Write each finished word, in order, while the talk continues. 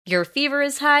Your fever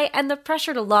is high and the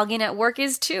pressure to log in at work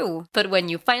is too. But when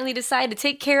you finally decide to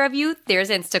take care of you, there's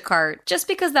Instacart. Just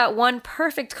because that one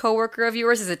perfect coworker of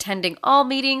yours is attending all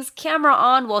meetings, camera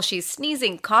on while she's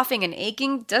sneezing, coughing, and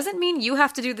aching, doesn't mean you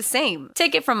have to do the same.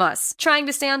 Take it from us. Trying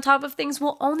to stay on top of things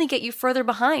will only get you further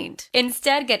behind.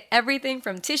 Instead, get everything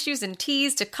from tissues and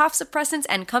teas to cough suppressants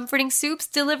and comforting soups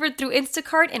delivered through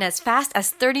Instacart in as fast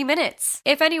as 30 minutes.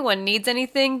 If anyone needs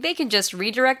anything, they can just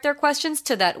redirect their questions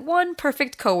to that one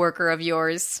perfect coworker of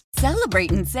yours. Celebrate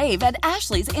and save at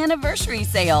Ashley's Anniversary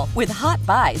Sale. With Hot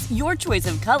Buys, your choice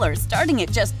of colors starting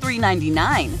at just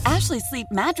 $3.99. Ashley Sleep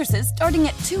mattresses starting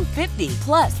at $2.50.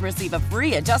 Plus, receive a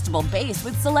free adjustable base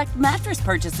with select mattress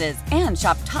purchases. And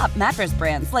shop top mattress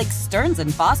brands like Stearns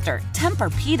 & Foster,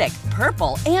 Tempur-Pedic,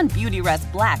 Purple, and Beautyrest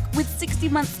Black with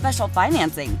 60-month special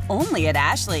financing. Only at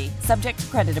Ashley. Subject to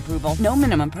credit approval. No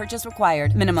minimum purchase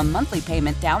required. Minimum monthly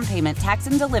payment, down payment, tax,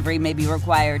 and delivery may be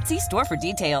required. See store for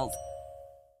details.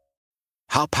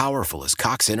 How powerful is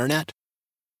Cox Internet?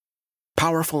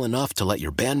 Powerful enough to let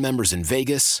your band members in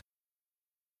Vegas,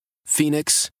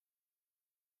 Phoenix,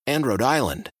 and Rhode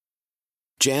Island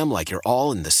jam like you're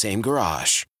all in the same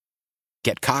garage.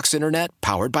 Get Cox Internet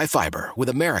powered by fiber with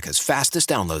America's fastest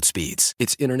download speeds.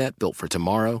 It's internet built for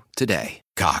tomorrow, today.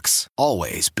 Cox,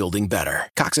 always building better.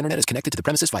 Cox Internet is connected to the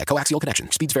premises via coaxial connection.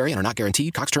 Speeds vary and are not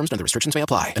guaranteed. Cox terms and other restrictions may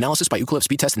apply. Analysis by Ookla of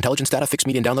Speed Test Intelligence Data. Fixed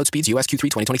median download speeds. US Q3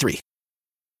 2023.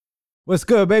 What's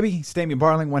good, baby? It's Damian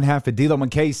Barling, one half of D-Lo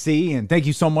and KC, and thank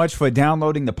you so much for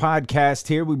downloading the podcast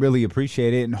here. We really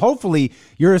appreciate it, and hopefully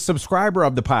you're a subscriber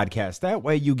of the podcast. That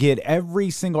way you get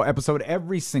every single episode,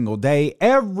 every single day,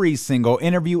 every single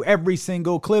interview, every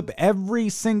single clip, every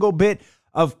single bit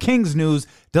of Kings news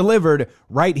delivered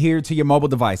right here to your mobile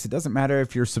device. It doesn't matter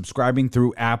if you're subscribing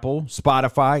through Apple,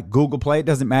 Spotify, Google Play. It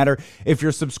doesn't matter if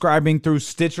you're subscribing through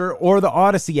Stitcher or the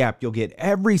Odyssey app. You'll get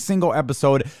every single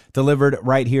episode delivered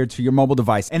right here to your mobile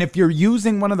device. And if you're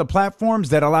using one of the platforms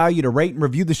that allow you to rate and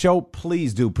review the show,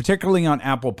 please do, particularly on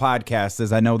Apple Podcasts,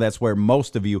 as I know that's where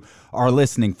most of you are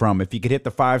listening from. If you could hit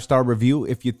the 5-star review,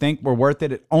 if you think we're worth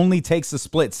it, it only takes a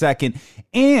split second.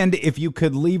 And if you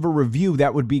could leave a review,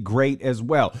 that would be great as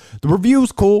well. The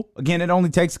review's cool. Again, it only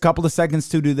takes a couple of seconds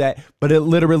to do that, but it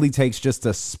literally takes just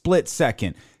a split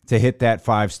second to hit that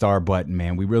 5-star button,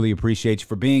 man. We really appreciate you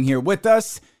for being here with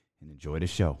us, and enjoy the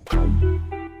show.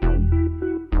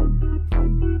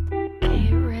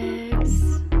 Hey,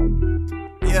 Riggs.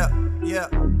 Yeah.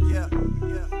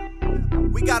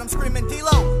 We got them screaming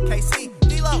D-Lo, KC,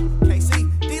 D-Lo,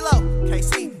 KC, D-Lo,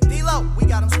 KC, D-Lo. We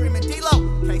got them screaming D-Lo,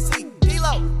 KC,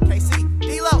 D-Lo, KC,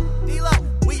 D-Lo, D-Lo.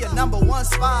 We your number one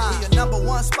spot. We your number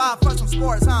one spot for some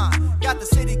sports, huh? Got the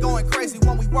city going crazy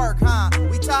when we work, huh?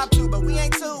 We top 2, but we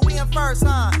ain't 2, we in first,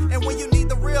 huh? And when you need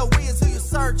the real, we is who you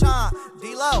search, huh?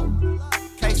 D-Lo,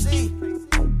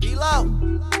 KC, D-Lo,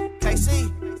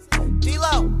 KC,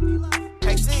 D-Lo,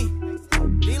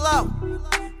 KC, D-Lo.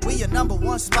 We your number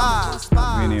one spot.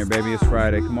 We in here, baby. It's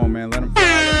Friday. Come on, man. Let them fly.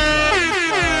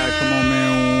 Come on,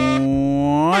 man.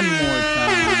 One more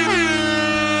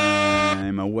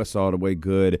time. What's all the way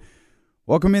good?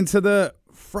 Welcome into the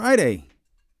Friday,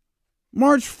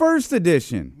 March 1st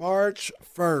edition. March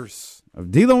 1st.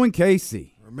 Of D-Lo and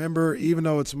Casey. Remember, even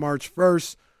though it's March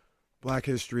 1st, Black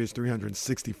history is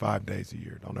 365 days a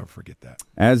year. Don't ever forget that.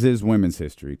 As is women's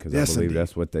history, because yes, I believe indeed.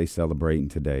 That's what they celebrating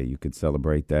today. You could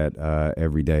celebrate that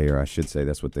every day, or I should say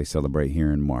that's what they celebrate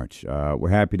here in March. We're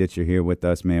happy that you're here with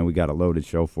us, man. We got a loaded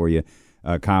show for you.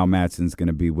 Kyle Madson's going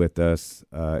to be with us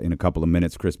in a couple of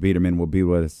minutes. Chris Biderman will be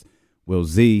with us. Will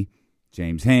Z,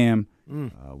 James Ham.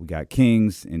 We got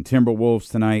Kings and Timberwolves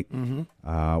tonight.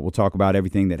 We'll talk about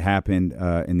everything that happened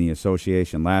in the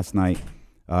association last night.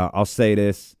 I'll say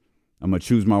this. I'm going to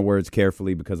choose my words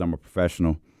carefully because I'm a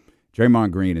professional. Draymond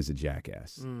Green is a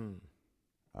jackass.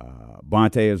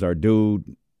 Bonte is our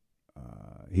dude.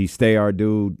 He stay our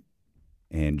dude.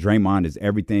 And Draymond is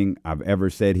everything I've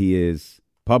ever said he is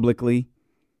publicly.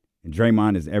 And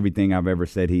Draymond is everything I've ever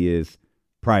said he is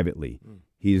privately.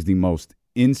 He is the most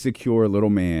insecure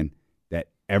little man that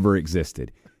ever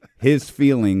existed. His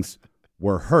feelings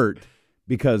were hurt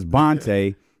because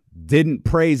Bonte didn't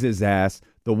praise his ass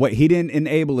the way he didn't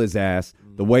enable his ass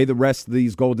the way the rest of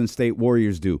these Golden State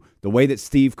Warriors do, the way that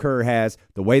Steve Kerr has,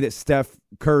 the way that Steph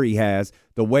Curry has,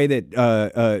 the way that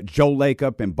Joe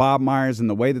Lacob and Bob Myers and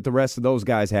the way that the rest of those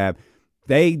guys have.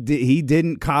 He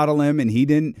didn't coddle him and he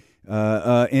didn't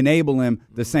enable him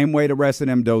the same way the rest of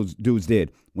them dudes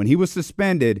did. When he was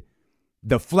suspended,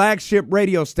 the flagship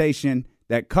radio station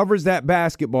that covers that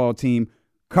basketball team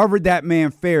covered that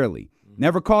man fairly.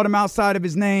 Never called him outside of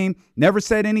his name, never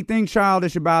said anything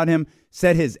childish about him,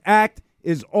 said his act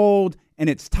is old and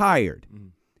it's tired.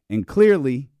 And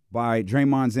clearly, by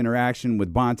Draymond's interaction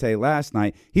with Bonte last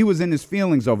night, he was in his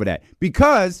feelings over that.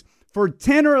 Because for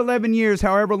 10 or 11 years,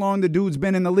 however long the dude's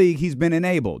been in the league, he's been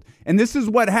enabled. And this is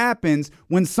what happens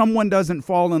when someone doesn't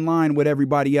fall in line with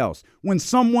everybody else. When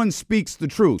someone speaks the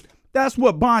truth. That's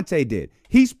what Bonte did.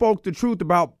 He spoke the truth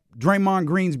about Draymond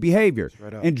Green's behavior.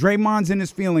 And Draymond's in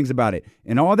his feelings about it.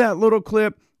 And all that little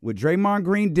clip, what Draymond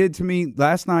Green did to me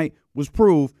last night was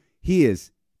proof he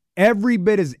is every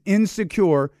bit as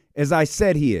insecure as I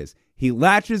said he is. He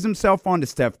latches himself onto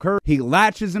Steph Curry. He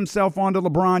latches himself onto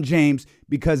LeBron James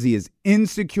because he is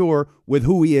insecure with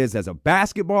who he is as a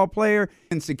basketball player,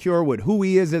 insecure with who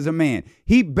he is as a man.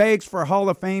 He begs for Hall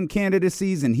of Fame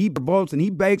candidacies and he votes and he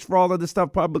begs for all of this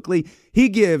stuff publicly. He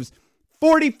gives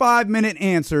 45-minute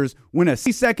answers when a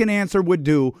 60-second answer would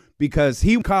do because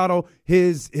he coddle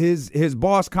his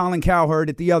boss Colin Cowherd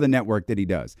at the other network that he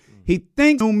does. He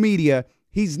thinks new media.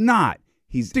 He's not.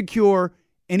 He's secure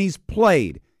and he's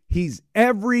played. He's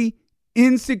every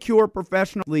insecure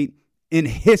professional athlete in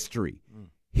history.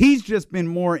 He's just been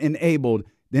more enabled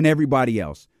than everybody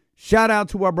else. Shout out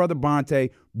to our brother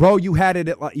Bonte. Bro, you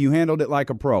handled it like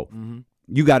a pro. Mm-hmm.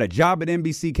 You got a job at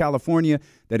NBC California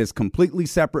that is completely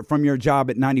separate from your job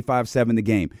at 95.7 The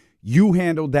Game. You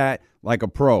handled that like a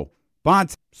pro.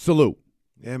 Bonte, salute.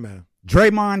 Yeah, man.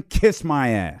 Draymond, kiss my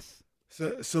ass.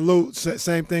 Salute.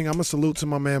 Same thing. I'm a salute to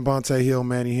my man Bonte Hill,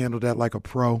 man. He handled that like a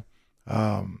pro.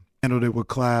 Handled it with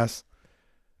class.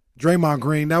 Draymond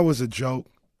Green, that was a joke.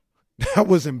 That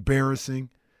was embarrassing.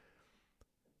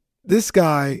 This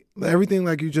guy, everything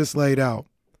like you just laid out,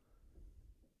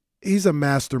 he's a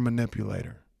master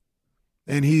manipulator.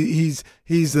 And he's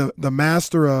the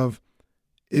master of,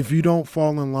 if you don't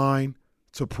fall in line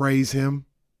to praise him,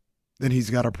 then he's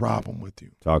got a problem with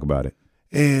you. Talk about it.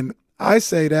 And I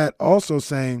say that also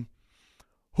saying,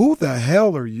 who the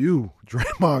hell are you,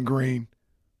 Draymond Green?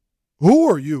 Who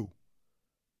are you?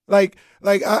 Like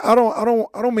I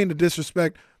don't mean to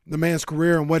disrespect the man's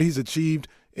career and what he's achieved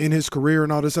in his career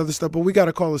and all this other stuff, but we got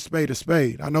to call a spade a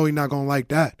spade. I know he's not going to like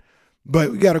that,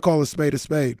 but we got to call a spade a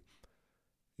spade.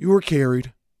 You were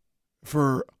carried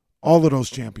for all of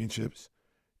those championships.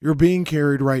 You're being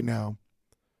carried right now.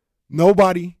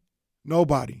 Nobody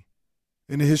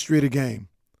in the history of the game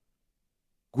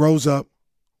grows up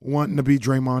wanting to be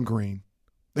Draymond Green.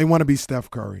 They want to be Steph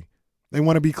Curry. They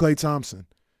want to be Klay Thompson.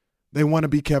 They want to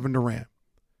be Kevin Durant.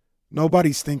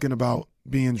 Nobody's thinking about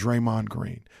being Draymond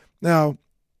Green. Now,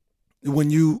 when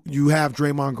you have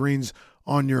Draymond Greens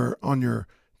on your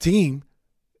team,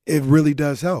 it really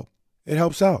does help. It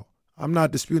helps out. I'm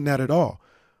not disputing that at all.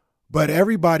 But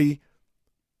everybody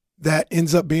that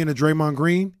ends up being a Draymond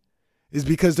Green is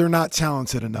because they're not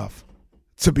talented enough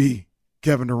to be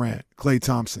Kevin Durant, Klay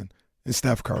Thompson, and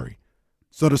Steph Curry.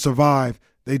 So to survive,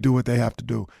 they do what they have to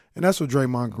do. And that's what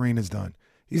Draymond Green has done.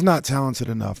 He's not talented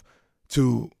enough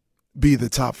to be the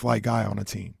top flight guy on a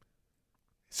team.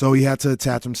 So he had to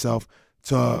attach himself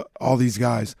to all these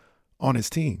guys on his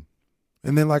team.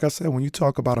 And then, like I said, when you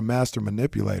talk about a master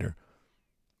manipulator,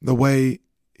 the way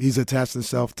he's attached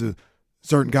himself to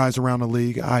certain guys around the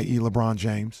league, i.e. LeBron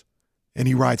James, and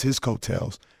he rides his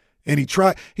coattails. And he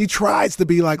tries to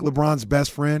be like LeBron's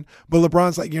best friend, but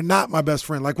LeBron's like, you're not my best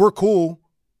friend. Like, we're cool.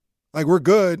 Like, we're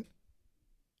good.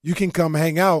 You can come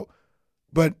hang out,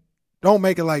 but don't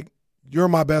make it like you're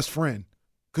my best friend,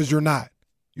 because you're not.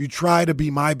 You try to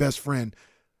be my best friend.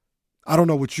 I don't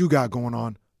know what you got going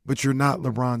on, but you're not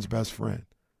LeBron's best friend.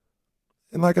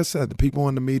 And like I said, the people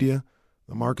in the media,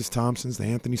 the Marcus Thompsons, the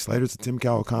Anthony Slaters, the Tim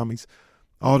Kawakamis,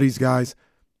 all these guys,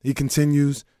 he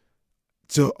continues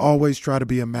to always try to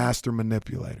be a master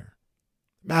manipulator.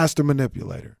 Master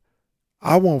manipulator.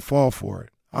 I won't fall for it.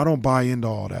 I don't buy into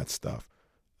all that stuff.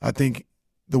 I think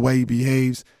the way he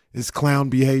behaves is clown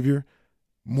behavior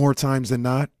more times than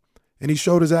not. And he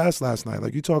showed his ass last night.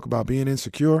 Like, you talk about being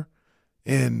insecure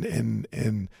and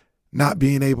not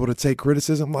being able to take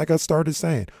criticism. Like I started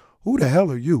saying, who the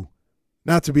hell are you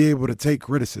not to be able to take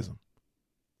criticism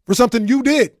for something you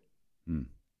did?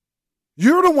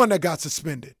 You're the one that got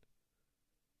suspended.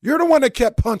 You're the one that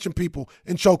kept punching people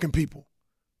and choking people.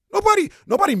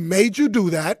 Nobody made you do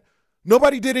that.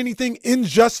 Nobody did anything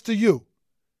unjust to you.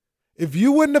 If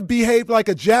you wouldn't have behaved like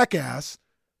a jackass,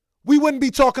 we wouldn't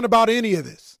be talking about any of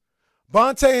this.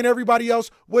 Bonte and everybody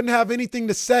else wouldn't have anything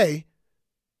to say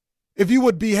if you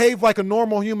would behave like a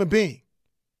normal human being.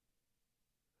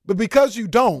 But because you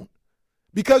don't,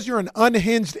 because you're an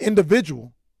unhinged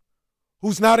individual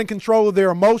who's not in control of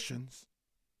their emotions,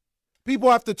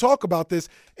 people have to talk about this,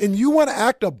 and you want to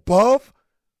act above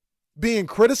being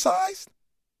criticized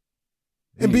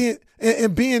and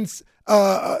being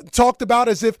talked about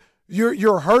as if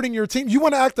You're hurting your team. You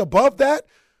want to act above that?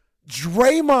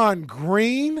 Draymond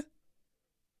Green?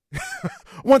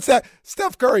 Once that,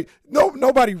 Steph Curry,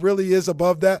 nobody really is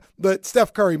above that, but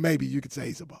Steph Curry, maybe you could say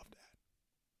he's above that.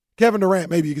 Kevin Durant,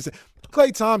 maybe you could say.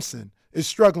 Klay Thompson is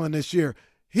struggling this year.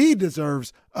 He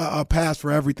deserves a pass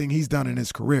for everything he's done in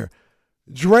his career.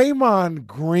 Draymond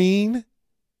Green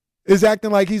is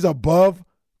acting like he's above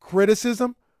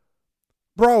criticism.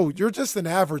 Bro, you're just an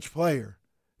average player.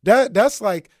 That's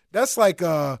like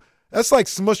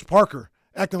Smush Parker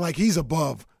acting like he's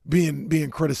above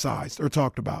being criticized or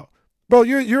talked about. Bro,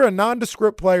 you're a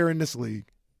nondescript player in this league.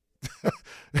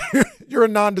 You're a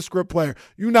nondescript player.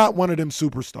 You're not one of them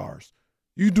superstars.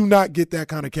 You do not get that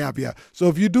kind of caveat. So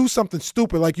if you do something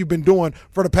stupid like you've been doing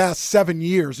for the past 7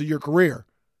 years of your career,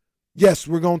 yes,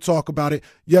 we're going to talk about it.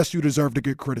 Yes, you deserve to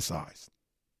get criticized.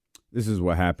 This is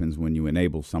what happens when you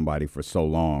enable somebody for so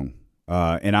long.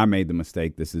 And I made the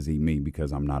mistake, this is me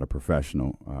because I'm not a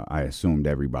professional. I assumed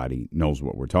everybody knows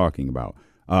what we're talking about.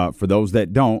 For those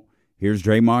that don't, here's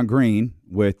Draymond Green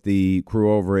with the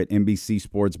crew over at NBC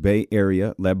Sports Bay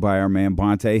Area, led by our man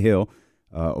Bonte Hill,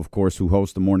 of course, who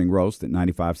hosts the Morning Roast at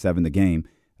 95.7 The Game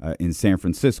in San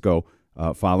Francisco,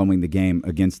 following the game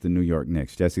against the New York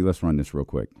Knicks. Jesse, let's run this real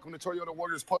quick. Welcome to Toyota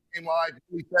Warriors Post-Game Live.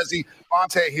 Jesse,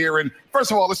 Bonte here. And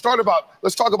first of all, let's talk about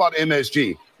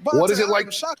MSG. What is it like?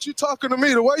 I'm shocked you're talking to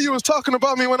me. The way you was talking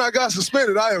about me when I got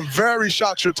suspended, I am very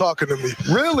shocked you're talking to me.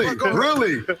 Really?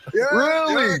 Really? Yeah,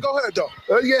 really? Yeah, go ahead, though.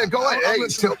 Yeah, go ahead.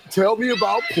 Hey, tell me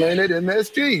about Planet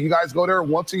MSG. You guys go there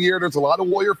once a year. There's a lot of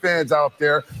Warrior fans out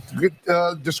there.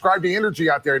 Describe the energy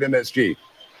out there at MSG.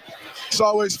 It's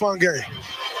always a fun game.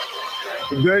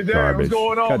 Garbage. What's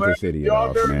going on, Cut man? this idiot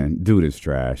off, man. Dude is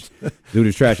trash. Dude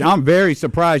is trash. I'm very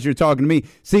surprised you're talking to me.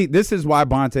 See, this is why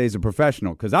Bonte is a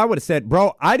professional, because I would have said,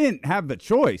 bro, I didn't have the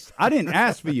choice. I didn't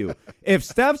ask for you. If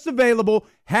Steph's available,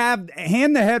 hand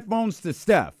the headphones to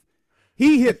Steph.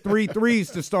 He hit 3 threes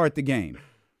to start the game.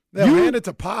 Hand it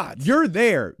to Pods. You're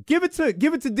there. Give it to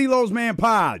D'Lo's man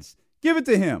Pods. Give it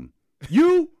to him.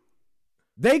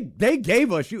 They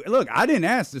gave us you. Look, I didn't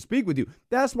ask to speak with you.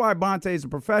 That's why Bonte is a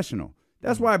professional.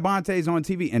 That's why Bonte's on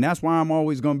TV, and that's why I'm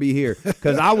always going to be here,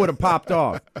 because I would have popped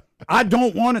off. I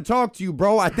don't want to talk to you,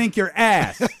 bro. I think you're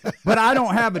ass. But I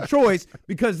don't have a choice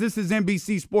because this is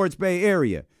NBC Sports Bay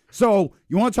Area. So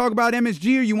you want to talk about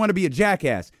MSG or you want to be a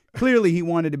jackass? Clearly he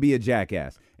wanted to be a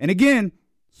jackass. And again,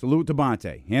 salute to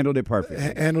Bonte. Handled it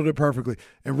perfectly. Handled it perfectly.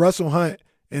 And Russell Hunt,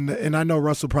 and I know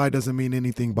Russell probably doesn't mean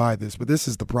anything by this, but this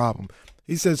is the problem.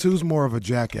 He says, who's more of a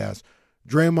jackass,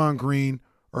 Draymond Green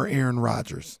or Aaron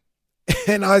Rodgers?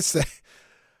 And I say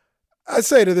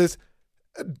to this,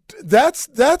 that's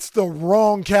the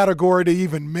wrong category to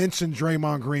even mention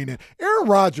Draymond Green in. Aaron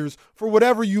Rodgers, for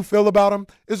whatever you feel about him,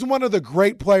 is one of the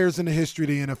great players in the history of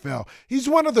the NFL. He's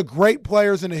one of the great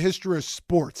players in the history of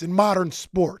sports, in modern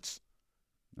sports.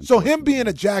 So him being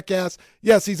a jackass,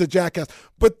 yes, he's a jackass.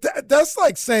 But that's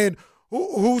like saying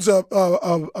who's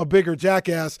a bigger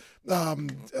jackass,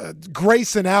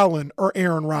 Grayson Allen or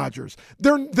Aaron Rodgers.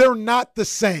 They're not the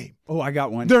same. Oh, I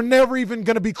got one. They're never even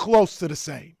going to be close to the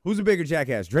same. Who's a bigger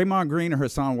jackass, Draymond Green or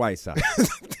Hassan Whiteside?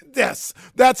 Yes,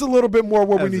 that's a little bit more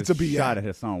where we need to be shot at. at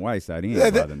Hassan Whiteside. He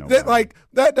ain't bothering nobody.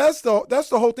 That's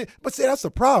the whole thing. But see, that's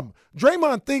the problem.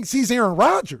 Draymond thinks he's Aaron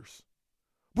Rodgers.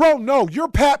 Bro, no, you're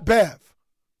Pat Bev.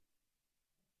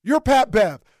 You're Pat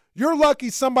Bev. You're lucky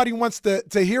somebody wants to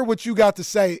hear what you got to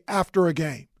say after a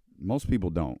game. Most people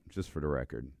don't, just for the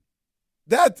record.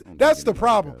 That's the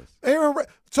problem. Aaron,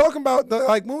 talking about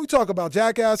when we talk about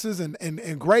jackasses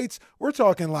and greats, we're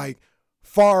talking like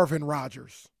Favre and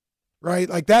Rodgers, right?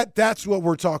 Like that's what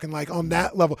we're talking like on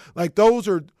that level. Like those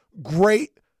are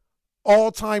great,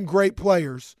 all-time great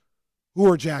players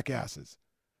who are jackasses.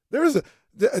 There's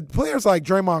players like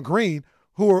Draymond Green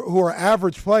who are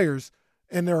average players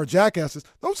and there are jackasses.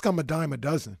 Those come a dime a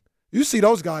dozen. You see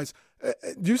those guys.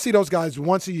 You see those guys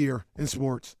once a year in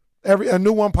sports. A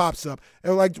new one pops up.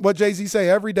 And like what Jay-Z say,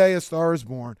 every day a star is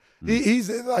born. He's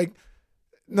like,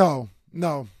 no.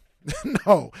 But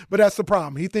that's the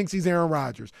problem. He thinks he's Aaron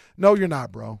Rodgers. No, you're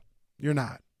not, bro. You're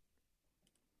not.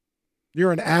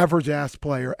 You're an average-ass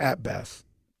player at best.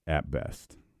 At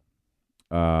best.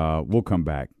 We'll come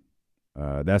back.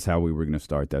 That's how we were going to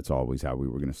start. That's always how we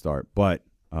were going to start. But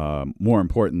more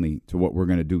importantly to what we're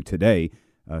going to do today,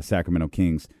 Sacramento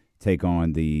Kings take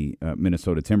on the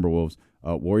Minnesota Timberwolves.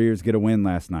 Warriors get a win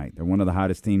last night. They're one of the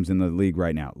hottest teams in the league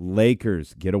right now.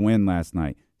 Lakers get a win last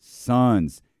night.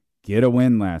 Suns get a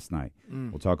win last night.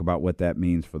 We'll talk about what that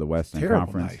means for the Western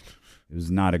Conference. It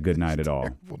was not a good night at all.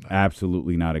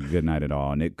 Absolutely not a good night at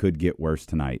all, and it could get worse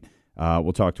tonight.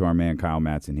 We'll talk to our man Kyle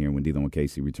Madson here when Dealing with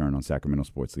Casey return on Sacramento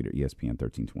Sports Leader ESPN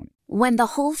 1320. When the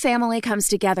whole family comes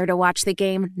together to watch the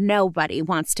game, nobody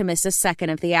wants to miss a second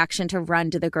of the action to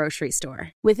run to the grocery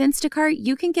store. With Instacart,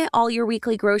 you can get all your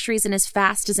weekly groceries in as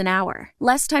fast as an hour.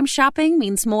 Less time shopping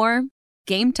means more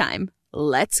game time.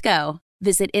 Let's go.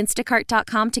 Visit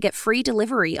instacart.com to get free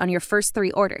delivery on your first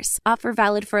 3 orders. Offer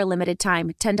valid for a limited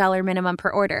time. $10 minimum per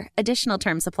order. Additional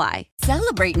terms apply.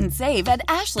 Celebrate and save at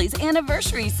Ashley's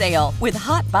Anniversary Sale. With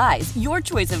Hot Buys, your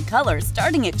choice of colors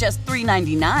starting at just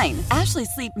 $3.99. Ashley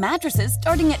Sleep mattresses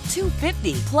starting at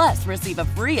 $2.50. Plus, receive a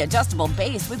free adjustable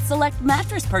base with select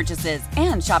mattress purchases.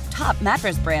 And shop top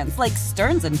mattress brands like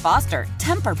Stearns & Foster,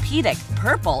 Tempur-Pedic,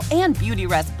 Purple, and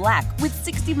Beautyrest Black with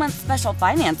 60-month special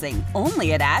financing.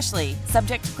 Only at Ashley.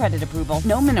 Subject to credit approval.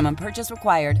 No minimum purchase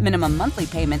required. Minimum monthly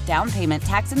payment, down payment,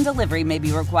 tax, and delivery may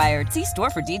be required. See store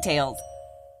for details.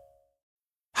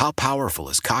 How powerful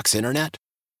is Cox Internet?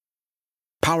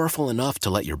 Powerful enough to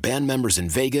let your band members in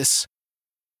Vegas,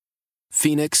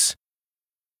 Phoenix,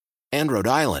 and Rhode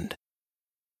Island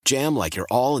jam like you're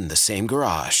all in the same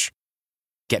garage.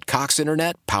 Get Cox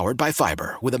Internet powered by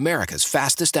fiber with America's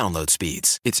fastest download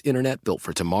speeds. It's internet built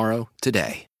for tomorrow,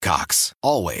 today. Cox,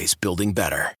 always building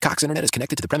better. Cox Internet is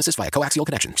connected to the premises via coaxial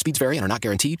connection. Speeds vary and are not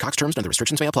guaranteed. Cox terms and other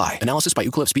restrictions may apply. Analysis by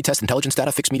Ookla Speed Test Intelligence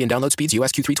Data. Fixed median download speeds.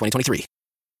 US Q3 2023.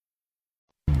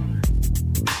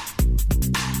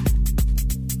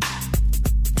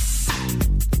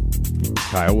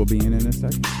 Kyle will be in a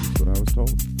second. That's what I was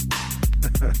told.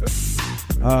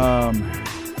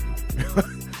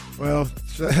 Well,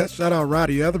 shout out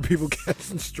Roddy. Other people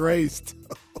catching strays too.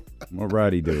 What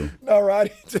Roddy do? No,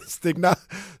 Roddy just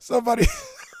somebody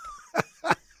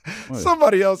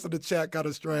else in the chat got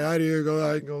a stray. I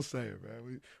ain't gonna say it,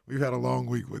 man. We've had a long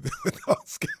week with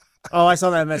those guys. Oh, I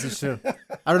saw that message too.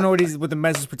 I don't know what the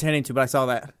message is pertaining to, but I saw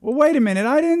that. Well, wait a minute.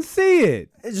 I didn't see it.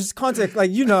 It's just context,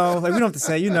 like we don't have to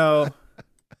say, Do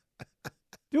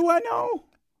I know?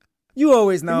 You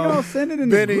always know. Y'all send it in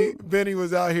the group. Benny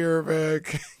was out here, man.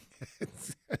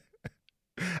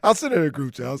 I'll send it in a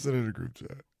group chat.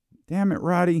 Damn it,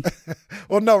 Roddy.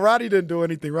 Well, no, Roddy didn't do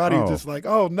anything. Roddy was just like,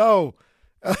 oh, no.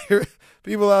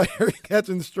 People out here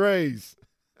catching strays.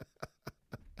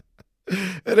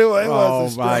 And it was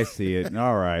a stray. I see it.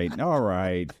 All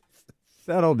right.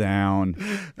 Settle down.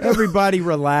 Everybody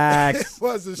relax. It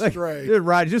was a stray.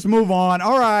 Roddy, just move on.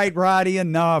 All right, Roddy,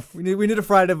 enough. We need to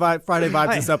Friday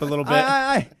vibe this up a little bit.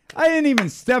 I didn't even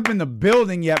step in the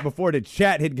building yet before the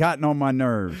chat had gotten on my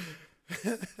nerves.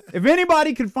 If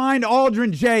anybody could find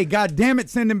Aldrin J, God damn it,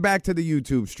 send him back to the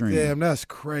YouTube stream. Damn, that's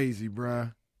crazy,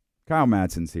 bruh. Kyle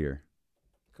Madson's here.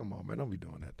 Come on, man. Don't be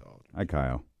doing that, dog. Hi,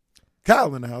 Kyle.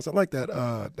 Kyle in the house. I like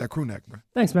that crew neck, bro.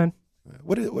 Thanks, man.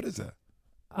 What is that?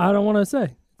 I don't want to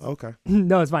say. Okay.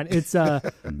 No, it's fine. It's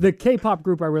the K-pop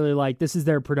group I really like. This is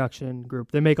their production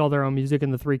group. They make all their own music,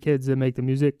 and the 3 kids that make the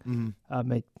music do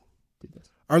this.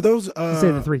 Are those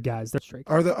say the 3 guys? They're straight.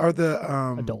 Are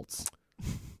the adults?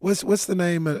 What's the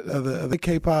name of the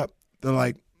K-pop? They're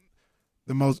like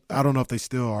the most. I don't know if they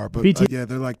still are, but yeah,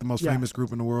 they're like the most famous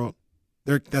group in the world.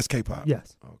 That's K-pop.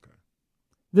 Yes. Okay.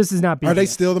 This is not BTS. Are they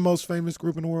still the most famous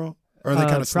group in the world? Or are they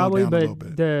kind of probably, slowed down a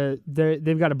little bit?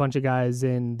 They've got a bunch of guys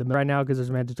in the right now because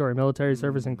there's mandatory military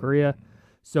service in Korea.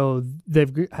 So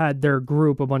they've had their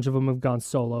group. A bunch of them have gone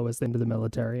solo as into the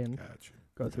military and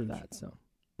go through that. So,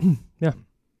 yeah.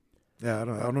 Yeah, I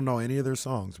don't know any of their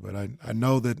songs, but I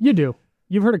know that you do.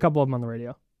 You've heard a couple of them on the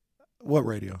radio. What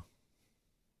radio?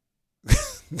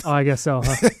 Oh, I guess so.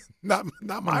 Huh? not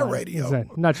my radio.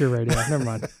 Not your radio. Never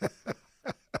mind.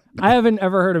 I haven't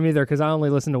ever heard them either because I only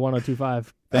listen to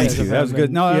 102.5. Thank you. That was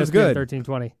good. No, that was good.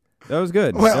 1320. That was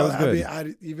good. Well, that was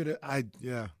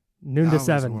good. Noon to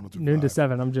 7. Noon to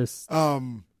 7. I'm just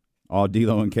all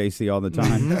D-Lo and Casey all the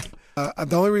time.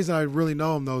 The only reason I really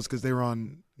know them though is because they were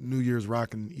on New Year's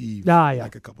Rockin' Eve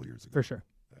like a couple years ago. For sure.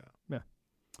 Yeah.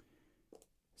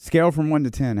 Scale from 1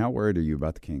 to 10. How worried are you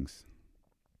about the Kings?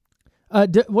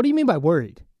 What do you mean by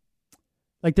worried?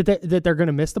 Like that they're going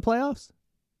to miss the playoffs?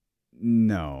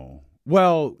 No.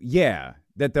 Well, yeah,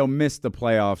 that they'll miss the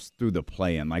playoffs through the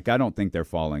play-in. Like, I don't think they're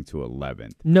falling to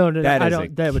 11th. No, that I is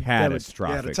don't. That would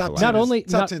catastrophic. The top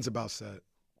 10's about set.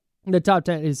 The top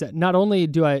 10 is set. Not only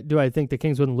do I think the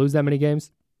Kings wouldn't lose that many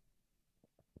games,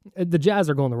 the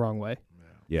Jazz are going the wrong way.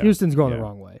 Yeah. Houston's going the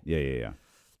wrong way. Yeah.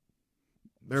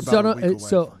 They're about a week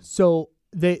away.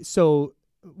 So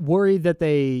worried that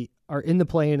they are in the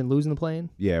play-in and losing the play-in?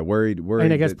 Yeah, worried.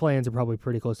 And I guess play-ins are probably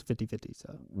pretty close to 50-50.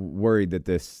 So worried that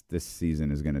this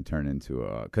season is going to turn into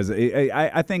because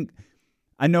I think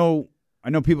I know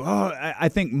people. I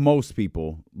think most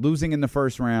people losing in the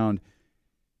first round.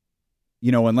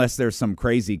 unless there's some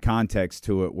crazy context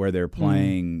to it where they're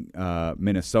playing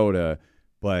Minnesota,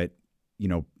 but,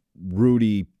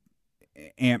 Rudy,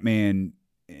 Ant-Man,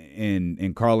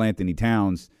 and Karl Anthony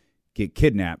Towns get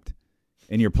kidnapped,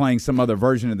 and you're playing some other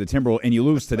version of the Timberwolves, and you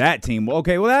lose to that team. Well,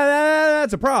 okay,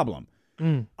 that's a problem.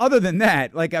 Other than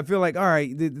that, I feel like, all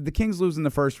right, the Kings lose in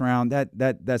the first round.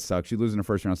 That sucks. You lose in the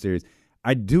first round series.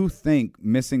 I do think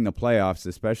missing the playoffs,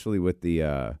 especially with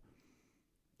the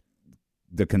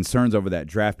concerns over that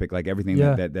draft pick, everything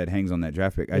that hangs on that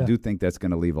draft pick, I do think that's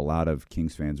going to leave a lot of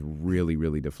Kings fans really,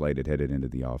 really deflated headed into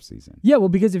the offseason. Yeah, well,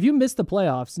 because if you miss the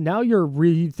playoffs, now you're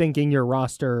rethinking your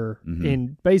roster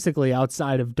in basically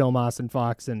outside of Domas and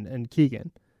Fox and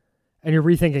Keegan, and you're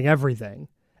rethinking everything.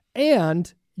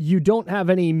 And you don't have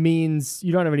any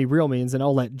real means, and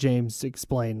I'll let James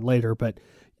explain later, but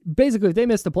basically, if they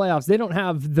miss the playoffs, they don't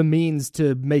have the means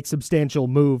to make substantial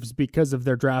moves because of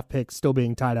their draft picks still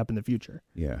being tied up in the future.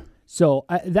 Yeah. So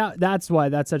that's why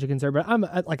that's such a concern. But I'm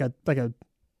at like a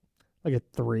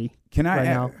 3. Can I right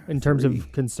add, now in terms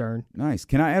of concern? Nice.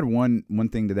 Can I add one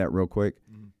thing to that real quick?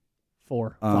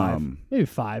 4, 5, maybe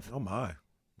 5. Oh my,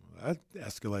 that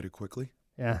escalated quickly.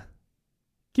 Yeah.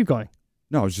 Keep going.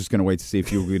 No, I was just going to wait to see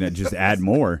if you were going to just add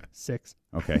more. 6.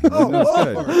 Okay.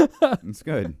 That's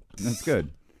good. That's good.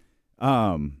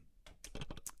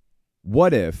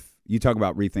 What if you talk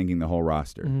about rethinking the whole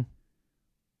roster?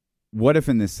 What if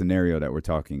in this scenario that we're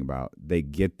talking about, they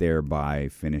get there by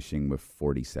finishing with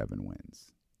 47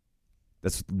 wins?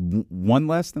 That's one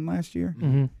less than last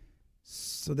year.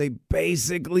 So they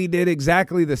basically did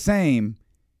exactly the same,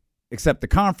 except the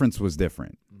conference was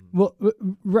different. Well,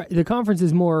 right. The conference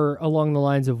is more along the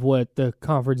lines of what the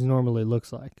conference normally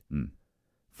looks like.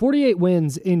 48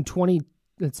 wins in 20.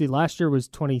 Let's see. Last year was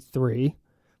 23,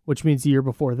 which means the year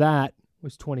before that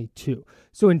was 22.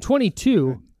 So in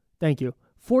 22, thank you.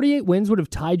 48 wins would have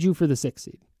tied you for the 6th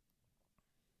seed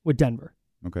with Denver.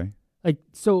 Okay.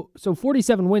 So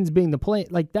 47 wins being the play,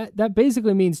 that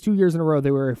basically means 2 years in a row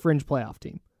they were a fringe playoff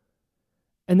team.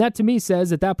 And that to me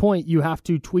says at that point you have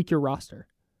to tweak your roster.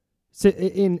 So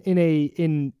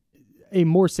in a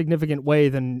more significant way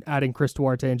than adding Chris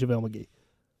Duarte and JaVale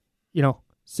McGee.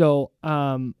 So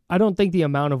I don't think the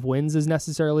amount of wins is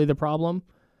necessarily the problem.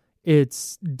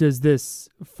 It's, does this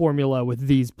formula with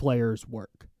these players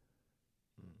work?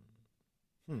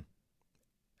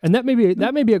 And that may be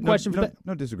a question for them.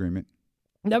 No disagreement.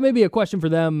 That may be a question for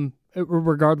them,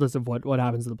 regardless of what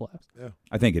happens in the playoffs. Yeah,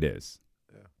 I think it is.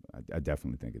 I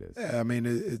definitely think it is. Yeah, I mean,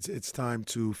 it's time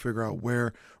to figure out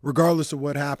where, regardless of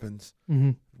what happens,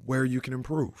 where you can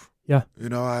improve. Yeah.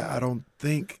 I don't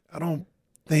think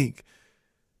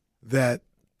that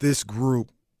this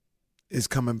group is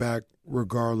coming back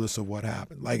regardless of what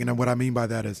happened. And what I mean by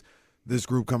that is this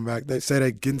group coming back. They say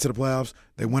they get into the playoffs,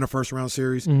 they win a first round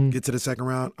series, get to the second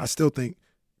round. I still think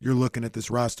you're looking at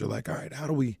this roster all right, how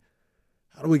do we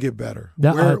get better?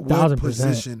 What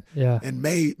position? Yeah. And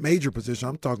major position,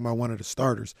 I'm talking about one of the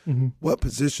starters. What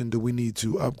position do we need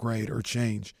to upgrade or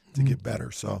change to get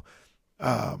better? So,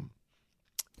 I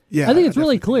think it's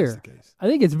really clear. I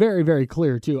think it's very, very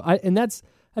clear too. I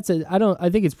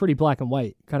think it's pretty black and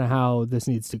white, kind of how this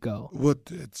needs to go. Well,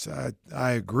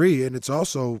 I agree, and it's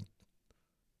also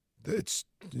it's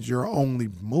your only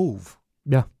move.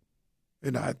 Yeah.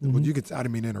 And I didn't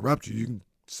mean to interrupt you. You can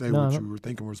say what you were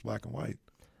thinking was black and white.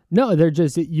 No, they're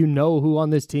just, who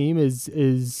on this team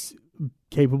is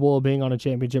capable of being on a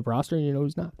championship roster, and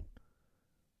who's not.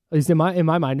 At least in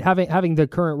my mind, having the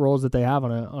current roles that they have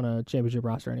on a championship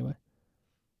roster anyway.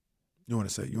 You want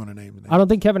to name the name? I don't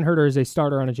think Kevin Huerter is a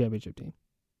starter on a championship team.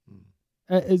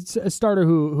 It's a starter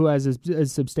who has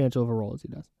as substantial of a role as he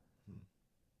does.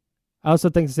 I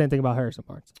also think the same thing about Harrison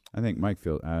Barnes. I think Mike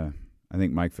feels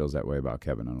that way about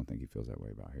Kevin. I don't think he feels that way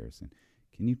about Harrison.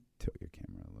 Can you tilt your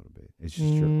camera a little bit? It's just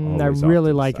I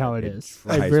really like how it is.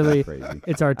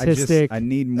 It's artistic. I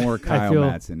need more Kyle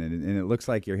Madson, and it looks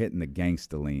like you're hitting the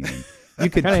gangsta lean.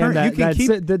 You could turn.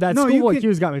 That schoolboy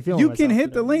cue's got me feeling. You can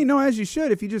hit the lean. No, as you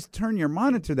should. If you just turn your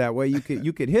monitor that way, you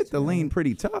could hit the lean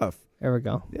pretty tough. There we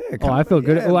go. Yeah. I feel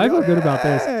good. I feel good about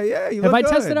this. Yeah. You Have look I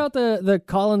good. tested out the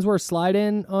Collinsworth slide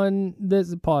in on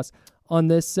this on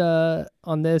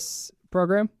this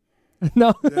program?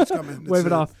 No. It's coming. Wave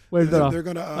it off. Wave it off. They're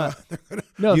gonna.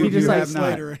 No, you just have not.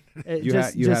 later. You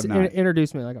have not.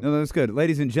 Introduce me like I'm. No, that's good,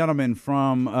 ladies and gentlemen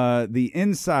from the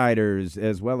Insiders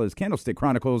as well as Candlestick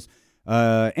Chronicles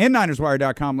and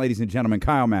NinersWire.com. Ladies and gentlemen,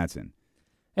 Kyle Madson.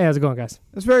 Hey, how's it going, guys?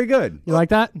 That's very good. You like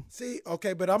that? See,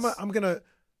 okay, but I'm gonna.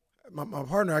 My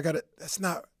partner, I got it. That's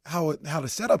not how the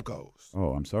setup goes.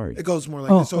 Oh, I'm sorry. It goes more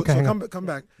like this. So, okay, so come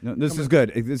back. No, this is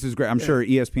good. This is great. I'm sure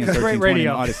ESPN 1320 and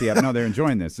Odyssey app. No, they're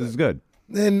enjoying this. This is good.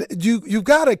 then you've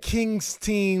got a Kings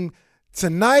team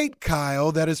tonight,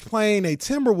 Kyle, that is playing a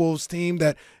Timberwolves team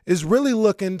that is really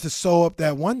looking to sew up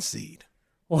that 1 seed.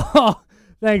 Well,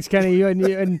 thanks, Kenny.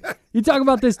 And you talk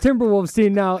about this Timberwolves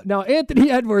team now. Now,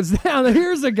 Anthony Edwards. Now,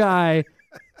 here's a guy.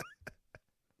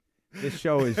 This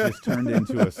show is just turned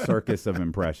into a circus of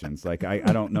impressions. Like I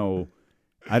don't know.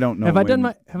 Have I done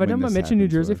my Mitch in New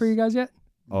Jersey for you guys yet?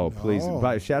 Oh, please!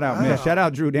 But shout out Mitch. Shout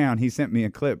out Drew Down. He sent me a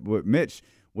clip. Mitch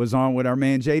was on with our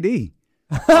man JD.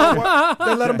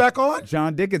 They let him back on?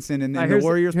 John Dickinson in the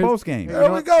Warriors post game. There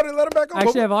we go. They let him back on. I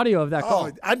actually have audio of that call.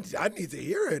 Oh, I need to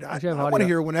hear it. I want to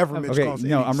hear it whenever Mitch calls.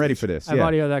 No, I'm ready for this. I have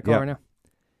audio of that call right now.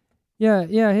 Yeah.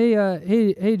 Hey,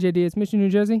 JD, it's Mitch in New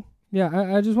Jersey.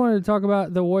 Yeah, I just wanted to talk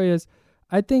about the Warriors.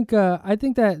 I think that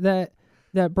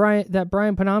Brian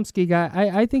Ponomsky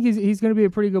guy. I think he's going to be a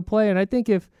pretty good player, and I think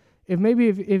if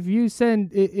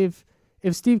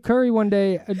Steve Curry one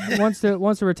day wants to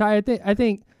retire, I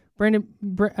think Brian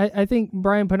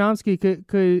Ponomsky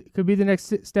could be the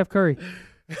next Steph Curry.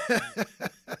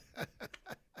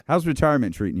 How's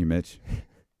retirement treating you, Mitch?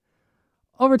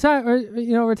 Oh,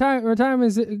 retirement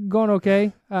is going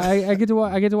okay. I get to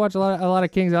watch a lot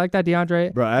of Kings. I like that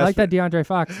DeAndre. Bro, I like that DeAndre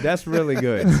Fox. That's really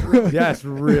good. That's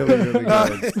really good.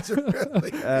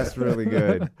 That's really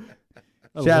good.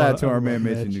 Shout out to our man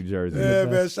Mitch in New Jersey. Yeah,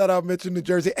 man. Shout out Mitch in New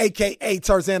Jersey, a.k.a.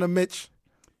 Tarzana Mitch.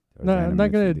 No, I'm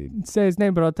not going to say his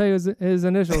name, but I'll tell you his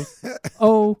initials.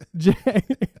 O.J.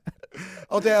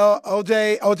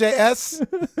 OJS.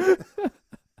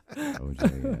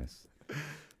 OJS.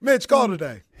 Mitch, call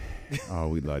today. Oh,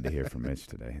 we'd love to hear from Mitch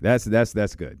today. That's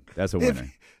good. That's a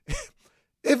winner.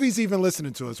 If he's even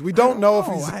listening to us, we don't know if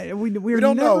he's. We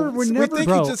don't know. We think he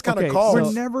just kind of calls.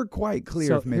 We're never quite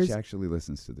clear if Mitch actually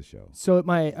listens to the show. So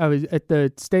I was at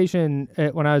the station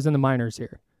when I was in the minors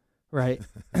here, right?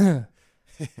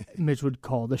 Mitch would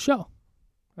call the show.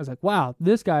 I was like, wow,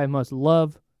 this guy must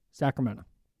love Sacramento.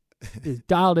 He's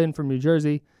dialed in from New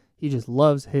Jersey. He just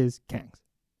loves his Kangs.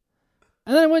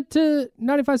 And then I went to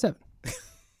 95.7. And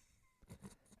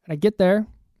I get there,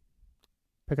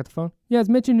 pick up the phone. Yeah, it's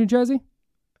Mitch in New Jersey.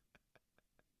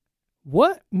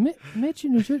 What? Mitch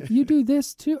in New Jersey? You do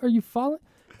this too? Are you following?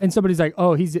 And somebody's like,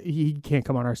 oh, he can't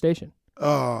come on our station.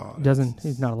 Oh,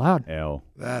 he's not allowed.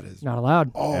 That is not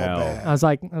allowed. Oh, bad. I was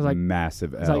like,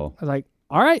 massive L. I was like,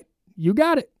 all right, you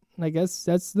got it. And I guess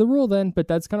that's the rule then, but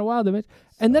that's kind of wild, Mitch.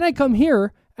 And then I come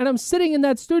here and I'm sitting in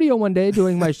that studio one day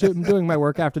doing my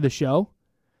work after the show,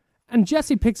 and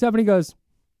Jesse picks up and he goes,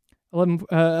 11.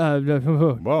 Whoa!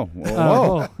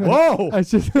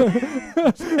 It's just,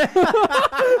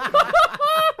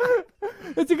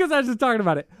 it's because I was just talking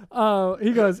about it.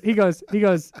 He goes.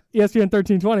 ESPN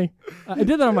 1320. I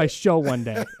did that on my show one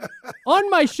day. On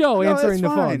my show, answering the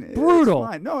phone. Brutal.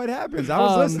 It's fine. No, it happens. I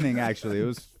was listening. Actually, it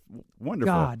was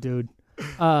wonderful. God, dude.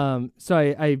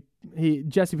 So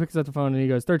Jesse picks up the phone and he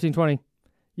goes 1320.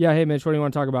 Yeah, hey Mitch, what do you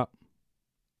want to talk about?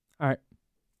 All right.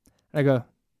 And I go,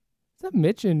 is that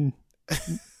Mitch in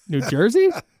New Jersey?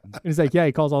 And he's like, yeah,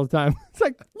 he calls all the time. It's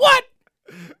like, what?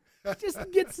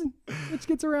 Mitch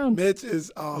gets around. Mitch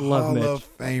is a Hall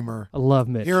of Famer. I love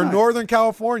Mitch. Here in Northern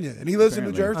California, and he lives in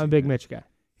New Jersey. I'm a big Mitch guy.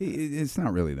 It's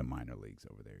not really the minor leagues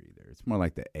over there either. It's more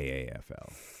like the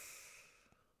AAFL.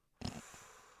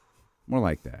 More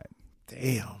like that.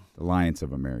 Damn. The Alliance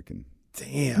of American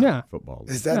Football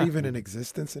League. Is that even in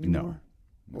existence anymore?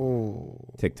 No.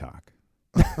 Oh. TikTok.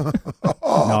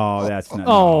 No, that's not.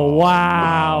 Oh,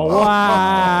 wow. No.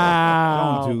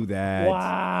 Wow. Don't do that.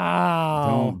 Wow.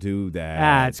 Don't do that.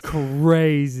 That's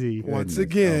crazy. Once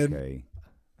again,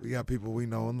 we got people we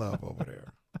know and love over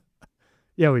there.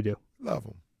 Yeah, we do. Love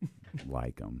them.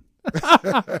 Like them.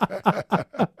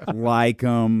 Like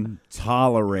them.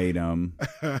 Tolerate them.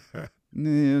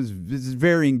 There's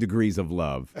varying degrees of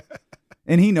love.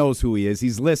 And he knows who he is.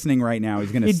 He's listening right now.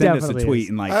 He's going to send us a tweet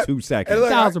in like 2 seconds.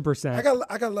 1,000%.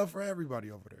 I got love for everybody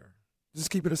over there.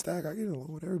 Just keep it a stack. I get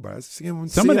along with everybody.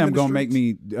 Some of them going to make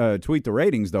me tweet the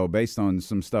ratings, though, based on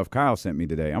some stuff Kyle sent me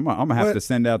today. I'm going to have to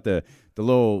send out the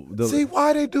little... See,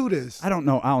 why they do this? I don't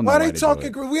know. I don't know why they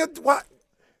talking...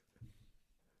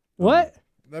 What?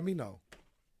 Let me know.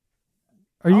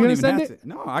 Are you going to send it?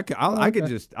 No, I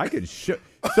could show...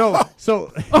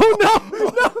 So...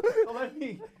 Oh, no. Let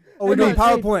me... Oh, we're doing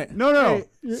PowerPoint. No.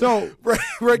 Hey, so,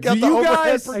 break out the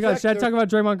overhead projector. Should I talk about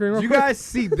Draymond Green real quick? You guys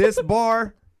see this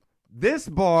bar? This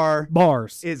bar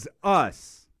Bars is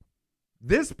us.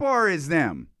 This bar is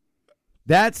them.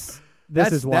 This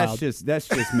is wild. That's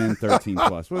just men 13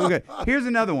 plus. Well, okay. Here's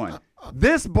another one.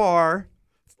 This bar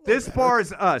This bar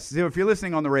is us. So if you're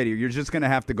listening on the radio, you're just going to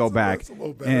have to go back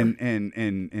and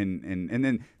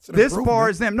then this bar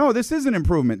is them. No, this is an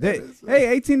improvement. Hey,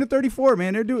 18-34,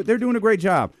 man, they're doing a great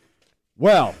job.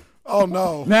 Well, oh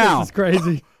no, now this is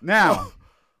crazy. Now,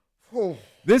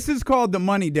 this is called the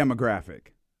money demographic.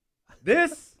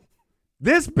 This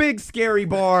big scary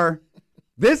bar,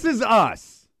 this is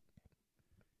us.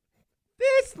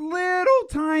 This little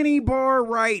tiny bar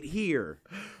right here.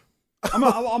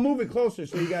 I'll move it closer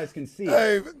so you guys can see.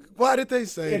 Hey, why did they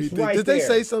say anything? Right did they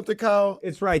say something, Kyle?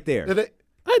 It's right there.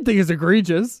 I think it's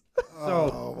egregious.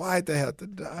 So why'd they have to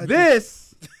die?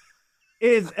 This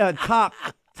is a top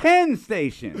 10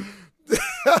 station.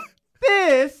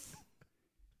 This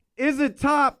is a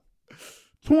top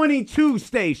 22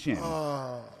 station.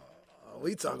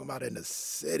 We talking about in the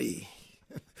city.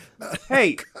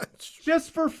 Hey,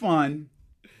 just for fun,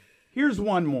 here's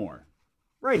one more.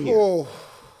 Right here. Oh.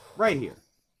 Right here.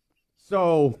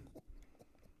 So,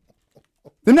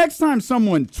 the next time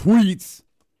someone tweets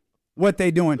what they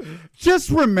doing, just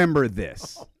remember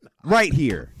this. Right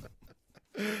here.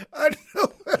 I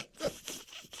know it.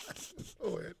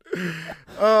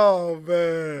 Oh,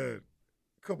 man.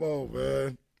 Come on,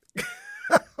 man.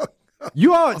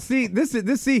 You all see this.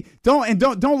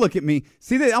 Don't look at me.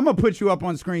 See that I'm gonna put you up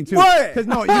on screen too. What? Because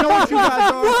no, you know what you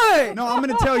guys are. What? No, I'm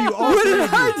gonna tell you all. What three did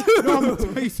of you. I do? No, I'm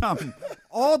gonna tell you something.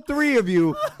 All three of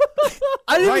you.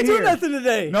 I didn't right even do here. nothing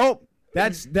today. Nope.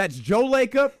 That's Joe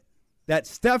Lacob.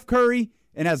 That's Steph Curry.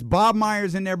 And that's Bob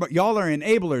Myers in there. But y'all are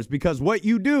enablers because what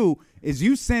you do is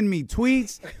you send me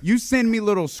tweets. You send me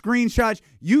little screenshots.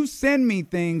 You send me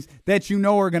things that you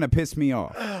know are gonna piss me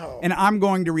off, and I'm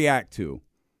going to react to.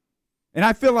 And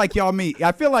I feel like y'all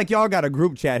got a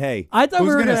group chat. Hey, I thought who's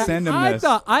we were gonna send them this?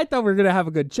 I thought we were gonna have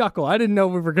a good chuckle. I didn't know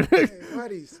we were gonna. Why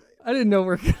do you say? I didn't know we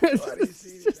were gonna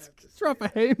just drop a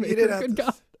haymaker. Good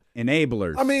God.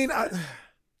 Enablers. I mean,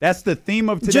 that's the theme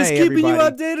of today. Just keeping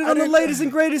everybody. you updated on the latest and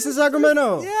greatest in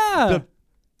Sacramento. Yeah.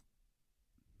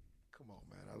 Come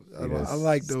on, man. I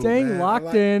like dude. Staying man.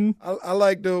 locked in. I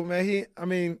like dude, man.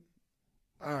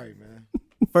 All right, man.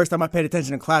 First time I paid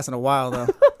attention in class in a while, though.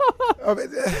 I mean,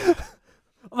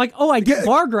 I'm like, I get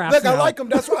bar graphs. Look, now. I like him.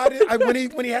 That's why I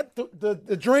didn't. When he had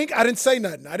the drink, I didn't say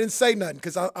nothing.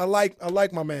 Because I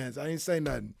like my mans. I didn't say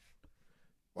nothing.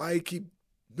 Why he keep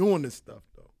doing this stuff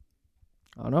though?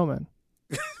 I don't know, man.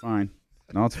 Fine.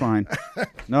 No, it's fine.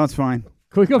 No, it's fine.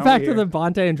 Can we go back to the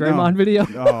Bonte and Draymond video?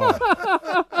 Oh.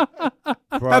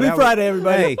 Bro, Happy Friday,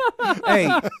 everybody. Hey,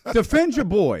 defend your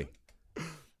boy.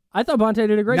 I thought Bonte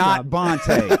did a great Not job.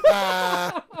 Bonte.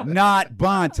 Not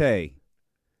Bonte.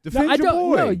 Defend your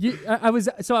boy. I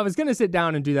was gonna sit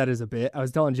down and do that as a bit. I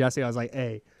was telling Jesse, I was like,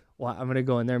 hey, well, I'm gonna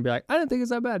go in there and be like, I didn't think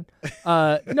it's that bad.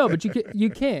 No, but you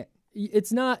can't.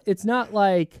 It's not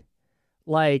like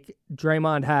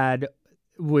Draymond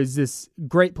was this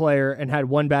great player and had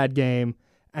one bad game,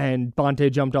 and Bonte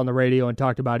jumped on the radio and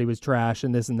talked about he was trash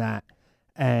and this and that.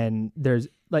 And there's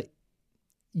like,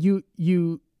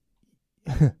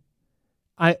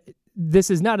 this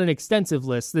is not an extensive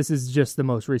list. This is just the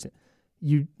most recent.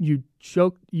 You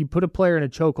put a player in a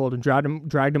chokehold and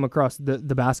dragged him across the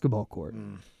basketball court.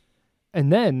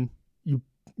 And then you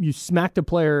smacked a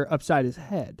player upside his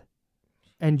head.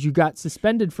 And you got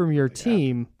suspended from your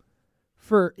team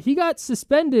he got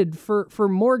suspended for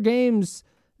more games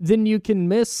than you can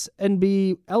miss and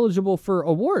be eligible for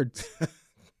awards.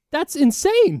 That's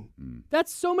insane.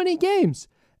 That's so many games.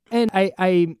 And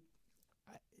the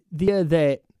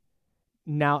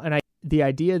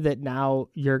idea that now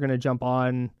you're going to jump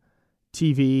on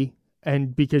TV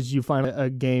and because you find a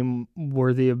game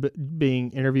worthy of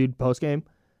being interviewed post game,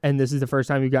 and this is the first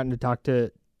time you've gotten to talk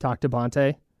to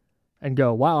Bonte and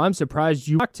go, wow, I'm surprised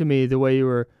you talked to me the way you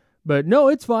were, but no,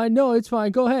 it's fine.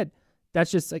 Go ahead. That's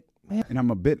just like, man. And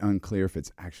I'm a bit unclear if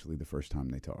it's actually the first time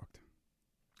they talked.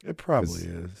 It probably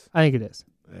is. I think it is.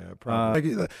 Yeah,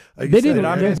 probably. Like they didn't.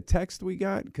 I mean, text we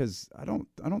got because I don't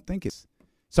think it's.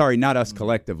 Sorry, not us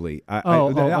collectively. I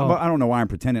don't know why I'm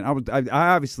pretending.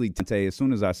 I obviously as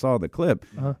soon as I saw the clip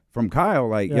from Kyle,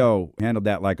 like, yo, handled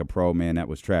that like a pro, man. That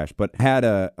was trash. But had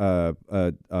a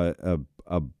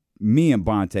me and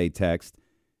Bonte text.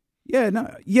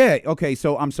 Okay.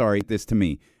 So I'm sorry. This to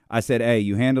me. I said, hey,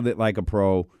 you handled it like a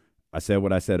pro. I said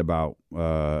what I said about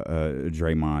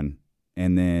Draymond,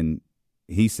 and then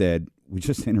he said we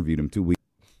just interviewed him 2 weeks.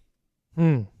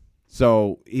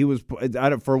 So he was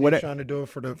for what trying to do it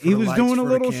for the. He was doing a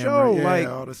little show, like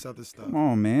all this other stuff. Come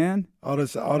on, man! All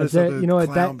this other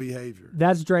clown behavior.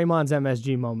 That's Draymond's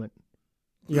MSG moment.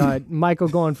 You got Michael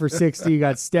going for 60. You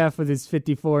got Steph with his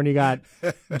 54, and you got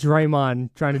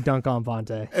Draymond trying to dunk on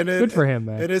Bonte. Good for him,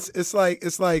 man. And it's like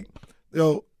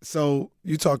So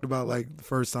you talked about like the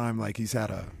first time like he's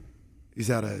had a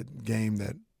game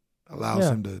that allows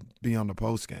him to be on the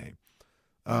post game.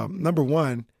 Number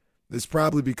one, it's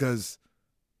probably because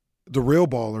the real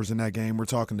ballers in that game were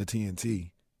talking to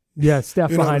TNT. Yeah,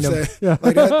 Steph behind him. Yeah.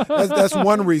 Like that's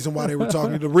one reason why they were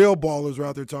talking. The real ballers were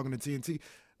out there talking to TNT.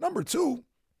 Number two,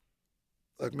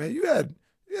 look, man, you had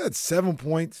 7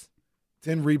 points,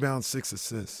 10 rebounds, 6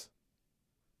 assists.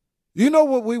 You know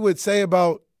what we would say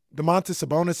about Domantas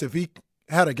Sabonis if he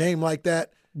had a game like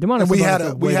that? Domantas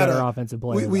Sabonis we had an offensive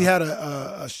player. We had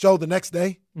a show the next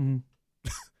day. Mm-hmm.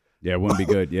 Yeah, it wouldn't be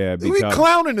good. Yeah, it'd be we tough.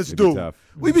 Clowning this dude.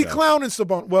 We'd be tough. clowning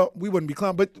Sabonis. Well, we wouldn't be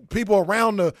clowning, but people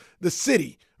around the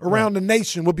city, around the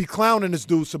nation would be clowning this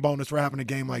dude Sabonis for having a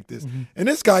game like this. Mm-hmm. And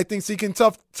this guy thinks he can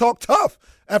talk tough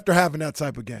after having that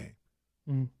type of game.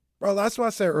 Mm-hmm. Bro, that's what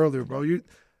I said earlier, bro. You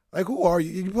like, who are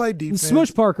you? You play defense.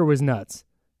 Smush Parker was nuts.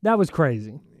 That was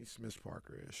crazy. He's Smush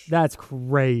Parker-ish. That's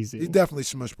crazy. He's definitely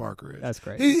Smush Parker-ish. That's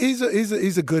crazy.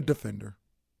 He's a good defender.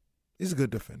 He's a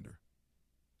good defender.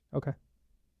 Okay.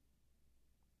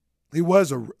 He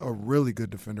was a really good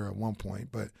defender at one point,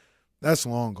 but that's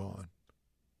long gone.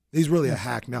 He's really a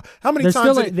hack now. How many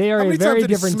times did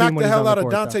he smack the hell out of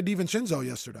Dante DiVincenzo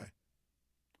yesterday?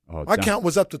 Oh, my count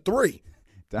was up to 3.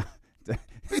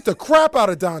 Beat the crap out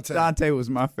of Dante. Dante was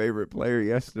my favorite player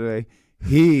yesterday.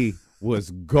 He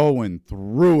was going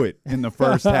through it in the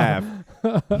first half.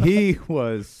 He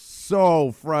was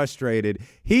so frustrated.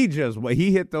 He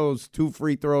hit those 2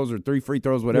 free throws or 3 free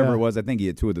throws, whatever it was. I think he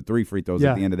hit 2 of the 3 free throws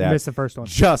at the end of that. Missed the first one.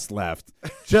 Just left.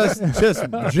 Just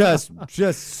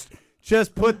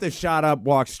put the shot up,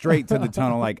 walk straight to the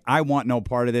tunnel like, I want no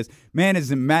part of this. Man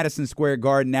is in Madison Square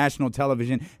Garden, national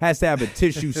television, has to have a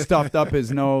tissue stuffed up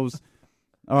his nose.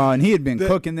 And he had been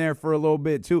cooking there for a little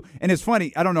bit, too. And it's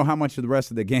funny, I don't know how much of the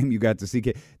rest of the game you got to see.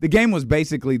 The game was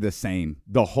basically the same.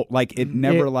 The whole, like, it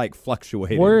never,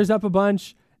 fluctuated. Warriors up a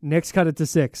bunch. Knicks cut it to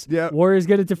 6. Yep. Warriors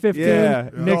get it to 15. Yeah.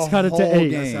 Knicks cut it to 8.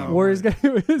 Game. Warriors get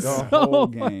it was the so whole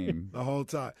funny. game. The whole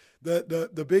time.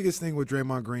 The biggest thing with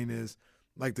Draymond Green is,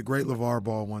 like the great LeVar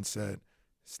Ball once said,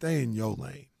 stay in your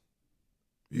lane.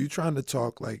 You trying to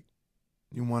talk like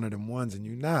you one of them ones and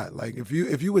you're not. Like if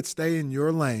you would stay in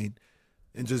your lane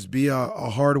and just be a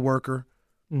hard worker,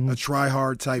 a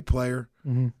try-hard type player,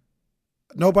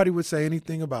 nobody would say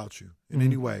anything about you in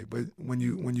any way. But when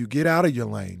you get out of your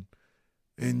lane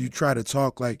and you try to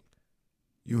talk like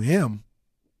you him,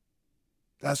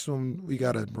 that's when we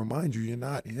got to remind you you're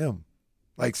not him.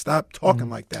 Like, stop talking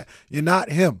like that. You're not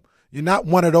him. You're not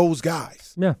one of those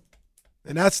guys. Yeah.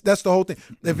 And that's the whole thing.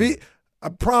 I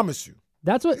promise you.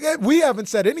 That's what we haven't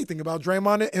said anything about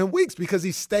Draymond in weeks because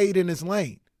he stayed in his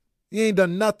lane. He ain't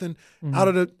done nothing out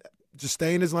of just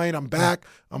stay in his lane. I'm back.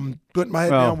 I'm putting my head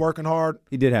down, working hard.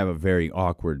 He did have a very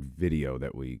awkward video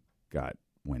that we got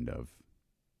wind of.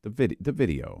 The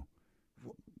video.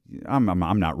 I'm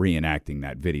not reenacting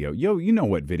that video. Yo, you know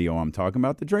what video I'm talking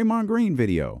about? The Draymond Green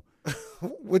video.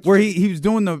 Where he was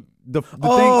doing the thing.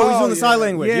 Oh, he's doing the sign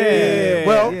language. Yeah.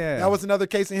 Well, that was another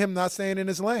case of him not staying in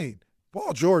his lane.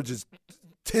 Paul George is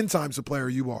 10 times the player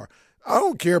you are. I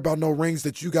don't care about no rings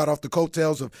that you got off the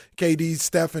coattails of KD,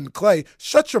 Steph, and Clay.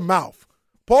 Shut your mouth.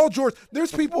 Paul George,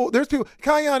 there's people.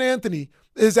 Kiyan Anthony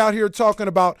is out here talking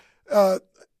about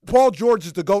Paul George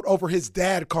is the GOAT over his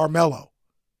dad, Carmelo.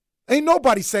 Ain't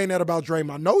nobody saying that about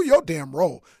Draymond. Know your damn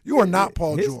role. You are not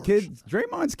Paul George.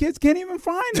 Draymond's kids can't even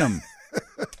find him.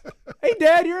 Hey,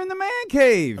 Dad, you're in the man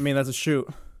cave. I mean, that's a shoot.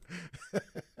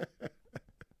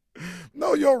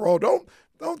 Know your role. Don't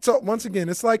talk. Once again,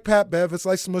 it's like Pat Bev. It's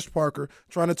like Smush Parker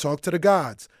trying to talk to the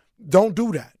gods. Don't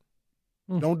do that.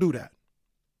 Don't do that.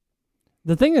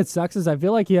 The thing that sucks is I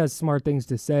feel like he has smart things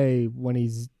to say when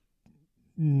he's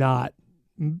not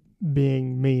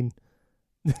being mean.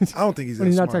 I don't think he's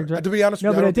that smart. To be honest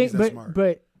with you, I don't think he's that smart.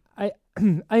 But I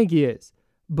think he is.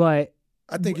 But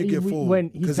I think you get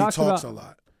fooled because he talks a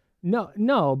lot.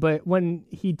 No, but when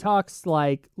he talks,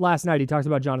 like last night, he talks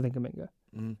about Jonathan Kuminga.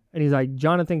 And he's like,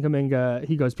 Jonathan Kuminga,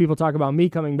 he goes, people talk about me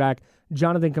coming back.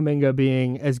 Jonathan Kuminga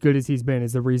being as good as he's been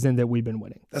is the reason that we've been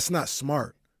winning. That's not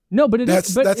smart. No, but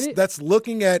that's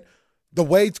looking at the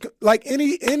way, like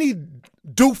any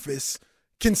doofus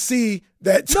can see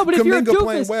that Kuminga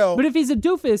playing well. But if he's a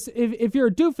doofus, if you're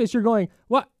a doofus, you're going,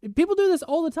 what? People do this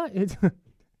all the time.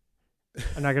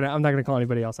 I'm not gonna call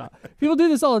anybody else out. People do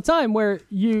this all the time where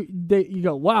you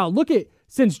go, wow, look at,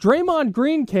 since Draymond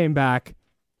Green came back,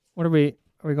 what are we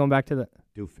going back to the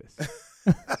doofus?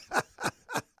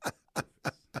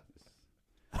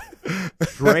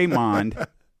 Draymond,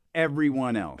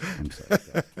 everyone else. I'm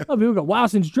sorry. Oh, people go, wow,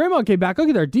 since Draymond came back, look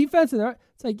at their defense, and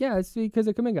it's like, yeah, it's because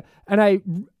of Kuminga.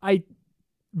 And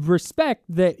respect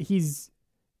that he's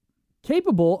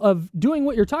capable of doing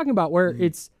what you're talking about, where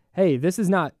it's, hey, this is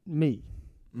not me.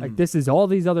 Like, this is all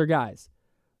these other guys.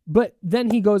 But then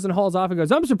he goes and hauls off and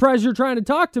goes, I'm surprised you're trying to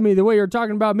talk to me the way you're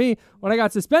talking about me when I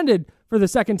got suspended for the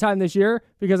second time this year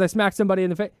because I smacked somebody in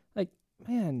the face. Like,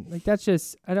 man, like that's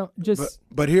just, I don't just.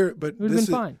 But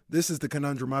this is the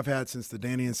conundrum I've had since the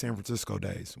Danny in San Francisco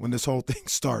days when this whole thing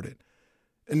started.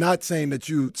 And not saying that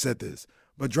you said this,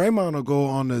 but Draymond will go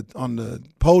on the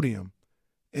podium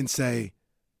and say,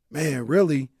 man,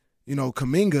 really,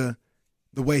 Kuminga,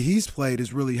 the way he's played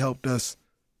has really helped us,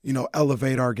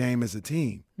 elevate our game as a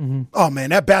team. Mm-hmm. Oh,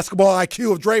 man, that basketball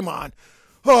IQ of Draymond.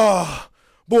 Oh,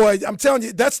 boy, I'm telling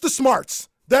you, that's the smarts.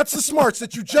 That's the smarts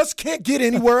that you just can't get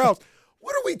anywhere else.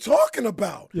 What are we talking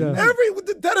about? Yeah.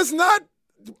 That is not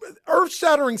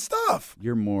earth-shattering stuff.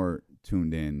 You're more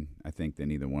tuned in, I think, than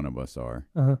either one of us are.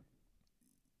 Uh-huh.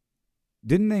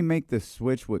 Didn't they make the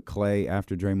switch with Clay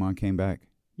after Draymond came back?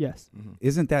 Yes. Mm-hmm.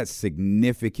 Isn't that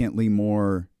significantly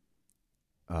more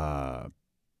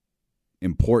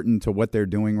important to what they're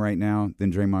doing right now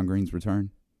than Draymond Green's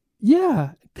return?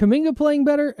 Yeah. Kuminga playing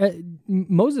better.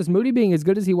 Moses Moody being as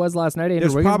good as he was last night.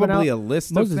 There's probably a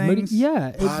list Moses of things. Moody,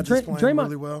 yeah. Pods is playing Draymond,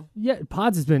 really well. Yeah,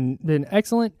 Pods has been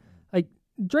excellent. Like,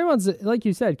 Draymond's, like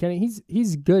you said, Kenny,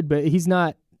 he's good, but he's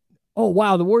not, oh,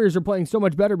 wow, the Warriors are playing so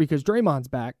much better because Draymond's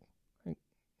back. Like,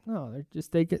 no,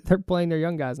 they're playing their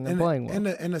young guys and they're playing well.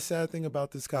 And the sad thing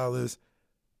about this, Kyle, is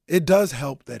it does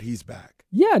help that he's back.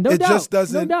 Yeah, no doubt. It just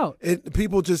doesn't. No doubt.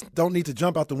 People just don't need to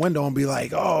jump out the window and be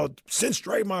like, oh, since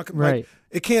Draymond. Right. Like,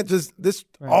 it can't just, this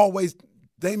always,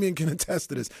 Damian can attest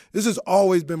to this. This has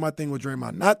always been my thing with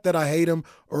Draymond. Not that I hate him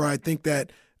or I think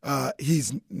that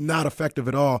he's not effective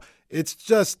at all. It's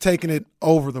just taking it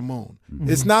over the moon.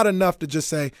 Mm-hmm. It's not enough to just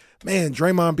say, man,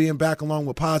 Draymond being back along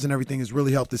with Pods and everything has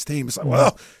really helped this team. It's like,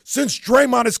 well, since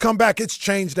Draymond has come back, it's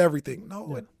changed everything.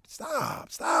 No, stop.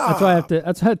 That's why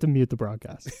I have to mute the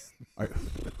broadcast.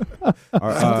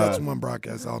 That's one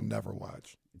broadcast I'll never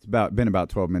watch. It's been about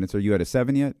 12 minutes. Are you at a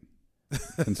 7 yet?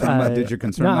 Did your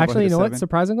concern? No, actually, you know what?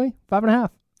 Surprisingly, 5.5.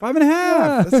 5.5.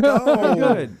 Yeah. Let's go.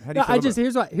 Good. How do you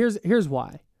feel here's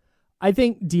why. I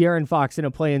think De'Aaron Fox in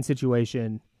a play-in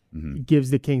situation gives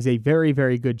the Kings a very,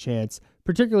 very good chance,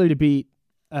 particularly to beat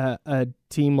a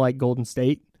team like Golden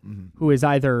State, who is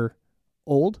either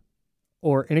old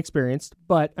or inexperienced.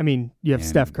 But I mean, you have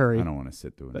Steph Curry. I don't want to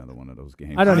sit through another one of those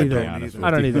games. I don't either.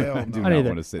 I don't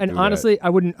either. And honestly, I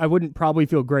wouldn't probably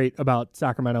feel great about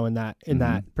Sacramento in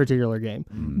that particular game.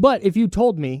 But if you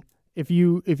told me, if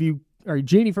you are a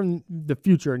genie from the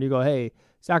future and you go, hey,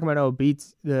 Sacramento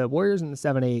beats the Warriors in the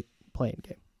 7-8 playing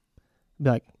game, I'd be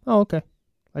like, oh, okay.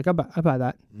 Like I buy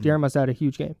that. De'Aaron must have had a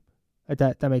huge game.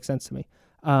 That makes sense to me.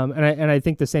 And I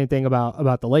think the same thing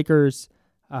about the Lakers.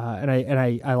 And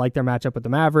I like their matchup with the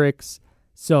Mavericks.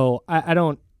 So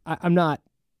I'm not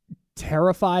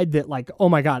terrified that, like, oh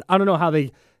my God, I don't know how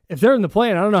if they're in the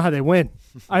play-in, I don't know how they win.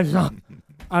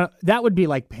 That would be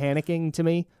like panicking to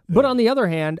me. But on the other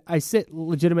hand, I sit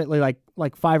legitimately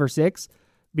like 5 or 6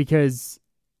 because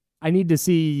I need to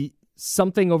see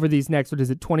something over these next,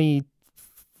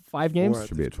 25 games?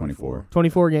 Should be at 24.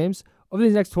 24 games. Over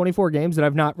these next 24 games that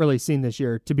I've not really seen this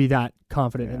year to be that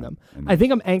confident in them. I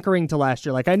think I'm anchoring to last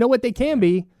year. Like, I know what they can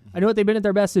be. I know what they've been at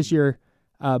their best this year.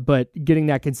 But getting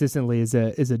that consistently is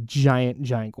a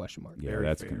giant question mark. Yeah,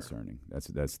 that's concerning.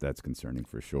 That's concerning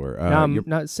for sure. Now I'm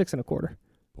not 6.25.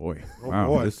 Boy, wow,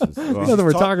 boy. This is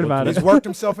we're talking about it. He's worked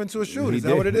himself into a shoot. Is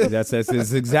that what it is? That's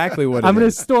exactly what it is. I'm going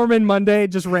to storm in Monday,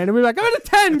 just randomly like, I'm at a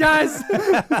 10, guys.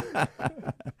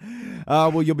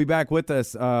 Well, you'll be back with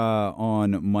us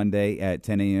on Monday at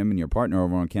 10 a.m. and your partner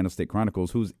over on Candlestick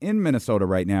Chronicles, who's in Minnesota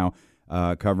right now,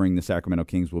 covering the Sacramento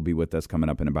Kings, will be with us coming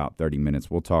up in about 30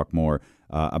 minutes. We'll talk more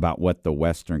about what the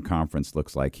Western Conference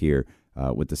looks like here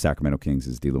with the Sacramento Kings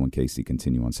as D'Lo and Casey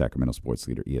continue on Sacramento Sports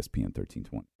Leader ESPN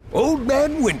 1320. Old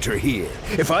Man Winter here.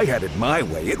 If I had it my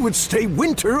way, it would stay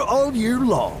winter all year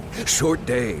long. Short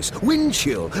days, wind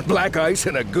chill, black ice,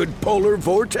 and a good polar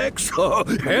vortex. Oh,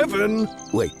 heaven.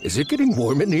 Wait, is it getting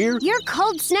warm in here? Your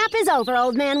cold snap is over,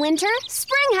 Old Man Winter.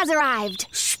 Spring has arrived.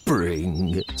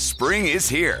 Spring. Spring is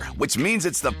here, which means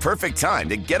it's the perfect time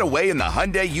to get away in the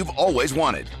Hyundai you've always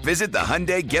wanted. Visit the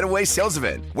Hyundai Getaway Sales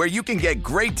Event, where you can get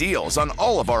great deals on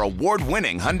all of our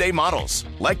award-winning Hyundai models,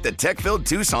 like the tech-filled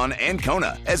Tucson and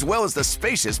Kona, as well as the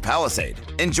spacious Palisade.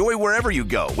 Enjoy wherever you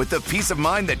go with the peace of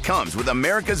mind that comes with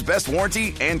America's best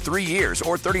warranty and 3 years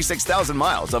or 36,000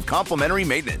 miles of complimentary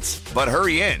maintenance. But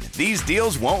hurry in, these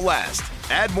deals won't last.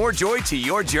 Add more joy to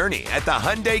your journey at the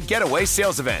Hyundai Getaway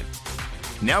Sales Event.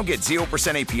 Now get 0%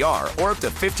 APR or up to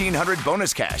 $1,500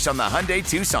 bonus cash on the Hyundai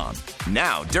Tucson.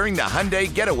 Now, during the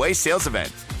Hyundai Getaway Sales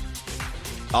Event.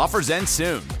 Offers end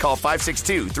soon. Call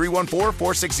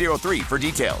 562-314-4603 for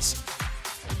details.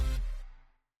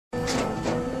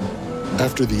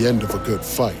 After the end of a good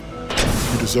fight,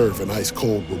 you deserve an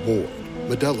ice-cold reward.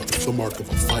 Modelo is the mark of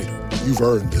a fighter. You've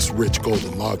earned this rich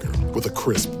golden lager with a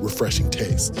crisp, refreshing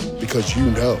taste. Because you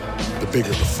know, the bigger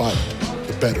the fight,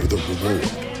 the better the reward.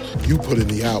 You put in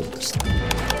the hours,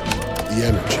 the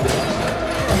energy,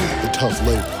 the tough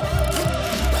labor.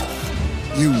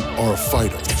 You are a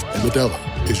fighter, and Modelo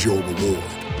is your reward.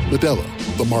 Modelo,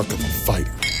 the mark of a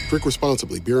fighter. Drink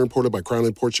responsibly. Beer imported by Crown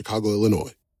Imports, Chicago,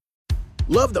 Illinois.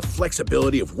 Love the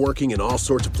flexibility of working in all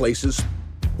sorts of places?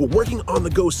 Well, working on the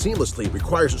go seamlessly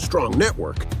requires a strong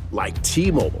network like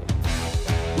T-Mobile.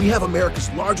 We have America's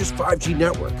largest 5G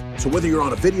network, so whether you're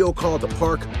on a video call at the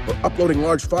park or uploading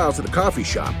large files at a coffee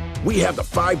shop, we have the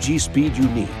 5G speed you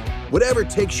need. Whatever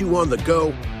takes you on the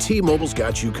go, T-Mobile's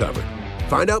got you covered.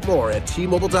 Find out more at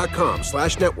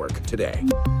T-Mobile.com/network today.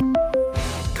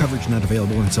 Coverage not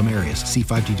available in some areas. See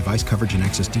 5G device coverage and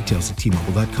access details at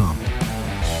T-Mobile.com.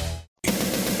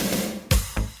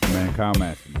 Man, Kyle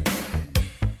Madson.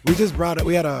 We just brought it.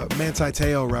 We had a Manti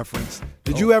Te'o reference.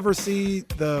 Did you ever see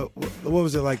what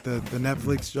was it, like the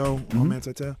Netflix show on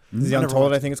Manti Te'o? Is he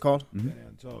Untold, I think it's called? Yeah,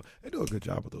 Untold. They do a good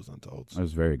job with those Untolds. That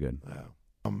was very good. Yeah.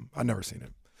 I've never seen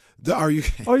it. Are you?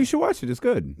 Oh, you should watch it. It's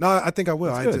good. No, I think I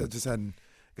will. It's good. I just hadn't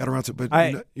got around to it.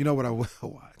 But you know what I will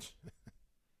watch?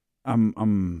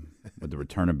 I'm with the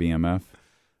Return of BMF.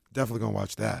 Definitely gonna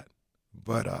watch that.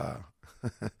 But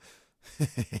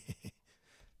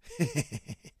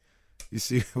you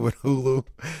see what Hulu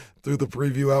threw the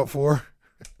preview out for?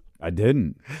 I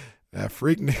didn't. That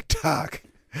Freaknik doc.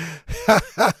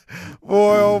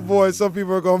 Boy, oh boy, some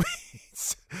people are gonna be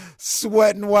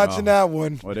sweating watching that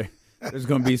one. Well, there's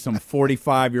gonna be some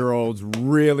 45-year-olds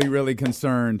really, really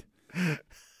concerned.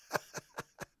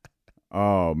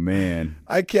 Oh man,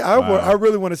 I can't. I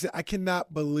really want to say I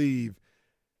cannot believe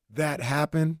that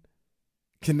happened.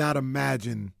 Cannot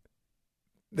imagine.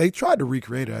 They tried to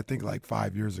recreate it, I think, like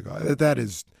 5 years ago. That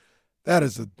is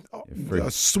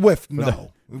a swift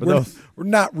no. We're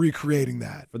not recreating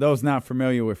that. For those not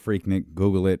familiar with Freaknik,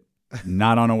 Google it.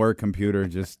 Not on a work computer,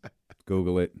 just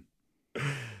Google it.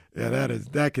 Yeah,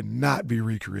 that could not be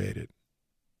recreated.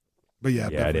 But yeah,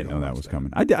 I didn't know that was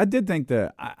coming. I did think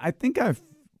that. I think I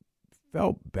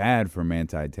felt bad for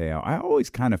Manti Te'o. I always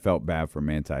kind of felt bad for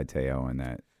Manti Te'o, and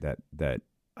that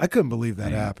I couldn't believe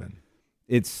that happened.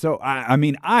 It's so. I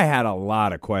mean, I had a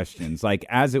lot of questions. Like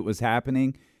as it was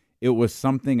happening, it was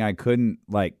something I couldn't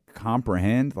like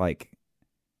comprehend. Like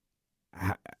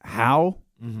how?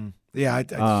 Mm-hmm. Yeah, I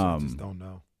just don't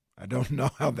know. I don't know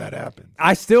how that happens.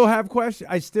 I still have questions.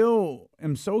 I still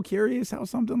am so curious how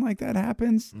something like that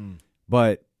happens.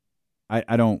 But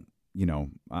I don't. You know,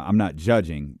 I'm not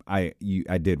judging. I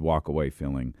did walk away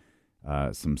feeling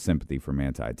some sympathy for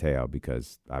Manti Te'o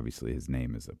because obviously his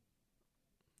name is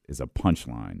a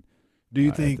punchline. Do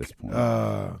you think? At this point.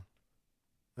 I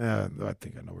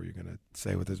think I know where you're going to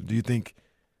say with this. Do you think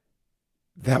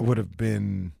that would have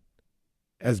been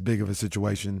as big of a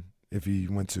situation if he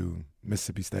went to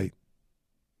Mississippi State?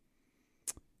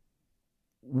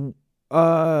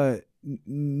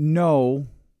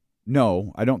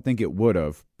 No, I don't think it would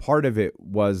have. Part of it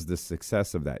was the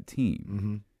success of that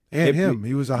team. And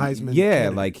he was a Heisman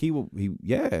candidate. Like he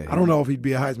I don't know if he'd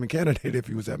be a Heisman candidate if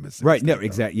he was at Mississippi Right, State, no,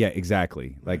 exactly. Yeah,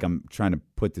 exactly. Like I'm trying to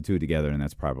put the two together, and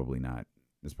that's probably not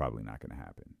going to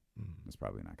happen. It's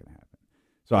probably not going to happen.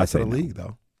 So I say to the no. league,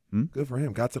 though. Good for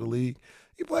him. Got to the league.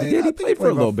 He played for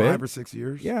a little bit. 5 or 6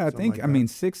 years. Yeah, I think. Like I mean,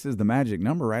 6 is the magic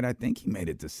number, right? I think he made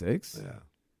it to 6. Yeah.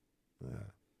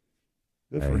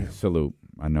 Good for him. Salute.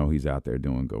 I know he's out there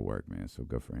doing good work, man. So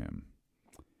good for him.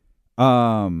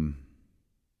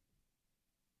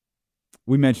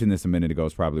 We mentioned this a minute ago.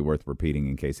 It's probably worth repeating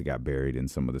in case it got buried in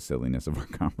some of the silliness of our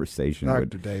conversation Dr.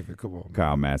 with David, come on,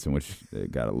 Kyle Madson, which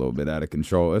got a little bit out of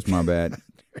control. That's my bad.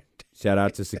 Shout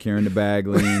out to Securing the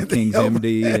Bagley and King's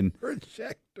MD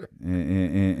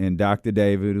and Dr.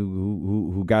 David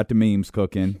who got the memes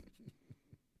cooking.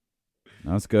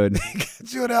 That's good.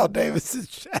 Got you and Al Davis's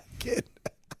jacket.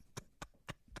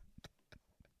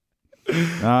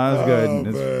 That's good. Oh,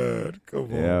 man. Come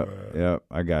on, man. Yep,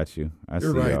 I got you.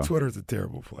 You're right. Y'all. Twitter's a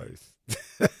terrible place.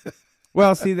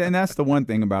 Well, see, and that's the one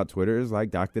thing about Twitter is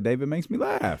like Dr. David makes me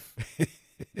laugh.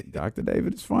 Dr.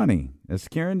 David is funny.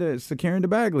 Securing the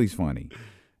Bagley's funny.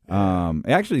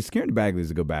 Actually, Securing the Bagley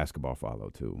is a good basketball follow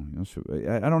too.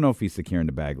 I don't know if he's securing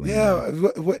the Bagley. Yeah,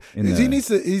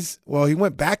 he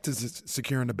went back to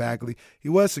securing the Bagley. He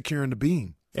was securing the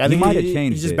beam. Yeah, I think he might have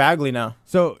changed. He's just Bagley now.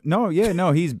 So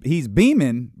he's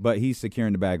beaming, but he's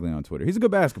securing the Bagley on Twitter. He's a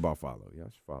good basketball follow. Yeah, I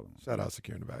should follow him. Shout out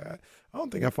Securing the Bagley. I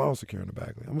don't think I follow Securing the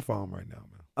Bagley. I'm gonna follow him right now,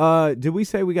 man. Did we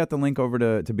say we got the link over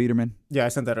to Biderman? Yeah, I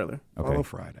sent that earlier. Okay. Follow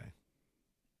Friday.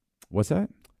 What's that?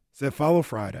 Said follow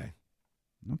Friday.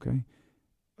 Okay.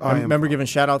 I remember giving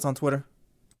shout outs on Twitter.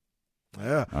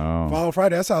 Yeah. Oh. Follow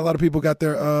Friday. That's how a lot of people got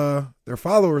their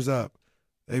followers up.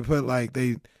 They put like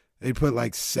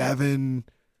 7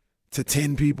 to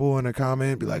 10 people in a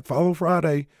comment, be like, follow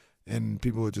Friday, and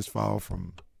people would just follow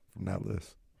from that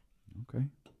list. Okay.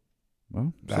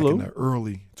 Well, back in the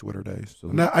early Twitter days.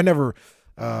 I never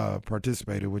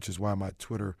participated, which is why my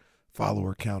Twitter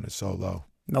follower count is so low.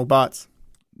 No bots.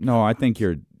 No, I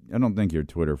don't think your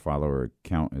Twitter follower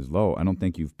count is low. I don't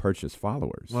think you've purchased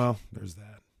followers. Well, there's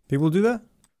that. People do that?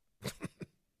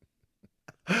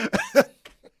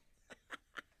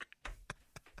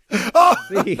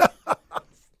 See,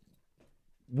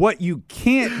 what you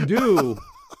can't do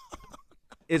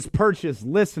is purchase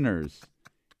listeners.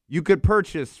 You could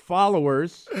purchase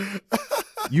followers.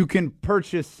 You can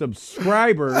purchase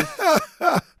subscribers,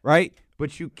 right?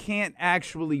 But you can't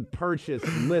actually purchase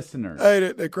listeners.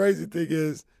 Hey, the crazy thing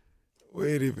is,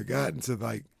 we ain't even gotten to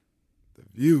like the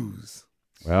views.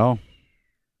 Well,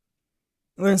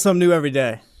 learn something new every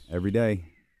day. Every day,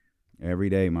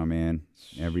 my man.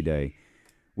 Every day.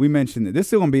 We mentioned that this is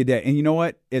still gonna be a day, and you know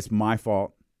what? It's my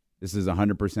fault. This is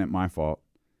 100% my fault.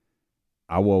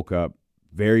 I woke up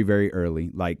very, very early,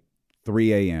 like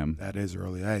 3 a.m. That is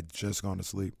early. I had just gone to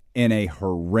sleep. In a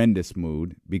horrendous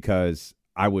mood because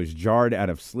I was jarred out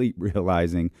of sleep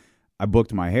realizing I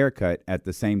booked my haircut at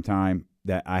the same time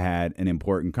that I had an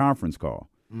important conference call.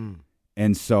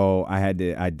 And so I had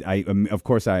to, of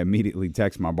course, I immediately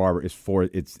text my barber. It's 4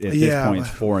 in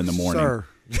the morning. Sir.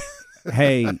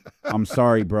 Hey, I'm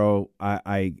sorry, bro.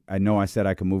 I know I said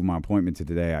I could move my appointment to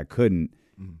today. I couldn't.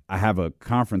 I have a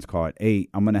conference call at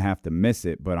 8. I'm going to have to miss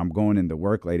it, but I'm going into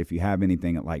work late. If you have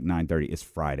anything at like 9:30, it's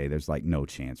Friday. There's like no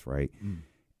chance, right?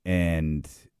 And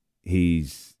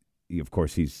he's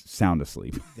sound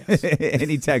asleep. Yes. And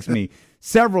he texts me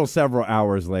several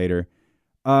hours later.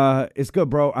 It's good,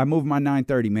 bro. I moved my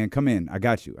 9:30, man. Come in. I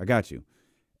got you.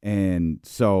 And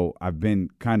so I've been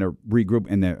kind of regrouped,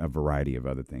 and then a variety of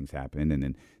other things happened. And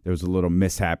then there was a little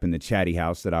mishap in the chatty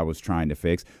house that I was trying to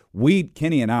fix.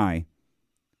 Kenny and I,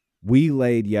 we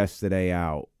laid yesterday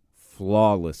out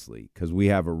flawlessly because we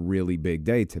have a really big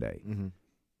day today.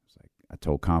 It's like I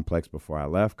told Complex before I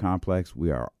left, Complex,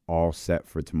 we are all set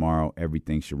for tomorrow.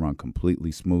 Everything should run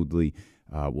completely smoothly.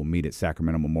 We'll meet at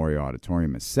Sacramento Memorial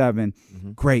Auditorium at 7.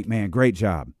 Great, man. Great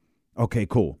job. Okay,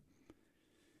 cool.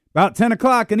 About 10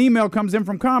 o'clock, an email comes in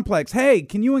from Complex. Hey,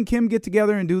 can you and Kim get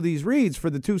together and do these reads for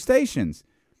the 2 stations?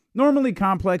 Normally,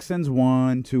 Complex sends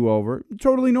 1, 2 over.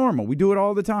 Totally normal. We do it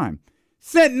all the time.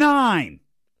 Sent 9.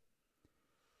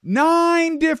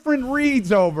 9 different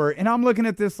reads over. And I'm looking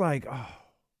at this like,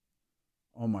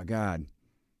 oh my God.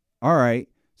 All right.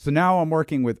 So now I'm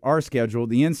working with our schedule,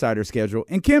 the insider schedule,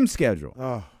 and Kim's schedule.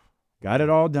 Oh. Got it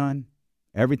all done.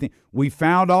 Everything. We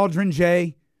found Aldrin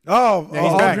J. Oh,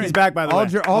 yeah, he's back, by the way.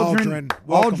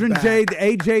 Aldrin J, the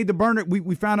AJ, the burner.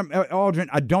 We found him, Aldrin.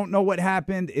 I don't know what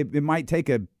happened. It might take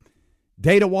a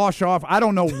day to wash off. I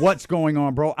don't know what's going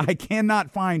on, bro. I cannot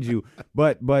find you.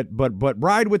 But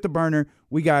ride with the burner.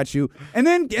 We got you. And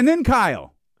then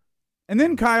Kyle. And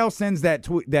then Kyle sends that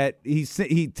tweet that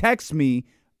he texts me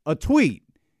a tweet.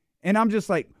 And I'm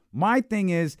just like, my thing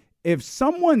is, if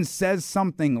someone says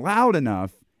something loud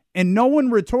enough and no one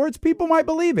retorts, people might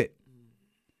believe it.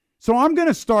 So I'm going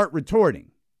to start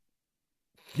retorting.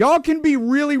 Y'all can be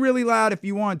really, really loud if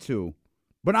you want to,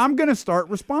 but I'm going to start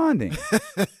responding.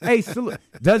 Hey,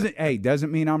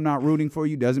 doesn't mean I'm not rooting for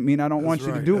you. Doesn't mean I don't want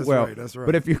you to do it well. That's right.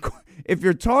 But if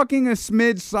you're talking a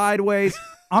smidge sideways,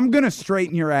 I'm going to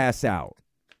straighten your ass out.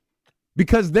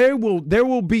 Because there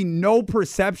will be no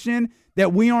perception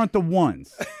that we aren't the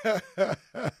ones.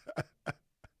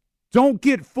 Don't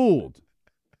get fooled.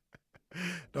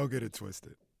 Don't get it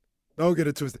twisted.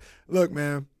 Look,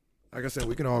 man, like I said,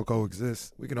 we can all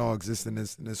coexist. We can all exist in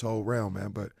this whole realm, man.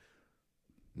 But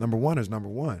number one is number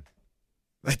one.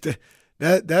 Like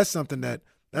that's something that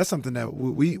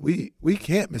we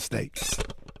can't mistake.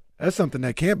 That's something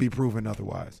that can't be proven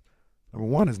otherwise. Number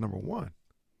one is number one.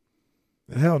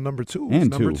 And hell, number 2 is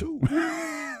number 2.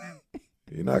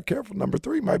 You're not careful. Number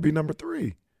 3 might be number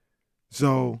 3.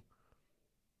 So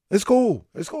it's cool.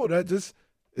 It just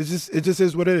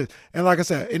is what it is. And like I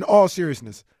said, in all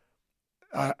seriousness,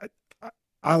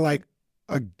 I like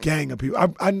a gang of people.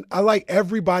 I like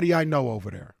everybody I know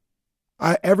over there.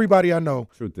 Everybody I know.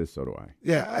 Truth is, so do I.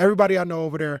 Yeah, everybody I know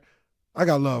over there, I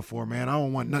got love for, man. I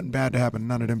don't want nothing bad to happen to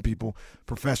none of them people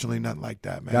professionally, nothing like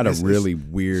that, man. Got a really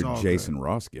weird Jason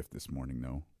Ross gift this morning,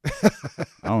 though.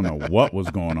 I don't know what was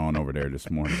going on over there this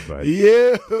morning, but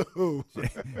yeah,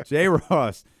 Jay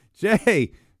Ross,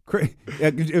 Jay.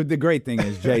 The great thing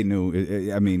is Jay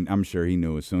knew. I mean, I'm sure he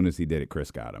knew as soon as he did it,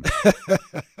 Chris got him.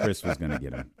 Chris was gonna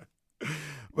get him.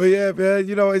 Well, yeah, man.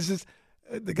 It's just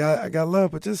the guy I got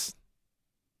love, but just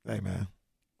hey, man,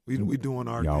 we doing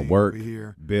our y'all thing work, over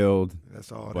here. Build.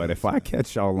 That's all. But if I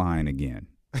catch y'all lying again,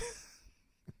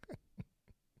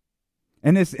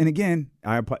 and again,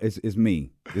 it's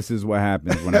me. This is what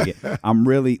happens when I get. I'm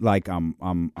really like I'm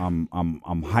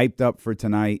hyped up for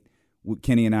tonight.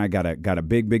 Kenny and I got a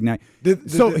big night. Did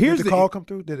the call come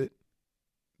through? Did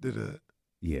it?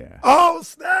 Yeah. Oh,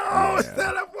 snap! Oh, snap!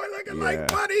 That boy looking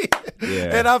like money.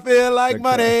 Yeah. And I feel like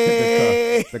money.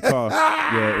 The call.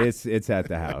 Yeah, it's at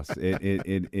the house.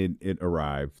 It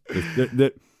arrived.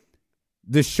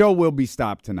 The show will be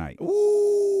stopped tonight.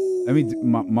 Ooh. I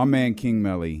mean, my man King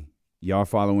Melly. Y'all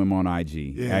follow him on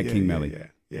IG at King Melly.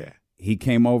 Yeah. He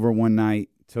came over one night,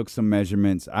 took some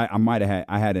measurements. I might have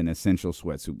had an essential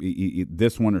sweatsuit,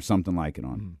 this one or something like it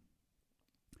on. Mm.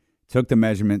 Took the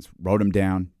measurements, wrote them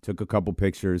down, took a couple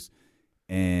pictures,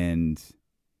 and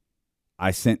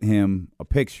I sent him a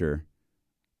picture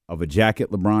of a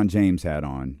jacket LeBron James had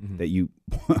on that you,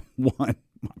 one,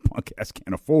 my podcast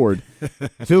can't afford.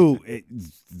 Two,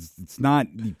 it's not,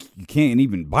 you can't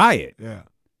even buy it. Yeah.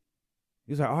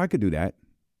 He was like, oh, I could do that.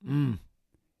 Mm.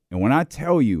 And when I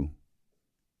tell you,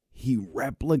 he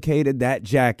replicated that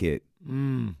jacket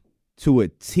to a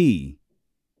T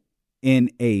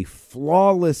in a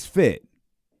flawless fit.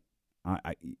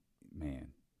 Man.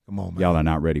 Come on, man. Y'all are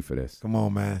not ready for this. Come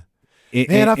on, man.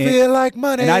 I feel like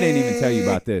money. And I didn't even tell you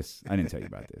about this.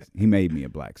 He made me a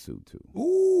black suit, too.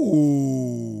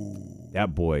 Ooh.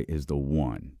 That boy is the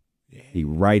one. Yeah. He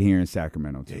right here in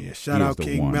Sacramento, too. Yeah. Shout out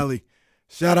King Melly.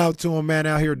 Shout out to him, man,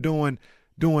 out here doing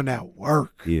that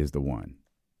work. He is the one.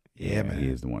 Yeah, man. He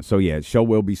is the one. So yeah, show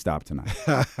will be stopped tonight.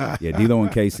 Yeah, D-Lo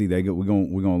and Casey, we're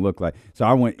gonna look like. So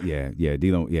I went,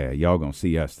 D-Lo, y'all gonna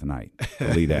see us tonight.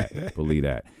 Believe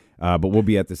that. But we'll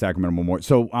be at the Sacramento Memorial.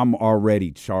 So I'm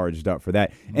already charged up for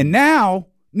that. And now,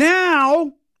 we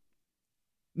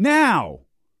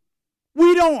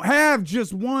don't have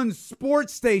just one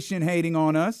sports station hating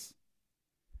on us.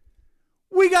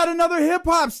 We got another hip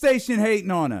hop station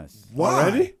hating on us. Why?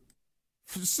 Already?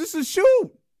 This is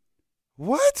shoot.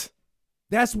 What?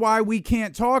 That's why we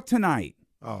can't talk tonight.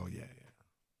 Oh, yeah.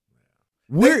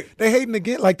 They hating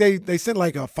again. Like they sent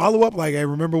like a follow up. Like, hey,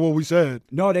 remember what we said?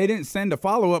 No, they didn't send a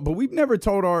follow up. But we've never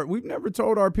told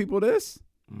our people this.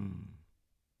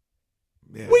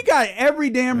 Yeah. We got every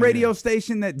damn radio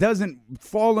station that doesn't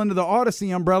fall under the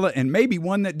Odyssey umbrella, and maybe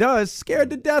one that does,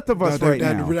 scared to death of us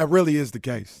now. That really is the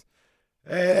case.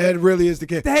 It really is the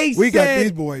case. We got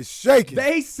these boys shaking.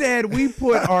 They said we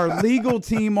put our legal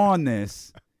team on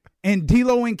this, and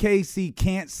D-Lo and Casey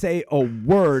can't say a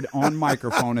word on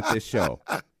microphone at this show.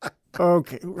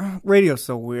 Okay, radio's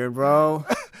so weird, bro.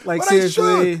 Like,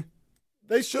 seriously.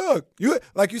 They shook. You,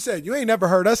 like you said, you ain't never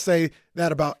heard us say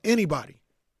that about anybody.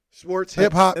 Sports,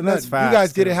 hip hop, and that's fast, you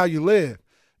guys get it how you live.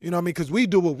 You know what I mean? Because we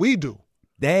do what we do.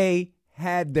 They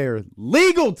had their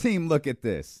legal team look at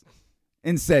this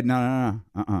and said, no,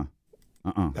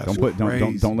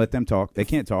 don't let them talk. They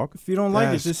can't talk. If you don't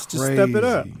like it, just step it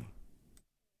up.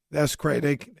 That's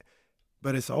crazy.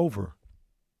 But it's over.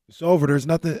 It's over. There's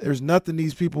nothing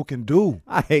these people can do.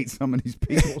 I hate some of these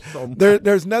people so much.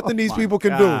 There's nothing these people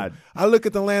can do. I look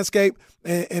at the landscape,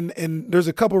 and there's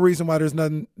a couple reasons why there's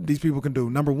nothing these people can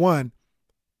do. Number one,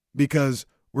 because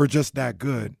we're just that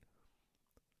good.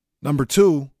 Number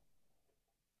two,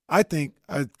 I think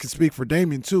I could speak for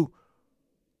Damien too.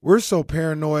 We're so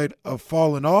paranoid of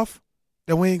falling off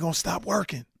that we ain't gonna stop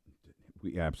working.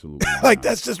 We absolutely like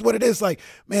that's just what it is. Like,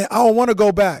 man, I don't want to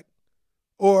go back,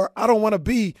 or I don't want to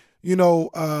be.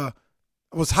 I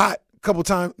was hot a couple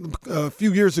times a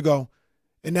few years ago,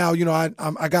 and now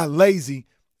I got lazy,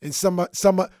 and some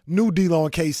new D-Lo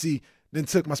and KC then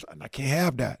took my spot. I can't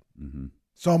have that. Mm-hmm.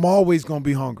 So I'm always gonna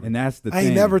be hungry, and that's the I thing.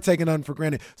 ain't never taking nothing for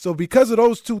granted. So because of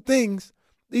those two things,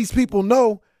 these people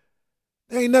know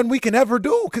there ain't nothing we can ever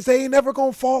do because they ain't never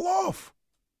going to fall off.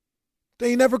 They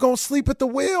ain't never going to sleep at the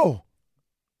wheel.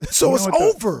 So it's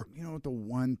over. You know what the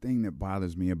one thing that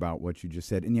bothers me about what you just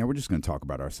said, and we're just going to talk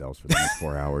about ourselves for the next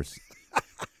 4 hours.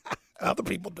 Other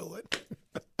people do it.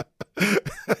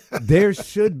 There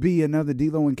should be another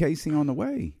D-Lo and Casey on the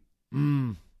way.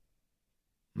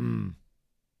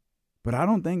 But I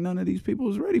don't think none of these people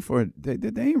is ready for it. They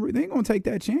ain't gonna take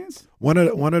that chance. One of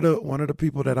the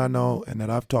people that I know and that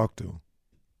I've talked to,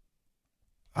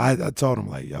 I told him,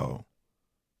 like, yo,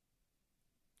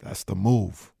 that's the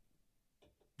move.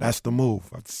 That's the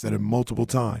move. I've said it multiple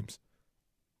times.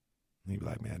 And he'd be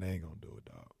like, man, they ain't gonna do it,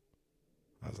 dog.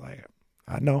 I was like,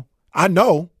 I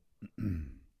know,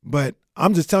 but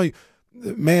I'm just telling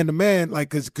you, man to man, like,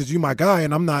 cause you my guy,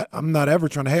 and I'm not ever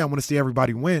trying to, hey, I want to see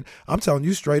everybody win. I'm telling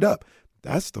you straight up,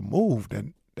 that's the move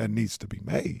that needs to be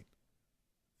made.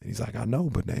 And he's like, I know,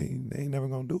 but they ain't never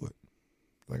gonna do it.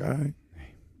 Like, all right.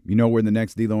 You know where the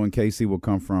next D'Lo and KC will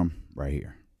come from? Right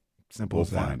here. Simple as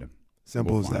that. Find them.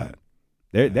 Simple as that.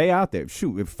 They out there.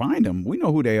 Shoot, find them. We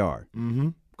know who they are. Mm-hmm.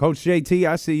 Coach JT,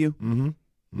 I see you. Mm-hmm.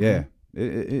 Yeah.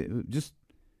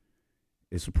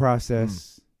 It's a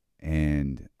process,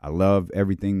 and I love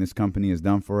everything this company has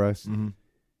done for us. Mm-hmm.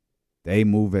 They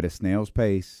move at a snail's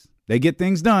pace. They get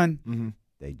things done. Mm-hmm.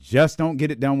 They just don't get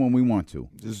it done when we want to.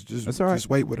 That's all right. Just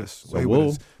wait with us. So we'll,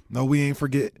 with us. No, we ain't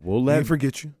forget. We ain't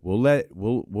forget you. We'll let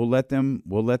them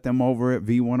over at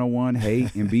V101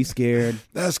 hate and be scared.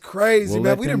 That's crazy,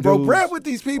 man. We done broke bread with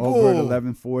these people. Over at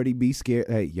 1140, be scared.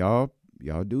 Hey, y'all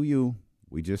do you.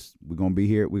 We're gonna be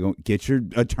here. We're gonna get your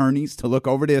attorneys to look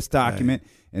over this document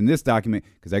and this document,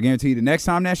 because I guarantee you the next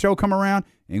time that show come around,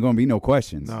 ain't gonna be no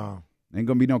questions. No. Ain't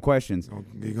gonna be no questions.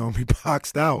 You're gonna be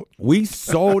boxed out. We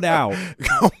sold out.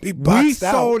 We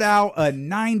sold out a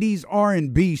 90s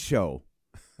R&B show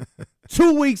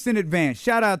 2 weeks in advance.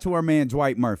 Shout out to our man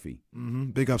Dwight Murphy.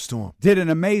 Mm-hmm. Big ups to him. Did an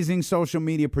amazing social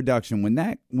media production. When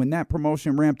that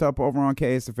promotion ramped up over on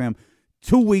KSFM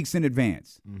 2 weeks in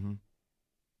advance. Mm-hmm.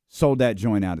 Sold that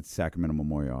joint out at the Sacramento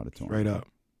Memorial Auditorium.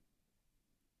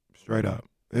 Straight up.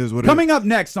 It is what Coming up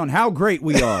next on How Great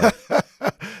We Are.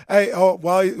 Hey,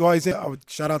 while he's in, I would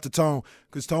shout out to Tone,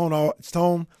 because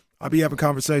Tone, I be having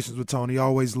conversations with Tone. He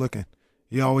always looking.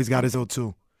 He always got his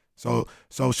O2.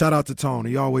 So shout out to Tone.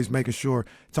 He always making sure.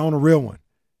 Tone a real one.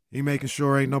 He making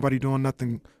sure ain't nobody doing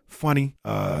nothing funny,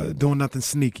 doing nothing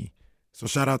sneaky. So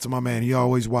shout out to my man. He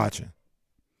always watching.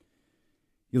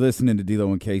 You're listening to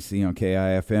D'Lo and KC on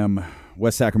KIFM,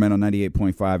 West Sacramento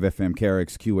 98.5 FM,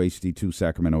 KRX QHD2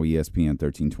 Sacramento, ESPN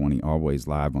 1320, always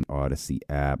live on Odyssey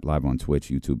app, live on Twitch,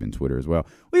 YouTube, and Twitter as well.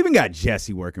 We even got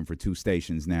Jesse working for 2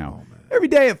 stations now. Every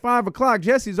day at 5 o'clock,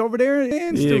 Jesse's over there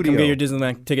in studio. Come get your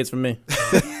Disneyland tickets from me.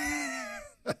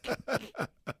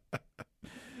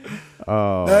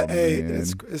 Oh, hey, man.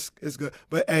 it's good.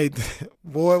 But hey,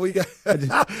 boy, we got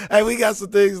some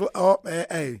things. Oh man,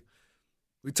 hey.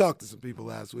 We talked to some people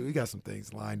last week. We got some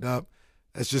things lined up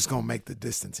that's just going to make the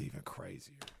distance even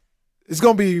crazier. It's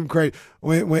going to be even crazy.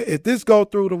 If this go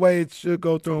through the way it should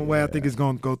go through and the way I think it's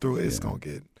going to go through, it's going to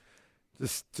get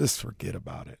 – just forget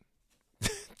about it.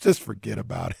 Just forget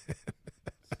about it.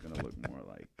 It's going to look more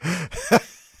like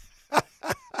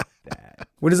that.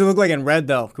 What does it look like in red,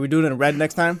 though? Can we do it in red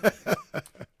next time?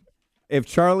 If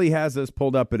Charlie has us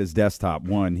pulled up at his desktop,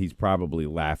 one, he's probably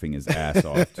laughing his ass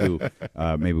off. Two,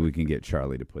 maybe we can get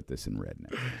Charlie to put this in red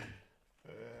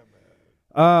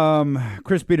now.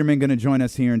 Chris Biderman going to join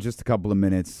us here in just a couple of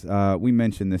minutes. We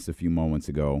mentioned this a few moments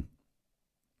ago.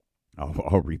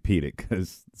 I'll repeat it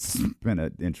because it's been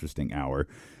an interesting hour.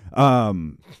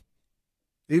 Even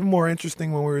more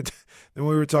interesting when we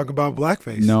were talking about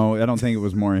blackface. No, I don't think it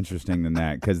was more interesting than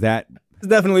that, because that. It's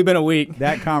definitely been a week.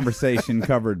 That conversation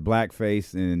covered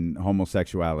blackface and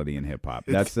homosexuality in hip hop.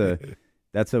 That's a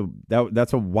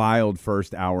wild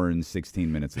first hour and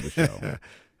 16 minutes of the show.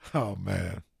 Oh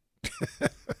man.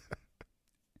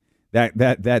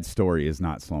 That story is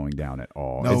not slowing down at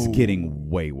all. No. It's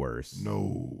getting way worse.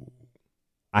 No.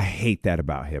 I hate that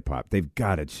about hip hop. They've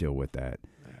got to chill with that.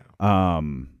 Yeah.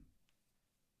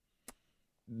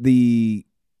 The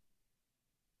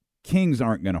Kings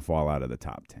aren't going to fall out of the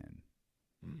top 10.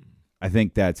 I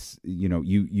think that's,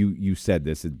 you said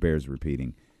this, it bears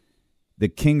repeating. The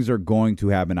Kings are going to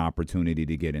have an opportunity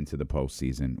to get into the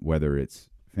postseason, whether it's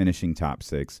finishing top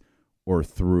 6 or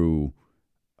through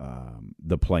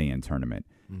the play-in tournament.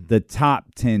 Mm-hmm. The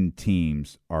top 10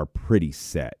 teams are pretty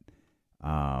set.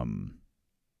 The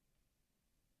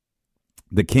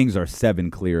Kings are 7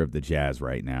 clear of the Jazz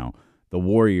right now. The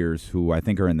Warriors, who I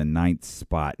think are in the 9th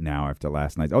spot now after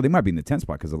last night. Oh, they might be in the 10th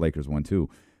spot because the Lakers won too.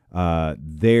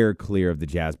 They're clear of the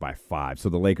Jazz by 5. So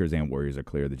the Lakers and Warriors are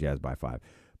clear of the Jazz by 5.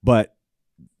 But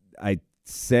I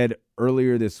said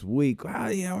earlier this week,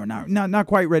 we're not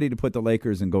quite ready to put the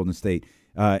Lakers and Golden State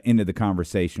into the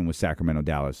conversation with Sacramento,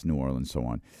 Dallas, New Orleans, so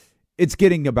on. It's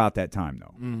getting about that time,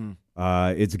 though.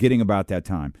 Mm-hmm. It's getting about that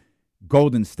time.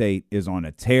 Golden State is on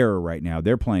a tear right now.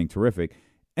 They're playing terrific.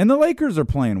 And the Lakers are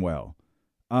playing well.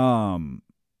 Dodged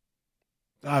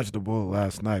the bullet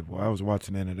last night, boy. I was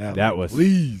watching into that. That like,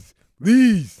 was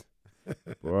please.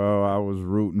 Bro, I was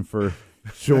rooting for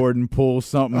Jordan Poole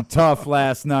something tough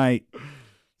last night.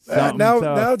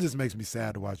 Now it just makes me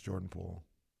sad to watch Jordan Poole.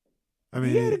 I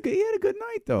mean, he had a good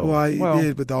night though. Well, he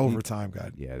did, but the overtime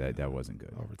got. Yeah, that wasn't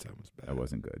good. Overtime was bad. That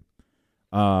wasn't good.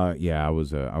 Yeah, I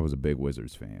was a big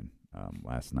Wizards fan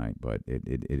last night, but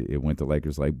it went to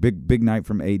Lakers. Like big night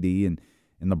from AD and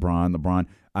LeBron.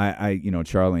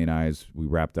 Charlie and I, as we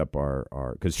wrapped up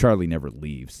our because Charlie never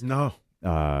leaves. No.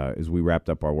 As we wrapped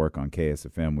up our work on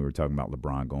KSFM, we were talking about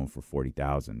LeBron going for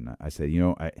 40,000. I said,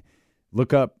 I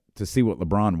look up to see what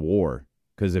LeBron wore,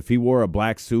 because if he wore a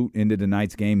black suit into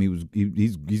tonight's game, he's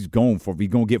going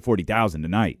to get 40,000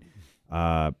 tonight.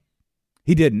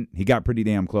 He didn't. He got pretty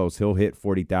damn close. He'll hit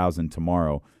 40,000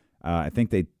 tomorrow. I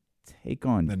think they take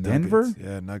on Denver. Nuggets.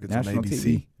 Yeah, Nuggets National on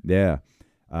ABC. TV.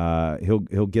 Yeah,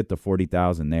 he'll get the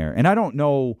 40,000 there, and I don't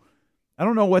know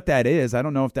what that is. I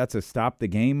don't know if that's a stop the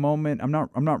game moment. I'm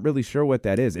not really sure what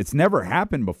that is. It's never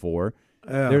happened before.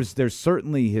 Yeah. There's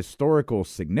certainly historical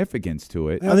significance to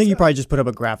it. I think you probably just put up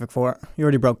a graphic for it. You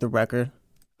already broke the record.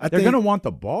 They're going to want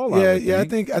the ball. I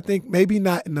think maybe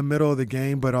not in the middle of the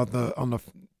game, but on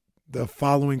the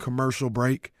following commercial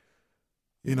break.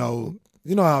 You know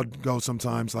how it goes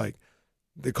sometimes. Like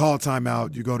they call a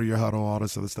timeout, you go to your huddle, all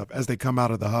this other stuff. As they come out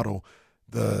of the huddle,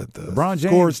 the LeBron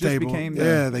James scores just table, became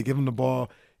they give him the ball.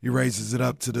 He raises it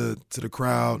up to the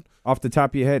crowd. Off the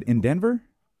top of your head, in Denver?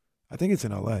 I think it's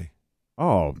in L.A.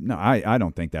 Oh, no, I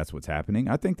don't think that's what's happening.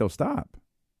 I think they'll stop.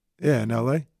 Yeah, in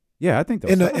L.A.? Yeah, I think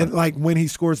they'll stop. And like when he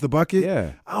scores the bucket?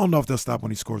 Yeah. I don't know if they'll stop when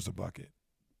he scores the bucket.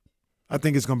 I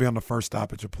think it's going to be on the first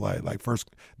stoppage of play, like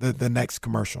the next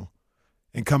commercial.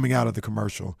 And coming out of the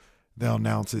commercial, they'll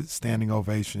announce it, standing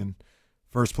ovation,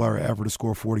 first player ever to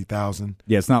score 40,000.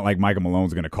 Yeah, it's not like Michael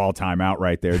Malone's going to call timeout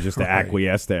right there just to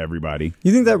acquiesce to everybody.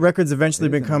 You think that record's eventually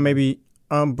become maybe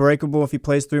unbreakable if he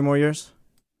plays 3 more years?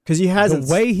 Because he hasn't.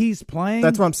 The way he's playing?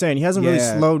 That's what I'm saying. He hasn't really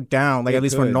slowed down, like at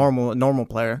least for a normal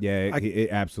player. Yeah, it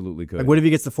absolutely could. Like, what if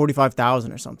he gets to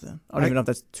 45,000 or something? I don't even know if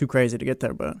that's too crazy to get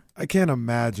there, but I can't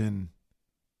imagine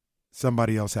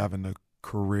somebody else having the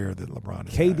career that LeBron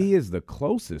has. KD is the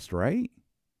closest, right?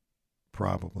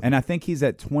 Probably. And I think he's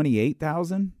at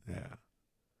 28,000. Yeah.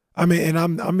 I mean,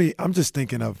 I'm just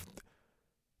thinking of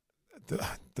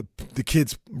the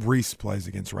kids Reese plays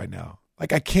against right now.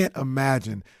 Like, I can't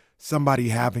imagine somebody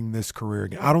having this career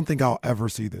again. I don't think I'll ever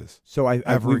see this. So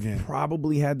we've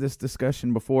probably had this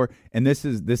discussion before, and this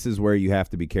is where you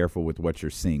have to be careful with what you're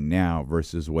seeing now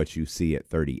versus what you see at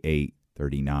 38,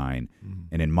 39,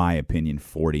 and in my opinion,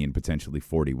 40 and potentially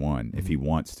 41 if he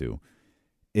wants to,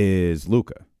 is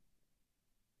Luka.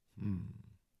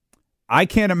 I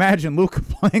can't imagine Luka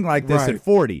playing like this at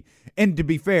 40. And to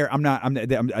be fair,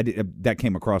 that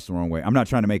came across the wrong way. I'm not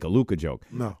trying to make a Luka joke.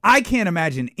 No. I can't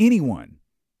imagine anyone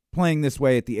playing this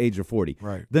way at the age of 40.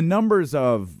 Right. The numbers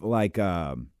of like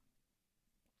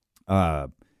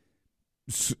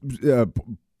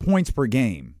points per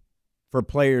game for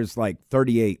players like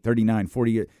 38, 39,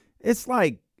 40, it's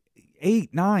like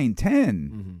 8, 9,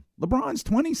 10. LeBron's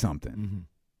 20-something.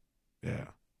 Yeah,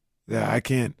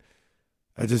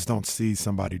 I just don't see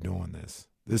somebody doing this.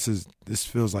 This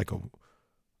feels like a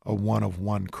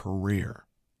one-of-one career.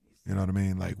 You know what I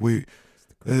mean? Like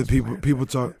people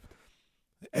talk.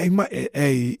 He might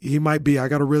be. I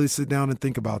got to really sit down and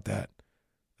think about that.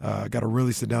 But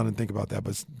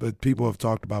people have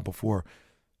talked about before.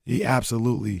 He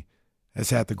absolutely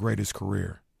has had the greatest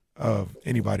career of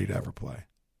anybody to ever play.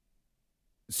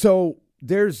 So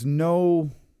there's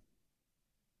no.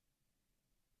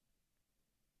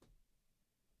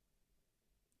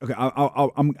 Okay,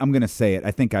 I'm going to say it. I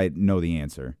think I know the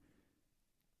answer.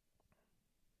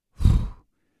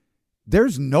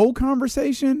 There's no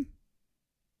conversation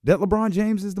that LeBron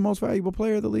James is the most valuable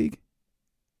player of the league?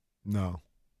 No.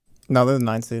 No, they're the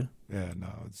 9th seed. Yeah, no.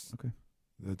 It's okay.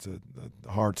 It's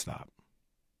a hard stop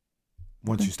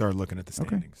once you start looking at the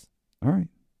standings. Okay. All right.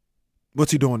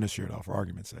 What's he doing this year, though, for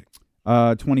argument's sake?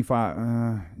 25.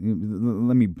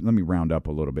 Let me round up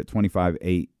a little bit.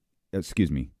 25-8.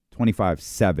 Excuse me.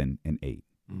 25-7 and 8.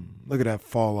 Look at that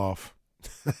fall off.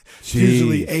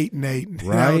 Usually 8 and 8. Right?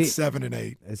 Now it's 7 and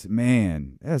 8.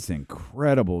 That's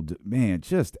incredible. Man,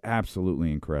 just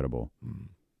absolutely incredible.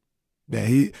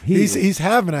 Yeah, he's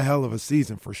having a hell of a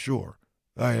season for sure.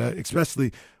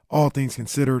 Especially all things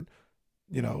considered,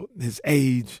 his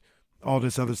age, all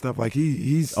this other stuff. Like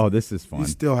he's this is fun.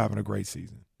 He's still having a great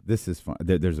season. This is fun.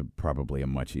 There's probably a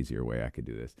much easier way I could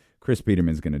do this. Chris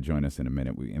Biderman's going to join us in a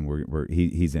minute.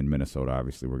 He's in Minnesota.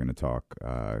 Obviously, we're going to talk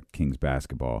Kings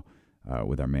basketball.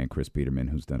 with our man Chris Biderman,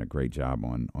 who's done a great job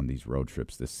on these road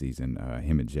trips this season.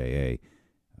 Him and J.A.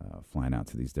 Flying out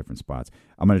to these different spots.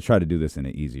 I'm going to try to do this in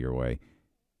an easier way.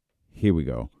 Here we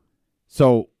go.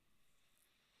 So,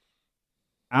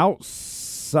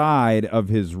 outside of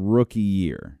his rookie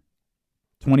year,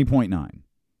 20.9.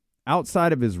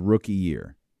 Outside of his rookie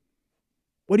year,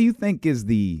 what do you think is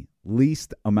the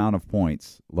least amount of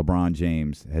points LeBron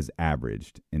James has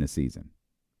averaged in a season?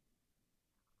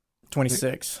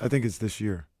 26. I think it's this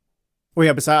year. Well,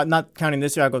 yeah, besides not counting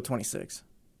this year, I'll go 26.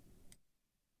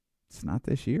 It's not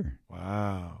this year.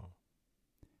 Wow.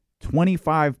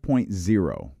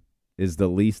 25.0 is the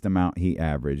least amount he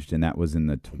averaged, and that was in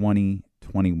the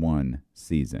 2021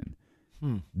 season.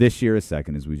 This year is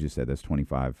second, as we just said. That's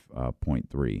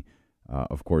 25.3.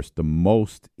 Of course, the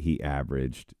most he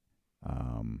averaged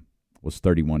was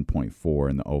 31.4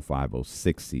 in the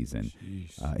 05-06 season.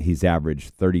 He's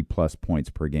averaged 30-plus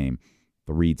points per game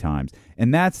 3 times.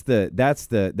 And that's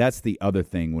the other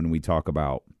thing when we talk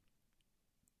about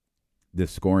this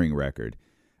scoring record.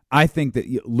 I think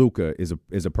that Luka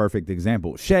is a perfect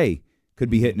example. Shea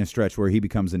could be hitting a stretch where he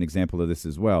becomes an example of this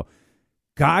as well.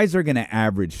 Guys are going to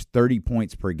average 30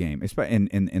 points per game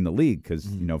in the league because,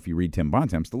 if you read Tim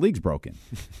Bontemps, the league's broken.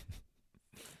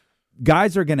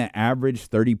 Guys are going to average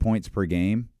 30 points per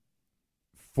game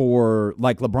for,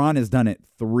 like, LeBron has done it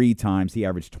 3 times. He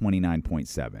averaged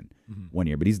 29.7 one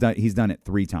year, but he's done it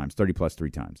 3 times, 30 plus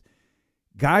 3 times.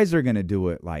 Guys are going to do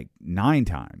it like 9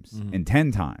 times and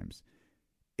 10 times.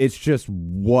 It's just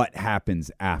what happens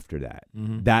after that.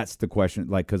 That's the question.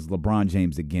 Like, because LeBron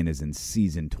James, again, is in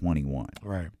season 21.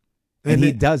 Right. And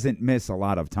he doesn't miss a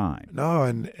lot of time. No,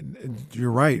 and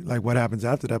you're right. Like, what happens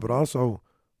after that? But also,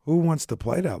 who wants to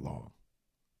play that long?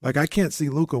 Like, I can't see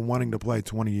Luka wanting to play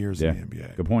 20 years in the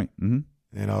NBA. Good point.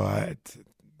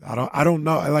 I don't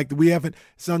know. Like, we haven't.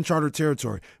 It's uncharted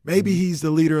territory. Maybe he's the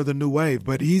leader of the new wave,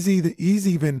 but he's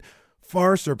even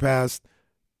far surpassed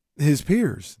his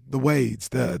peers, the Wades,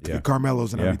 the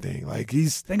Carmelos, and everything. Like,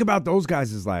 think about those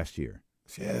guys' last year.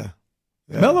 Yeah.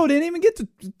 Melo didn't even get to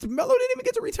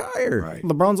retire. Right.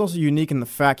 LeBron's also unique in the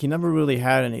fact he never really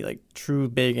had any like true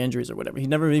big injuries or whatever. He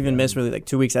never even missed really like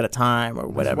 2 weeks at a time or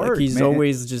whatever. Like, he's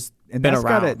always just been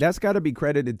around. That's got to be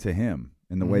credited to him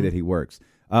in the way that he works.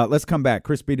 Let's come back.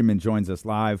 Chris Biderman joins us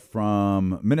live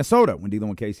from Minnesota when Dealing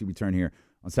with Casey return here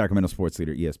on Sacramento Sports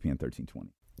Leader ESPN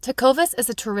 1320. Tecovas is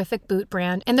a terrific boot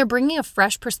brand, and they're bringing a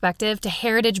fresh perspective to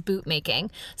heritage boot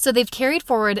making. So they've carried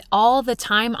forward all the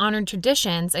time-honored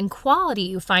traditions and quality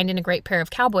you find in a great pair of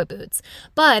cowboy boots,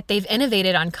 but they've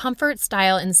innovated on comfort,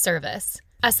 style, and service.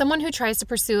 As someone who tries to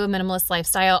pursue a minimalist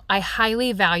lifestyle, I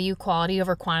highly value quality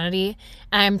over quantity,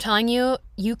 and I'm telling you,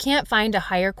 you can't find a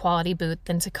higher quality boot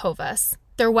than Tecovas.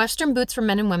 Their Western boots for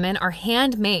men and women are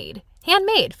handmade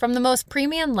from the most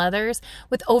premium leathers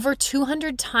with over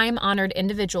 200 time-honored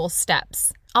individual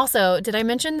steps. Also, did I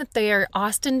mention that they are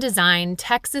Austin-designed,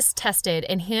 Texas-tested,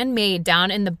 and handmade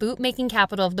down in the boot-making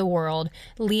capital of the world,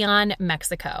 Leon,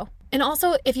 Mexico? And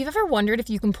also, if you've ever wondered if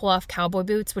you can pull off cowboy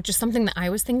boots, which is something that I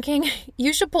was thinking,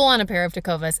 you should pull on a pair of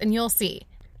Tecovas and you'll see.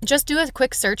 Just do a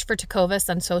quick search for Tecovas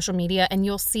on social media and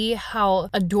you'll see how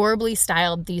adorably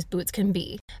styled these boots can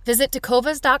be. Visit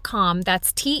tecovas.com,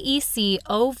 that's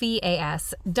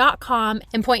TECOVAS.com,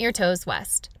 and point your toes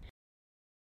west.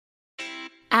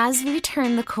 As we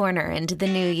turn the corner into the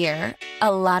new year,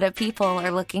 a lot of people are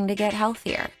looking to get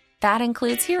healthier. That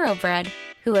includes Hero Bread,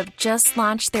 who have just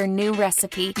launched their new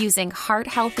recipe using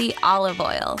heart-healthy olive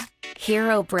oil.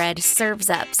 Hero Bread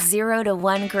serves up 0 to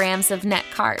 1 grams of net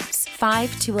carbs,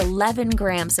 5 to 11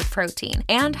 grams of protein,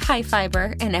 and high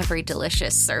fiber in every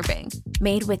delicious serving.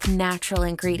 Made with natural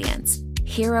ingredients,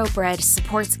 Hero Bread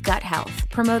supports gut health,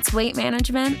 promotes weight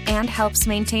management, and helps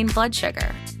maintain blood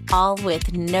sugar. All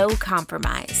with no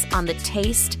compromise on the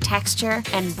taste, texture,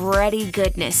 and bready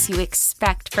goodness you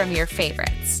expect from your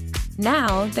favorites.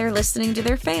 Now they're listening to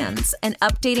their fans and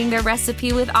updating their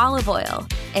recipe with olive oil,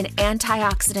 an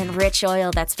antioxidant-rich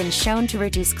oil that's been shown to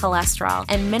reduce cholesterol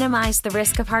and minimize the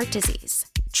risk of heart disease.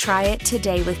 Try it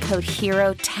today with code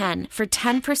HERO10 for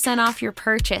 10% off your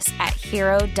purchase at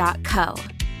hero.co.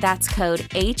 That's code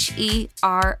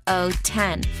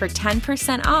HERO10 for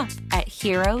 10% off at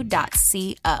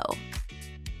hero.co.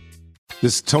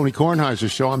 This is Tony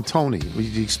Kornheiser's show. I'm Tony.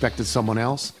 You expected someone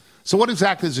else? So what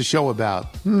exactly is the show about?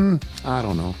 I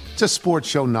don't know. It's a sports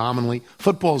show nominally.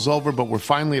 Football's over, but we're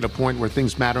finally at a point where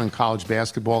things matter in college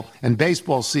basketball, and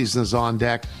baseball season is on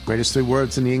deck. Greatest 3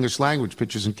 words in the English language,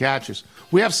 pitchers and catchers.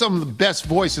 We have some of the best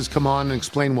voices come on and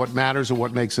explain what matters or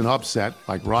what makes an upset,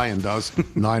 like Ryan does,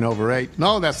 9/8.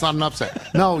 No, that's not an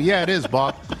upset. No, yeah, it is,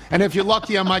 Bob. And if you're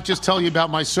lucky, I might just tell you about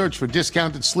my search for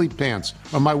discounted sleep pants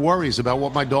or my worries about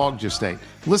what my dog just ate.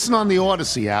 Listen on the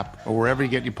Odyssey app or wherever you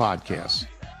get your podcasts.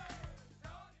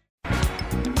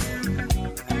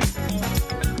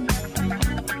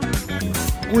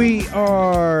 We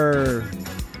are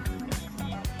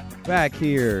back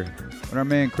here with our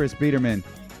man Chris Biderman.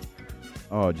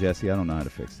 Oh, Jesse, I don't know how to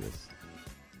fix this.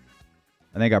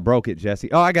 I think I broke it,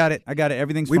 Jesse. Oh, I got it.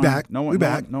 Everything's fine. Back.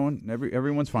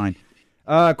 Everyone's fine.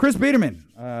 Chris Biderman,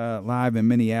 live in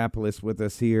Minneapolis with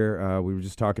us here. We were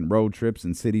just talking road trips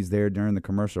and cities there during the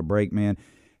commercial break, man.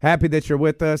 Happy that you're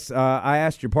with us. I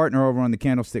asked your partner over on the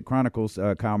Candlestick Chronicles,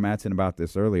 Kyle Madson, about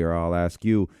this earlier. I'll ask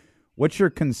you. What's your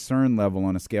concern level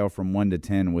on a scale from 1 to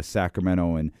 10 with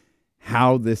Sacramento and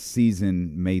how this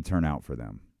season may turn out for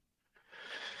them?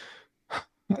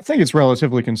 I think it's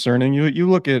relatively concerning. You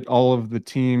look at all of the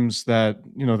teams that,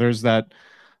 there's that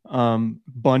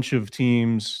bunch of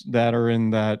teams that are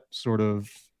in that sort of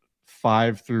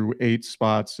 5 through 8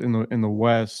 spots in the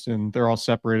West, and they're all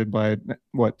separated by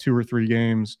 2 or 3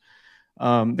 games.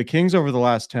 The Kings over the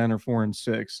last 10 are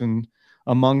 4-6, and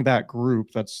among that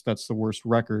group, that's the worst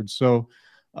record. So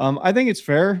I think it's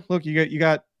fair. Look, you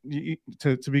got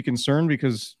to be concerned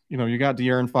because you got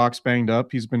De'Aaron Fox banged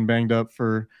up. He's been banged up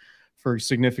for a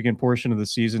significant portion of the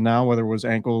season now, whether it was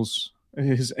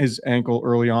his ankle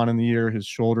early on in the year, his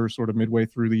shoulder sort of midway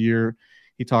through the year.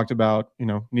 He talked about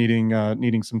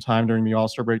needing some time during the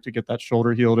All-Star break to get that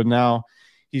shoulder healed, and now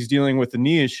he's dealing with the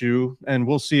knee issue. And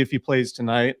we'll see if he plays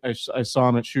tonight. I saw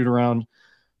him at shoot around.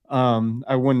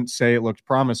 I wouldn't say it looked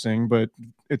promising, but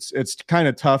it's kind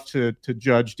of tough to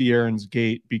judge De'Aaron's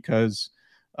gait because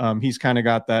he's kind of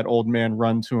got that old man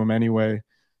run to him anyway,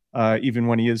 even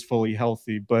when he is fully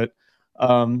healthy. But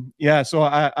so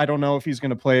I don't know if he's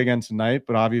going to play again tonight,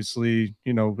 but obviously,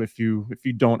 if you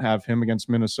don't have him against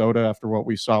Minnesota after what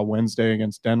we saw Wednesday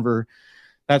against Denver,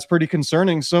 that's pretty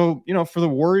concerning. So, for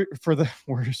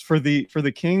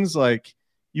the Kings, like,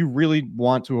 you really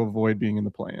want to avoid being in the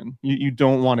play-in. You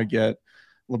don't want to get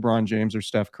LeBron James or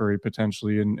Steph Curry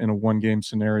potentially in a one-game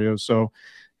scenario. So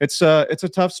it's a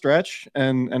tough stretch,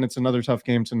 and it's another tough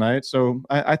game tonight. So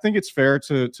I think it's fair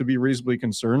to be reasonably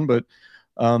concerned, but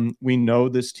we know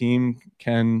this team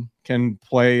can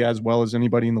play as well as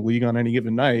anybody in the league on any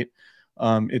given night.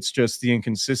 It's just the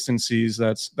inconsistencies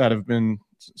that have been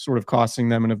sort of costing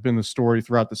them and have been the story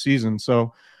throughout the season.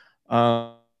 So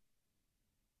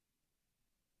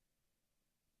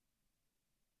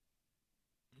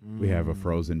we have a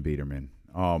frozen Biderman.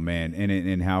 Oh, man,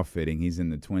 and how fitting. He's in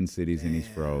the Twin Cities, and he's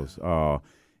froze. Oh,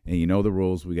 and you know the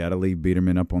rules. We got to leave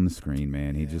Biderman up on the screen,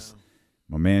 man.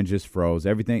 My man just froze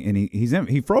everything, and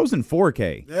he froze in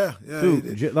 4K. Yeah.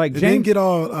 Dude, it didn't get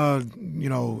all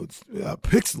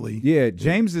pixely. Yeah,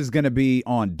 James is going to be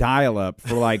on dial-up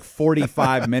for like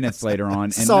 45 minutes later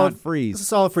on and not freeze. It's a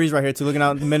solid freeze right here, too. Looking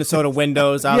out the Minnesota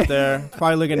windows out there.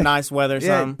 Probably looking at nice weather.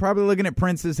 Yeah, probably looking at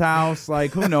Prince's house.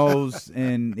 Like, who knows?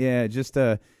 And, yeah, just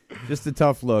a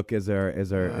tough look as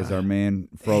our man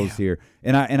froze here.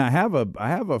 And I have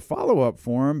a follow-up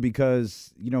for him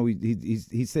because,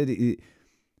 he said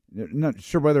not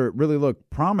sure whether it really looked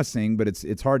promising, but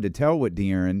it's hard to tell with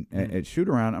De'Aaron at shoot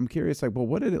around. I'm curious, like, well,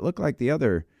 what did it look like the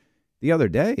other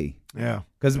day? Yeah,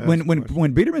 because when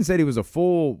Biderman said he was a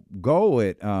full go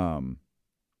at warm-ups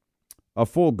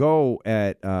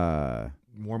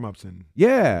and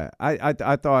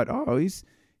I thought, oh, he's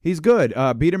good.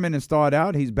 Biderman has thawed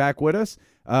out. He's back with us.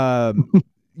 I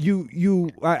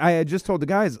had just told the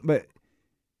guys, but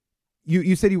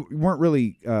you said you weren't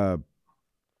really.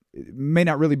 It may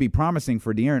not really be promising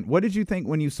for De'Aaron. What did you think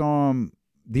when you saw him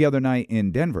the other night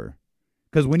in Denver?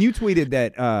 Because when you tweeted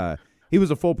that he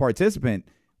was a full participant,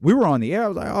 we were on the air. I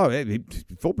was like, oh, he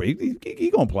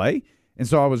going to play. And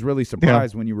so I was really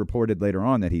surprised when you reported later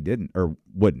on that he didn't or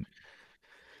wouldn't.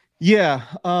 Yeah,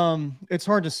 it's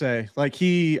hard to say. Like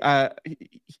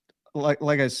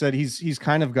like I said, he's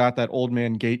kind of got that old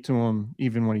man gait to him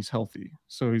even when he's healthy.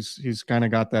 So he's kind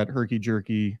of got that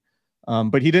herky-jerky.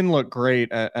 But he didn't look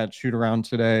great at shoot around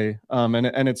today.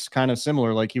 And it's kind of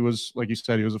similar. Like he was, like you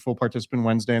said, he was a full participant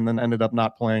Wednesday and then ended up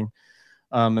not playing.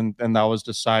 And that was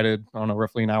decided, I don't know,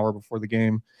 roughly an hour before the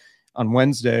game on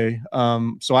Wednesday.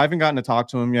 So I haven't gotten to talk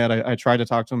to him yet. I tried to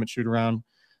talk to him at shoot around.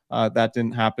 That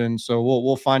didn't happen. So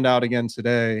we'll find out again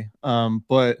today.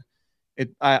 But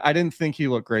I didn't think he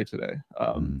looked great today.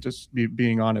 Just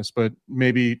being honest, but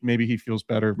maybe he feels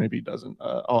better. Maybe he doesn't.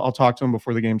 I'll talk to him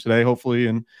before the game today, hopefully,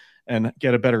 and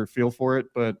get a better feel for it.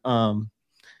 But yeah,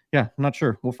 I'm not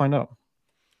sure. We'll find out.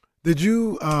 Did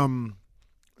you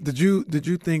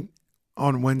think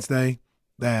on Wednesday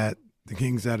that the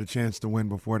Kings had a chance to win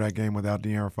before that game without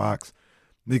De'Aaron Fox?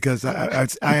 Because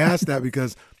I asked that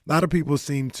because a lot of people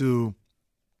seem to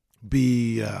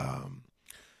be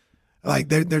like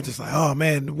they're just like, oh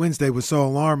man, Wednesday was so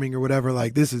alarming or whatever.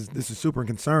 Like this is super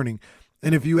concerning.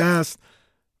 And if you asked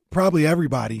probably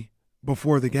everybody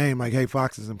before the game, like, hey,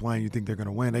 Fox isn't playing, you think they're going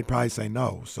to win? They'd probably say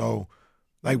no. So,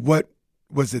 like, what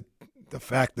was it? The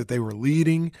fact that they were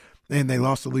leading and they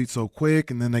lost the lead so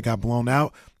quick and then they got blown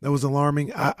out, that was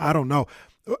alarming. I don't know.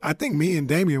 I think me and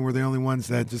Damian were the only ones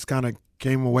that just kind of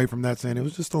came away from that saying it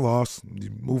was just a loss. You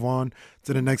move on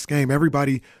to the next game.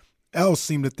 Everybody else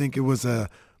seemed to think it was a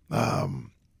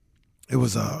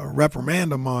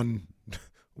reprimandum on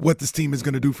what this team is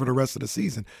going to do for the rest of the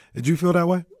season. Did you feel that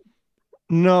way?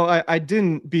 No, I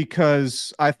didn't,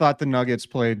 because I thought the Nuggets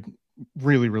played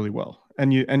really, really well.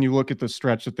 And you look at the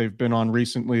stretch that they've been on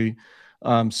recently,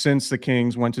 since the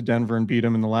Kings went to Denver and beat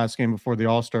them in the last game before the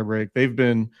All-Star break. They've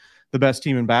been the best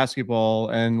team in basketball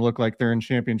and look like they're in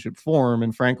championship form.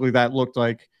 And frankly, that looked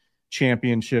like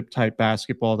championship type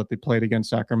basketball that they played against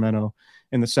Sacramento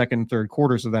in the second and third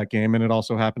quarters of that game. And it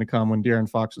also happened to come when De'Aaron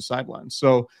Fox was sidelined.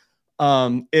 So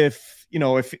if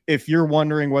you're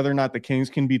wondering whether or not the Kings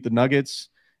can beat the Nuggets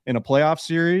in a playoff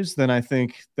series, then I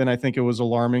think it was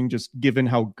alarming, just given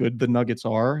how good the Nuggets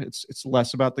are. It's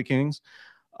less about the Kings.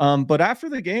 But after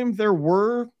the game, there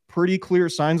were pretty clear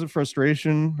signs of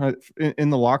frustration in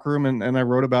the locker room, and I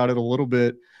wrote about it a little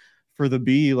bit for the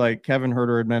B. Like Kevin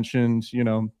Huerter had mentioned,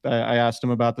 I asked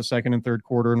him about the second and third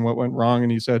quarter and what went wrong,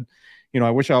 and he said, I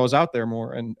wish I was out there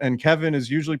more. And Kevin is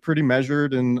usually pretty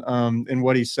measured in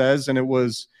what he says, and it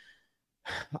was,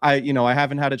 I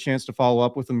haven't had a chance to follow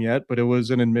up with him yet, but it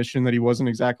was an admission that he wasn't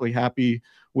exactly happy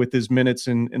with his minutes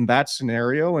in that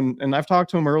scenario. And I've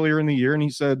talked to him earlier in the year, and he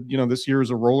said, this year is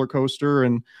a roller coaster,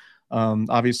 and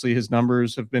obviously his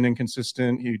numbers have been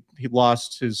inconsistent. He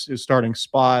lost his starting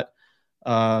spot.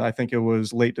 I think it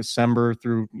was late December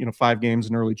through 5 games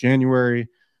in early January.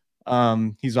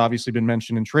 He's obviously been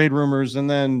mentioned in trade rumors. And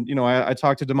then, I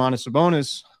talked to Domantas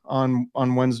Sabonis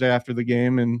on Wednesday after the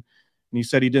game, and he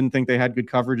said he didn't think they had good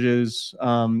coverages.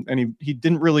 And he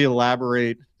didn't really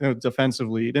elaborate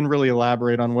defensively. He didn't really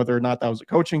elaborate on whether or not that was a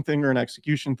coaching thing or an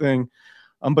execution thing.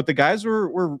 But the guys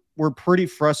were pretty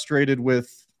frustrated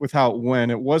with how it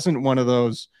went. It wasn't one of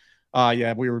those,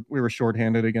 we were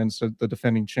shorthanded against the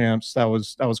defending champs. That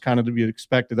was kind of to be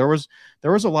expected. There was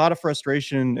a lot of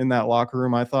frustration in that locker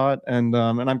room, I thought, and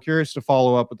I'm curious to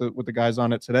follow up with the guys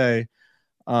on it today.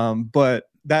 But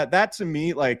that to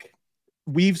me, like,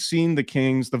 we've seen the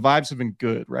Kings, the vibes have been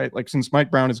good, right? Like, since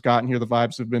Mike Brown has gotten here, the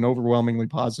vibes have been overwhelmingly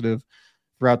positive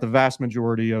throughout the vast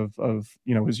majority of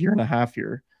his year and a half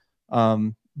here.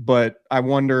 But I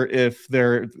wonder if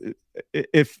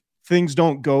things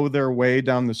don't go their way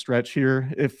down the stretch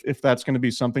here, if that's going to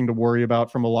be something to worry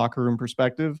about from a locker room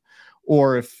perspective,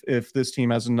 or if this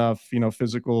team has enough,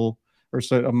 physical or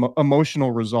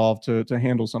emotional resolve to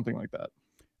handle something like that.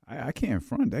 I can't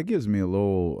front. That gives me a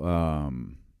little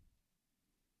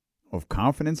of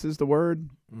confidence is the word.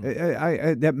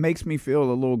 I that makes me feel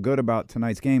a little good about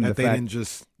tonight's game. That they didn't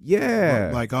just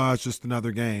it's just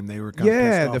another game. They were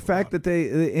the fact that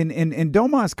they and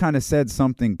Domas kind of said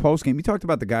something post game. He talked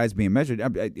about the guys being measured.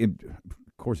 Of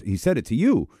course, he said it to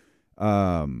you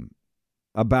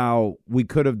about we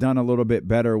could have done a little bit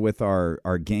better with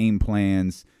our game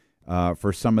plans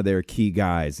for some of their key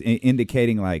guys,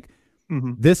 indicating like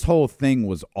this whole thing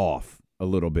was off a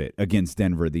little bit against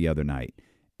Denver the other night.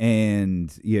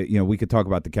 And, we could talk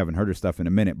about the Kevin Huerter stuff in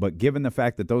a minute, but given the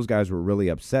fact that those guys were really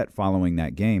upset following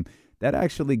that game, that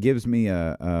actually gives me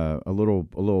a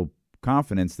little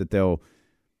confidence that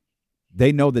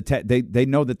they know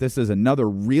that this is another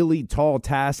really tall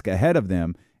task ahead of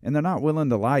them, and they're not willing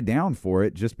to lie down for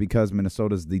it just because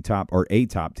Minnesota's the top or a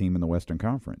top team in the Western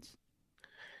Conference.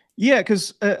 Yeah,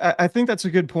 because I think that's a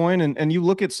good point. And you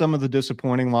look at some of the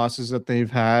disappointing losses that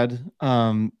they've had,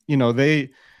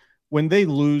 when they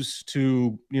lose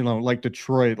to, like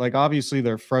Detroit, like obviously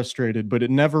they're frustrated, but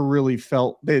it never really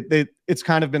felt it's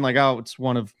kind of been like, oh, it's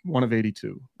one of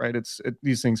 82, right?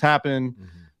 These things happen.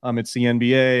 It's the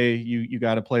NBA. You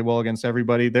got to play well against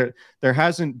everybody. There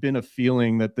hasn't been a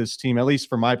feeling that this team, at least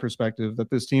from my perspective, that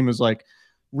this team is like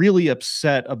really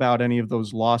upset about any of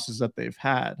those losses that they've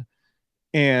had.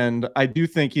 And I do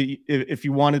think if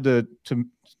you wanted to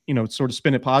sort of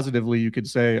spin it positively, you could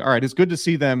say, all right, it's good to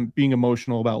see them being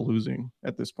emotional about losing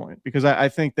at this point, because I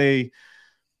think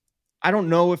I don't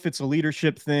know if it's a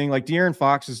leadership thing. Like, De'Aaron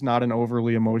Fox is not an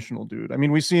overly emotional dude. I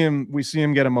mean, we see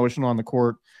him get emotional on the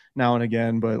court now and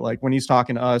again, but like when he's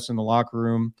talking to us in the locker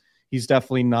room, he's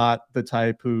definitely not the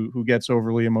type who gets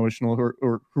overly emotional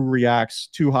or who reacts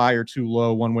too high or too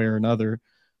low one way or another.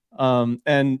 And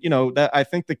that I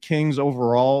think the Kings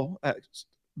overall,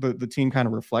 the team kind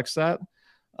of reflects that.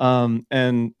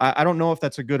 And I don't know if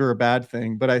that's a good or a bad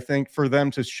thing, but I think for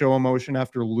them to show emotion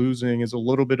after losing is a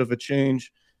little bit of a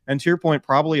change. And to your point,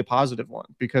 probably a positive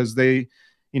one, because they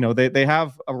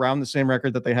have around the same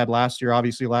record that they had last year.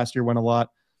 Obviously, last year went a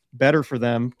lot better for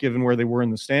them given where they were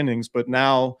in the standings. But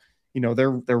now,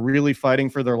 they're really fighting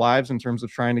for their lives in terms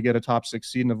of trying to get a top 6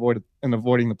 seed and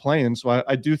avoiding the play-in. So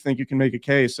I do think you can make a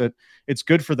case that it's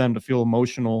good for them to feel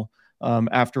emotional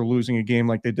after losing a game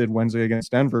like they did Wednesday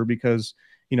against Denver, because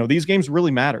these games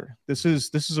really matter. This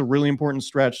is a really important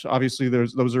stretch. Obviously,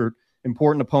 those are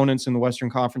important opponents in the Western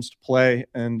Conference to play,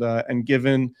 and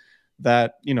given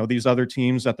that these other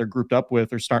teams that they're grouped up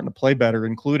with are starting to play better,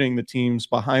 including the teams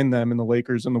behind them in the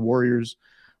Lakers and the Warriors,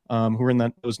 who are in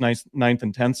those ninth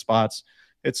and 10th spots,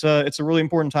 it's a really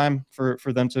important time for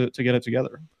them to get it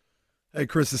together. Hey,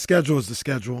 Chris, the schedule is the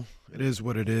schedule. It is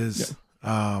what it is.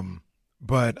 Yeah.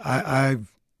 But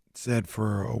I've said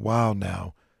for a while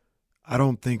now, I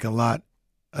don't think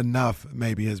enough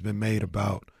maybe has been made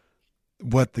about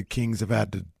what the Kings have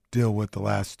had to deal with the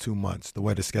last 2 months, the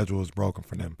way the schedule is broken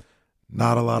for them.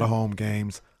 Not a lot of home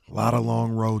games, a lot of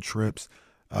long road trips.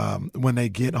 When they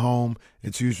get home,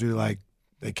 it's usually like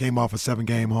they came off a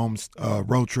 7-game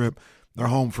road trip. They're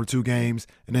home for 2 games,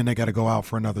 and then they got to go out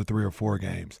for another 3 or 4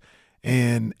 games.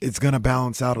 And it's going to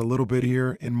balance out a little bit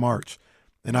here in March.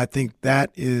 And I think that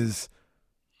is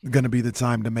going to be the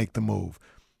time to make the move.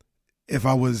 If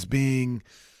I was plotting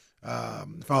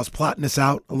this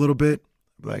out a little bit,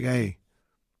 like, hey,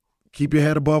 keep your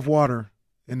head above water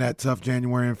in that tough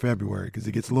January and February, because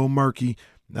it gets a little murky,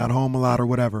 not home a lot or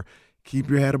whatever. Keep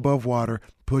your head above water.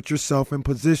 Put yourself in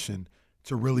position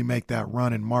to really make that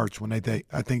run in March, when I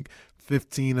think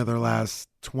 15 of their last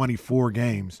 24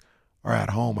 games are at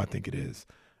home, I think it is.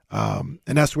 And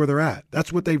that's where they're at.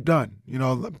 That's what they've done.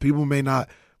 People may not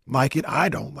like it. I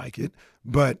don't like it.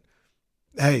 But,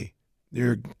 hey,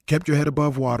 you kept your head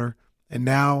above water, and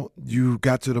now you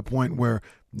got to the point where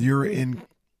you're in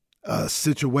a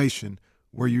situation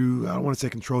where you, I don't want to say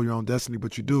control your own destiny,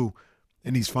 but you do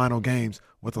in these final games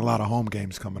with a lot of home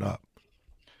games coming up.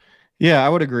 Yeah, I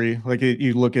would agree. Like,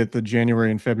 you look at the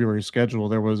January and February schedule,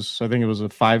 there was, I think it was a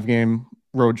 5-game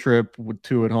road trip with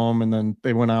 2 at home, and then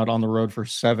they went out on the road for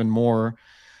 7 more.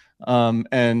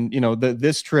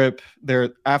 This trip,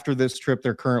 after this trip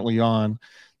they're currently on,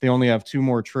 they only have 2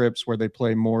 more trips where they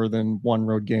play more than 1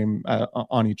 road game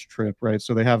on each trip, right?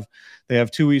 So they have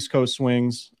 2 East Coast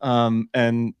swings,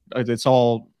 and it's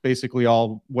basically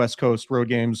all West Coast road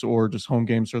games or just home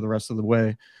games for the rest of the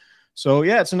way. So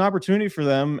yeah, it's an opportunity for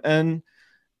them, and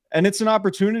it's an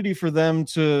opportunity for them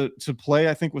to play,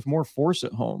 I think, with more force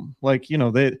at home. Like,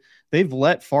 they've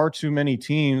let far too many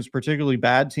teams, particularly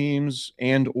bad teams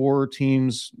or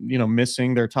teams,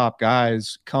 missing their top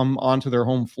guys, come onto their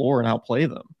home floor and outplay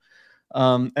them.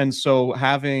 And so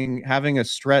having a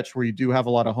stretch where you do have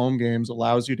a lot of home games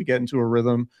allows you to get into a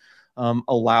rhythm,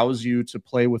 allows you to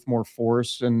play with more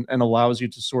force, and allows you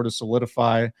to sort of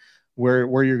solidify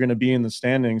where you're going to be in the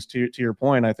standings. To your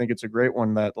point, I think it's a great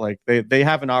one that, like, they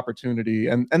have an opportunity,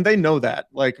 and they know that,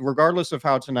 like, regardless of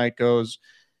how tonight goes,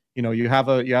 you have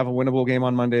a winnable game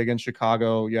on Monday against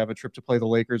Chicago. You have a trip to play the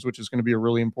Lakers, which is going to be a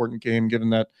really important game,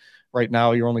 given that right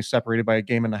now you're only separated by a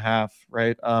game and a half,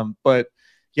 right? But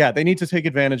yeah, they need to take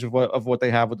advantage of what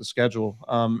they have with the schedule.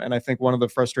 And I think one of the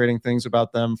frustrating things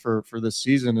about them for this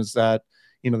season is that,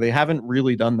 they haven't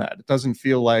really done that. It doesn't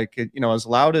feel like it, as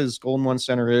loud as Golden One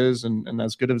Center is, and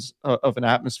as good as of an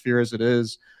atmosphere as it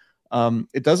is,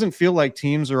 it doesn't feel like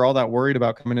teams are all that worried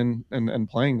about coming in and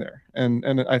playing there.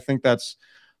 And I think that's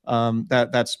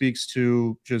that speaks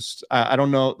to just, I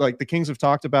don't know, like, the Kings have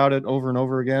talked about it over and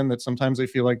over again, that sometimes they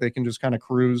feel like they can just kind of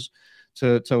cruise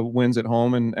to wins at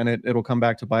home, and it'll come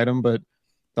back to bite them. But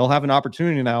they'll have an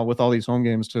opportunity now with all these home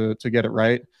games to get it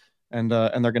right, and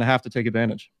they're going to have to take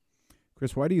advantage.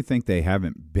 Chris, why do you think they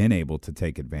haven't been able to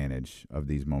take advantage of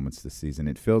these moments this season?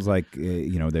 It feels like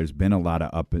there's been a lot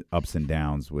of ups and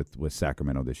downs with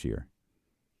Sacramento this year.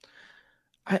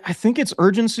 I think it's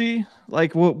urgency.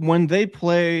 Like, when they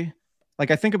play, like,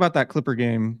 I think about that Clipper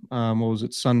game. What was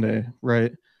it, Sunday,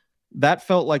 right? that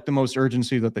felt like the most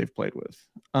urgency that they've played with.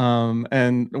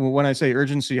 And when I say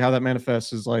urgency, how that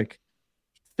manifests is like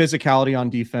physicality on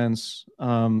defense,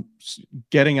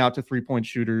 getting out to 3-point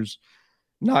shooters,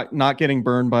 not getting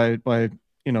burned by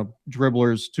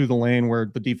dribblers to the lane where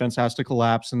the defense has to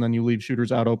collapse and then you leave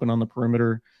shooters out open on the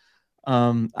perimeter.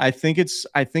 I think it's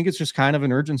just kind of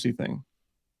an urgency thing.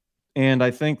 And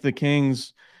I think the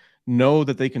Kings know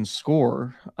that they can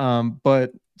score,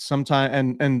 but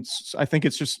sometimes, and I think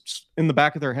it's just in the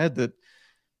back of their head that,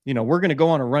 we're going to go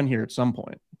on a run here at some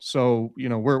point. So,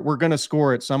 we're going to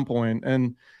score at some point.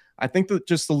 And I think that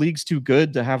just the league's too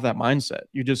good to have that mindset.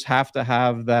 You just have to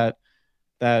have that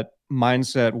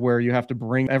mindset where you have to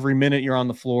bring every minute you're on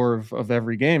the floor of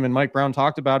every game. And Mike Brown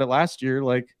talked about it last year.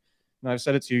 Like, and I've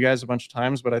said it to you guys a bunch of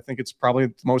times, but I think it's probably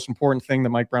the most important thing that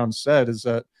Mike Brown said is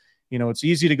that, it's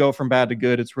easy to go from bad to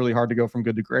good. It's really hard to go from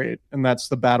good to great. And that's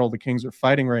the battle the Kings are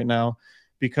fighting right now,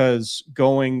 because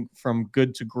going from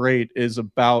good to great is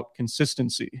about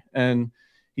consistency. And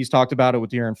he's talked about it with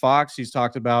De'Aaron Fox. He's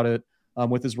talked about it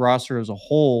with his roster as a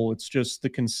whole. It's just the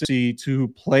consistency to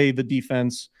play the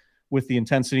defense with the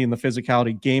intensity and the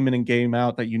physicality game in and game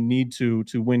out that you need to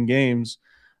win games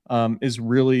is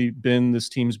really been this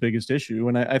team's biggest issue.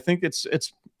 And I think it's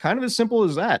kind of as simple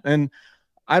as that. And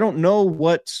I don't know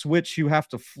what switch you have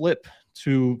to flip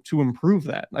to improve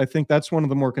that. I think that's one of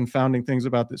the more confounding things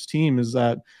about this team is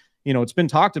that, it's been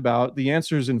talked about, the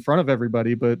answer's in front of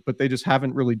everybody, but they just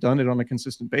haven't really done it on a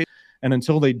consistent basis. And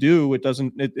until they do,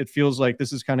 it feels like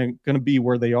this is kind of going to be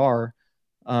where they are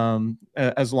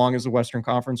as long as the Western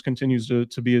Conference continues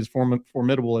to be as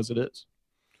formidable as it is.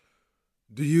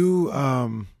 Do you,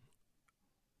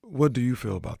 what do you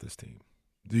feel about this team?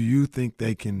 Do you think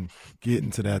they can get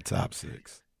into that top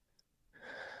 6?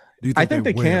 Do you think I think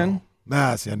they can.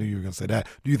 I knew you were going to say that.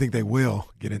 Do you think they will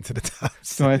get into the top 6?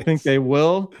 So I think they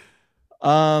will.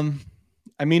 I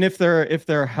mean, if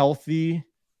they're healthy,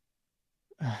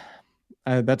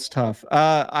 that's tough.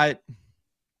 I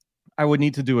would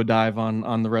need to do a dive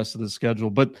on the rest of the schedule,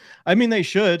 but I mean, they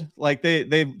should. Like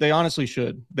they honestly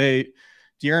should.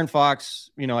 De'Aaron Fox,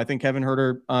 I think Kevin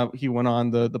Herter, he went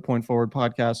on the Point Forward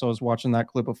podcast. I was watching that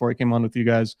clip before I came on with you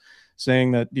guys,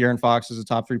 saying that De'Aaron Fox is a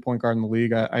top 3-point guard in the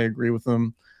league. I agree with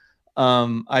him.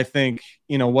 I think,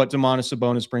 what Domantas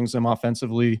Sabonis brings them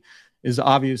offensively is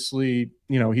obviously,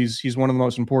 he's one of the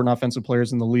most important offensive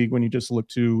players in the league when you just look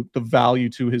to the value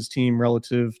to his team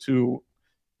relative to,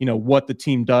 what the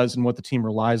team does and what the team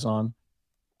relies on.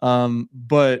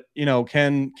 But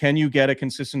can you get a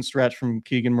consistent stretch from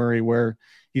Keegan Murray where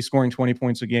he's scoring 20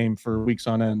 points a game for weeks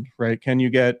on end, right? Can you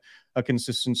get a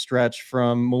consistent stretch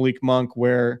from Malik Monk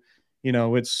where,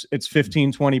 it's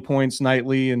 15, 20 points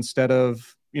nightly instead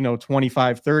of,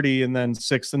 25, 30 and then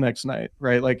 6 the next night,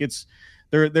 right? Like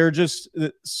there are just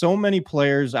so many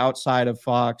players outside of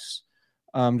Fox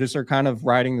just are kind of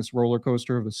riding this roller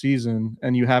coaster of a season,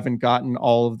 and you haven't gotten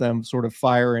all of them sort of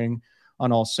firing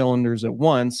on all cylinders at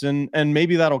once. And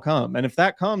maybe that'll come. And if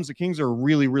that comes, the Kings are a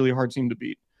really, really hard team to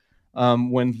beat.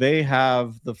 When they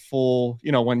have the full,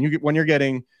 when you're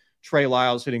getting Trey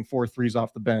Lyles hitting 4 threes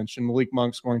off the bench and Malik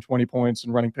Monk scoring 20 points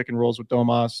and running pick and rolls with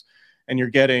Domas, and you're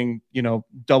getting,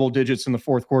 double digits in the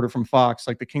fourth quarter from Fox,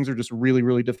 like the Kings are just really,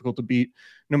 really difficult to beat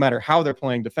no matter how they're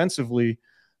playing defensively.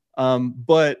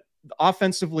 But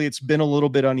offensively, it's been a little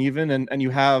bit uneven, and you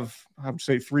have, I would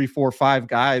say, 3, 4, 5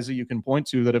 guys that you can point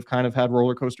to that have kind of had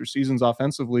roller coaster seasons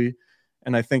offensively.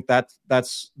 And I think that's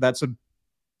a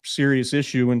serious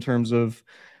issue in terms of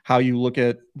how you look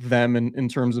at them in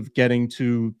terms of getting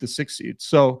to the 6th seed.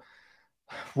 So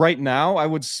right now, I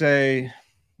would say,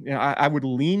 I would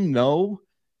lean no,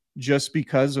 just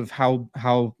because of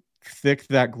how thick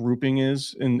that grouping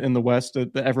is in the West,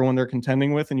 that everyone they're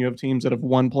contending with, and you have teams that have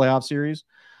won playoff series,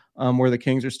 where the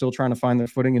Kings are still trying to find their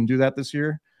footing and do that this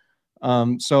year.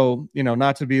 So,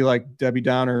 not to be like Debbie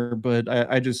Downer, but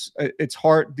I just, it's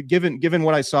hard given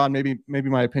what I saw, and maybe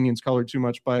my opinion's colored too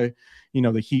much by,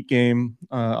 the Heat game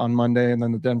on Monday and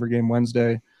then the Denver game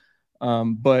Wednesday.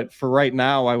 But for right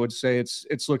now, I would say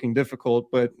it's looking difficult,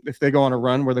 but if they go on a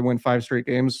run where they win 5 straight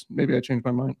games, maybe I change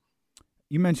my mind.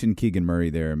 You mentioned Keegan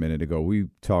Murray there a minute ago. We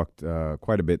talked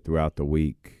quite a bit throughout the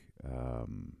week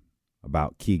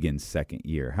about Keegan's second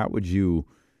year. How would you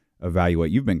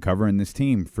evaluate? You've been covering this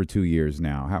team for 2 years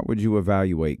now. How would you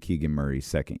evaluate Keegan Murray's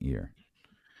second year?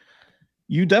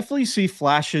 You definitely see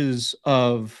flashes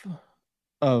of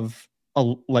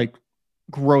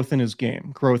growth in his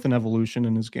game, growth and evolution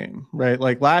in his game, right?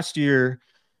 Like last year,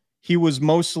 he was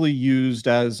mostly used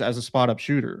as a spot up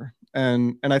shooter.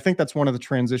 And I think that's one of the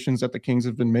transitions that the Kings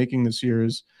have been making this year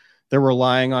is they're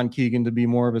relying on Keegan to be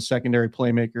more of a secondary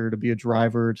playmaker, to be a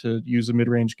driver, to use a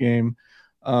mid-range game.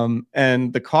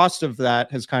 And the cost of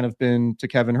that has kind of been to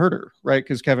Kevin Huerter, right?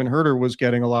 Because Kevin Huerter was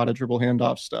getting a lot of dribble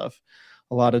handoff stuff,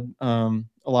 a lot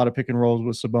of pick and rolls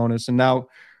with Sabonis, and now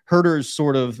Huerter is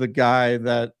sort of the guy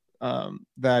that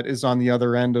is on the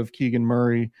other end of Keegan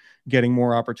Murray getting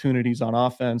more opportunities on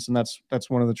offense, and that's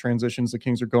one of the transitions the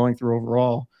Kings are going through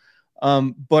overall.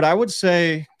 But I would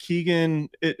say Keegan,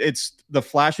 it's the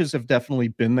flashes have definitely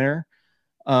been there.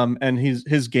 And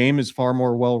his game is far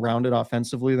more well-rounded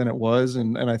offensively than it was.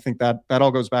 And I think that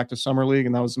all goes back to Summer League.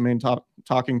 And that was the main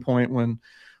talking point when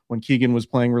Keegan was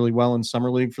playing really well in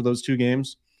Summer League for those 3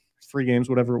 games,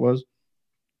 whatever it was.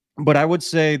 But I would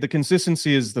say the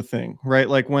consistency is the thing, right?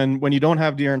 Like when you don't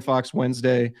have De'Aaron Fox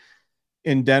Wednesday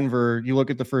in Denver, you look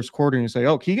at the first quarter and you say,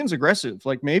 oh, Keegan's aggressive.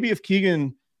 Like maybe if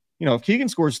Keegan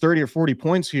scores 30 or 40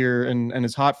 points here and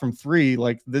is hot from 3,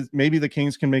 like maybe the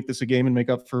Kings can make this a game and make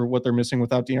up for what they're missing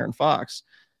without De'Aaron Fox.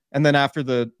 And then after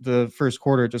the first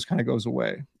quarter, it just kind of goes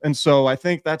away. And so I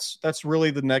think that's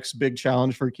really the next big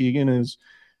challenge for Keegan is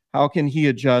how can he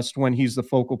adjust when he's the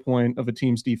focal point of a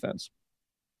team's defense,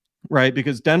 right?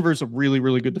 Because Denver's a really,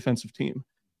 really good defensive team,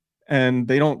 and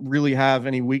they don't really have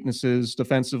any weaknesses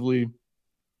defensively.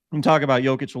 We can talk about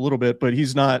Jokic a little bit, but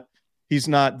he's not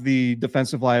the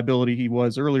defensive liability he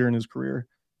was earlier in his career.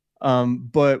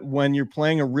 But when you're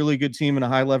playing a really good team in a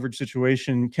high leverage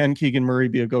situation, can Keegan Murray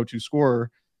be a go-to scorer?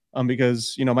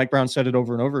 Because, Mike Brown said it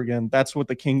over and over again, that's what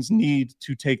the Kings need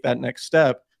to take that next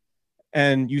step.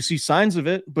 And you see signs of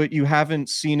it, but you haven't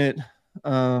seen it.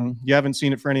 You haven't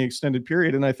seen it for any extended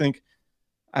period. And I think,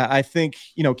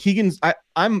 Keegan's,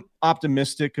 I'm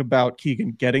optimistic about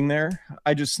Keegan getting there.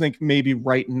 I just think maybe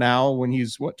right now when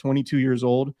he's 22 years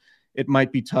old, it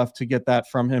might be tough to get that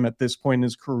from him at this point in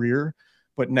his career.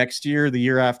 But next year, the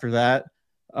year after that,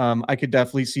 I could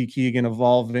definitely see Keegan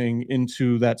evolving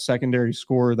into that secondary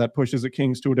scorer that pushes the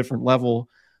Kings to a different level.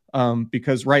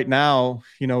 Because right now,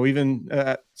 even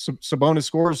Sabonis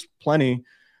scores plenty,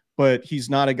 but he's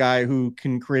not a guy who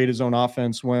can create his own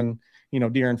offense when,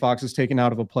 De'Aaron Fox is taken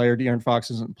out of a play or De'Aaron Fox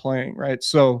isn't playing, right?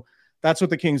 So that's what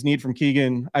the Kings need from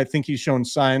Keegan. I think he's shown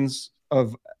signs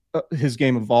of his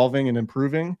game evolving and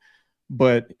improving,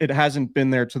 but it hasn't been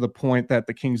there to the point that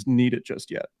the Kings need it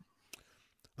just yet.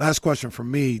 Last question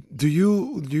from me. Do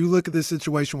you look at this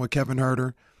situation with Kevin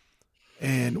Huerter?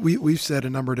 And we've said a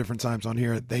number of different times on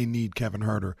here, they need Kevin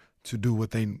Huerter to do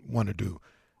what they want to do.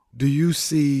 Do you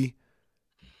see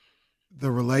the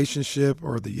relationship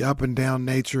or the up and down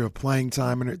nature of playing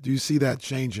time? And do you see that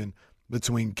changing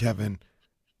between Kevin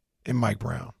and Mike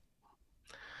Brown?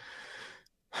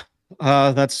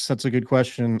 That's a good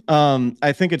question.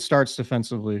 I think it starts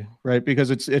defensively, right? Because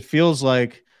it feels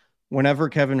like whenever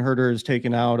Kevin Huerter is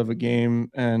taken out of a game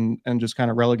and just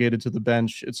kind of relegated to the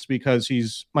bench, it's because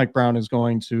Mike Brown is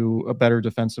going to a better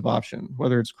defensive option,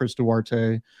 whether it's Chris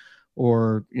Duarte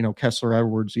or, Kessler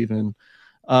Edwards even.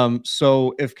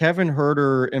 So if Kevin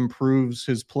Huerter improves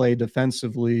his play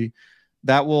defensively,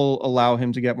 that will allow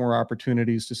him to get more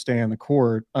opportunities to stay on the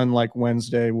court, unlike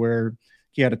Wednesday where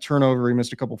he had a turnover, he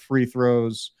missed a couple free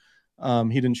throws.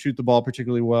 He didn't shoot the ball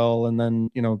particularly well, and then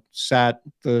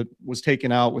was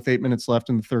taken out with 8 minutes left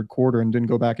in the third quarter and didn't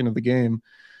go back into the game.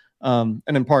 And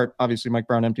in part, obviously, Mike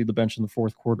Brown emptied the bench in the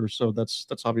fourth quarter, so that's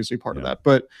obviously part of that.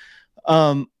 But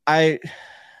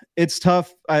it's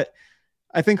tough.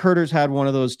 I think Huerter's had one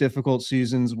of those difficult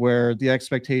seasons where the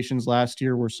expectations last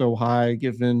year were so high,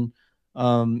 given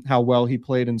how well he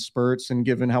played in spurts and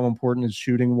given how important his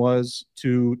shooting was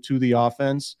to the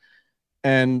offense.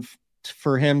 And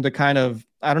for him to kind of,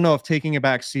 I don't know if taking a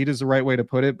back seat is the right way to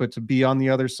put it, but to be on the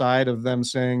other side of them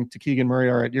saying to Keegan Murray,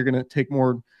 all right, you're going to take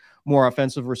more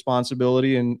offensive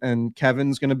responsibility and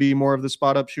Kevin's going to be more of the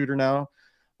spot up shooter now.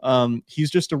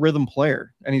 He's just a rhythm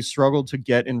player and he's struggled to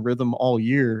get in rhythm all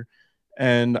year.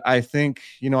 And I think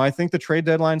the trade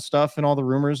deadline stuff and all the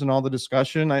rumors and all the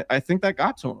discussion, I think that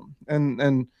got to him.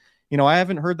 And I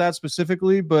haven't heard that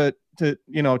specifically, but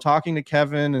talking to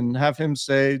Kevin and have him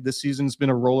say this season's been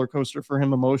a roller coaster for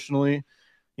him emotionally,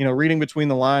 reading between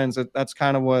the lines, that's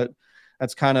kind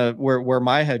of where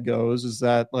my head goes, is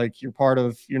that like you're part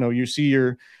of, you see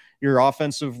your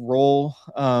offensive role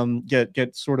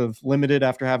get sort of limited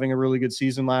after having a really good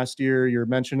season last year. You're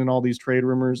mentioned in all these trade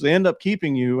rumors. They end up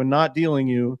keeping you and not dealing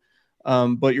you,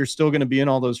 but you're still going to be in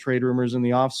all those trade rumors in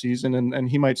the offseason, and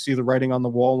he might see the writing on the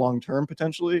wall long-term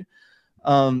potentially.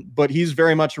 But he's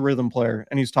very much a rhythm player,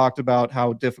 and he's talked about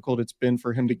how difficult it's been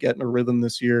for him to get in a rhythm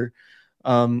this year.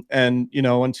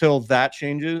 Until that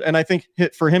changes, and I think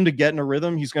for him to get in a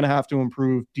rhythm, he's going to have to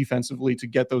improve defensively to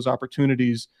get those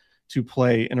opportunities to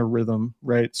play in a rhythm,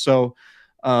 right? So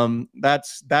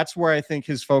that's where I think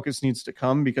his focus needs to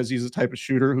come, because he's the type of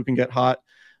shooter who can get hot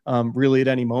really at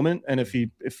any moment. And if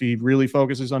he really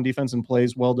focuses on defense and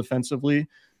plays well defensively,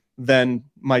 then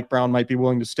Mike Brown might be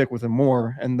willing to stick with him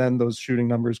more, and then those shooting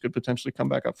numbers could potentially come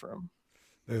back up for him.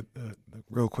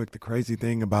 Real quick, the crazy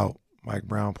thing about Mike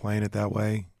Brown playing it that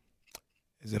way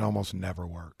is it almost never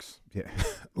works. Yeah.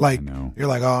 Like, you're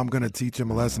like, oh, I'm going to teach him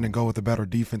a lesson and go with a better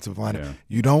defensive line. Yeah.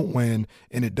 You don't win,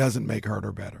 and it doesn't make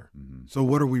Herter better. Mm-hmm. So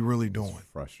what are we really doing? It's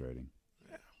frustrating.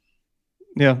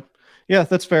 Yeah,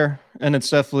 that's fair. And it's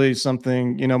definitely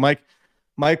something,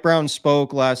 Mike Brown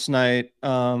spoke last night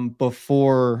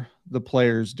before the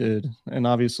players did. And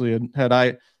obviously had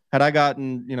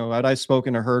I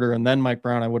spoken to Herter and then Mike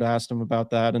Brown, I would have asked him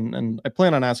about that. And I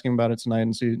plan on asking him about it tonight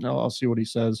and I'll see what he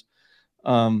says.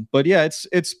 But yeah,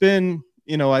 it's been,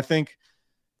 I think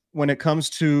when it comes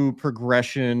to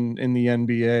progression in the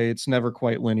NBA, it's never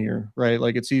quite linear, right?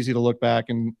 Like, it's easy to look back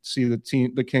and see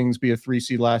the Kings be a 3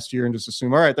 seed last year and just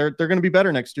assume, all right, they're going to be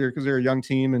better next year because they're a young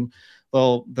team and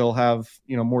they'll have,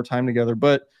 more time together.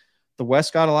 But the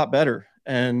West got a lot better,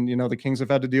 and the Kings have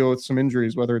had to deal with some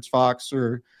injuries, whether it's Fox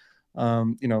or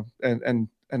and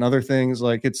other things.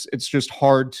 Like, it's just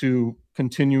hard to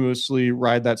continuously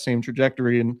ride that same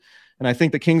trajectory. And I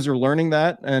think the Kings are learning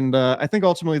that. And I think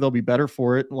ultimately they'll be better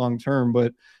for it long term.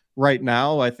 But right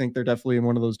now, I think they're definitely in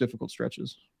one of those difficult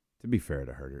stretches. To be fair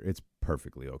to Herter, it's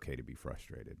perfectly okay to be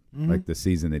frustrated. Mm-hmm. Like the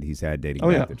season that he's had dating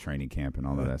back to training camp and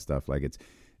all of that stuff. Like, it's,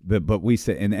 but we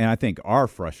say, and I think our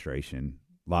frustration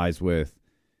lies with,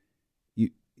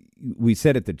 we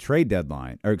said at the trade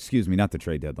deadline, or excuse me, not the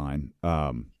trade deadline,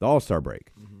 the All-Star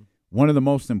break. Mm-hmm. One of the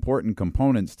most important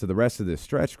components to the rest of this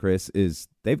stretch, Chris, is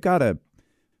they've got to,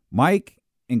 Mike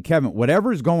and Kevin,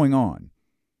 whatever's going on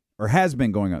or has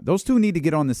been going on, those two need to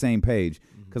get on the same page,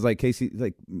 because like Casey,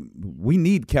 like, we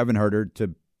need Kevin Herter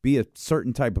to be a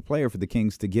certain type of player for the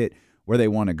Kings to get where they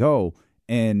want to go.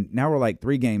 And now we're like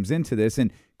 3 games into this,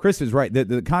 and Chris is right.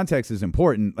 The context is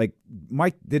important. Like,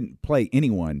 Mike didn't play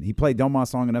anyone. He played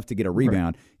Domas long enough to get a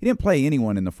rebound. Right. He didn't play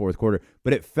anyone in the fourth quarter,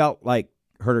 but it felt like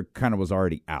Herter kind of was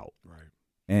already out. Right.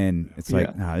 And it's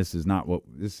like, this is not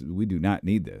we do not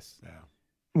need this. Yeah.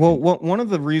 Well, one of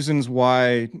the reasons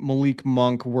why Malik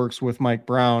Monk works with Mike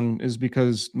Brown is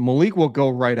because Malik will go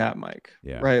right at Mike,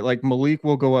 right? Like, Malik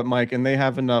will go at Mike, and they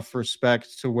have enough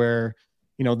respect to where,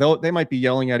 they might be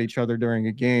yelling at each other during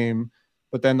a game,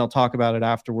 but then they'll talk about it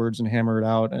afterwards and hammer it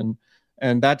out.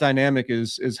 And that dynamic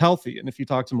is healthy. And if you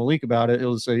talk to Malik about it,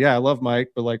 he'll say, yeah, I love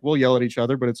Mike, but like, we'll yell at each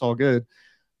other, but it's all good.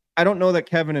 I don't know that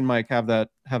Kevin and Mike have that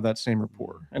same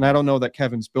rapport. And I don't know that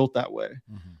Kevin's built that way.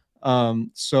 Mm-hmm.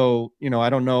 So, I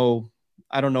don't know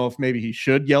if maybe he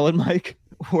should yell at Mike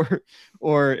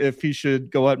or if he should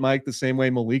go at Mike the same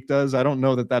way Malik does. I don't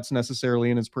know that that's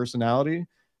necessarily in his personality,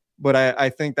 but I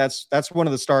think that's one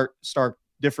of the stark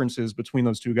differences between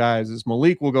those two guys is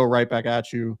Malik will go right back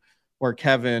at you, where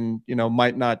Kevin,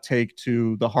 might not take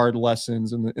to the hard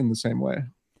lessons in the same way.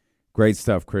 Great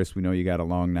stuff, Chris. We know you got a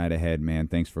long night ahead, man.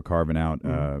 Thanks for carving out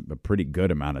a pretty good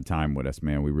amount of time with us,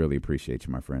 man. We really appreciate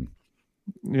you, my friend.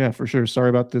 Yeah, for sure. Sorry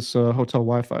about this hotel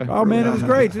Wi-Fi. Oh, man, it was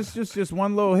great. Just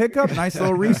one little hiccup, nice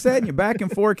little reset, and you're back in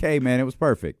 4K, man. It was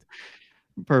perfect.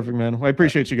 Perfect, man. Well, I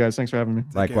appreciate you guys. Thanks for having me.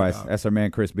 Likewise. That's our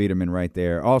man, Chris Biderman, right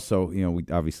there. Also, we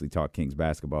obviously talk Kings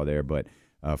basketball there, but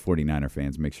 49er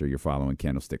fans, make sure you're following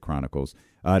Candlestick Chronicles.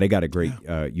 They got a great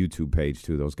YouTube page,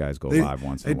 too. Those guys go live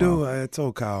once in a while. They do. I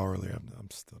told Kyle earlier, I'm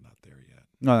still not there yet.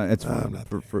 No, it's fine.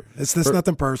 It's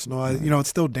nothing personal. It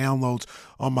still downloads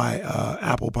on my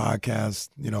Apple podcast,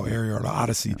 area, or the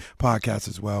Odyssey podcast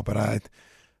as well. But I'm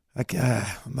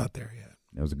not there yet.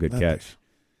 That was a good catch.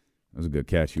 That was a good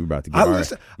catch. You were about to get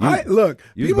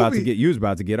you was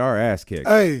about to get our ass kicked.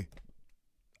 Hey,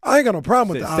 I ain't got no problem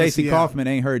with the Odyssey. Stacey Kaufman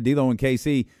ain't heard D-Lo and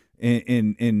KC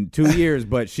in 2 years,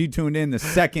 but she tuned in the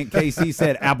second KC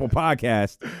said Apple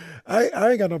Podcast. I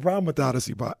ain't got no problem with the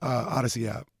Odyssey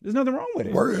app. There's nothing wrong with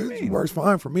it. It works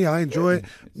fine for me. I enjoy it.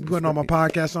 Putting all my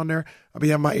podcasts on there. I'll be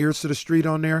having my ears to the street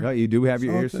on there. No, you do have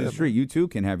your ears to the street. You too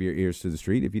can have your ears to the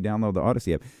street if you download the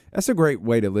Odyssey app. That's a great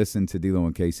way to listen to D-Lo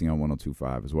and Casey on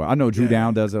 102.5 as well. I know Drew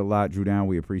Down does it a lot. Drew Down,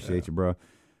 we appreciate you, bro.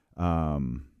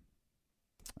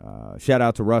 Shout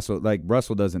out to Russell. Like,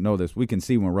 Russell doesn't know this. We can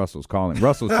see when Russell's calling.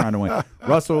 Russell's trying to win.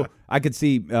 Russell, I could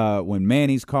see when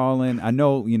Manny's calling. I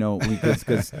know,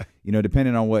 because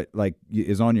depending on what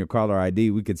is on your caller ID,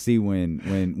 we could see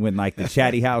when like the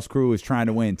Chatty House crew is trying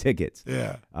to win tickets.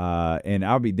 Yeah. And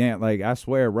I'll be damn, I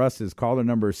swear Russ is caller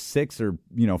number 6 or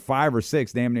 5 or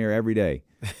 6 damn near every day.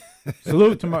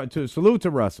 Salute to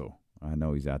Russell. I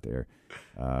know he's out there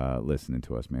listening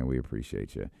to us, man. We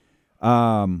appreciate you.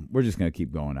 We're just going to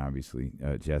keep going, obviously,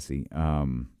 Jesse.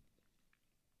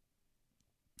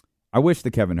 I wish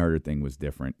the Kevin Huerter thing was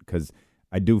different because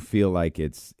I do feel like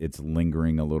it's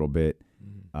lingering a little bit.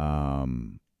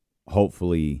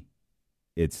 Hopefully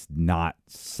it's not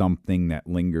something that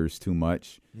lingers too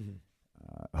much.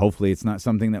 Hopefully it's not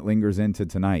something that lingers into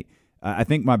tonight. I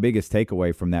think my biggest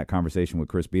takeaway from that conversation with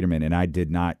Chris Biderman, and I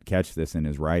did not catch this in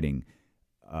his writing,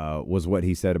 was what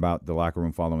he said about the locker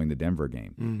room following the Denver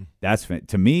game. That's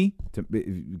to me,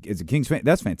 as a Kings fan,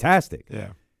 that's fantastic. Yeah,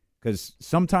 because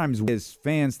sometimes as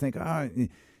fans think,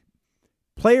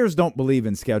 players don't believe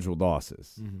in scheduled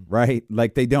losses, right?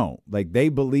 Like they don't. Like they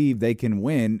believe they can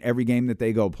win every game that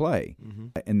they go play.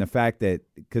 And the fact that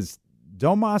because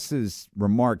Domas's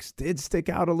remarks did stick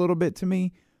out a little bit to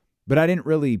me, but I didn't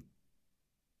really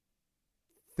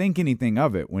think anything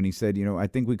of it when he said, I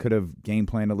think we could have game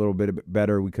planned a little bit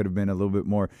better. We could have been a little bit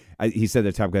more. He said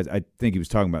the top guys. I think he was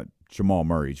talking about Jamal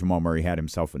Murray. Jamal Murray had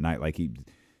himself a night like he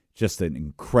just an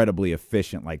incredibly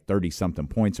efficient, like 30-something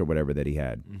points or whatever that he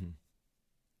had.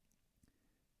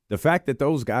 The fact that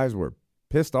those guys were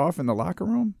pissed off in the locker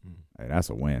room, hey, that's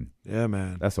a win. Yeah,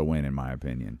 man. That's a win in my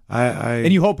opinion.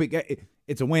 And you hope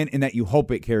it's a win in that you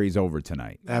hope it carries over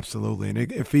tonight. Absolutely. And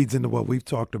it feeds into what we've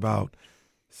talked about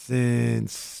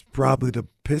since probably the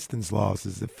Pistons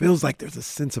losses. It feels like there's a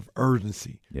sense of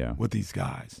urgency with these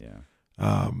guys. Yeah.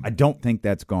 I don't think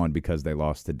that's gone because they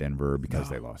lost to Denver or because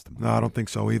they lost to Miami. No, I don't think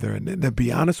so either. And to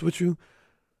be honest with you,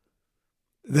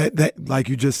 that like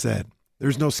you just said,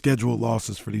 there's no scheduled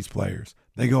losses for these players.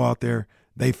 They go out there,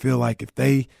 they feel like if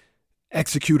they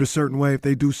execute a certain way, if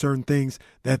they do certain things,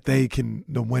 that they can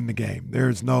win the game.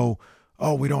 There's no,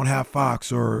 we don't have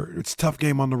Fox or it's a tough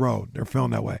game on the road. They're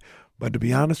feeling that way. But to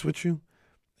be honest with you,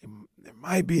 it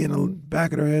might be in the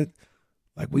back of their head,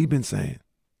 like we've been saying,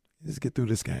 just get through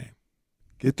this game.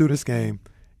 Get through this game,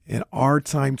 and our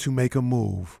time to make a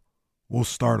move will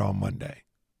start on Monday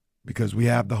because we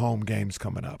have the home games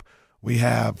coming up. We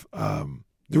have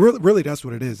really that's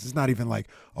what it is. It's not even like,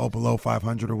 below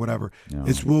 500 or whatever. No.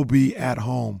 We'll be at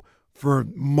home for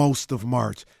most of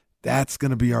March. That's going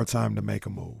to be our time to make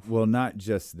a move. Well, not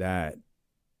just that.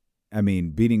 I mean,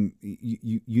 beating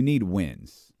you need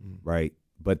wins, right?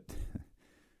 But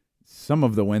some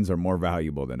of the wins are more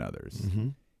valuable than others.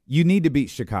 You need to beat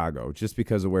Chicago just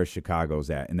because of where Chicago's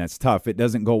at, and that's tough. It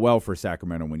doesn't go well for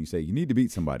Sacramento when you say you need to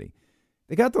beat somebody.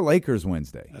 They got the Lakers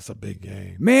Wednesday. That's a big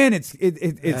game. Man, it's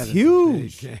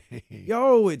huge.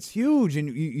 Yo, it's huge.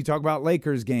 And you talk about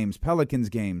Lakers games, Pelicans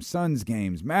games, Suns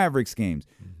games, Mavericks games.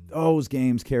 Those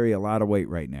games carry a lot of weight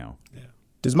right now. Yeah.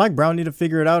 Does Mike Brown need to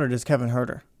figure it out, or does Kevin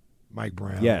Huerter? Mike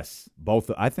Brown. Yes, both.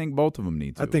 I think both of them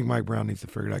need to. I think Mike Brown needs to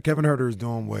figure it out. Kevin Huerter is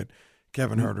doing what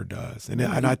Kevin Huerter does, and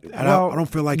I don't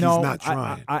feel like he's not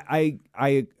trying.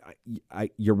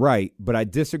 You're right, but I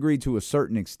disagree to a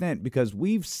certain extent because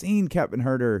we've seen Kevin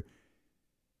Huerter,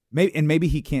 maybe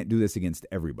he can't do this against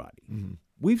everybody.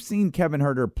 We've seen Kevin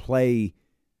Huerter play.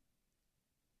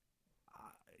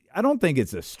 I don't think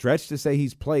it's a stretch to say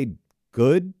he's played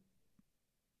good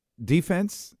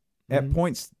defense at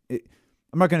points.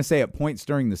 I'm not going to say at points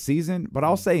during the season, but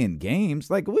I'll say in games.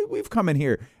 Like we've come in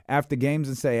here after games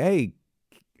and say, hey,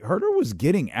 Huerter was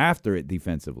getting after it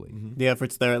defensively. The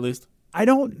effort's there at least. I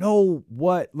don't know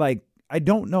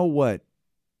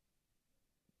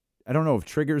if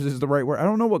triggers is the right word. I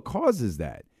don't know what causes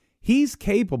that. He's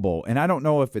capable, and I don't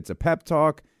know if it's a pep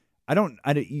talk.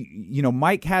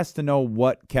 Mike has to know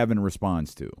what Kevin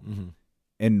responds to.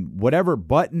 And whatever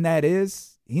button that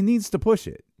is, he needs to push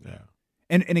it. Yeah.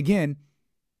 And again,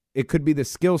 it could be the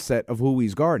skill set of who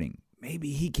he's guarding.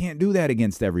 Maybe he can't do that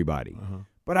against everybody.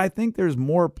 But I think there's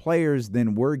more players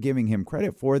than we're giving him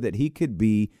credit for that he could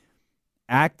be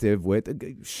active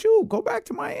with. Shoot, go back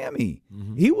to Miami.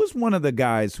 He was one of the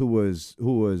guys who was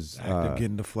active,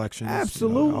 getting deflections,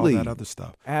 absolutely, all that other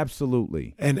stuff,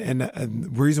 absolutely. And the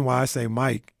reason why I say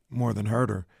Mike more than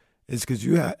Huerter is because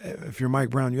if you're Mike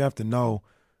Brown, you have to know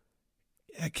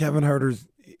Kevin Huerter's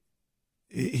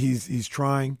he's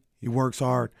trying, he works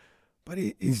hard, but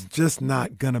he's just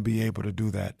not gonna be able to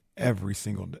do that every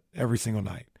single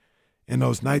night. And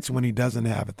those nights when he doesn't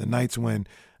have it, the nights when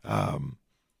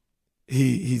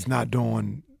he's not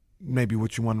doing maybe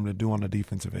what you want him to do on the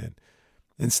defensive end,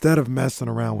 instead of messing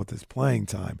around with his playing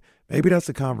time, maybe that's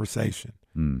a conversation.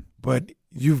 But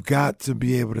you've got to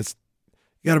be able to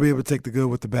take the good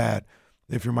with the bad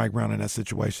if you're Mike Brown in that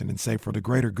situation and say, for the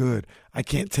greater good, I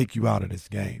can't take you out of this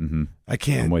game. I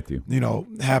can't, I'm with you.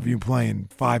 Have you playing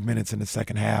 5 minutes in the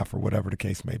second half or whatever the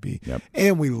case may be.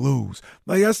 And we lose.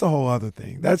 Like, that's the whole other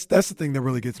thing. That's the thing that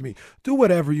really gets me. Do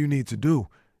whatever you need to do,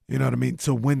 you know what I mean,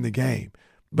 to win the game.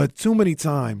 But too many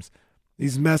times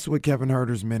He's messed with Kevin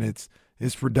Huerter's minutes,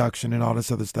 his production, and all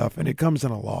this other stuff, and it comes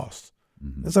in a loss.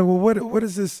 Mm-hmm. It's like, well, what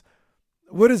is this?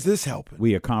 What is this helping?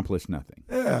 We accomplished nothing.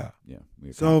 Yeah. Yeah.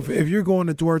 So if you're going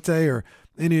to Duarte or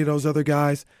any of those other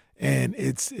guys and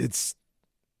it's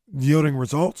yielding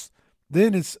results,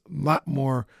 then it's a lot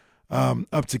more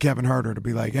up to Kevin Huerter to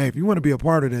be like, hey, if you want to be a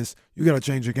part of this, you got to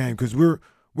change your game because we're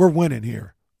winning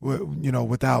here,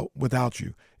 without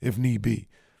you if need be.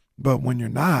 But when you're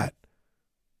not,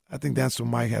 I think that's when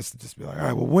Mike has to just be like, all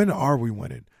right, well, when are we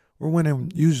winning? We're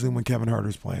winning usually when Kevin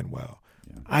Huerter's playing well.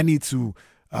 Yeah. I need to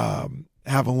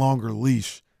have a longer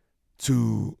leash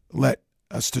to let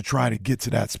us to try to get to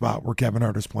that spot where Kevin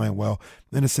Huerter's playing well,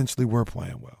 then essentially we're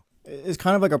playing well. It's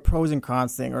kind of like a pros and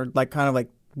cons thing, or like kind of like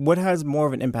what has more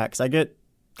of an impact? Because I get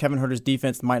Kevin Huerter's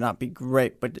defense might not be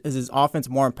great, but is his offense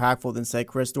more impactful than, say,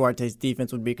 Chris Duarte's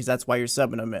defense would be because that's why you're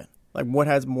subbing him in? Like, what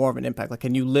has more of an impact? Like,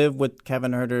 can you live with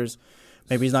Kevin Huerter's,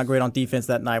 maybe he's not great on defense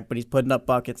that night, but he's putting up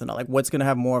buckets and all. Like, what's going to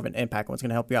have more of an impact? What's going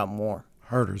to help you out more?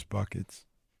 Huerter's buckets.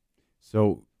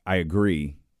 So I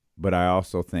agree, but I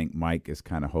also think Mike is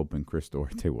kind of hoping Chris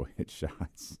Duarte will hit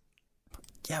shots.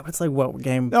 Yeah, but it's like what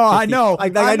game? No, 50? I know. I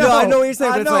know what you're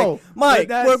saying. But it's like, Mike,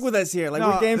 work with us here. Like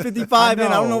we're game 55, and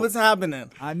I don't know what's happening.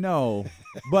 I know,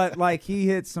 but like he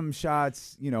hit some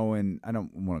shots, and I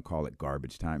don't want to call it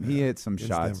garbage time. He hit some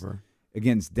shots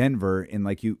against Denver, and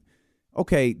like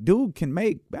okay, dude can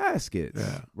make baskets,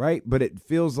 right? But it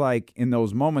feels like in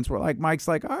those moments where like Mike's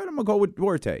like, all right, I'm gonna go with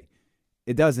Duarte.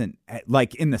 It doesn't,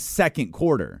 like in the second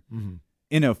quarter,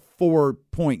 in a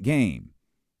 4-point game.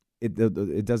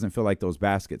 It doesn't feel like those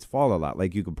baskets fall a lot.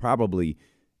 Like you could probably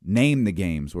name the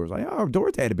games where it's like, oh,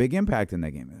 Duarte had a big impact in that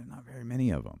game. There are not very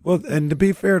many of them. Well, and to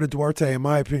be fair to Duarte, in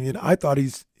my opinion, I thought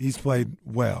he's played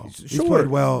well. He's played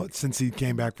well since he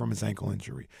came back from his ankle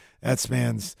injury. That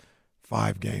spans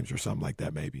 5 games or something like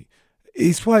that maybe.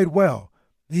 He's played well.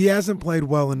 He hasn't played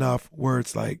well enough where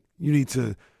it's like you need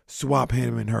to swap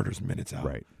him and Huerter's minutes out.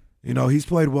 Right. He's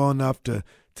played well enough to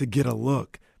get a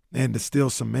look and to steal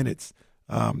some minutes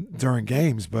during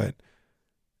games, but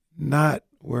not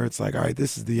where it's like, all right,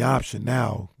 this is the option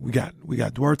now. We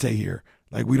got Duarte here.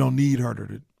 Like we don't need Huerter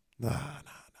to. Nah.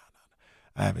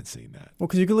 I haven't seen that. Well,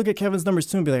 because you could look at Kevin's numbers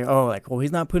too and be like, oh, like, well,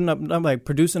 he's not putting up, like,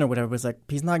 producing or whatever. But it's like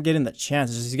he's not getting the chance.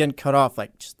 It's just he's getting cut off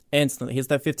like just instantly. He hits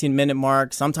that 15-minute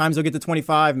mark. Sometimes he'll get to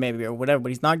 25 maybe or whatever, but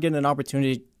he's not getting an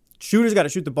opportunity. Shooters got to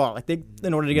shoot the ball. Like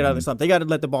in order to get out of the slump, they got to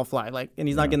let the ball fly. Like, and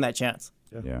he's not getting that chance.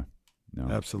 Yeah. No,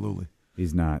 absolutely.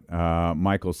 He's not.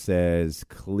 Michael says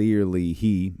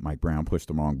clearly Mike Brown, pushed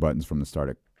the wrong buttons from the start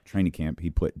of training camp. He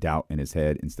put doubt in his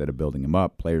head instead of building him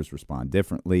up. Players respond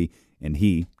differently, and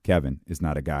Kevin, is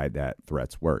not a guy that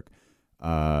threats work.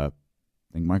 I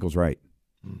think Michael's right.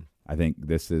 I think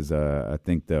this is I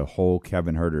think the whole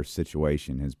Kevin Huerter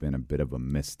situation has been a bit of a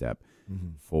misstep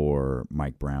for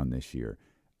Mike Brown this year.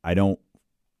 I don't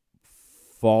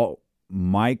fault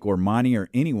Mike or Monty or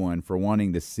anyone for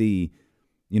wanting to see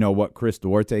what Chris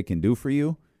Duarte can do for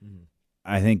you.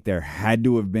 I think there had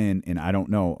to have been, and I don't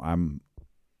know, I'm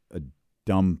a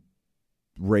dumb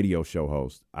radio show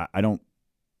host. I don't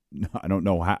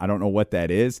know how, I don't know what that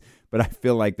is, but I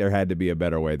feel like there had to be a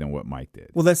better way than what Mike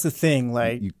did. Well, that's the thing.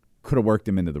 Like you could have worked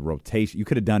him into the rotation. You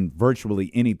could have done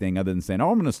virtually anything other than saying, "Oh,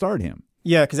 I'm going to start him."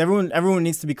 Yeah, because everyone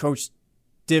needs to be coached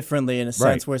differently in a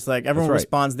sense, where it's like everyone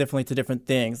responds differently to different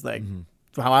things. Like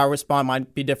how I respond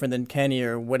might be different than Kenny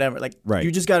or whatever. Like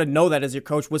you just got to know that as your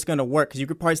coach, what's going to work, because you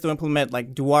could probably still implement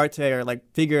like Duarte or like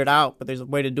figure it out, but there's a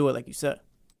way to do it, like you said.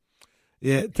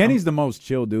 Yeah, Kenny's the most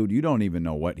chill dude. You don't even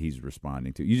know what he's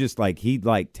responding to. You just he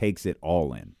takes it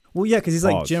all in. Well, yeah, because he's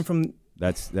like Jim from.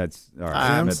 That's all right.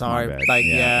 I'm that's sorry. My bad. Like,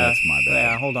 yeah, that's my bad.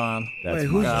 Yeah, hold on. Wait,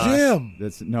 who's Jim?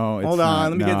 That's no. Hold on,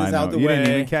 let me get this out the way. You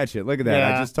didn't even catch it. Look at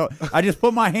that. Yeah. I just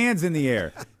put my hands in the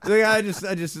air.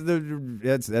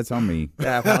 That's on me.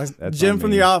 Yeah, that's Jim from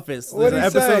The Office.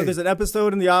 There's an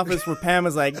episode in The Office where Pam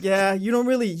is like, "Yeah, you don't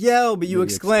really yell, but you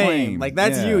exclaim. Like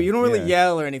that's you. You don't really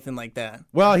yell or anything like that."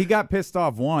 Well, he got pissed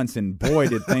off once, and boy,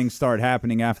 did things start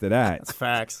happening after that. That's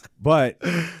facts. But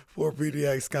poor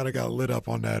PDX kind of got lit up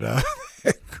on that.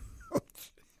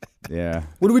 Yeah.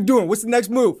 What are we doing? What's the next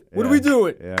move? What are we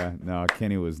doing? Yeah. No,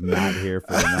 Kenny was not here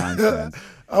for the nonsense.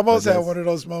 I almost had one of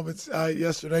those moments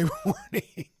yesterday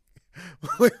morning.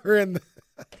 We were in the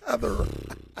other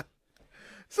room.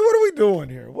 So what are we doing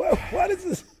here? Why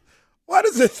does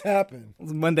this happen?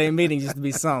 Monday meetings used to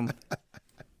be some.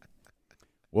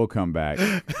 We'll come back.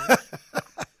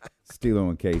 Steelo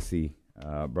and Casey,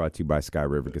 brought to you by Sky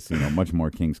River Casino. Much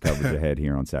more Kings coverage ahead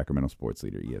here on Sacramento Sports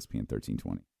Leader, ESPN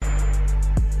 1320.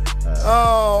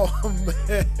 Oh,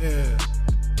 man.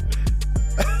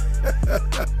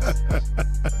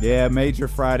 Yeah, major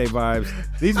Friday vibes.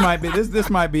 These might be this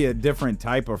might be a different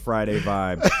type of Friday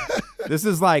vibe. This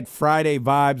is like Friday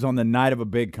vibes on the night of a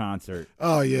big concert.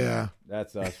 Oh yeah,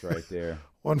 that's us right there.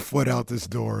 1 foot out this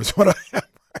door is what I have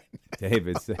right now.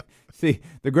 David, see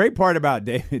the great part about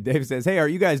David. David says, "Hey, are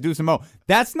you guys Deuce and Mo?"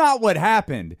 That's not what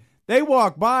happened. They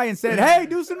walked by and said, "Hey,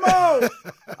 Deuce and Mo."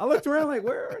 I looked around like,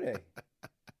 where are they?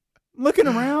 Looking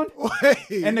around,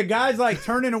 wait. And the guy's like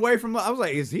turning away from. I was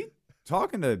like, is he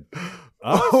talking to us?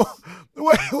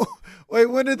 Oh, wait,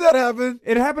 when did that happen?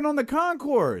 It happened on the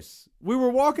concourse. We were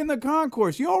walking the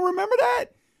concourse. You all remember that?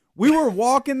 We were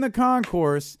walking the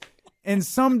concourse, and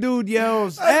some dude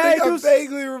yells, "Hey, I Deuce,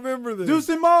 vaguely remember this. Deuce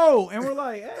and Mo," and we're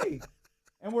like, "Hey,"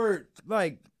 and we're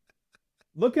like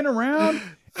looking around,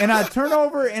 and I turn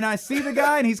over and I see the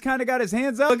guy, and he's kind of got his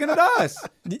hands up, looking at us,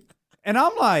 and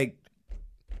I'm like.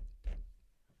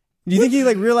 Do you think he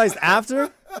like realized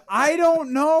after? I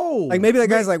don't know. Like maybe that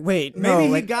guy's like, wait, maybe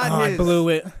no, he got I his. blew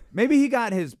it. Maybe he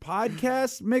got his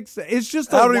podcast mixed. It's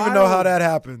just. I don't even know how that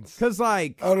happens. Because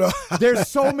like, I don't know. There's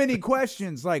so many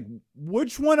questions. Like,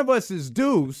 which one of us is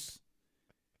Deuce?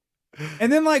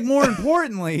 And then, like, more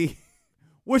importantly,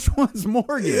 which one's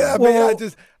Morgan? Yeah, man,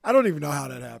 I don't even know how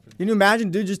that happened. Can you imagine,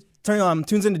 dude, just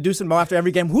tunes into Deuce and Mo after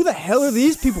every game? Who the hell are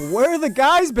these people? Where are the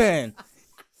guys been?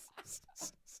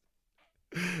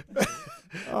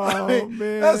 Oh, I mean,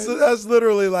 man. That's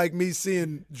literally like me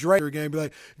seeing Drake game, be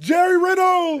like, Jerry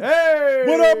Reynolds, hey,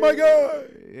 what up, my guy?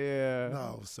 Yeah.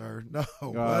 No, sir, no.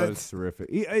 Oh, it's terrific.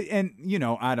 And, you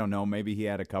know, I don't know. Maybe he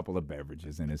had a couple of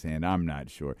beverages in his hand. I'm not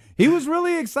sure. He was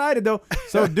really excited, though.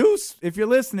 So, Deuce, if you're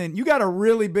listening, you got a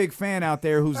really big fan out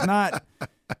there who's not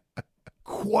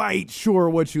quite sure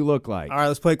what you look like. All right,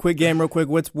 let's play a quick game real quick.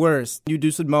 What's worse? You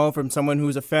Deuce and Mo from someone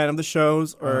who's a fan of the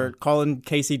shows or calling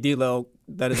Casey D-Lo,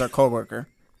 that is our coworker.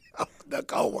 The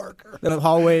coworker. The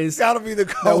hallways. Gotta be the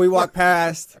coworker. That we walk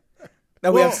past.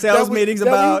 That we have sales meetings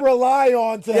about. That we rely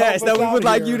on to yes, help that us we would out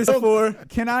like here. you to support.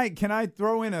 Can I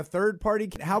throw in a third party?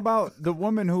 How about the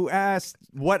woman who asked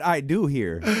what I do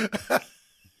here?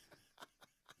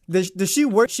 Does she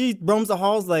work? She roams the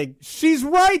halls like. She's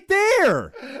right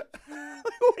there.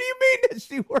 What do you mean that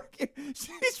she working?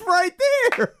 She's right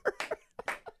there.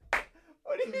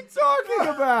 What are you talking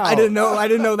about? I didn't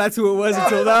know that's who it was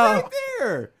until now. Right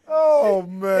there. Oh,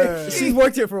 man. She's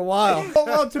worked here for a while.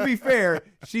 Well, to be fair,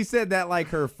 she said that like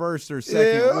her first or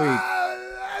second week.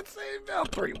 I'd say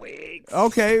about 3 weeks.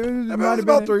 Okay. It was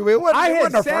about 3 weeks. I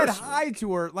had said hi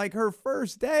to her like her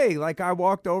first day. Like I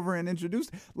walked over and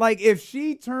introduced. Like if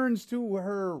she turns to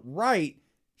her right,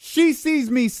 she sees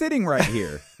me sitting right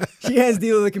here. She has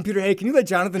deal with the computer. Hey, can you let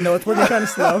Jonathan know it's working kind of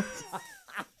slow?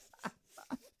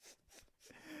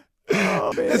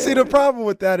 Oh, man. And see, the problem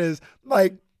with that is,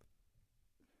 like,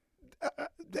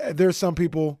 there's some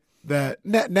people that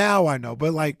now I know,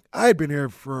 but like I had been here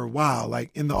for a while,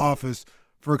 like in the office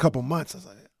for a couple months. I was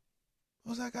like,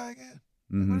 who's that guy again?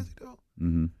 Mm-hmm. What does he do?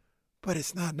 Mm-hmm. But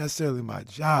it's not necessarily my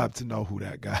job to know who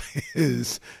that guy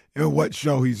is and what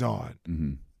show he's on.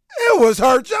 Mm-hmm. It was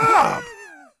her job.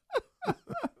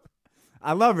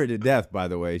 I love her to death, by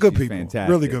the way. Good She's people.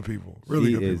 Fantastic. Really good people.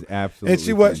 Really she good is people. absolutely And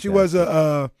she was fantastic.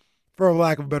 a for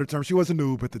lack of a better term, she was a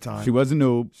noob at the time. She was a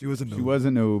noob. She was a noob. She was a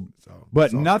noob. So,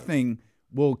 but nothing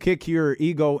will kick your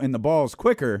ego in the balls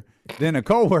quicker than a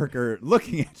coworker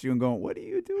looking at you and going, "What do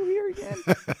you do here again?"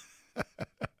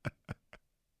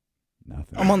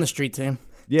 Nothing. I'm on the street team.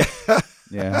 Yeah.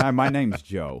 Yeah. Hi, my name's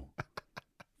Joe.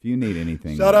 If you need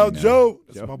anything, Shout let out me know. Joe.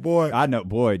 That's my boy. I know,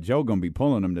 boy. Joe gonna be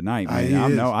pulling them tonight, man. He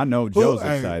is. I know. Joe's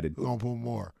excited. We're gonna pull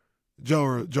more. Joe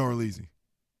or Leezy.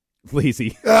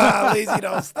 Leezy. Leezy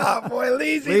don't stop, boy.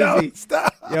 Leezy don't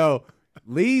stop. Yo,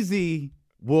 Leezy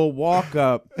will walk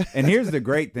up, and here's the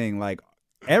great thing: like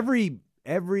every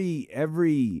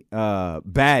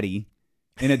baddie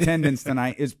in attendance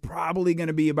tonight is probably going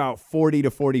to be about 40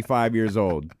 to 45 years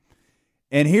old,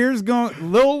 and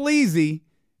Lil Leezy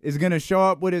is going to show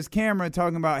up with his camera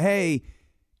talking about, "Hey,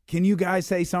 can you guys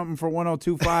say something for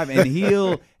 102.5?"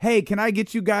 And hey, can I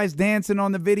get you guys dancing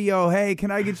on the video? Hey, can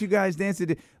I get you guys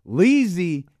dancing?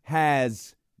 Leezy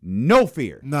has no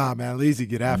fear. Nah, man, Leezy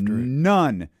get after it.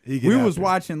 None. We was after it.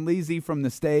 watching Leezy from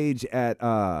the stage at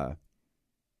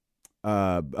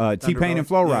T-Pain and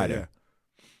Flow Rider.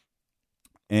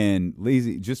 Yeah. And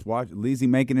Leezy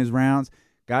making his rounds,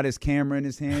 got his camera in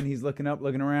his hand. He's looking up,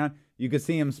 looking around. You could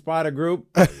see him spot a group.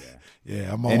 Oh, yeah.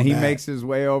 Yeah, I'm on and he that. makes his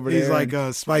way over He's there. He's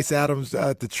like Spice Adams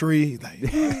at the tree. Like,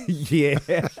 yeah.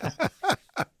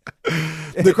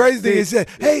 The crazy thing is,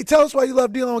 hey, tell us why you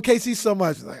love D'Lo and KC so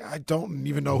much. Like, I don't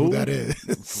even know who that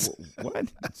is. What?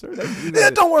 Sir, yeah,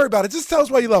 don't worry about it. Just tell us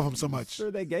why you love him so much.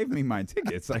 Sure, they gave me my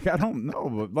tickets. Like, I don't know,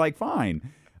 but like, fine.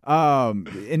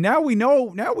 And now we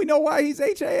know why he's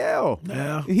HAL.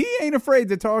 Yeah. He ain't afraid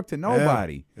to talk to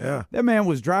nobody. Yeah. That man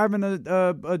was driving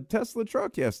a Tesla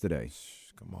truck yesterday.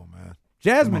 Come on, man.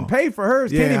 Jasmine paid for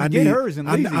hers. Can't even get hers. And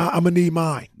I'm going to need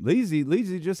mine.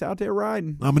 Leezy just out there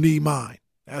riding. I'm going to need mine.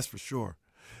 That's for sure.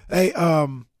 Hey,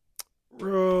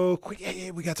 real quick. Yeah,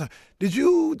 we got time. Did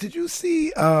you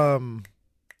see did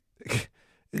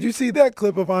you see that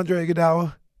clip of Andre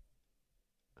Iguodala?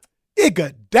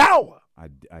 Iguodala.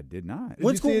 I did not. Did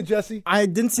you see it, Jesse? I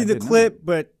didn't see the clip,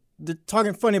 but they're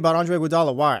talking funny about Andre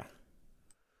Iguodala. Why?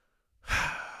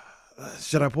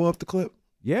 Should I pull up the clip?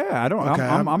 Yeah, I don't. Okay,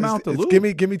 I'm out the loop.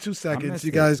 Give me 2 seconds.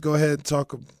 You guys go ahead and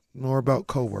talk more about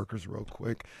coworkers real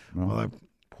quick while I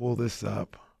pull this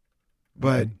up.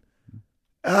 But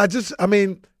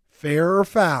fair or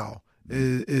foul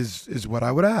is what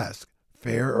I would ask.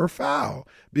 Fair or foul?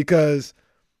 Because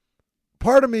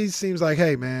part of me seems like,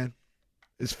 hey, man,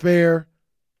 it's fair.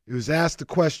 He was asked the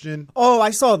question. Oh, I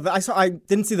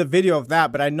didn't see the video of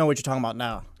that, but I know what you're talking about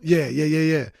now. Yeah.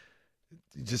 He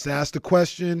just asked the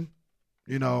question.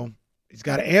 You know, he's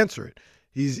got to answer it.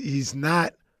 He's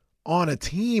not on a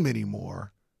team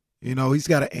anymore. You know, he's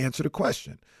got to answer the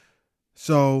question.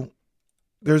 So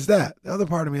there's that. The other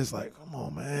part of me is like, come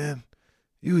on, man.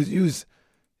 He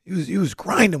was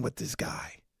grinding with this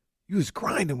guy.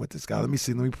 Let me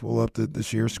see. Let me pull up the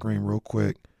share screen real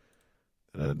quick.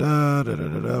 Where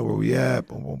we at?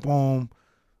 Boom, boom, boom.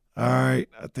 All right.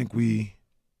 I think we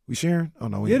sharing? Oh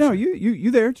no,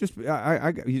 you there? Just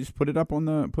you just put it up on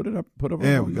the put it up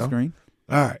on the screen.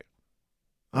 All right.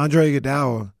 Andre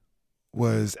Iguodala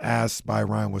was asked by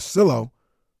Ryan Wassillo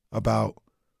about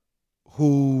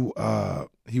who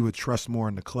he would trust more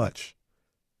in the clutch,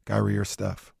 Kyrie or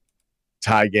Steph.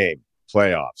 Tie game,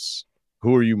 playoffs.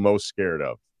 Who are you most scared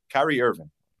of? Kyrie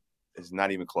Irving. It's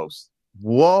not even close.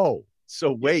 Whoa.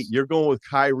 So wait, you're going with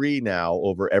Kyrie now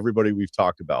over everybody we've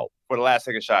talked about. For the last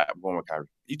second shot, I'm going with Kyrie.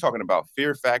 You talking about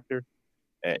fear factor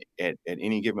at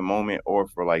any given moment, or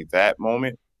for like that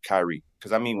moment, Kyrie.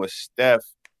 Because I mean, with Steph,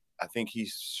 I think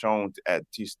he's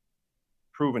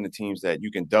proven to teams that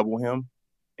you can double him,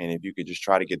 and if you could just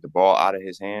try to get the ball out of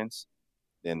his hands,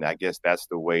 then I guess that's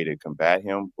the way to combat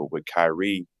him. But with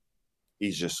Kyrie,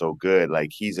 he's just so good.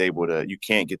 Like, he's able to – you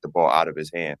can't get the ball out of his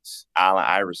hands. Allen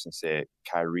Iverson said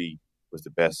Kyrie was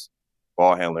the best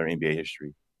ball handler in NBA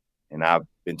history. And I've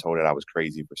been told that I was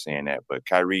crazy for saying that. But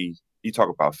Kyrie, you talk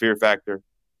about fear factor,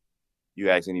 you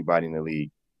ask anybody in the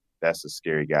league, that's a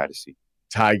scary guy to see.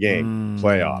 Tie game,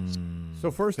 playoffs.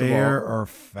 So first fair of all, or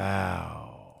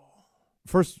foul?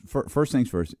 First things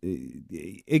first.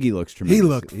 Iggy looks tremendous. He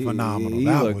looked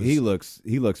phenomenal. He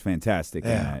looks fantastic in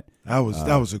that. That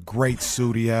was a great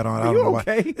suit he had on. Are you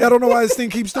okay? I don't know why this thing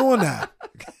keeps doing that.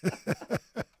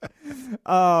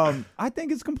 I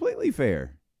think it's completely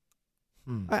fair.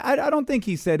 I don't think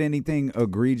he said anything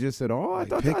egregious at all. I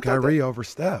picked Kyrie over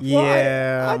Steph.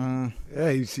 Yeah. And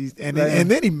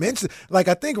then he mentioned, like,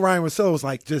 I think Ryan Wassillo was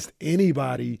like, just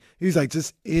anybody. He's like,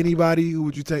 just anybody. Who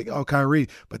would you take? Oh, Kyrie.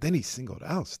 But then he singled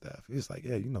out Steph. He was like,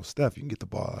 yeah, Steph, you can get the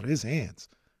ball out of his hands.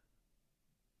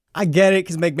 I get it,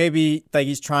 because maybe like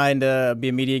he's trying to be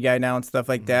a media guy now and stuff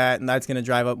like that, and that's going to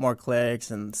drive up more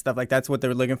clicks and stuff like that's what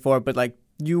they're looking for. But like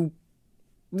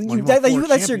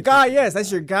that's your guy. Yes, that's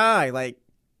your guy. Like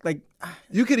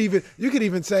you could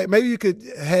even say, maybe you could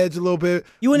hedge a little bit.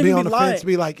 You wouldn't be even on be the lying. fence,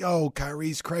 be like, "Yo,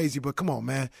 Kyrie's crazy," but come on,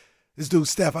 man, this dude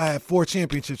Steph. I had 4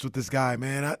 championships with this guy,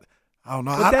 man. I don't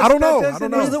know. I don't know.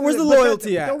 Where's the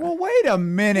loyalty at? Well, wait a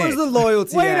minute. Where's the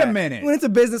loyalty Wait at? a minute. Went into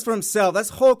business for himself. That's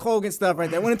Hulk Hogan stuff right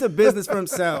there. Went into business for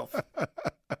himself.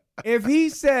 If he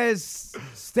says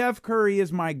Steph Curry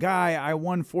is my guy, I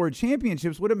won 4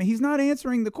 championships with him, he's not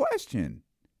answering the question.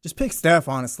 Just pick Steph,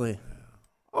 honestly.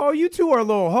 Oh, you two are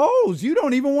little hoes. You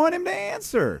don't even want him to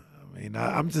answer. I mean,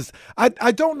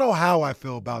 I don't know how I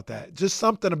feel about that. Just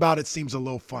something about it seems a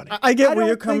little funny. I get where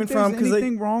you're coming from. There's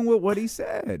anything wrong with what he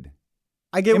said?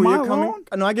 I get Am where I you're coming. wrong?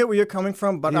 No, I get where you're coming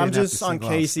from, but You I'm didn't have just to on single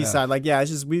out Casey's Steph. side. Like, yeah,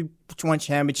 it's just we won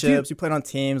championships. We played on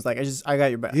teams. Like, I got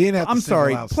your back. You didn't have to I'm single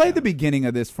sorry. out Play Steph. the beginning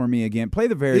of this for me again. Play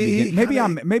the very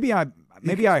beginning. Maybe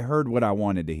I heard what I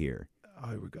wanted to hear. Oh,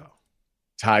 here we go.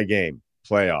 Tie game,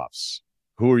 playoffs.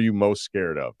 Who are you most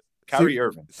scared of? Kyrie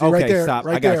Irving. See, Okay, right there, stop.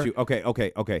 right I got there. you. Okay. I got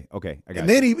And you.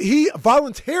 then he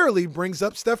voluntarily brings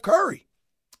up Steph Curry.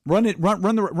 Run it.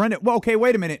 Well, okay,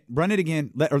 wait a minute. Run it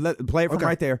again. Play it from Okay.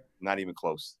 right there. Not even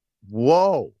close.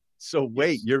 Whoa. So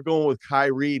wait, you're going with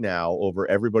Kyrie now over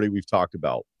everybody we've talked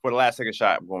about. For the last second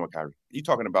shot, I'm going with Kyrie. You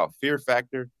talking about fear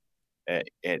factor at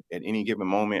any given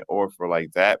moment, or for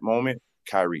like that moment,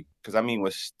 Kyrie? Because I mean,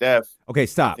 with Steph, okay,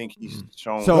 stop. I think he's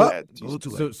shown So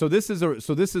that. So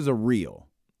this is a reel,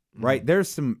 right? There's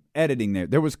some editing there.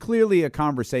 There was clearly a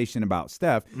conversation about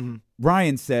Steph.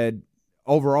 Ryan said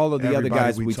over all of the other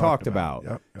guys we talked about.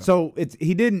 Yep. So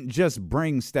he didn't just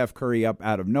bring Steph Curry up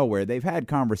out of nowhere. They've had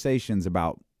conversations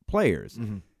about players.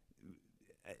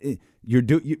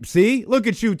 See, look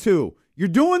at you two. You're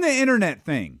doing the internet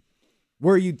thing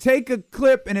where you take a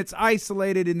clip and it's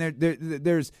isolated, and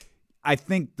there's, I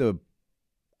think, the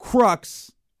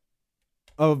crux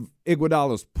of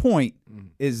Iguodala's point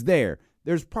is there.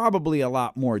 There's probably a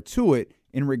lot more to it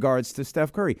in regards to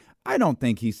Steph Curry. I don't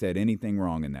think he said anything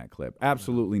wrong in that clip.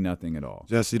 Absolutely nothing at all.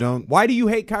 Jesse, don't. Why do you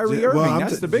hate Kyrie Irving? Well,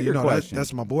 that's the bigger question.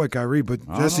 That's my boy Kyrie. But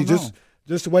Jesse,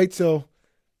 just wait till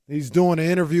he's doing an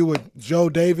interview with Joe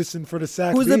Davison for the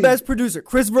Sac. Who's the best producer?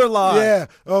 Chris Verlaine. Yeah.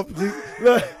 Oh,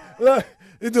 look,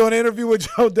 he's doing an interview with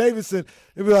Joe Davison.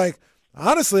 He'll be like,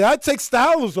 honestly, I'd take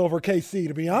Styles over KC,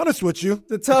 to be honest with you.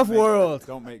 The tough world.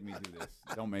 Don't make me do this.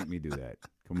 Don't make me do that.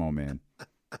 Come on, man.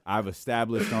 I've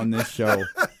established on this show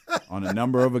on a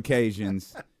number of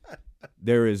occasions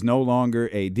there is no longer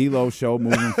a D-Lo show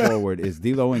moving forward. It's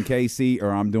D-Lo and KC,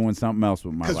 or I'm doing something else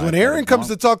with my life. Because when Aaron comes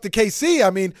to talk to KC,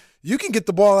 I mean, you can get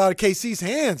the ball out of KC's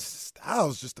hands.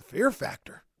 Styles just a fear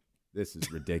factor. This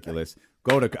is ridiculous.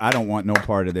 I don't want no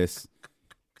part of this.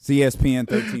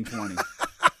 CSPN 1320.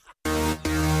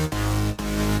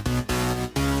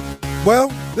 Well,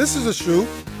 this is a shoot.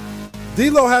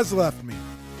 D-Lo has left me.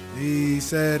 He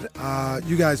said,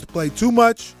 you guys play too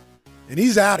much, and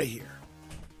he's out of here.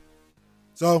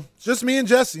 So, it's just me and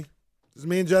Jesse. Just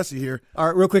me and Jesse here. All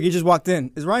right, real quick, he just walked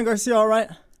in. Is Ryan Garcia all right?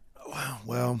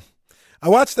 Well, I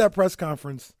watched that press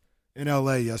conference in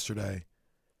L.A. yesterday.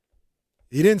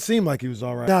 He didn't seem like he was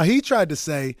all right. Now, he tried to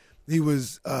say he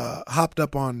was hopped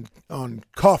up on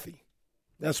coffee.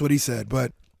 That's what he said.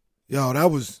 But, yo, that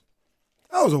was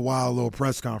a wild little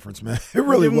press conference, man. It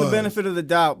really Give him was. the benefit of the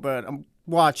doubt, but I'm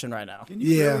watching right now. Can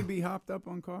you really be hopped up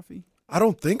on coffee? I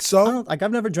don't think so.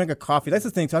 I've never drank a coffee. That's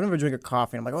the thing. So I've never drank a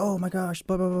coffee. I'm like, oh my gosh,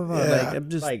 blah blah blah blah.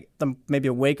 Yeah. I'm maybe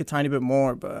awake a tiny bit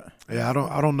more, but yeah,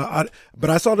 I don't know. But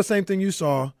I saw the same thing you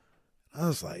saw. I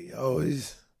was like, yo,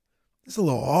 he's a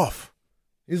little off.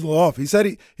 He's a little off. He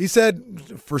said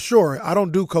for sure, I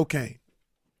don't do cocaine.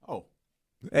 Oh,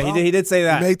 yeah, he did say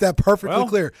that. He made that perfectly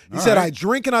clear. He said, right. I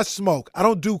drink and I smoke. I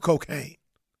don't do cocaine.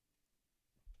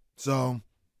 So,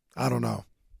 I don't know.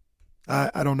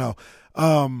 I don't know.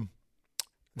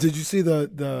 Did you see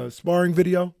the sparring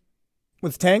video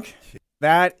with Tank?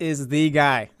 That is the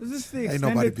guy. Is this the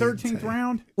extended 13th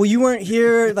round? Well, you weren't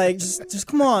here. Like, just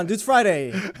come on, dude. It's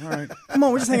Friday. All right, come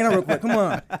on. We're just hanging out real quick. Come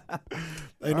on.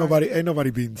 Ain't nobody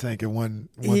beating Tank at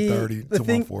 130 to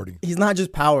 140. He's not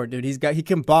just power, dude. He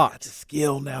can box.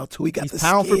 Skill now too. He got he's the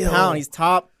pound skill. for pound. He's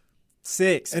top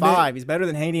 6, And 5. He's better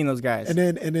than Haney and those guys.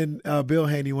 And then Bill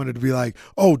Haney wanted to be like,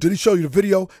 oh, did he show you the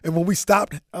video? And when we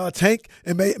stopped Tank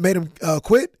and made him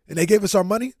quit, and they gave us our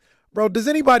money, bro. Does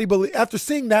anybody believe after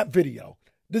seeing that video?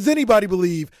 Does anybody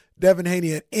believe Devin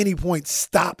Haney at any point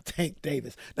stopped Tank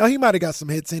Davis? Now, he might have got some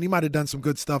hits in. He might have done some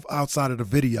good stuff outside of the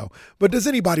video. But does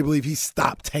anybody believe he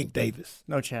stopped Tank Davis?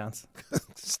 No chance.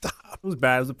 Stop. It was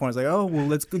bad. It was the point. It's like, oh, well,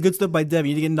 that's good stuff by Devin.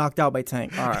 You need to get knocked out by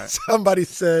Tank. All right. Somebody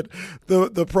said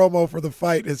the promo for the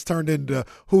fight has turned into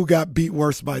who got beat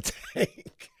worse by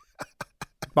Tank.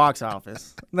 Box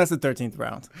office. That's the 13th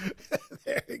round.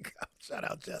 There you go. Shout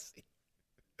out, Jesse.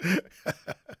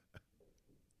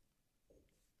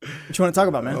 What you want to talk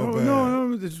about, man?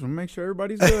 No. Just make sure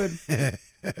everybody's good.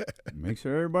 Make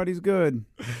sure everybody's good.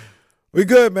 We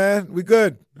good, man. We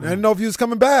good. I didn't know if you was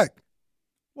coming back.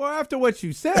 Well, after what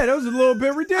you said, it was a little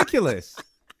bit ridiculous.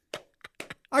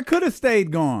 I could have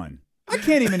stayed gone. I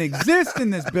can't even exist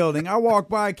in this building. I walk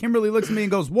by, Kimberly looks at me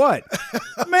and goes, what?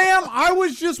 Ma'am, I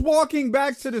was just walking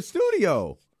back to the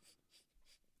studio.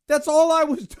 That's all I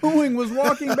was doing was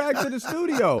walking back to the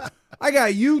studio. I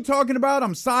got you talking about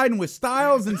I'm siding with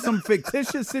Styles in some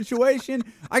fictitious situation.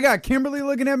 I got Kimberly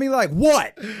looking at me like,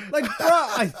 what? Like, bro,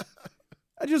 I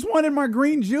just wanted my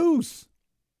green juice.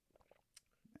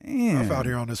 Man. Rough out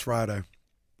here on this Friday.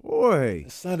 Boy.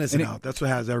 The sun isn't out. That's what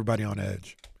has everybody on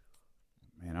edge.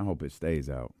 Man, I hope it stays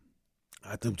out.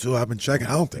 I do too. I've been checking.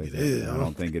 I don't think it is. I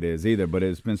don't think it is either, but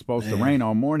it's been supposed to rain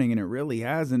all morning, and it really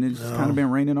hasn't. It's just kind of been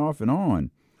raining off and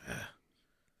on.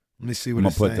 Let me see what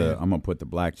it's saying. I'm going to put the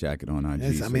black jacket on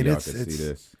IG y'all can see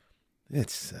this.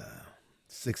 It's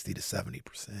 60 to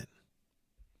 70%.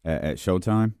 At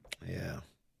Showtime? Yeah.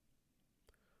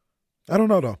 I don't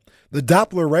know, though. The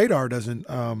Doppler radar doesn't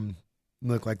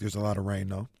look like there's a lot of rain,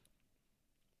 though.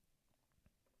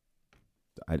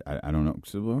 I don't know.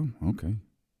 So, well, okay.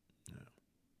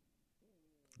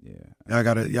 Yeah. Y'all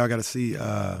gotta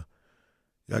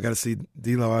see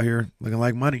D'Lo out here looking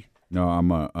like money. No,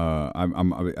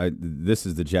 this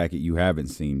is the jacket you haven't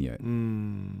seen yet.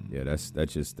 Yeah,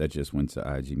 that just went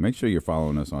to IG. Make sure you're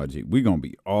following us on IG. We're gonna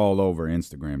be all over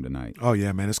Instagram tonight. Oh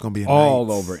yeah, man, it's gonna be all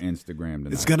over Instagram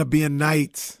tonight. It's gonna be a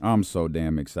night. I'm so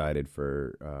damn excited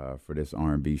for this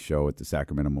R&B show at the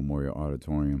Sacramento Memorial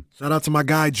Auditorium. Shout out to my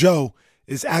guy Joe.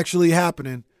 It's actually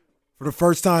happening for the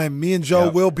first time. Me and Joe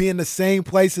will be in the same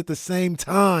place at the same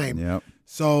time. Yep.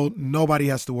 So nobody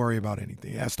has to worry about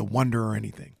anything. Has to wonder or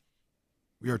anything.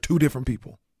 We are two different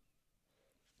people.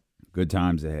 Good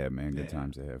times ahead, man. Good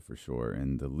times ahead for sure.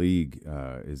 And the league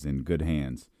is in good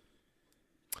hands.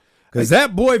 Because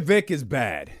that boy Vic is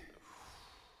bad.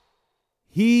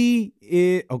 He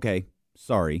is, okay,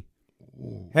 sorry.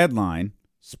 Headline,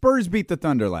 Spurs beat the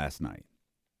Thunder last night.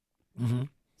 Mm-hmm.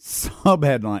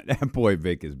 Sub-headline, that boy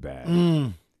Vic is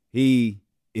bad. He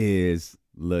is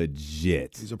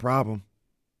legit. He's a problem.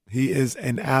 He is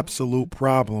an absolute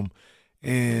problem.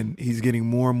 And he's getting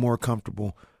more and more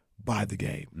comfortable by the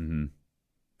game.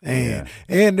 Mm-hmm.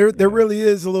 And there really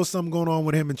is a little something going on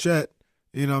with him and Chet.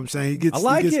 You know what I'm saying? I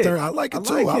like it. I like it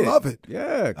too. I love it.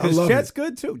 Yeah, because Chet's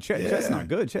good too. Chet's not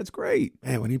good. Chet's great.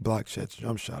 Man, when he blocked Chet's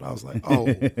jump shot, I was like,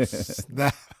 oh,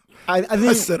 snap. I think,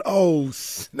 I said, oh,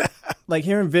 snap. Like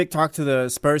hearing Vic talk to the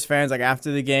Spurs fans like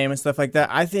after the game and stuff like that,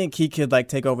 I think he could like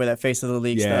take over that face of the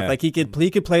league stuff. Like he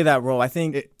could play that role. I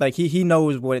think he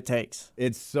knows what it takes.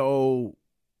 It's so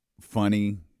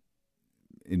funny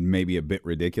and maybe a bit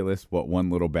ridiculous what one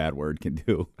little bad word can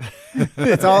do.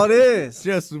 That's all it is.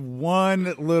 Just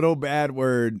one little bad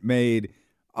word made,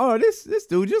 oh, this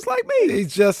dude just like me.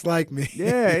 He's just like me.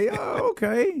 Yeah,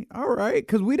 okay. All right.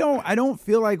 Because I don't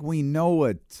feel like we know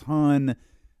a ton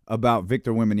about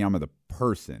Victor Wembanyama, the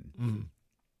person. Mm.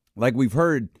 Like we've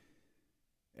heard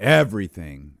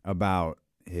everything about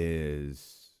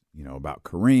about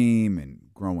Kareem and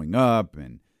growing up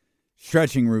and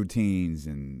stretching routines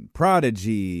and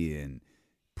prodigy and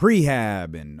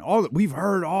prehab and all. We've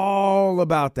heard all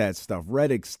about that stuff,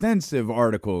 read extensive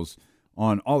articles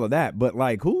on all of that. But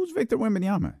like, who's Victor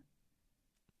Wembanyama?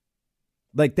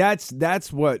 Like that's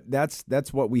what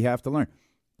we have to learn.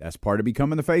 That's part of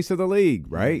becoming the face of the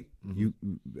league, right? Mm-hmm. You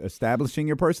establishing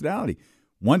your personality.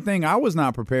 One thing I was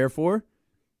not prepared for,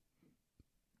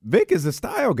 Vic is a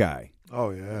style guy. Oh,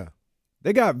 yeah.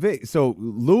 They got Vic. So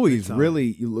Louis in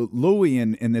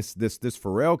this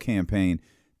Pharrell campaign,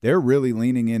 they're really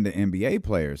leaning into NBA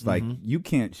players. Like you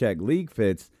can't check league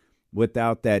fits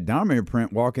without that dominant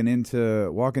print walking into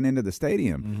the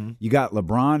stadium. Mm-hmm. You got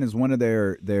LeBron as one of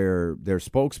their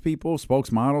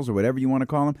spokesmodels, or whatever you want to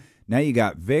call them. Now you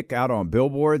got Vic out on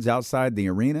billboards outside the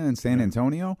arena in San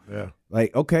Antonio. Yeah.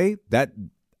 Like, okay, that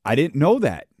I didn't know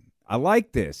that. I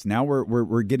like this. Now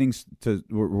we're getting to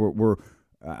we're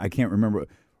I can't remember.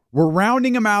 We're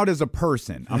rounding him out as a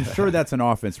person. I'm sure that's an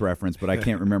offense reference, but I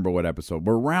can't remember what episode.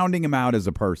 We're rounding him out as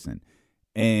a person.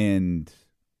 And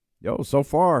so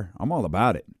far, I'm all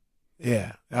about it.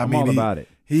 Yeah. I'm all about it.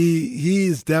 He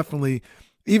is definitely,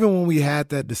 even when we had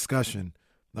that discussion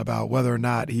about whether or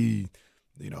not he,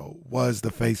 was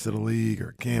the face of the league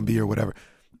or can be or whatever,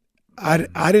 I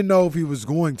didn't know if he was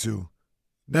going to.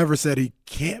 Never said he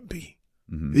can't be.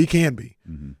 Mm-hmm. He can be.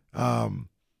 Mm-hmm.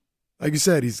 Like you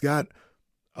said, he's got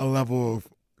a level of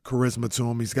charisma to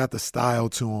him. He's got the style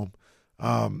to him.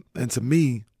 And to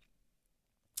me,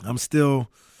 I'm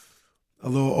still a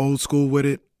little old school with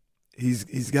it.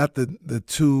 He's got the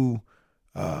two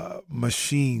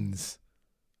machines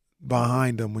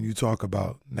behind him when you talk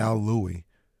about now Louis,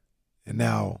 and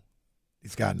now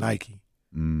he's got Nike.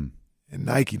 Mm. And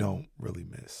Nike don't really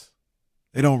miss.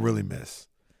 They don't really miss.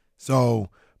 So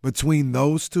between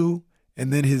those two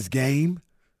and then his game,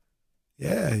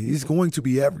 yeah, he's going to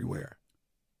be everywhere.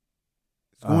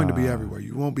 He's going to be everywhere.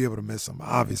 You won't be able to miss him,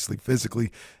 obviously,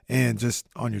 physically and just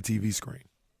on your TV screen.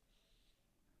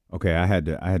 Okay, I had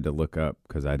to look up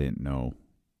because I didn't know.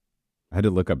 I had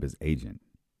to look up his agent.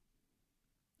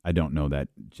 I don't know that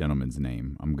gentleman's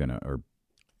name.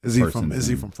 Is he from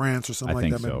France or something I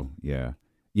like that? I think so. Yeah.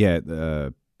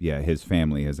 His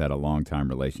family has had a long time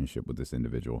relationship with this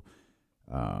individual.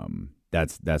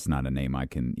 That's not a name I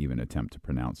can even attempt to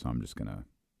pronounce, so I'm just gonna.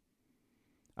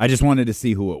 I just wanted to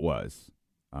see who it was.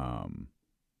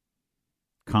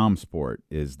 ComSport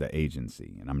is the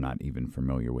agency, and I'm not even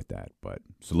familiar with that. But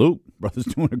salute, brother's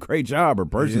doing a great job, or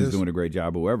person's doing a great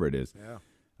job, whoever it is.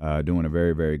 Yeah. Doing a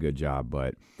very, very good job.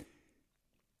 But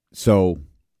so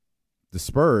the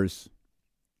Spurs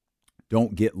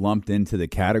don't get lumped into the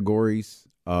categories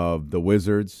of the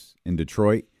Wizards in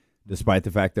Detroit, despite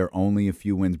the fact they're only a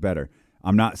few wins better.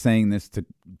 I'm not saying this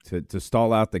to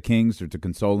stall out the Kings or to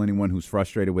console anyone who's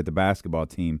frustrated with the basketball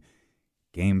team.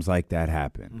 Games like that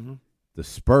happen. Mm-hmm. The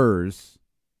Spurs,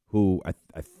 who I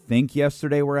think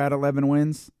yesterday were at 11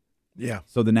 wins. Yeah.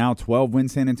 So the now 12-win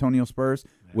San Antonio Spurs,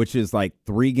 which is like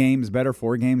 4 games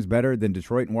better than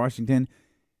Detroit and Washington,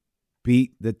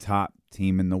 beat the top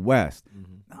team in the West.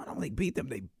 Mm-hmm. Not only beat them,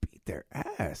 they beat their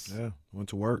ass. Yeah, went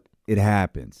to work. It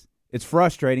happens. It's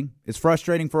frustrating. It's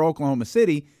frustrating for Oklahoma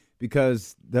City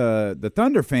because the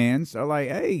Thunder fans are like,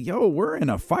 hey, yo, we're in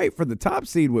a fight for the top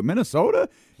seed with Minnesota,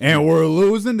 and we're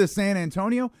losing to San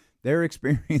Antonio. They're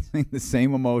experiencing the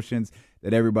same emotions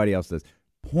that everybody else does.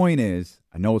 Point is,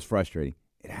 I know it's frustrating.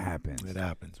 It happens. It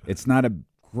happens. Man. It's not a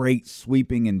great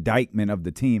sweeping indictment of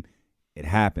the team. It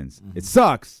happens. Mm-hmm. It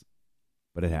sucks,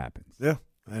 but it happens. Yeah,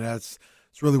 and it's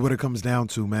really what it comes down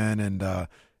to, man. And a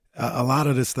lot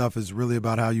of this stuff is really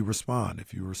about how you respond.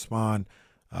 If you respond,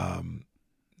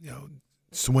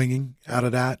 swinging out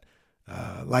of that,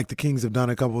 like the Kings have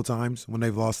done a couple of times when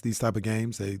they've lost these type of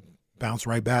games, they bounce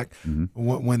right back. Mm-hmm.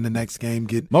 When the next game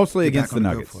mostly against the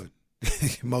Nuggets.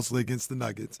 Mostly against the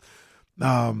Nuggets.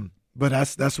 But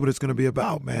that's what it's going to be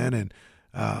about, man. And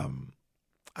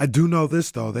I do know this,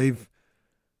 though.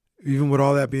 Even with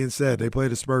all that being said, they play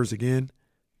the Spurs again.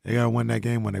 They got to win that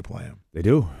game when they play them. They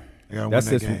do. They got to win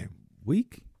that game.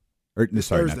 Week? Or, it's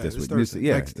sorry, Thursday. not this It's week. Thursday.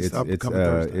 Yeah,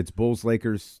 it's Bulls,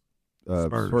 Lakers,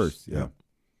 Spurs. Yeah.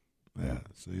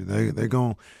 So they're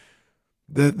going.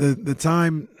 The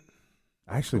time.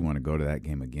 I actually want to go to that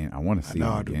game again. I want to see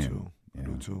them again. I do too. Yeah. I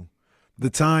do too. The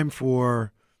time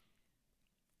for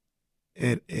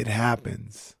it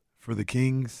happens for the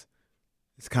Kings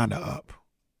is kind of up.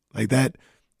 Like that,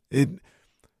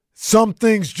 some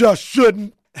things just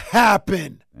shouldn't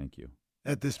happen. Thank you.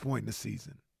 At this point in the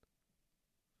season.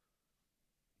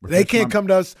 They can't come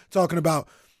to us talking about,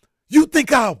 you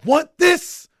think I want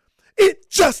this? It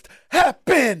just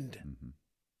happened. Mm-hmm.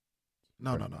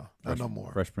 No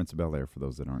more. Fresh Prince of Bel-Air for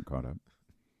those that aren't caught up.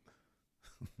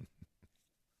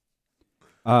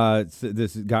 So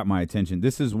this got my attention.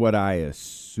 This is what I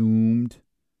assumed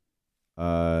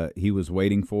he was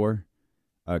waiting for.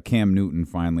 Cam Newton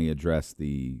finally addressed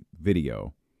the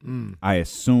video. I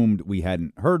assumed we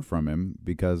hadn't heard from him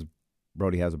because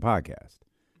Brody has a podcast.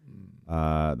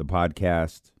 The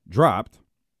podcast dropped.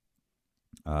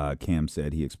 Cam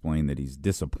said he explained that he's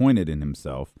disappointed in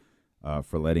himself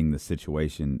for letting the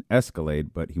situation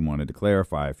escalate, but he wanted to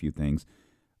clarify a few things.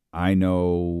 I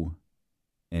know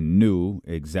and knew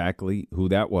exactly who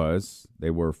that was. They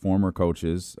were former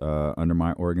coaches under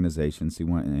my organization. So he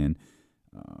went in.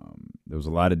 There was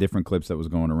a lot of different clips that was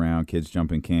going around, kids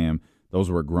jumping Cam. Those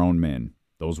were grown men.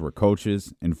 Those were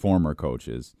coaches and former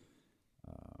coaches.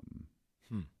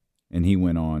 And he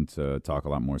went on to talk a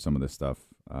lot more. Some of this stuff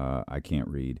I can't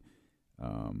read.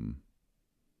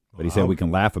 But he said we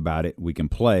can laugh about it, we can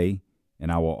play,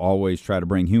 and I will always try to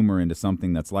bring humor into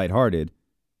something that's lighthearted.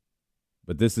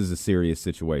 But this is a serious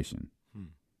situation.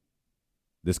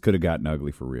 This could have gotten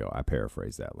ugly for real. I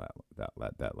paraphrased that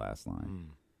last line.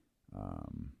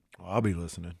 I'll be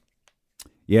listening.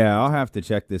 Yeah, I'll have to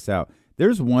check this out.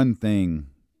 There's one thing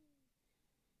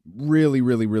really,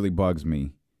 really, really bugs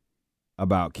me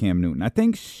about Cam Newton. I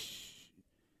think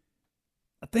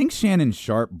Shannon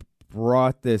Sharp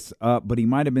brought this up, but he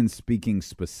might have been speaking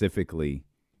specifically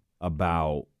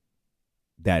about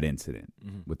that incident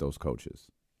with those coaches.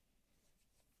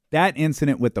 That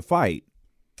incident with the fight,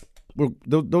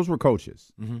 those were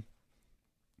coaches. Mm-hmm.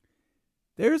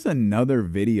 There's another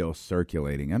video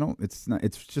circulating.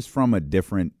 It's just from a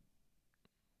different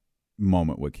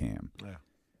moment with Cam. Yeah.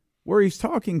 Where he's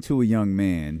talking to a young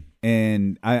man,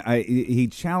 and he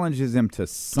challenges him to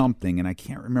something, and I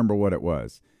can't remember what it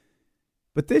was.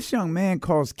 But this young man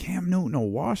calls Cam Newton a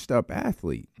washed-up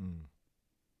athlete.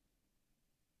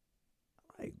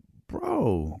 Like,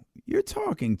 bro, you're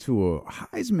talking to a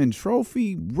Heisman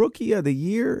Trophy Rookie of the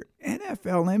Year,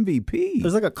 NFL MVP.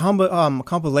 There's like a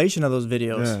compilation of those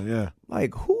videos. Yeah.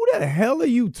 Like, who the hell are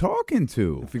you talking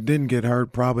to? If he didn't get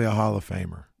hurt, probably a Hall of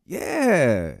Famer.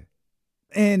 Yeah.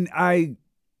 And I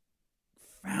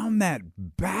found that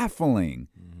baffling.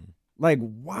 Like,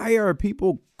 why are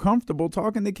people comfortable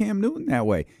talking to Cam Newton that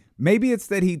way? Maybe it's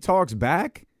that he talks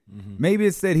back. Maybe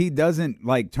it's that he doesn't,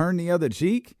 like, turn the other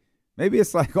cheek. Maybe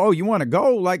it's like, oh, you want to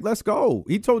go? Like, let's go.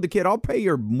 He told the kid, I'll pay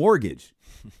your mortgage.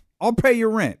 I'll pay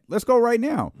your rent. Let's go right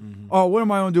now. Oh, what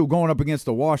am I going to do going up against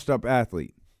a washed-up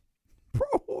athlete?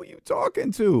 Bro, who are you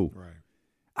talking to? Right.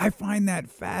 I find that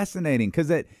fascinating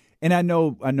because And I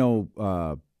know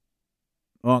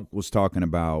Unc was talking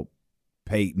about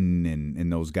Peyton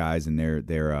and those guys and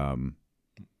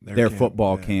their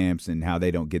football camps and how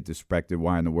they don't get disrespected.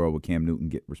 Why in the world would Cam Newton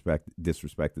get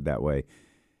disrespected that way?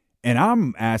 And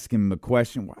I'm asking the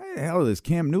question, why the hell does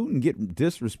Cam Newton get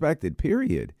disrespected,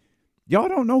 period? Y'all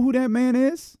don't know who that man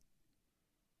is?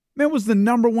 Man was the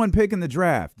number 1 pick in the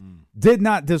draft. Did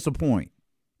not disappoint.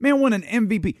 Man won an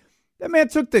MVP. That man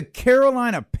took the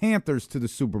Carolina Panthers to the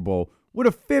Super Bowl with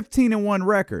a 15-1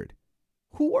 record.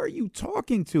 Who are you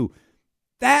talking to?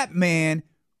 That man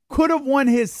could have won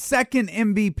his second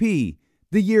MVP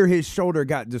the year his shoulder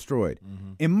got destroyed.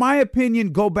 In my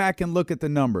opinion, go back and look at the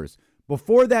numbers.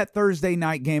 Before that Thursday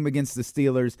night game against the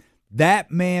Steelers,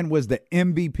 that man was the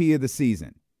MVP of the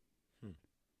season.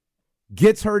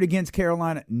 Gets hurt against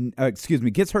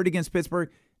gets hurt against Pittsburgh,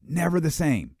 never the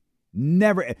same.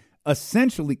 Never,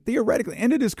 essentially, theoretically,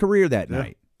 ended his career that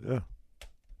night. Yeah.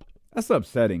 That's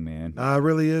upsetting, man. Nah, it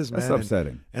really is, man. That's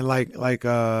upsetting. And like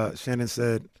Shannon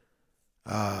said,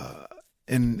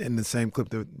 in the same clip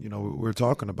that we're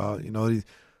talking about,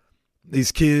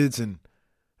 these kids and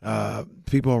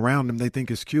people around them, they think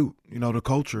it's cute. The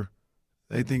culture,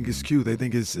 they think it's cute. They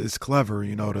think it's clever,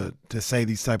 to say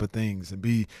these type of things and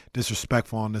be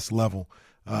disrespectful on this level,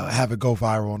 have it go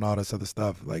viral and all this other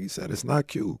stuff. Like you said, it's not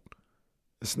cute.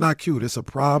 It's not cute. It's a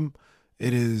problem.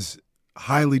 It is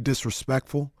highly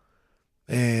disrespectful.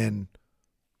 And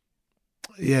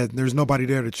yeah, there's nobody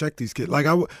there to check these kids. Like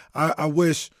I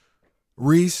wish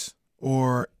Reese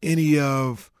or any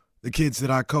of the kids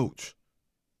that I coach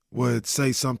would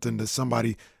say something to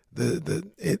somebody, the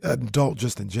adult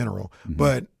just in general,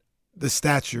 but the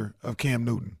stature of Cam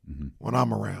Newton when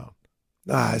I'm around.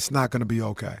 Nah, it's not going to be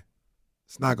okay.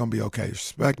 It's not going to be okay.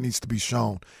 Respect needs to be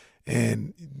shown.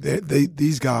 And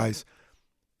these guys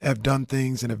have done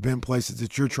things and have been places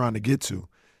that you're trying to get to.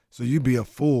 So you'd be a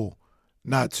fool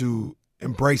not to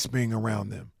embrace being around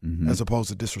them as opposed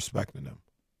to disrespecting them.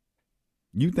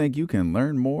 You think you can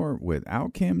learn more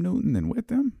without Cam Newton than with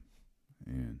them?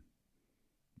 Man,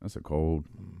 that's a cold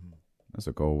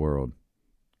world.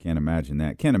 Can't imagine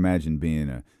that. Can't imagine being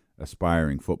a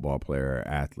aspiring football player or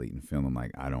athlete and feeling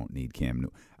like I don't need Cam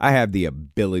Newton. I have the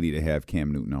ability to have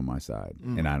Cam Newton on my side,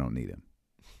 and I don't need him.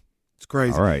 It's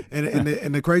crazy. All right.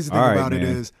 And the crazy thing about it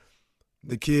is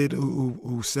the kid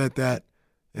who said that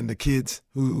and the kids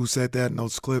who said that in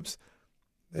those clips,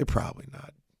 they probably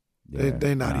not. Yeah,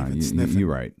 they're not even sniffing you're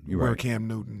right. where Cam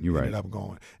Newton ended up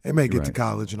going. They may get to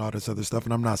college and all this other stuff,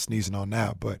 and I'm not sneezing on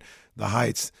that, but the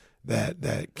heights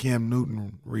that Cam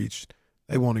Newton reached,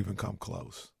 they won't even come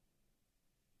close.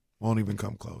 Won't even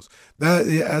come close.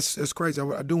 That's crazy.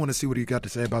 I do want to see what you got to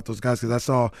say about those guys because I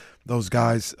saw those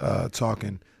guys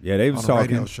talking. Yeah, they was on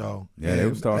talking. A radio show. Yeah, they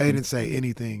was talking. They didn't say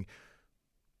anything.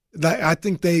 I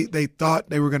think they thought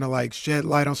they were gonna shed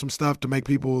light on some stuff to make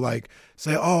people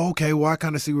say, "Oh, okay, well I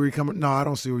kind of see where you're coming." No, I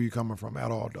don't see where you're coming from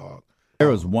at all, dog. There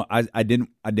was one.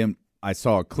 I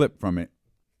saw a clip from it,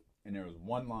 and there was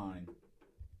one line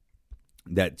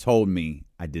that told me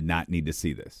I did not need to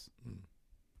see this.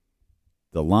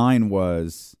 The line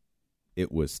was,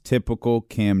 "It was typical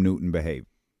Cam Newton behavior."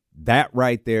 That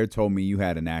right there told me you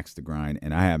had an axe to grind,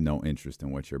 and I have no interest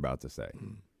in what you're about to say.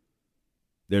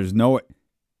 There's no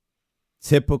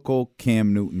typical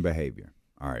Cam Newton behavior.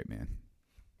 All right, man.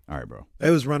 All right, bro.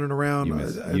 They was running around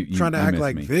trying to act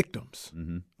like victims.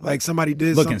 Like somebody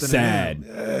did looking something sad.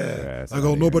 Yeah.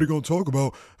 Nobody going to talk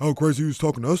about how crazy he was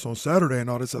talking to us on Saturday and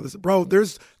all this other stuff. Bro,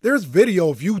 there's video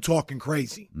of you talking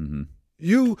crazy.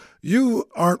 You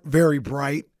aren't very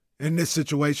bright in this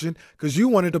situation because you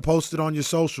wanted to post it on your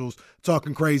socials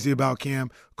talking crazy about Cam,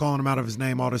 calling him out of his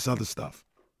name, all this other stuff.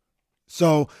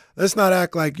 So let's not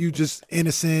act like you just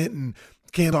innocent and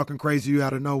Cam talking crazy you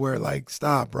out of nowhere.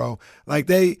 Stop, bro.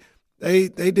 They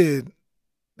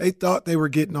thought they were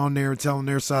getting on there and telling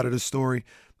their side of the story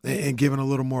and giving a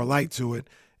little more light to it.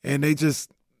 And they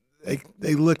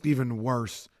looked even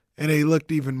worse. And they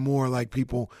looked even more like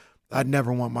people I'd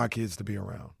never want my kids to be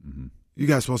around. You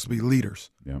guys supposed to be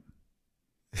leaders. Yep.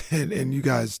 And you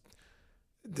guys,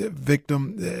 the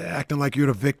victim, acting like you're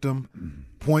the victim,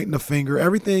 pointing the finger,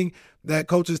 everything that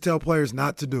coaches tell players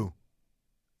not to do.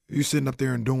 You sitting up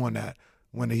there and doing that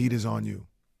when the heat is on you.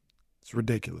 It's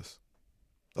ridiculous.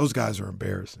 Those guys are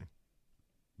embarrassing.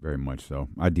 Very much so.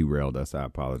 I derailed us. I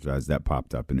apologize. That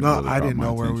popped up. And I didn't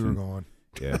know where we were going.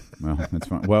 Yeah, well, that's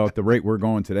fine. Well, at the rate we're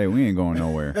going today, we ain't going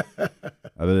nowhere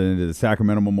other than to the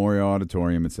Sacramento Memorial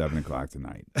Auditorium at 7 o'clock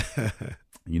tonight.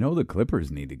 The Clippers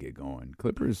need to get going.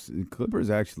 Clippers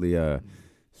actually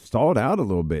stalled out a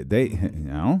little bit. They,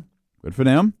 good for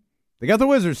them. They got the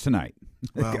Wizards tonight.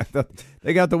 Well,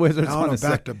 they got the Wizards on a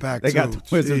back-to-back. They got the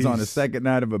Wizards on the Jeez. second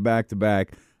night of a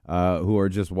back-to-back, who are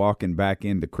just walking back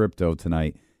into crypto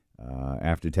tonight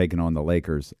after taking on the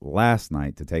Lakers last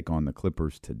night to take on the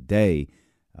Clippers today.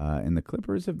 And the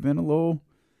Clippers have been a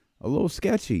little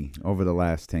sketchy over the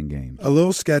last 10 games. A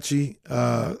little sketchy.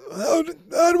 I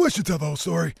should tell the whole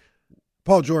story.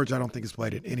 Paul George, I don't think has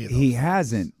played in any of those. He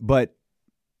hasn't, but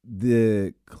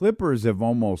the Clippers have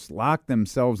almost locked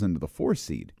themselves into the 4th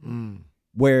seed,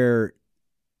 where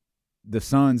the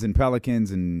Suns and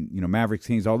Pelicans and Mavericks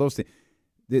teams, all those things,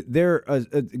 they're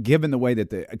given the way that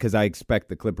because I expect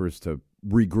the Clippers to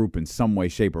regroup in some way,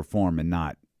 shape, or form and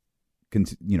not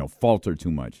falter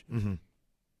too much. Mm-hmm.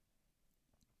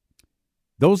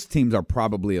 Those teams are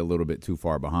probably a little bit too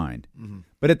far behind. Mm-hmm.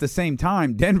 But at the same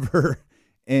time, Denver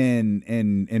and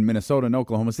Minnesota and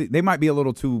Oklahoma City, they might be a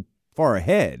little too far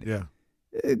ahead. Yeah.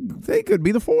 They could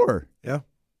be the 4. Yeah.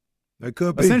 They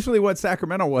could be. Essentially what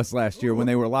Sacramento was last year when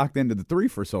they were locked into the 3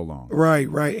 for so long. Right.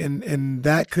 And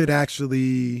that could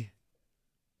actually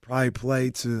probably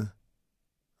play to,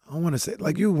 I want to say,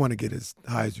 like, you want to get as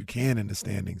high as you can in the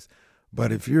standings.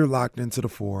 But if you're locked into the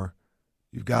 4,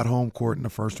 you've got home court in the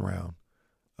first round.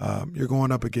 You're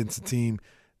going up against a team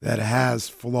that has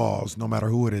flaws, no matter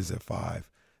who it is at 5,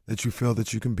 that you feel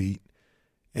that you can beat.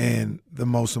 And the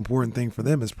most important thing for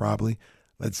them is probably,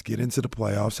 let's get into the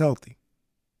playoffs healthy.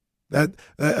 That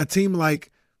a team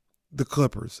like the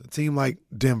Clippers, a team like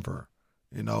Denver,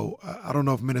 I don't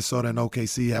know if Minnesota and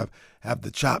OKC have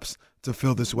the chops to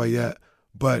feel this way yet,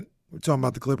 but we're talking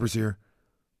about the Clippers here.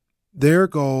 Their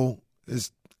goal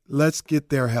is, let's get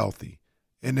there healthy,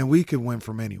 and then we can win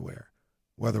from anywhere,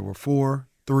 whether we're 4,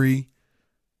 3,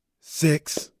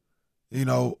 6.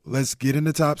 Let's get in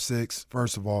the top 6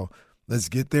 first of all. Let's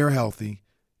get there healthy,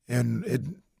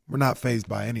 and we're not fazed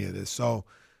by any of this. So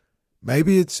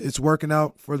maybe it's working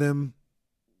out for them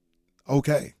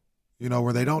okay,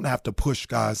 where they don't have to push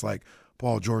guys like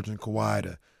Paul George and Kawhi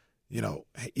to,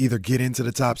 either get into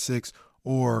the top 6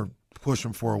 or push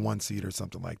them for a 1 seed or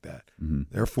something like that. Mm-hmm.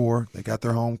 They're 4. They got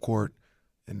their home court,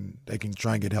 and they can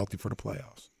try and get healthy for the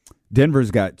playoffs.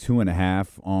 Denver's got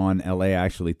 2.5 on LA. I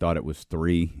actually thought it was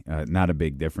 3. Not a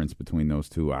big difference between those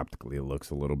two. Optically, it looks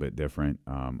a little bit different.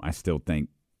 I still think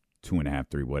 2.5,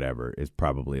 3, whatever, is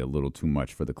probably a little too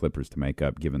much for the Clippers to make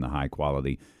up, given the high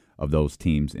quality of those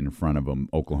teams in front of them.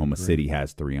 Oklahoma City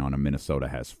has 3 on them. Minnesota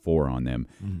has 4 on them.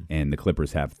 Mm-hmm. And the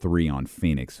Clippers have 3 on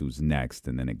Phoenix, who's next.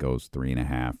 And then it goes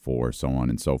 3.5, 4, so on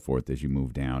and so forth as you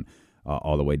move down.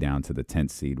 All the way down to the 10th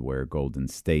seed where Golden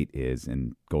State is.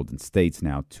 And Golden State's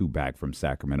now 2 back from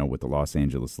Sacramento with the Los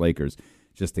Angeles Lakers,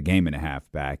 just a 1.5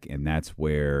 back. And that's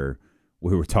where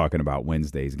we were talking about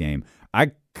Wednesday's game.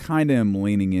 I kind of am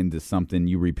leaning into something.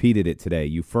 You repeated it today.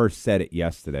 You first said it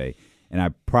yesterday, and I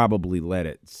probably let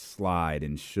it slide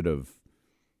and should have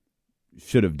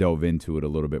dove into it a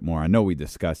little bit more. I know we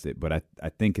discussed it, but I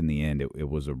think in the end it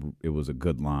was a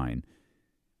good line.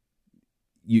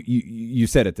 You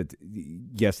said it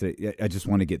yesterday. I just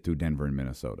want to get through Denver and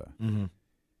Minnesota, mm-hmm.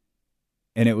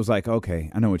 and it was like, okay,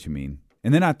 I know what you mean.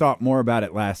 And then I thought more about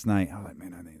it last night. I was like,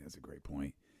 man, I think that's a great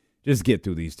point. Just get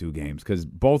through these 2 games because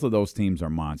both of those teams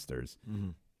are monsters, mm-hmm.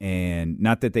 and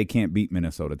not that they can't beat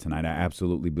Minnesota tonight. I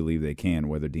absolutely believe they can,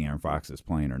 whether De'Aaron Fox is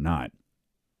playing or not.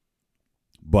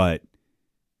 But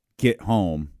get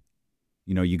home.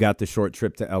 You got the short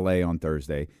trip to LA on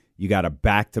Thursday. You got a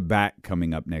back-to-back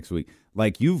coming up next week.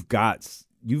 Like you've got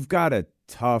a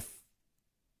tough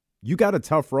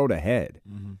road ahead.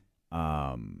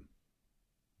 Mm-hmm.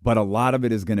 But a lot of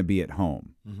it is going to be at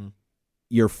home. Mm-hmm.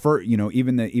 Your first,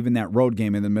 even that road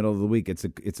game in the middle of the week, it's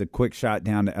a quick shot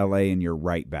down to LA and you're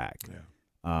right back.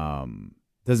 Yeah.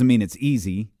 Doesn't mean it's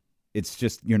easy. It's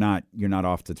just you're not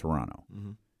off to Toronto.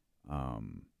 Mm-hmm.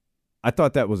 I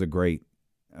thought that was a great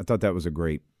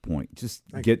point. Just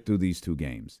get through these 2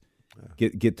 games. Yeah.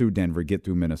 Get through Denver, get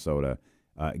through Minnesota,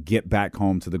 get back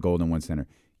home to the Golden One Center.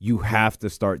 You have to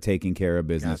start taking care of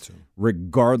business,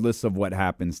 regardless of what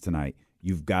happens tonight.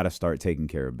 You've got to start taking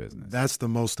care of business. That's the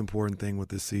most important thing with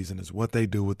this season is what they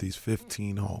do with these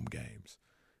 15 home games.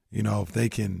 If they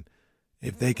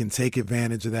can take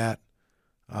advantage of that,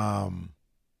 and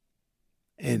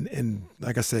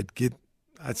like I said,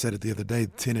 I said it the other day,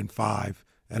 10-5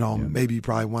 at home. Yeah. Maybe you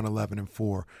probably won 11-4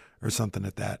 or something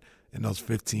like that in those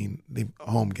 15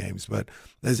 home games. But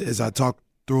as I talked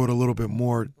through it a little bit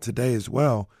more today as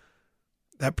well,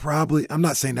 that probably, I'm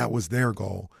not saying that was their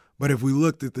goal, but if we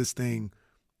looked at this thing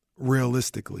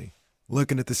realistically,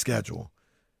 looking at the schedule,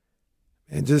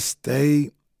 and just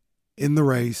stay in the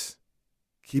race,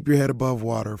 keep your head above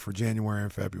water for January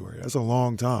and February. That's a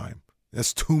long time.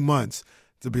 That's 2 months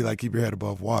to be like, keep your head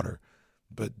above water.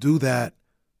 but do that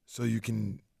so you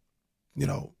can,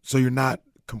 so you're not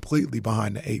completely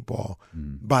behind the 8 ball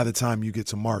by the time you get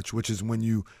to March, which is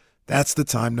when that's the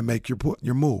time to make your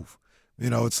move.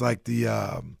 It's like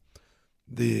the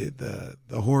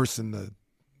horse and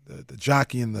the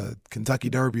jockey in the Kentucky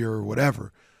Derby or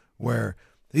whatever, where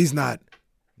he's not,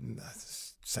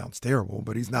 sounds terrible,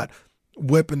 but he's not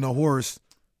whipping the horse.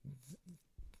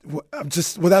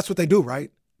 That's what they do,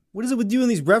 right? What is it with you and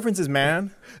these references,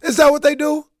 man? Is that what they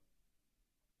do?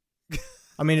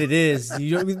 I mean, it is. They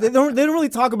don't really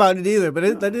talk about it either,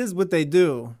 but that is what they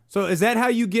do. So is that how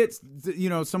you get,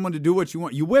 someone to do what you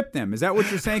want? You whip them. Is that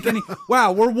what you're saying, Kenny?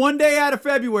 Wow, we're 1 day out of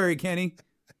February, Kenny.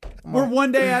 We're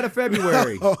 1 day out of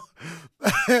February.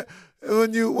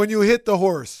 When you hit the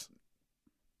horse.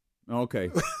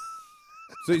 Okay.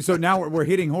 So now we're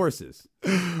hitting horses.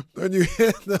 When you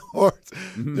hit the horse,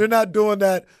 They're not doing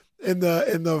that in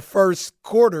the first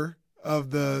quarter of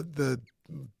the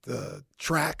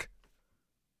track.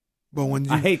 But when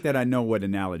I hate that I know what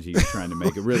analogy you're trying to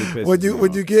make. It really pisses me off.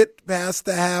 When you get past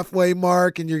the halfway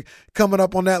mark and you're coming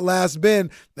up on that last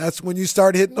bend, that's when you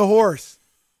start hitting the horse.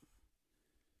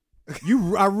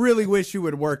 I really wish you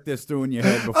would work this through in your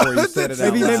head before you said it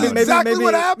out loud. Exactly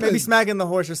what happens. Maybe smacking the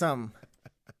horse or something.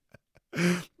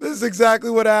 This is exactly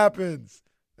what happens.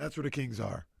 That's where the Kings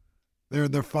are. They're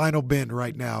in their final bend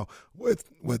right now with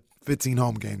 15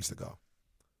 home games to go.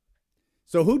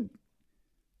 So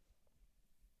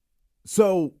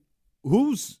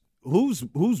who's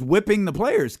whipping the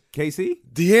players, Casey?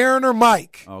 De'Aaron or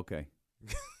Mike? Okay.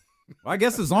 Well, I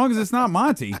guess as long as it's not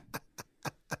Monty.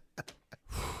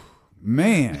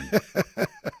 Man.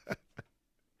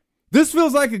 This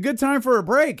feels like a good time for a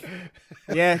break.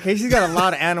 Yeah, Casey's got a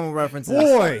lot of animal references.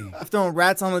 Boy. I've thrown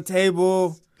rats on the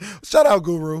table. Shout out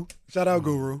Guru.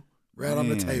 Rat on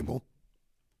the table.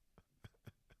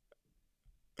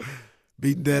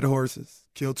 Beating dead horses.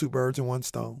 Kill 2 birds in 1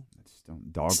 stone.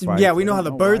 Dogfight. Yeah, we know how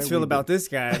the birds feel about this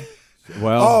guy.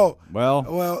 Well,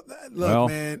 look,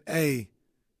 man. Hey,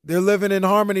 they're living in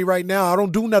harmony right now. I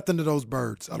don't do nothing to those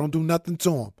birds. I don't do nothing to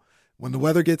them. When the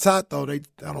weather gets hot, though, I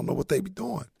don't know what they be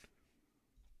doing.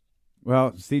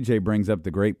 Well, CJ brings up the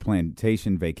great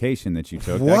plantation vacation that you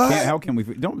took. What? How can we?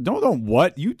 Don't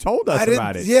what? You told us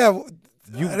about it. Yeah,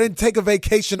 I didn't take a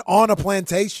vacation on a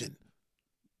plantation.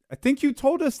 I think you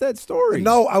told us that story.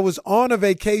 No, I was on a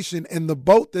vacation in the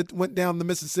boat that went down the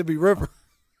Mississippi River.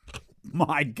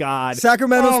 My God.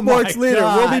 Sacramento sports leader.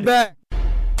 God. We'll be back.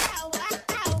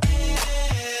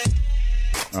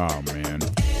 Oh, man.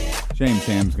 James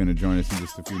Ham's going to join us in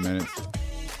just a few minutes.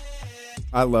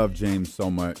 I love James so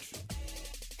much.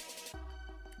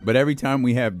 But every time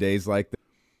we have days like that,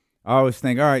 I always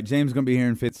think, all right, James is going to be here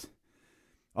in Fitz.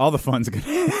 All the fun's going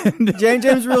to end.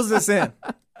 James reels this in.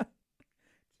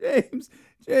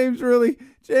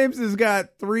 James has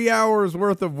got 3 hours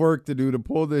worth of work to do to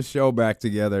pull this show back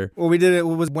together. Well, we did it. It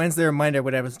was Wednesday or Monday or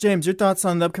whatever. James, your thoughts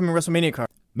on the upcoming WrestleMania card?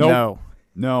 Nope.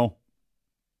 No,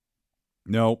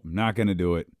 not going to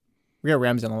do it. We got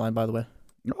Ramsey on the line, by the way.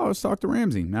 Oh, let's talk to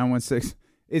Ramsey. 916.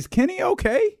 Is Kenny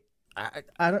okay?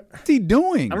 I don't. What's he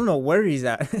doing? I don't know where he's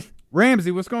at.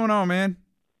 Ramsey, what's going on, man?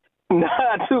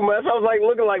 Not too much. I was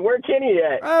looking like, where Kenny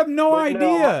at? I have no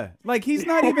idea. Like, he's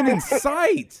not even in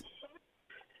sight.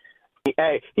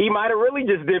 Hey, he might have really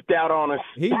just dipped out on us.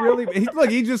 He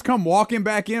just come walking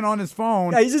back in on his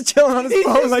phone. Yeah, he's just chilling on his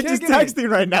phone, like just texting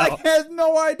right now. Like, has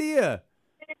no idea.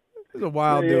 He's a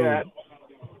wild dude.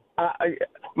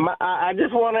 I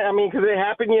just want to, because it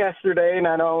happened yesterday, and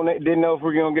I didn't know if we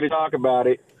were going to get to talk about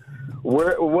it.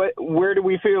 Where do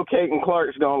we feel Caitlin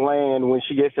Clark's going to land when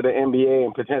she gets to the NBA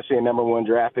and potentially a number 1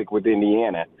 draft pick with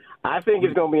Indiana? I think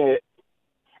it's going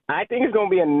to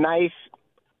be a nice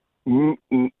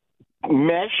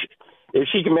mesh if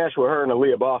she can mesh with her and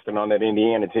Aaliyah Boston on that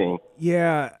Indiana team.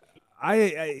 Yeah,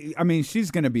 I mean,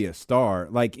 she's going to be a star.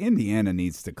 Like, Indiana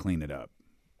needs to clean it up.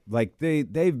 Like,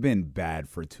 they've been bad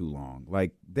for too long.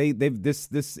 Like, they've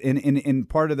in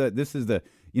part of this is the,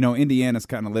 Indiana's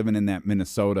kind of living in that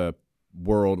Minnesota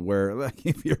world where, like,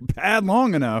 if you're bad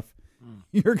long enough,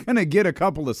 you're going to get a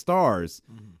couple of stars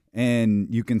and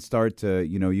you can start to,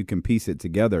 you can piece it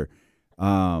together.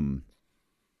 I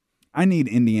need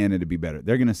Indiana to be better.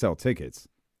 They're going to sell tickets.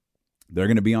 They're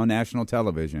going to be on national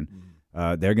television.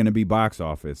 They're going to be box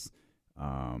office.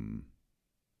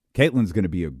 Caitlin's going to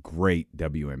be a great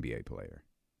WNBA player.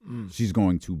 She's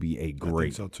going to be a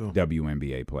great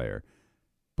WNBA player.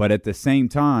 But at the same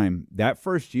time, that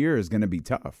first year is going to be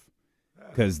tough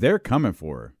because they're coming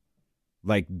for her.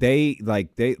 Like the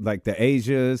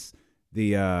Asias,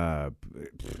 the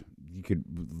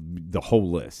whole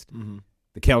list.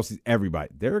 the Kelce's, everybody,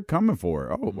 they're coming for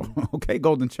her. Oh, okay,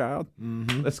 Golden Child,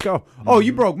 let's go. Mm-hmm. Oh,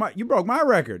 you broke my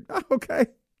record. Okay,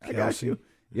 I got you.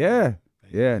 Yeah.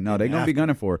 No, they're gonna be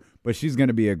gunning for her, but she's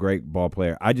gonna be a great ball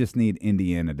player. I just need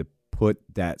Indiana to put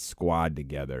that squad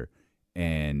together,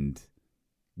 and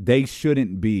they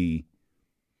shouldn't be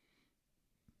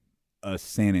a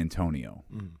San Antonio.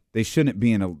 They shouldn't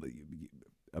be in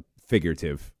a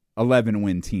figurative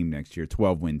 11-win team next year,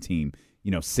 12-win team.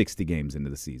 60 games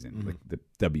into the season, like the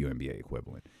WNBA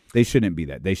equivalent. They shouldn't be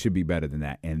that. They should be better than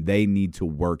that, and they need to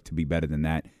work to be better than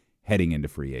that heading into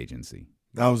free agency.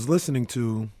 I was listening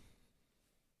to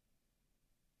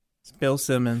Bill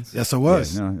Simmons. Yes, I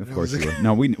was. Yeah, no, of course you were.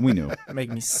 No, we knew. Make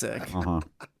me sick.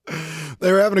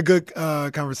 They were having a good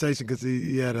conversation because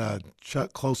he had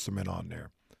Chuck Klosterman on there,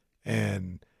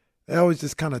 and they always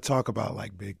just kind of talk about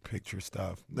like big picture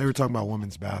stuff. They were talking about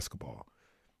women's basketball,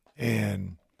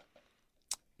 and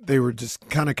they were just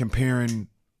kind of comparing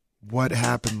what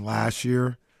happened last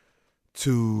year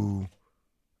to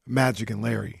Magic and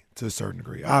Larry to a certain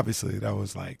degree. Obviously, that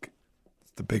was like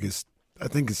the biggest. I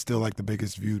think it's still like the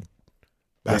biggest viewed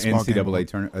basketball the NCAA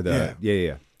tournament.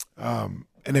 Yeah.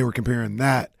 And they were comparing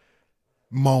that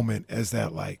moment as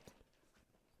that like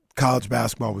college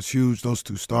basketball was huge. Those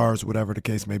two stars, whatever the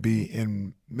case may be,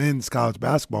 in men's college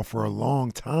basketball for a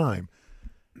long time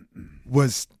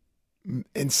was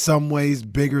in some ways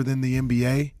bigger than the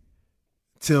NBA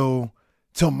till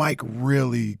Mike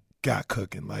really got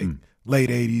cooking, like late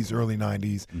 80s, early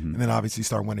 90s, and then obviously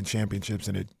started winning championships,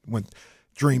 and it went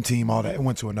Dream Team, all that. It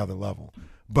went to another level.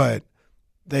 But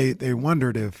they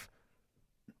wondered if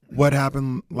what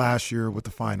happened last year with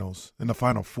the finals and the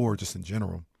Final Four just in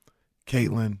general,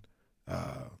 Caitlin,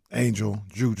 Angel,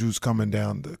 Juju's coming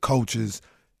down, the coaches,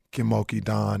 Kim Mulkey,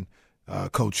 Don,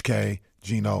 Coach K,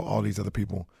 Gino, all these other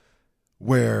people,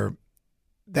 where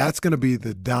that's going to be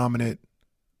the dominant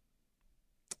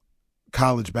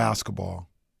college basketball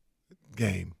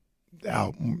game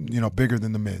out, bigger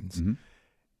than the men's.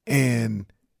 And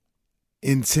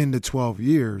in 10 to 12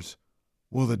 years,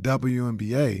 will the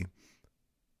WNBA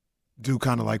do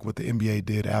kind of like what the NBA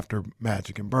did after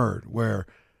Magic and Bird, where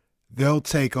they'll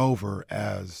take over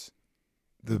as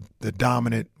the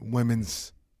dominant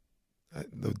women's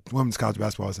college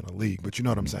basketball isn't a league, but you know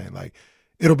what I'm saying? Like,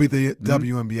 it'll be the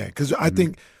WNBA. Because I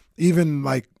think even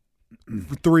like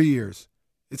for 3 years,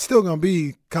 it's still going to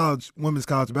be women's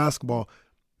college basketball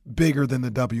bigger than the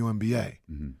WNBA.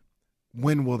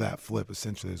 When will that flip,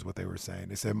 essentially, is what they were saying.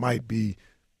 They said it might be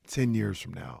 10 years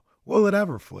from now. Will it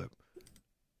ever flip?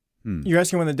 You're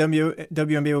asking when the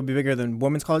WNBA will be bigger than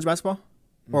women's college basketball?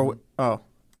 Or I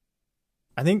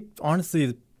think,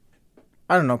 honestly,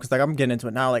 I don't know, because like I'm getting into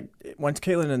it now. Like, once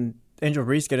Caitlin and Angel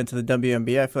Reese get into the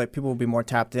WNBA, I feel like people will be more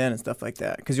tapped in and stuff like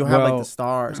that, because you'll have like the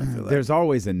stars. I feel like there's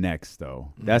always a next,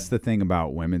 though. That's the thing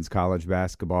about women's college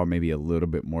basketball, maybe a little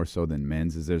bit more so than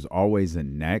men's, is there's always a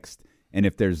next. And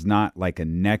if there's not like a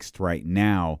next right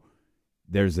now,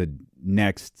 there's a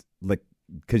next, like,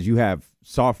 because you have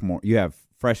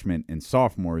freshmen and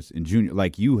sophomores and junior,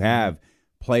 like you have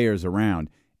players around,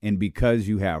 and because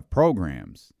you have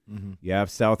programs, you have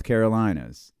South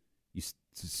Carolinas, you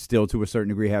still to a certain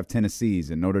degree have Tennessees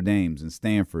and Notre Dames and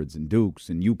Stanfords and Dukes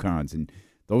and UConns, and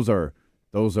those are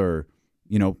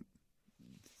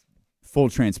full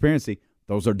transparency,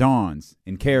 those are Dawns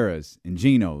and Karas and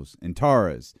Ginos and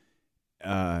Taras.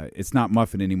 It's not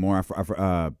Muffin anymore.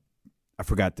 I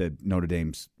forgot the Notre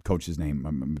Dame's coach's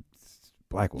name.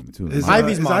 Black woman too.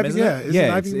 Ivy's mom, isn't it?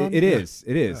 Yeah, it is.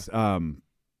 It is.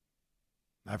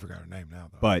 I forgot her name now,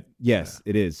 though. But yes,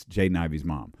 it is Jaden Ivey's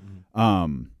mom. I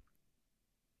think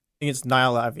it's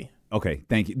Niall Ivey. Okay,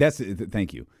 thank you.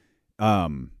 Thank you.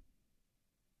 That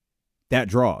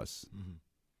draws,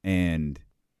 and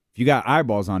if you got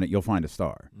eyeballs on it, you'll find a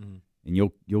star, and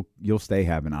you'll stay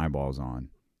having eyeballs on.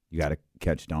 You got to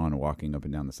catch Dawn walking up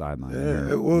and down the sideline.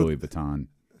 Louis Vuitton.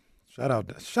 Shout out,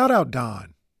 Don. Shout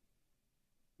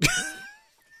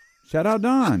out,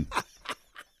 Don.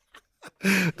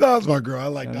 Don's my girl. I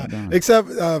like Don. Except,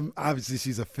 obviously,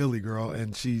 she's a Philly girl,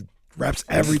 and she reps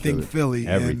everything Philly.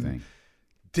 Everything. And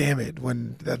damn it,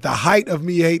 when the height of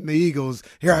me hating the Eagles,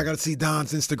 here I got to see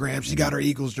Don's Instagram. She got her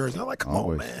Eagles jersey. I'm like, come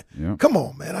on, man. Yeah. Come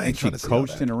on, man. I ain't trying to see all that.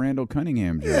 She coached in a Randall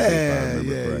Cunningham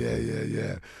jersey.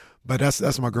 Yeah. But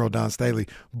that's my girl, Dawn Staley.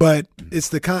 But it's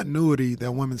the continuity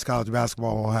that women's college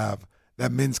basketball will have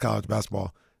that men's college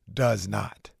basketball does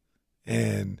not.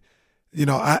 And,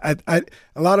 I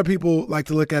a lot of people like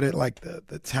to look at it like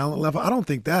the talent level. I don't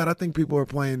think that. I think people are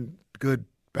playing good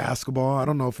basketball. I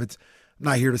don't know if I'm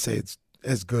not here to say it's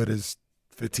as good as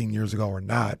 15 years ago or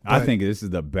not. I think this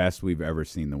is the best we've ever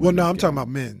seen the women's Well, no, I'm game. talking about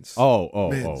men's. Oh.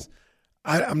 Men's.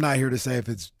 I'm not here to say if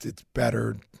it's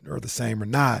better or the same or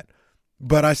not,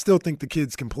 but I still think the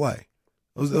kids can play.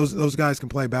 Those guys can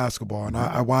play basketball, and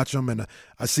I watch them and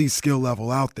I see skill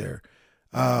level out there.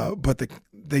 But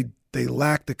they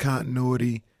lack the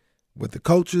continuity with the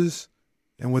coaches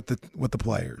and with the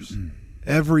players.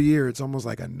 Every year, it's almost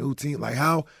like a new team. Like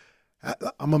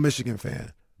I'm a Michigan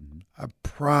fan. I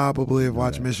probably have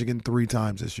watched Michigan 3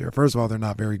 times this year. First of all, they're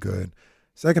not very good.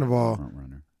 Second of all,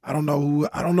 I don't know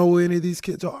who any of these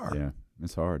kids are. Yeah,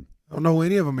 it's hard. I don't know who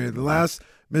any of them are. The last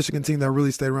Michigan team that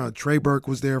really stayed around, Trey Burke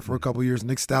was there for a couple years.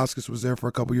 Nick Stauskas was there for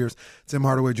a couple years. Tim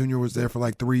Hardaway Jr. was there for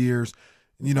like 3 years.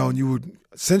 And you would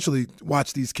essentially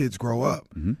watch these kids grow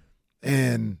up.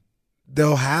 And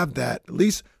they'll have that, at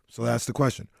least, so that's the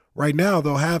question. Right now,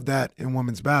 they'll have that in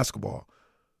women's basketball.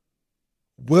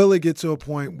 Will it get to a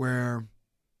point where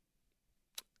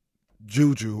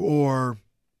Juju or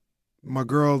my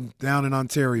girl down in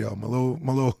Ontario, my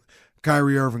little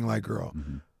Kyrie Irving-like girl,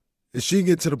 is she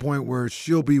get to the point where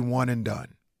she'll be one and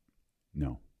done?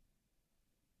 No.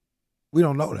 We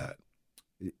don't know that.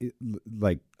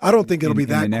 I don't think it'll be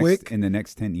that quick. In the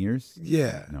next 10 years?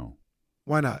 Yeah. No.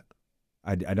 Why not?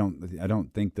 I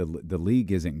don't think the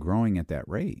league isn't growing at that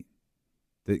rate.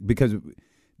 Because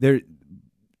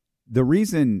the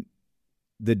reason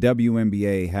the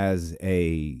WNBA has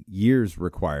a years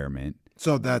requirement.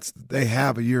 So they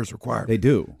have a year's requirement. They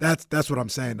do. That's what I'm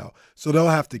saying though. So they'll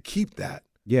have to keep that.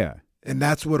 Yeah. And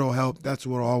that's what'll help. That's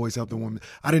what'll always help the women.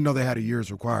 I didn't know they had a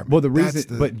year's requirement. Well,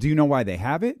 but do you know why they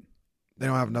have it? They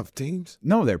don't have enough teams?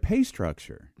 No, their pay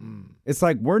structure. It's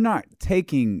like we're not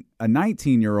taking a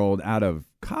 19-year-old out of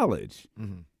college.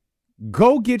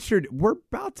 Go get we're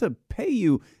about to pay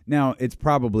you. Now, it's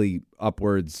probably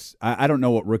upwards. I don't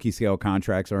know what rookie scale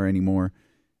contracts are anymore.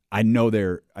 I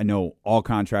know all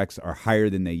contracts are higher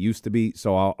than they used to be,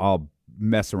 so I'll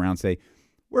mess around and say,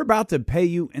 we're about to pay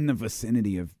you in the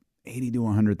vicinity of $80,000 to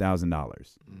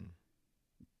 $100,000.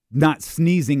 Not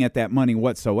sneezing at that money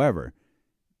whatsoever.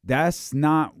 That's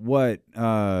not what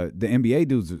the NBA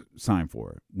dudes sign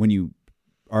for when you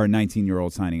are a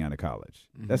 19-year-old signing out of college.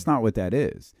 That's not what that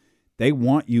is. They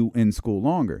want you in school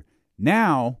longer.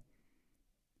 Now,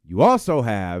 you also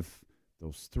have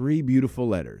those 3 beautiful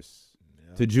letters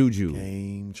to Juju.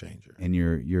 Game changer. And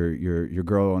your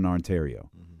girl in Ontario.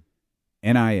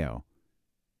 NIL.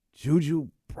 Juju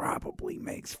probably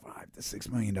makes $5 to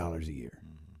 $6 million a year.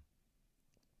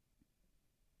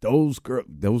 Those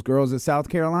girls at South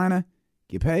Carolina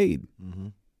get paid.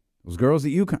 Those girls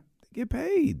at UConn get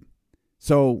paid.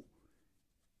 So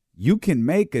you can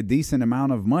make a decent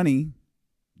amount of money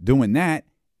doing that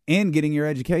and getting your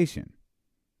education.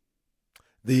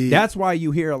 That's why you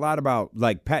hear a lot about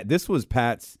like Pat. This was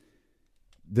Pat's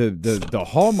the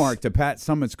hallmark to Pat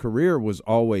Summitt's career was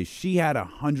always she had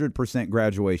 100%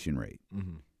 graduation rate.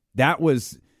 That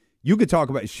was you could talk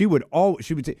about.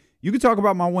 You could talk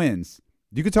about my wins.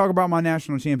 You could talk about my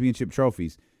national championship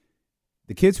trophies.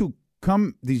 The kids who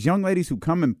come, these young ladies who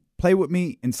come and play with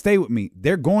me and stay with me,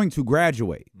 they're going to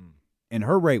graduate. And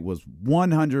her rate was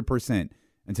 100%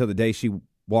 until the day she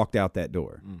walked out that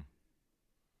door.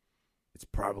 It's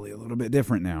probably a little bit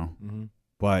different now,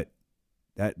 but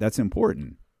that's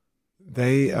important.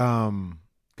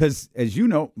 Because as you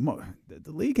know,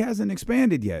 the league hasn't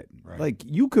expanded yet. Right. Like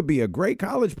you could be a great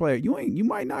college player, you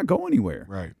might not go anywhere.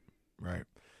 Right.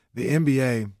 The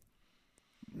NBA,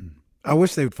 I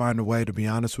wish they would find a way, to be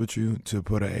honest with you, to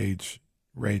put an age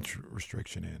range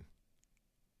restriction in.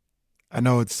 I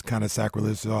know it's kind of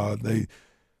sacrilegious. And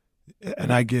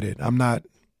I get it.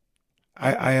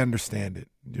 I understand it.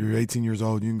 You're 18 years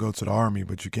old, you can go to the Army,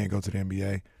 but you can't go to the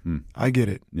NBA. I get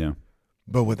it. Yeah.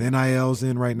 But with NILs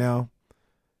in right now,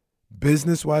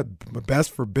 business-wise,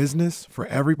 best for business for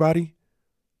everybody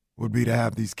would be to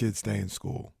have these kids stay in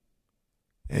school.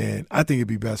 And I think it'd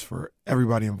be best for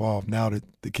everybody involved now that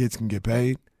the kids can get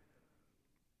paid.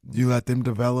 You let them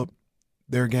develop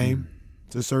their game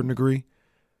to a certain degree.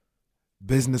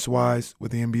 Business-wise,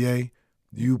 with the NBA,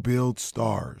 you build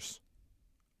stars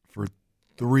for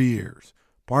 3 years.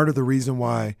 Part of the reason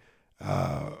why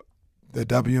the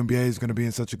WNBA is going to be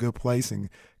in such a good place and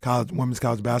women's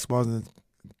college basketball is in a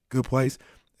good place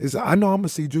is I know I'm going to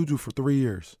see Juju for 3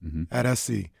 years at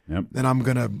SC. Yep. Then I'm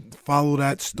going to follow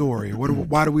that story.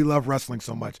 Why do we love wrestling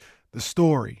so much? The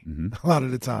story, a lot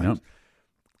of the times. Yep.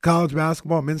 College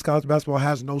basketball, men's college basketball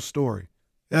has no story.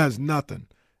 It has nothing.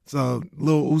 It's a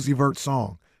little Uzi Vert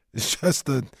song. It's just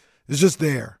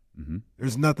there.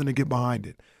 There's nothing to get behind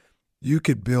it. You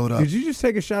could build up. Did you just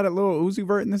take a shot at Lil Uzi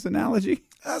Vert in this analogy?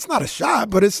 That's not a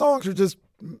shot, but his songs are just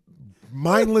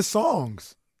mindless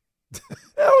songs.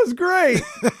 That was great.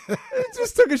 It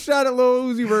just took a shot at Lil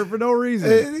Uzi Vert for no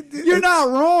reason. You're not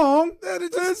wrong.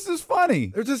 It's just funny.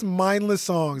 They're just mindless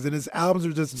songs, and his albums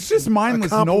are just it's just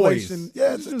mindless noise.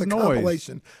 Yeah, it's just a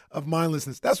compilation of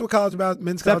mindlessness. That's what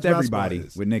men's college basketball everybody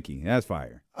is. with Nicki. That's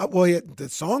fire. Well, yeah, the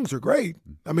songs are great.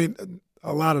 I mean,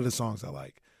 a lot of the songs I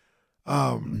like,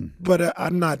 but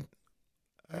I'm not.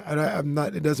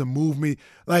 It doesn't move me.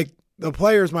 Like the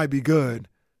players might be good,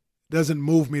 doesn't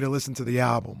move me to listen to the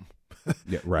album.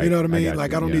 Yeah, right. You know what I mean? I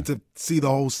don't need to see the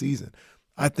whole season.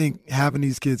 I think having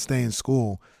these kids stay in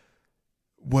school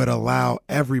would allow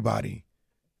everybody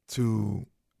to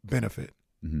benefit.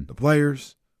 Mm-hmm. The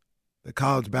players, the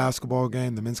college basketball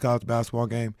game, the men's college basketball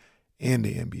game, and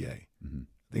the NBA. Mm-hmm.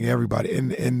 I think everybody,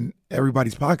 in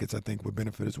everybody's pockets, I think, would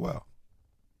benefit as well.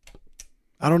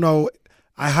 I don't know.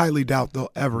 I highly doubt they'll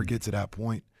ever get to that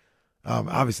point.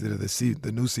 Obviously,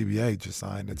 the new CBA just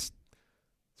signed. It's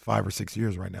 5 or 6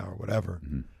 years right now or whatever.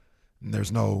 Mm-hmm. And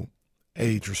there's no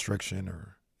age restriction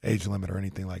or age limit or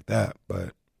anything like that.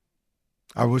 But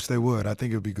I wish they would. I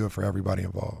think it would be good for everybody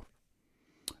involved.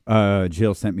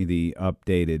 Jill sent me the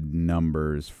updated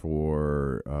numbers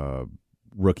for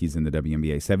rookies in the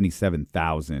WNBA.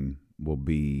 77,000 will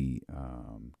be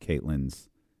Caitlin's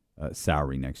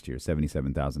salary next year,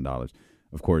 $77,000.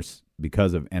 Of course,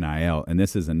 because of NIL, and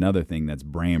this is another thing that's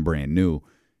brand new,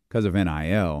 because of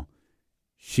NIL,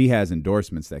 she has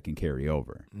endorsements that can carry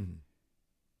over. Mm-hmm.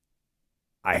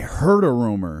 I heard a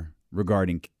rumor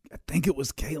regarding, I think it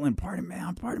was Caitlin. Part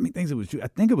of me thinks it was true. I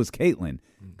think it was Caitlin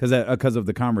because of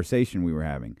the conversation we were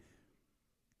having.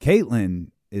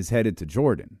 Caitlin is headed to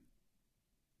Jordan.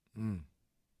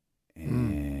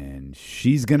 And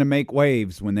she's going to make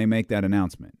waves when they make that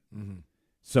announcement. Mm-hmm.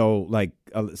 So, like,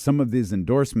 some of these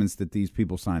endorsements that these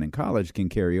people sign in college can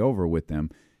carry over with them,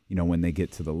 when they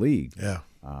get to the league. Yeah.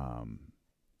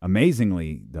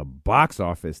 Amazingly, the box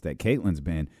office that Caitlin's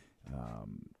been,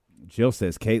 Jill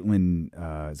says Caitlin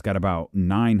has got about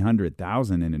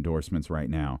 900,000 in endorsements right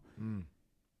now.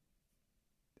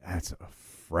 That's a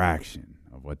fraction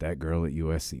of what that girl at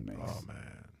USC makes. Oh, man.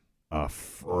 A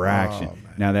fraction.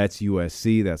 Now, that's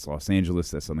USC, that's Los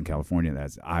Angeles, that's Southern California,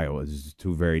 that's Iowa. It's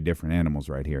two very different animals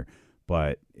right here.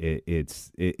 But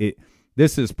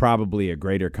this is probably a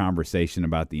greater conversation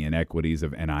about the inequities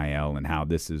of NIL and how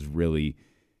this is really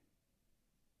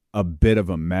a bit of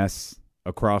a mess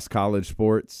across college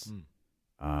sports.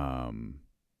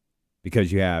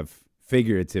 Because you have,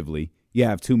 figuratively, you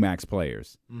have two max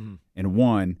players. Mm-hmm. And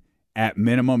one, at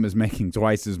minimum, is making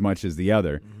twice as much as the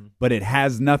other. Mm-hmm. But it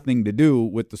has nothing to do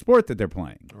with the sport that they're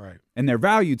playing. Right. And their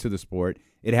value to the sport.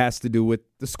 It has to do with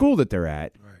the school that they're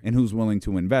at and who's willing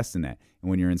to invest in that. And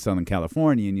when you're in Southern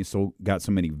California and you got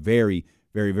so many very,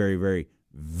 very, very, very,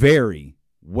 very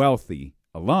wealthy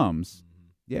alums,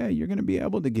 yeah, you're going to be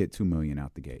able to get $2 million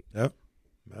out the gate. Yep,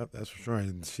 that's for sure.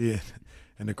 And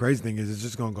the crazy thing is, it's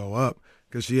just going to go up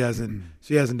because she hasn't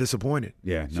disappointed.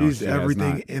 Yeah, no, she's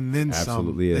everything and then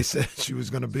absolutely some. Is. They said she was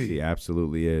going to be. She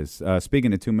absolutely is.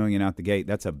 Speaking of $2 million out the gate,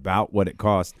 that's about what it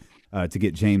cost to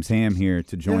get James Ham here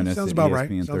to join us at ESPN right.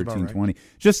 1320.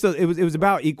 Just it was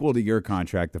about equal to your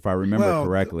contract, if I remember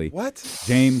correctly. What?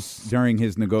 James, during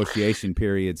his negotiation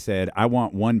period, said, "I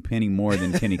want 1 penny more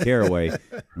than Kenny Caraway."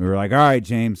 We were like, "All right,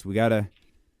 James, we gotta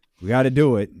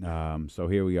do it." So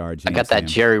here we are. James I got that Ham.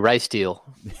 Jerry Rice deal.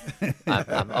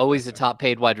 I'm always the top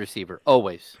paid wide receiver.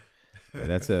 Always. Yeah,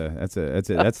 that's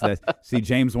that. See,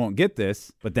 James won't get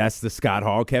this, but that's the Scott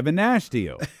Hall, Kevin Nash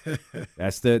deal.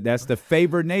 That's the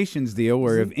favored nations deal,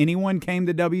 where if anyone came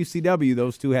to WCW,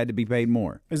 those two had to be paid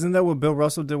more. Isn't that what Bill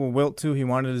Russell did with Wilt too? He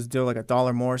wanted his deal like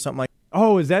 $1 more or something like.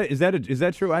 Oh, is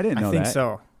that true? I didn't know that. I think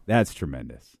so. That's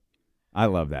tremendous. I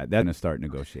love that. That's gonna start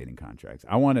negotiating contracts.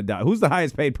 I want $1. Who's the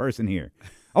highest paid person here?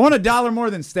 I want $1 more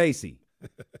than Stacy.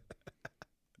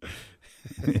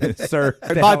 Sir,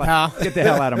 get the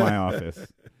hell out of my office.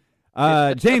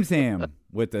 James Ham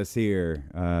with us here.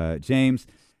 James,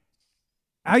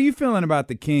 how you feeling about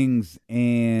the Kings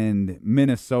and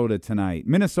Minnesota tonight?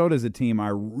 Minnesota's a team I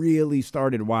really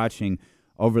started watching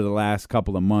over the last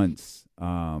couple of months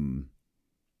because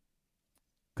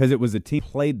it was a team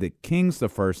played the Kings the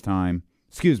first time.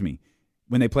 Excuse me,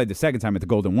 when they played the second time at the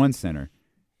Golden One Center.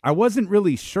 I wasn't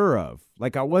really sure of.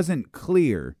 I wasn't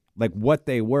clear what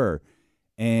they were.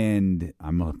 And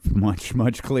I'm much,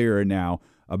 much clearer now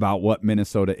about what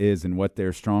Minnesota is and what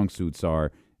their strong suits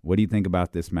are. What do you think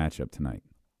about this matchup tonight?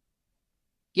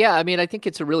 Yeah, I mean, I think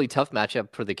it's a really tough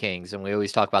matchup for the Kings. And we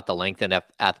always talk about the length and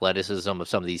athleticism of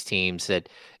some of these teams.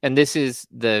 And this is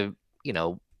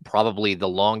probably the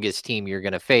longest team you're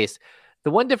going to face.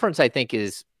 The one difference I think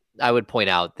is I would point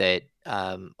out that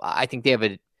I think they have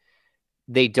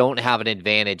they don't have an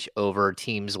advantage over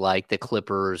teams like the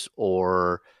Clippers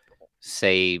or,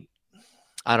 say,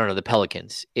 I don't know, the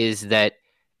Pelicans, is that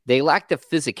they lack the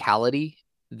physicality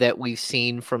that we've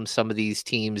seen from some of these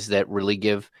teams that really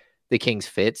give the Kings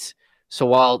fits. So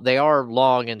while they are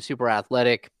long and super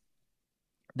athletic,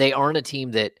 they aren't a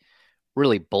team that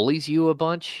really bullies you a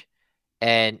bunch.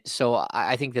 And so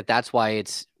I think that that's why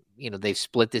it's, they've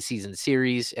split the season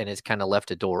series and it's kind of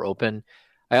left a door open.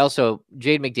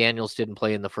 Jade McDaniels didn't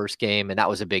play in the first game, and that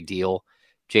was a big deal.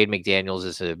 Jade McDaniels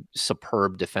is a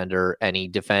superb defender, and he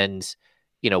defends,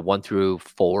 1 through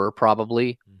 4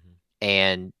 probably.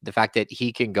 And the fact that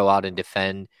he can go out and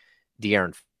defend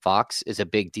De'Aaron Fox is a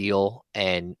big deal.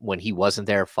 And when he wasn't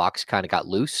there, Fox kind of got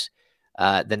loose.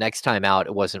 The next time out,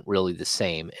 it wasn't really the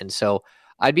same. And so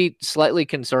I'd be slightly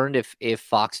concerned if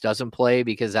Fox doesn't play,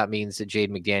 because that means that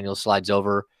Jade McDaniels slides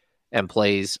over and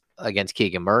plays against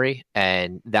Keegan Murray,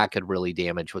 and that could really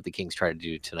damage what the Kings try to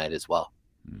do tonight as well.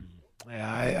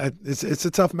 Yeah, it's a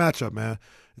tough matchup, man.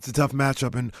 It's a tough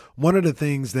matchup. And one of the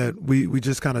things that we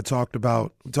just kind of talked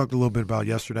about, we talked a little bit about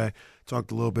yesterday,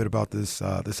 talked a little bit about this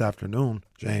afternoon,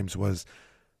 James, was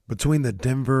between the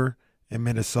Denver and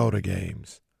Minnesota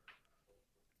games,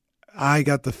 I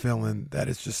got the feeling that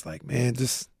it's just like, man,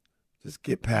 just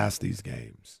get past these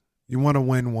games. You want to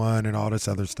win one and all this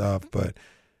other stuff, but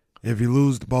if you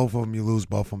lose both of them, you lose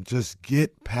both of them. Just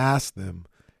get past them,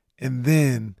 and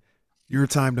then your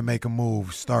time to make a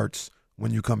move starts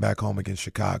when you come back home against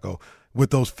Chicago,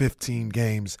 with those 15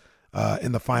 games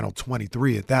in the final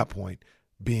 23 at that point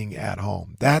being at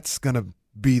home. That's going to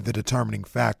be the determining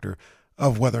factor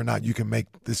of whether or not you can make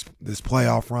this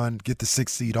playoff run, get the 6th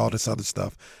seed, all this other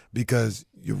stuff, because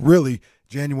you really,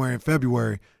 January and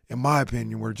February, in my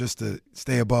opinion, were just to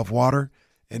stay above water,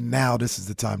 and now this is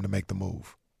the time to make the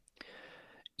move.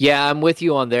 Yeah, I'm with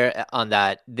you on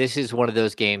that. This is one of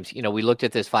those games, we looked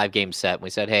at this 5-game set and we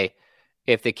said, hey,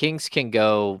 if the Kings can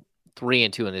go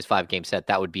 3-2 in this 5-game set,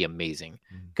 that would be amazing,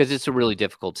 because it's a really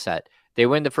difficult set. They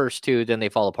win the first 2, then they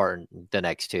fall apart in the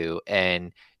next 2,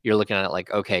 and you're looking at it like,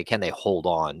 okay, can they hold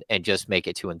on and just make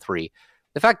it 2-3?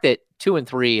 The fact that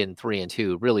 2-3 and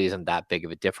 3-2 really isn't that big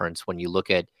of a difference when you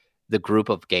look at the group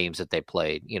of games that they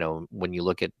played. When you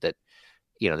look at that,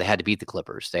 they had to beat the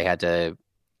Clippers. They had to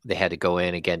go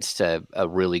in against a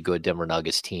really good Denver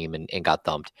Nuggets team and got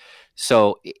thumped.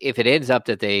 So if it ends up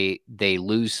that they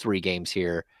lose 3 games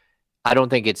here, I don't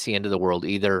think it's the end of the world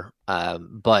either.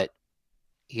 But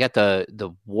you got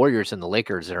the Warriors and the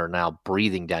Lakers that are now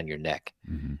breathing down your neck.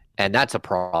 And that's a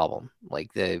problem.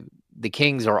 Like the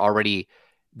Kings are already,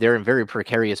 they're in very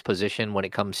precarious position when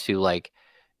it comes to like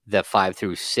the 5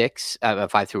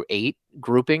 through 8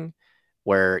 grouping,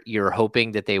 where you're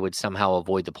hoping that they would somehow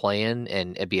avoid the play-in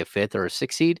and be a 5th or a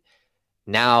 6th seed.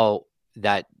 Now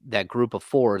that group of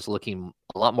 4 is looking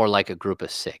a lot more like a group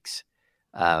of 6.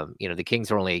 The Kings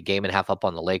are only a game and a half up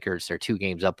on the Lakers. They're 2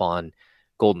 games up on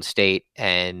Golden State.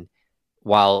 And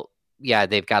while,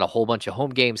 they've got a whole bunch of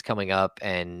home games coming up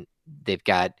and they've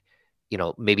got,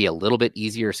 maybe a little bit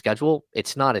easier schedule,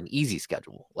 it's not an easy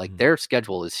schedule. Like their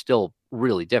schedule is still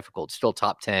really difficult, still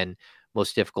top 10,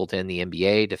 most difficult in the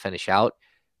NBA to finish out.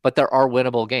 But there are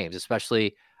winnable games,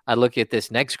 especially I look at this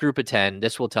next group of 10.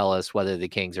 This will tell us whether the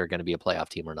Kings are going to be a playoff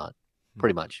team or not,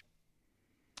 pretty much.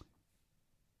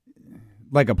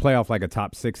 Like a playoff, like a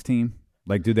top 6 team?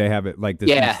 Like, do they have it? Like, this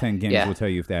next 10 games will tell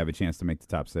you if they have a chance to make the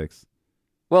top 6.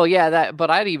 Well,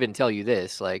 but I'd even tell you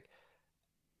this. Like,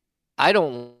 I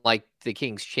don't like the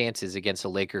Kings' chances against the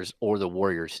Lakers or the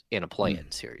Warriors in a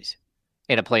play-in series,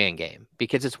 in a play-in game,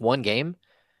 because it's one game.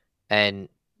 And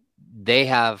they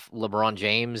have LeBron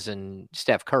James and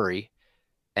Steph Curry,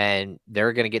 and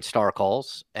they're going to get star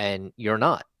calls, and you're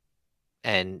not.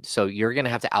 And so you're going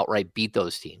to have to outright beat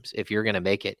those teams if you're going to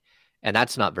make it. And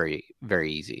that's not very,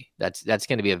 very easy. That's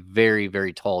going to be a very,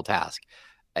 very tall task.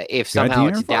 If somehow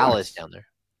it's Dallas down there.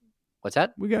 What's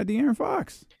that? We got De'Aaron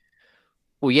Fox.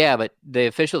 Well, yeah, but the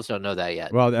officials don't know that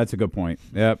yet. Well, that's a good point.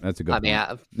 Yep, that's a good point.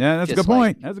 Yeah, that's a good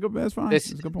point. That's fine.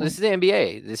 That's a good point. This is the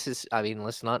NBA.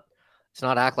 Let's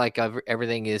not act like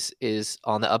everything is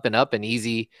on the up and up and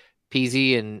easy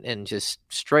peasy and just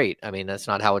straight. I mean, that's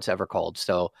not how it's ever called.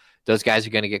 So those guys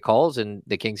are going to get calls, and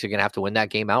the Kings are going to have to win that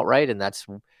game outright, and that's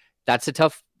a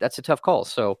tough call.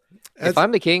 So if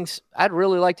I'm the Kings, I'd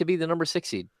really like to be the number 6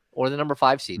 seed or the number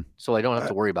 5 seed, so I don't have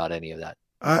to worry about any of that.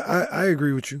 I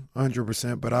agree with you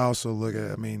 100%, but I also look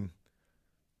at,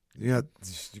 you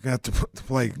got to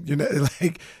play.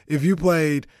 Like if you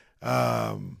played,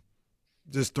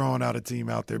 just throwing out a team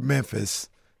out there, Memphis,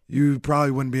 you probably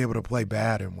wouldn't be able to play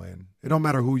bad and win. It don't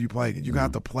matter who you play. You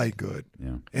got to play good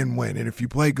and win. And if you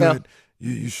play good,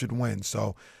 you should win.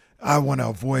 So I want to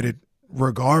avoid it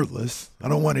regardless. I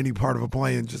don't want any part of a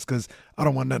play-in just because I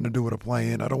don't want nothing to do with a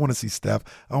play-in. I don't want to see Steph.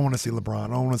 I don't want to see LeBron. I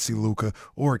don't want to see Luka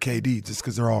or KD just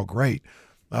because they're all great.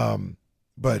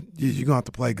 But you're going to have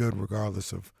to play good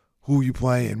regardless of who you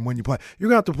play and when you play. You're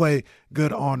going to have to play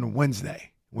good on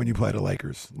Wednesday when you play the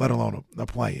Lakers, let alone a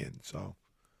play-in. So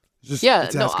it's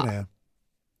asking to have.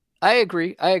 I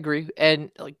agree.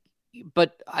 And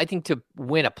but I think to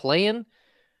win a play-in,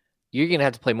 you're going to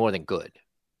have to play more than good.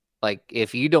 Like,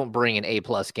 if you don't bring an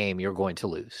A-plus game, you're going to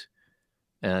lose.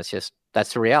 And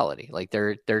that's the reality. Like,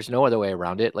 there's no other way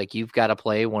around it. Like, you've got to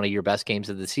play one of your best games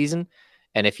of the season.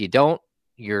 And if you don't,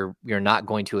 you're not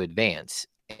going to advance.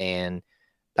 And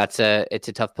it's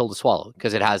a tough pill to swallow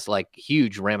because it has, like,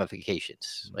 huge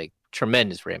ramifications, like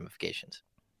tremendous ramifications.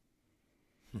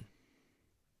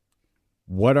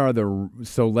 What are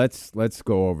so let's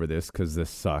go over this because this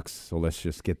sucks. So let's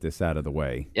just get this out of the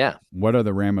way. Yeah. What are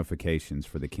the ramifications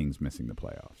for the Kings missing the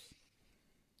playoffs?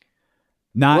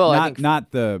 Not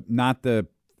the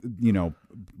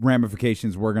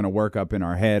ramifications we're going to work up in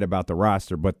our head about the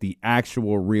roster, but the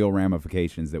actual real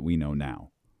ramifications that we know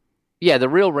now. Yeah, the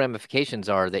real ramifications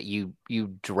are that you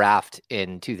draft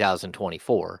in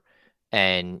 2024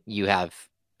 and you have,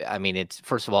 I mean, it's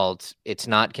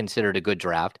not considered a good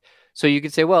draft. So you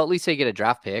could say, well, at least they get a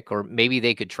draft pick, or maybe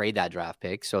they could trade that draft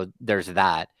pick. So there's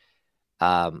that.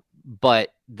 But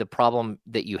the problem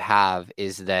that you have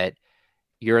is that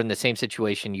you're in the same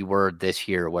situation you were this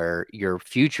year where your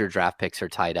future draft picks are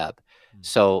tied up.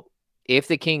 So if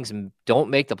the Kings don't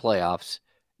make the playoffs,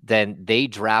 then they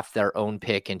draft their own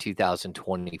pick in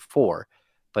 2024.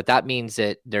 But that means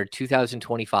that their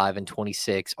 2025 and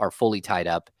 26 are fully tied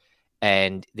up,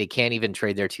 and they can't even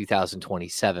trade their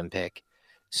 2027 pick.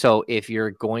 So if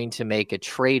you're going to make a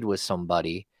trade with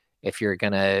somebody, if you're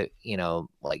going to,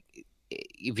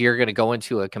 if you're going to go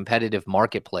into a competitive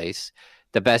marketplace,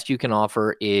 the best you can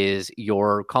offer is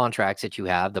your contracts that you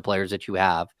have, the players that you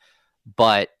have,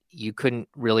 but you couldn't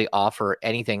really offer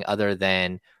anything other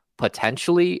than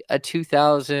potentially a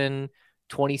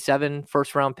 2027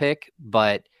 first round pick,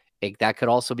 but that could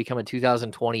also become a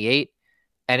 2028.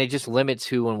 And it just limits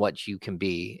who and what you can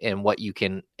be and what you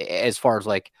can, as far as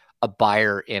like a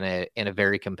buyer in a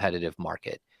very competitive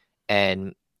market.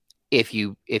 And if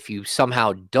you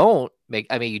somehow don't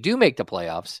make, you do make the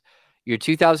playoffs, your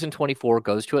 2024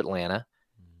 goes to Atlanta.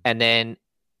 And then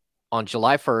on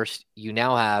July 1st, you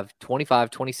now have 25,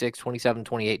 26, 27,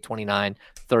 28, 29,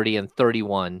 30, and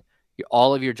 31,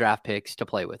 all of your draft picks to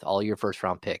play with, all your first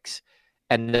round picks.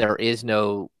 And there is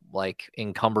no like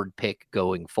encumbered pick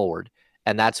going forward.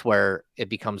 And that's where it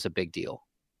becomes a big deal.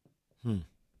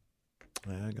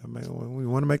 Yeah, we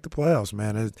want to make the playoffs,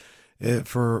 man.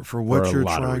 For what you're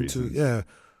trying to,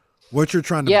 what you're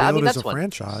trying to build as a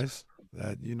franchise.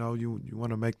 That you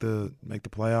want to make the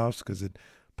playoffs because it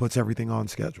puts everything on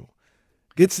schedule.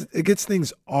 It gets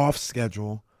things off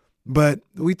schedule, but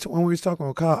when we was talking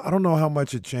with Kyle, I don't know how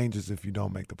much it changes if you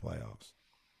don't make the playoffs.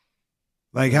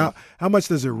 Like how much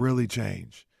does it really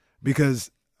change? Because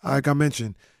like I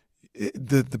mentioned,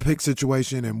 the pick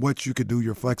situation and what you could do,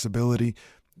 your flexibility.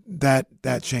 That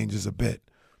changes a bit.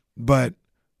 But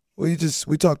we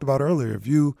talked about earlier, if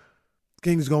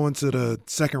Kings go into the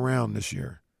second round this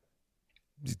year,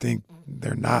 do you think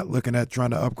they're not looking at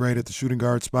trying to upgrade at the shooting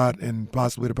guard spot and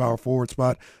possibly the power forward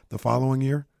spot the following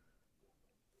year?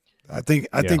 I think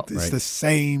it's the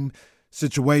same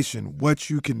situation. What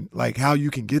you can, like, how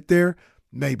you can get there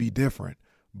may be different,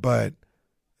 but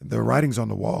the writing's on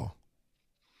the wall.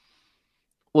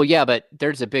 Well, yeah, but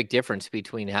there's a big difference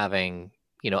between having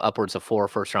upwards of 4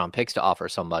 first-round picks to offer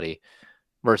somebody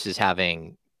versus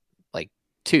having like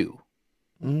 2.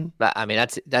 Mm-hmm. I mean,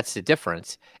 that's the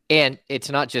difference. And it's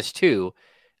not just 2.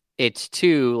 It's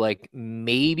 2, like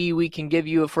maybe we can give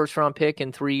you a first-round pick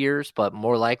in 3 years, but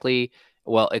more likely,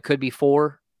 well, it could be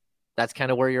 4. That's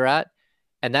kind of where you're at.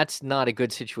 And that's not a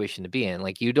good situation to be in.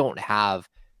 Like, you don't have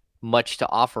much to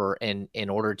offer in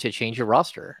order to change your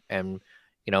roster. And,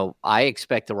 I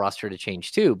expect the roster to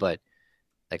change too, but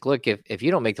like, look, if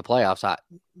you don't make the playoffs,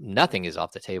 nothing is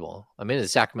off the table. I mean, the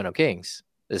Sacramento Kings,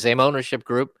 the same ownership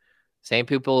group, same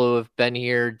people who have been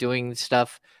here doing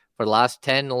stuff for the last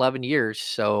 10, 11 years.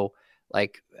 So,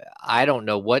 like, I don't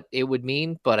know what it would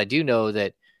mean, but I do know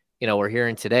that, we're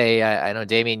hearing today. I know,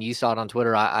 Damian, you saw it on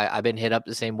Twitter. I've been hit up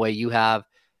the same way you have.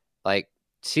 Like,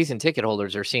 season ticket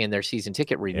holders are seeing their season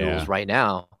ticket renewals right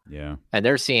now. Yeah. And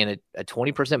they're seeing a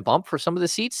 20% bump for some of the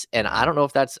seats. And I don't know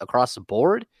if that's across the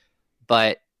board.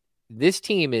 But this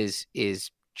team is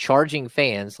charging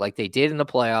fans like they did in the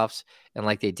playoffs and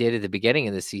like they did at the beginning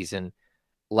of the season,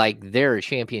 like they're a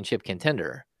championship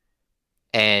contender.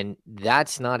 And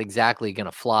that's not exactly going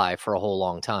to fly for a whole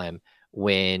long time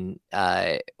when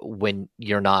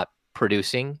you're not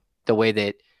producing the way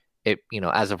that it,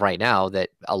 as of right now, that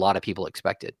a lot of people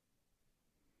expected.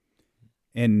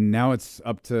 And now it's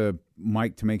up to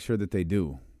Mike to make sure that they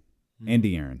do. And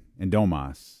De'Aaron and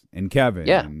Domas and Kevin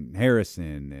and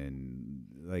Harrison and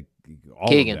like all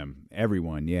Keegan. of them,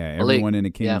 everyone. Yeah, everyone in a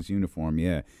Kings uniform.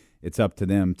 Yeah, it's up to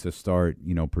them to start,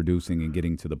 producing and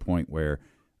getting to the point where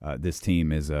this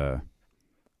team is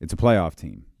it's a playoff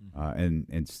team.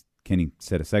 And Kenny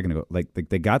said a second ago, like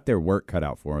they got their work cut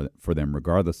out for them,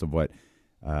 regardless of what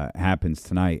happens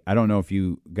tonight. I don't know if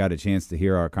you got a chance to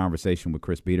hear our conversation with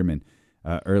Chris Biderman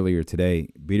earlier today.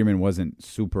 Biderman wasn't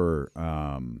super.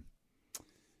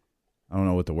 I don't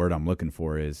know what the word I'm looking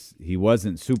for is. He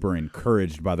wasn't super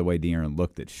encouraged by the way De'Aaron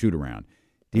looked at shoot around.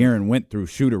 De'Aaron went through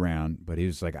shoot around, but he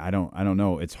was like, I don't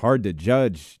know. It's hard to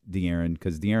judge De'Aaron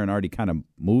because De'Aaron already kind of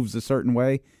moves a certain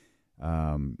way.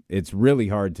 It's really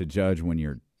hard to judge when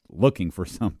you're looking for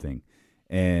something.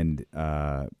 And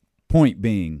point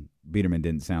being, Biderman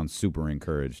didn't sound super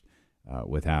encouraged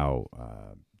with how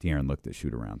De'Aaron looked at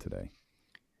shoot around today.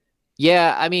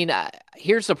 Yeah, I mean,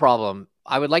 here's the problem.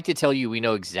 I would like to tell you we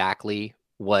know exactly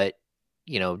what,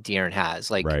 De'Aaron has.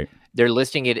 Like, they're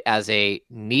listing it as a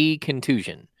knee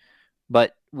contusion,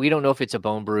 but we don't know if it's a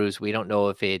bone bruise. We don't know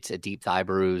if it's a deep thigh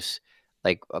bruise.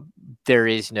 Like, there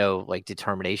is no,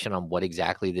 determination on what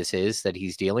exactly this is that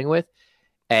he's dealing with.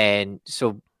 And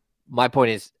so my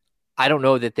point is, I don't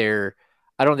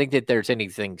think that there's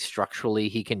anything structurally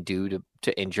he can do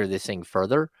to injure this thing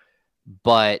further.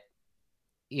 But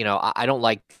I don't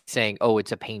like saying, oh,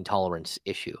 it's a pain tolerance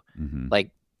issue. Mm-hmm.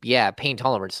 Like, yeah, pain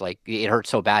tolerance, like it hurts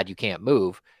so bad you can't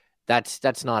move.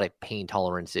 That's not a pain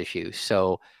tolerance issue.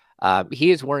 So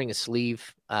he is wearing a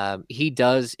sleeve.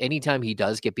 Anytime he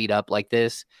does get beat up like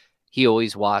this, he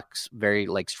always walks very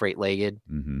straight legged.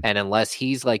 Mm-hmm. And unless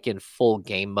he's in full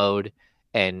game mode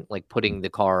and putting the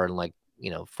car in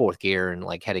fourth gear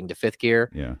and heading to fifth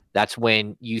gear, that's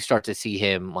when you start to see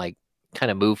him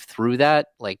kind of move through that.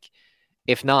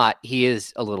 If not, he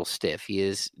is a little stiff.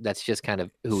 That's just kind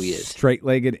of who he is.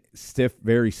 Straight-legged, stiff,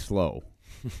 very slow.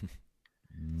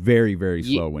 Very, very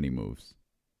slow when he moves.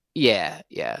 Yeah.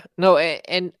 No,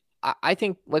 and I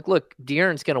think, look,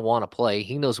 De'Aaron's going to want to play.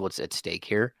 He knows what's at stake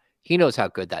here. He knows how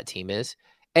good that team is.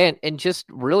 And just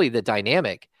really the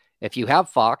dynamic. If you have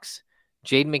Fox,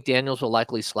 Jaden McDaniels will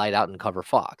likely slide out and cover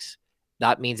Fox.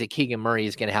 That means that Keegan Murray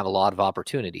is going to have a lot of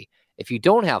opportunity. If you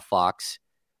don't have Fox,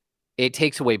 it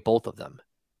takes away both of them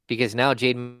because now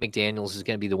Jaden McDaniels is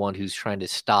going to be the one who's trying to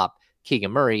stop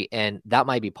Keegan Murray, and that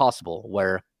might be possible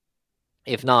where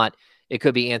if not, it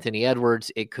could be Anthony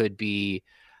Edwards. It could be,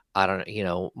 I don't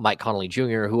know, Mike Conley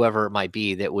Jr., whoever it might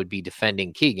be that would be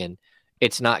defending Keegan.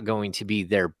 It's not going to be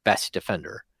their best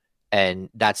defender. And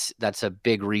that's a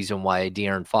big reason why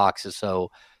De'Aaron Fox is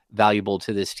so valuable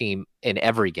to this team in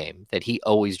every game, that he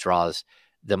always draws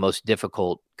the most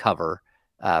difficult cover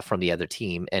from the other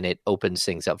team, and it opens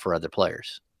things up for other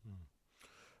players.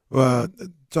 Well,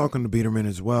 talking to Biderman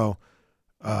as well,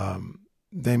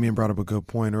 Damian brought up a good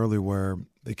point earlier where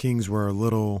the Kings were a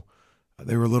little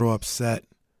upset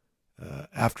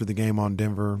after the game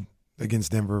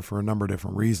against Denver for a number of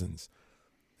different reasons.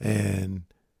 And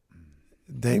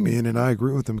Damian, and I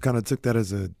agree with him, kind of took that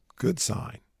as a good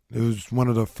sign. It was one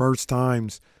of the first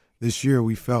times this year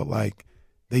we felt like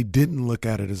they didn't look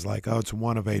at it as oh, it's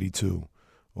 1 of 82.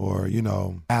 Or,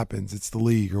 happens, it's the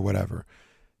league or whatever.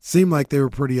 Seemed like they were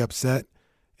pretty upset,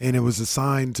 and it was a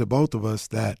sign to both of us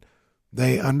that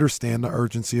they understand the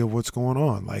urgency of what's going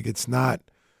on. It's not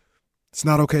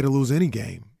okay to lose any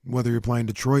game, whether you're playing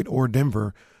Detroit or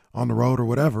Denver on the road or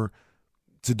whatever.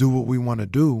 To do what we want to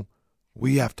do,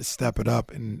 we have to step it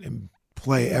up and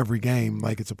play every game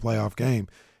like it's a playoff game.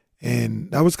 And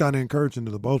that was kind of encouraging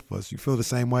to the both of us. You feel the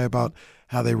same way about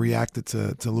how they reacted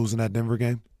to losing that Denver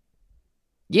game?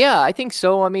 Yeah, I think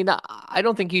so. I mean, I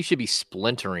don't think you should be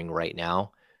splintering right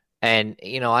now. And,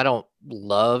 I don't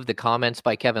love the comments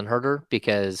by Kevin Huerter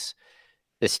because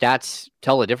the stats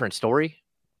tell a different story.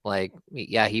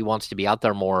 Yeah, he wants to be out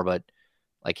there more, but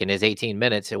in his 18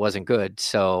 minutes, it wasn't good.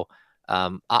 So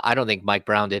I don't think Mike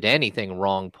Brown did anything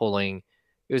wrong pulling.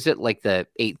 It was at the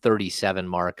 8:37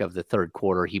 mark of the third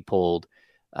quarter. He pulled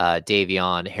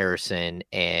Davion, Harrison,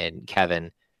 and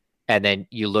Kevin. And then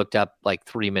you looked up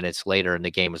 3 minutes later and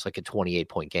the game was a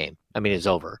 28-point game. I mean, it's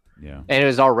over. Yeah. And it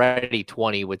was already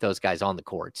 20 with those guys on the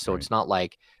court. So It's not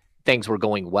like things were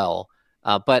going well.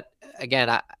 But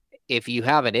again, if you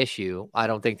have an issue, I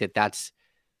don't think that's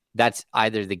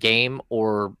either the game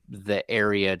or the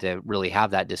area to really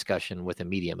have that discussion with a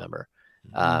media member.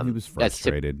 He was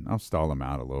frustrated. I'll stall him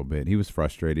out a little bit. He was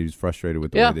frustrated. He was frustrated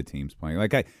with the way the team's playing.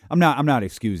 Like I'm not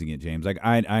excusing it, James. Like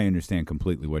I understand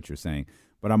completely what you're saying,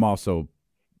 but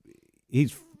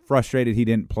he's frustrated he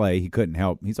didn't play. He couldn't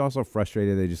help. He's also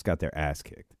frustrated they just got their ass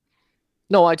kicked.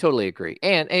 No, I totally agree.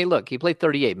 And hey, look, he played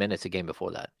 38 minutes a game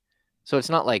before that. So it's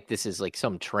not like this is like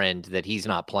some trend that he's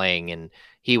not playing and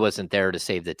he wasn't there to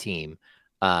save the team.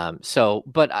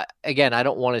 But again, I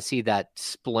don't want to see that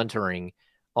splintering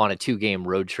on a 2-game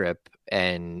road trip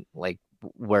and like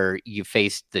where you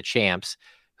faced the champs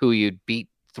who you'd beat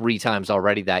 3 times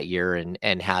already that year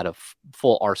and had a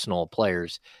full arsenal of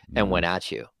players and went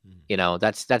at you. You know,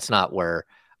 that's not where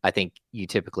I think you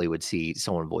typically would see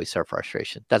someone voice their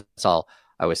frustration. That's all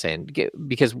I was saying.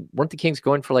 Because weren't the Kings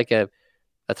going for like a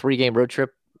 3-game road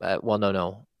trip? A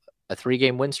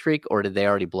 3-game win streak, or did they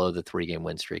already blow the 3-game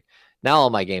win streak? Now all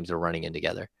my games are running in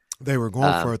together. They were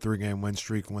going for a 3-game win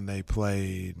streak when they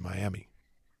played Miami.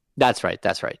 That's right.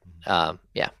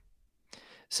 Yeah.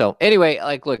 So anyway,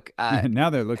 like, look. Now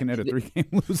they're looking at a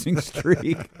 3-game losing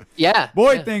streak. Yeah.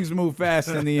 Boy, things move fast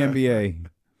in the NBA.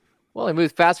 Well, they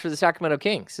moved fast for the Sacramento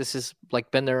Kings. This has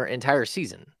like been their entire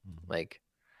season. Like,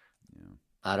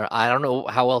 I don't know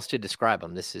how else to describe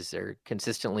them. They're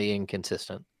consistently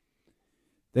inconsistent.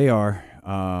 They are.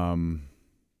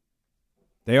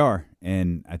 They are.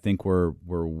 And I think we're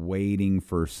waiting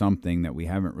for something that we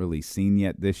haven't really seen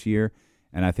yet this year.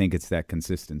 And I think it's that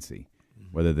consistency.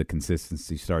 Whether the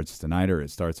consistency starts tonight or it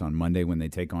starts on Monday when they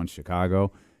take on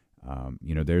Chicago.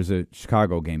 There's a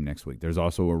Chicago game next week. There's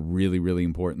also a really, really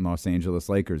important Los Angeles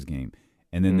Lakers game.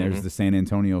 And then there's the San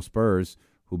Antonio Spurs,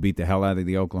 who beat the hell out of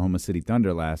the Oklahoma City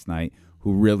Thunder last night,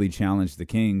 who really challenged the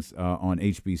Kings on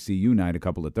HBCU night a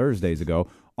couple of Thursdays ago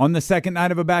on the second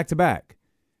night of a back-to-back.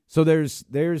 So there's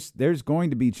going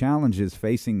to be challenges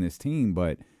facing this team,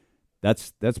 but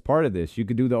that's part of this. You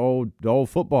could do the old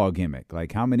football gimmick.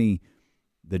 Like how many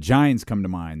the Giants come to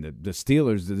mind, the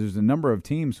Steelers. There's a number of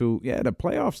teams who, the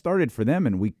playoffs started for them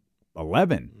in week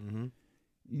 11.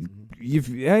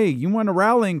 You want a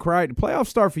rallying cry? The playoffs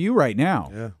start for you right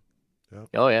now. Yeah.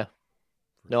 Oh yeah.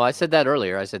 No, I said that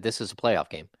earlier. I said this is a playoff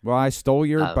game. Well, I stole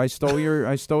your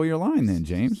line then,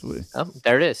 James. Oh,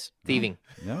 there it is. Thieving.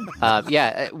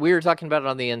 We were talking about it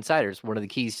on the Insiders. One of the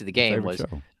keys to the game was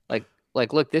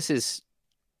like, look, this is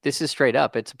straight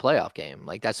up. It's a playoff game.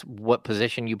 Like that's what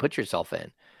position you put yourself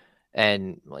in.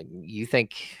 And like you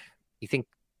think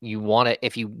you want to,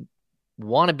 if you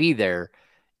want to be there,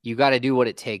 you got to do what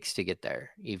it takes to get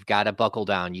there. You've got to buckle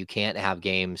down. You can't have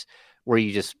games where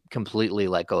you just completely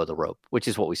let go of the rope, which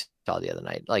is what we saw the other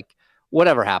night. Like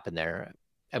whatever happened there.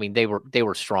 I mean, they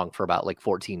were strong for about like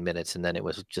 14 minutes and then it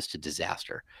was just a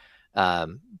disaster.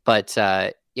 This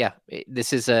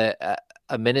is a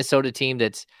Minnesota team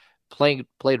that's played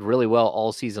really well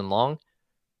all season long,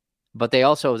 but they're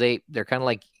kind of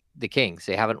like the Kings.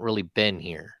 They haven't really been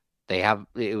here.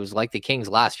 It was like the Kings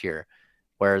last year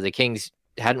where the Kings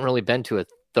hadn't really been to a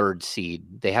 3rd seed.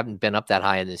 They haven't been up that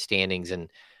high in the standings in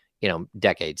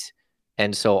decades.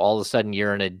 And so all of a sudden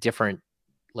you're in a different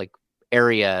like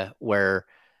area where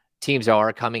teams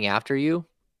are coming after you,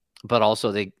 but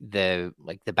also the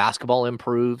basketball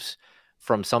improves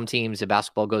from some teams. The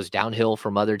basketball goes downhill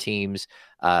from other teams.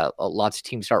 Lots of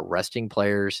teams start resting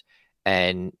players,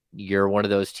 and you're one of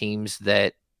those teams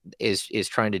that is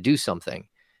trying to do something.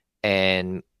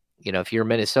 And if you're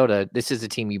Minnesota, this is a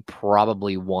team you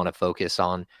probably want to focus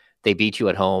on. They beat you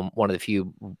at home, one of the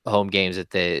few home games that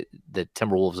the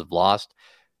Timberwolves have lost.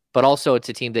 But also it's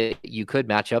a team that you could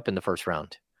match up in the first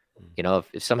round.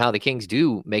 If somehow the Kings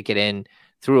do make it in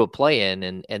through a play-in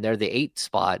and they're the 8th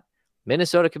spot,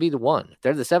 Minnesota could be the 1. If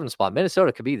they're the 7th spot,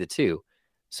 Minnesota could be the 2.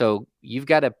 So you've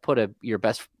got to put your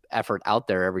best effort out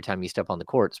there every time you step on the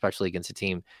court, especially against a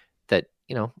team that,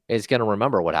 is going to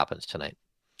remember what happens tonight.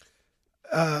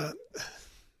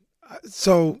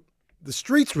 So the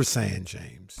streets were saying,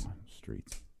 James,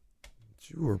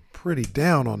 you were pretty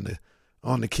down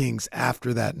on the Kings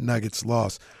after that Nuggets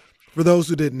loss. For those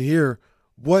who didn't hear,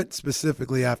 what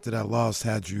specifically after that loss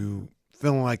had you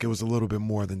feeling like it was a little bit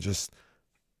more than just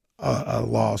a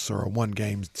loss or a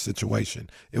one-game situation?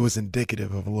 It was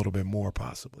indicative of a little bit more,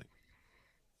 possibly.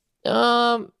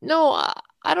 No,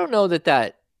 I don't know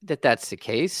that's the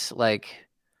case. Like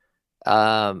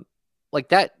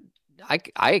that.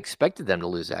 I expected them to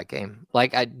lose that game.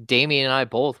 Like Damian and I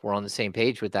both were on the same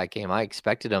page with that game. I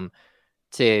expected them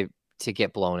to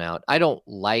get blown out. I don't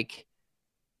like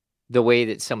the way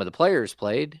that some of the players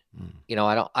played.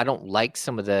 I don't like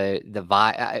some of the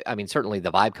vibe. I mean, certainly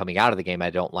the vibe coming out of the game,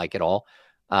 I don't like at all.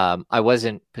 I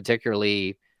wasn't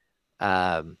particularly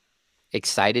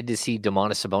excited to see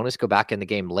Domantas Sabonis go back in the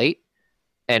game late.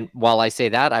 And while I say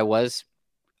that,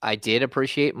 I did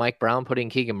appreciate Mike Brown putting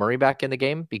Keegan Murray back in the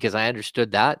game because I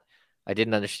understood that. I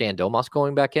didn't understand Domas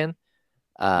going back in.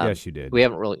 Yes, you did. We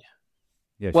haven't really.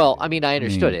 Yes, Well, I mean, I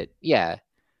understood it. Yeah.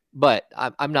 But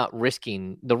I'm not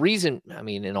risking the reason. I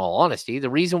mean, in all honesty, the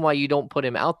reason why you don't put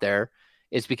him out there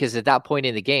is because at that point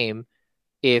in the game,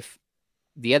 if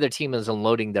the other team is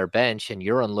unloading their bench and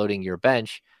you're unloading your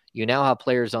bench, you now have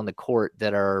players on the court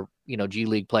that are, G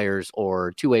League players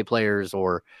or two-way players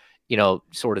or,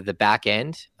 sort of the back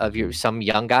end of some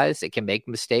young guys that can make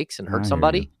mistakes and hurt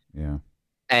somebody. Yeah.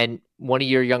 And one of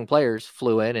your young players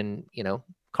flew in and,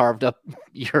 carved up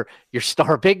your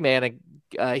star big man and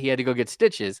he had to go get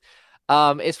stitches.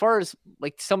 As far as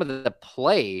like some of the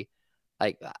play,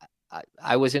 like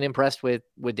I wasn't impressed with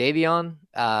Davion.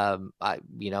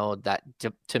 That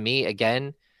to me,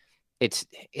 again, it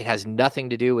has nothing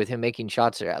to do with him making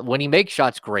shots. When he makes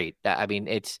shots, great. I mean,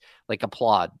 it's like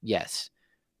applaud. Yes.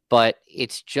 But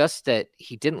it's just that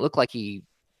he didn't look like he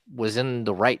was in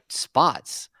the right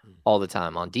spots all the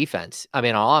time on defense. I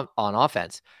mean, on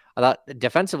offense. I thought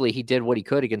defensively he did what he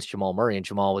could against Jamal Murray, and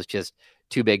Jamal was just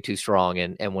too big, too strong,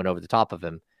 and went over the top of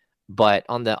him. But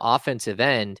on the offensive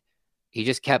end, he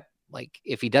just kept, like,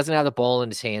 if he doesn't have the ball in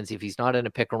his hands, if he's not in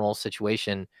a pick and roll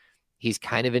situation, he's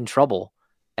kind of in trouble.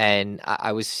 And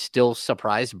I was still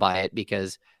surprised by it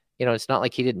because, it's not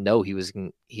like he didn't know he was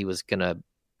going to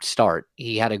start.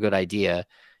 He had a good idea.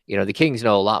 The Kings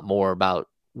know a lot more about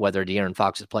whether De'Aaron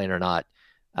Fox is playing or not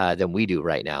than we do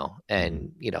right now.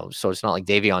 And, so it's not like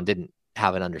Davion didn't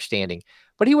have an understanding,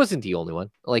 but he wasn't the only one.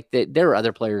 Like there are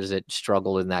other players that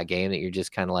struggled in that game that you're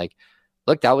just kind of like,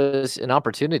 look, that was an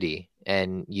opportunity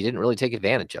and you didn't really take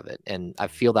advantage of it. And I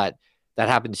feel that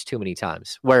happens too many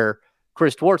times where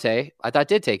Chris Duarte, I thought,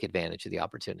 did take advantage of the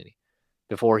opportunity.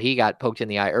 Before he got poked in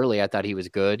the eye early, I thought he was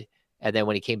good. And then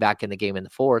when he came back in the game in the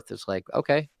fourth, it's like,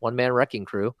 okay, one-man wrecking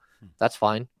crew. That's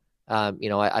fine.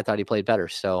 I thought he played better.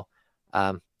 So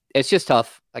it's just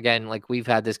tough. Again, like we've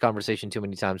had this conversation too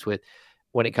many times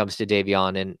when it comes to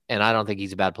Davion, and I don't think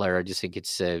he's a bad player. I just think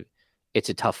it's a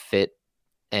tough fit,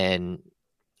 and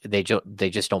they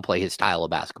just don't play his style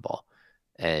of basketball.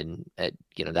 And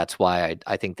that's why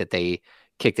I think that they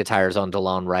kicked the tires on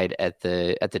DeLon Wright at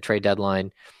the trade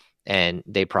deadline, and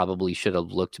they probably should have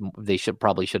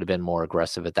been more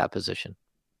aggressive at that position.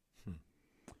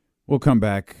 We'll come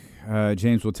back.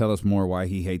 James will tell us more why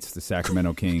he hates the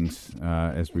Sacramento Kings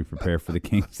as we prepare for the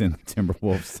Kings and the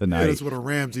Timberwolves tonight. That's with a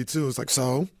Ramsey too. It's like,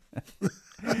 so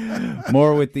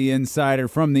more with the insider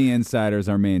from the insiders,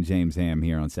 our man James Ham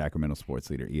here on Sacramento Sports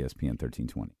Leader ESPN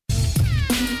 1320.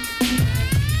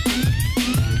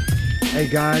 Hey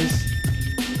guys,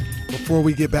 before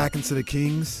we get back into the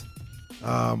Kings,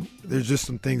 there's just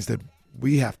some things that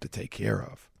we have to take care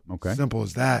of. Okay. Simple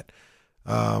as that.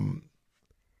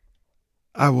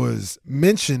 I was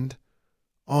mentioned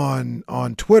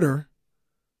on Twitter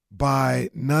by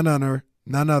none other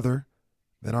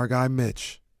than our guy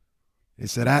Mitch. He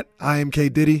said, at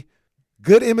IMK Diddy,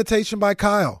 good imitation by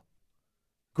Kyle.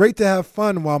 Great to have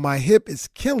fun while my hip is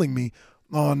killing me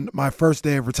on my first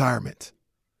day of retirement.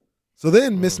 So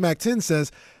then Miss Mac-10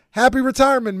 says, happy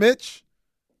retirement, Mitch.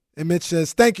 And Mitch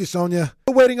says, thank you, Sonia.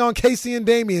 Waiting on Casey and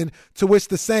Damian to wish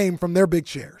the same from their big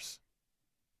chairs.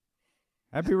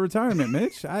 Happy retirement,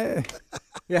 Mitch. Happy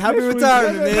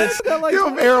retirement, Mitch. Give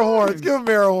him air horns. Give him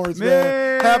air horns,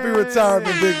 man. Happy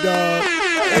retirement, big dog.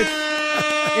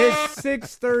 It's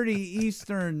 6:30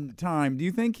 Eastern time. Do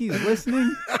you think he's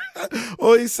listening?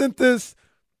 Well, he sent this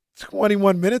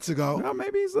 21 minutes ago. Well,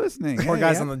 maybe he's listening. Poor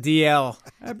guy's on the DL.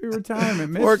 Happy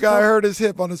retirement, Mitch. Poor guy hurt his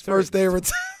hip on his first day of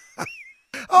retirement.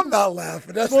 I'm not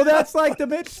laughing. That's like the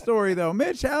Mitch story, though.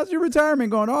 Mitch, how's your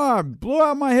retirement going? Oh, I blew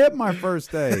out my hip my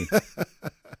first day.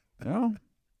 Well,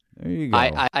 there you go.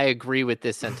 I agree with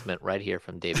this sentiment right here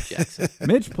from David Jackson.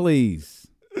 Mitch, please.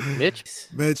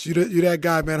 Mitch, you that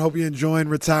guy, man. Hope you're enjoying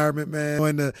retirement, man.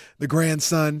 Enjoying the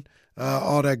grandson,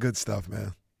 all that good stuff,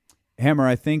 man. Hammer,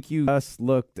 I think you just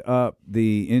looked up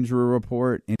the injury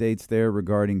report and dates there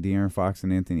regarding De'Aaron Fox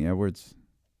and Anthony Edwards.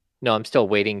 No, I'm still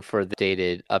waiting for the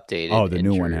updated. Oh, the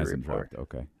new one hasn't dropped.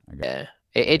 Okay. Yeah.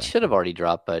 It should have already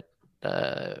dropped, but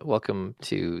welcome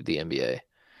to the NBA.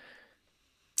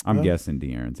 I'm guessing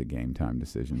De'Aaron's a game time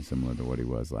decision similar to what he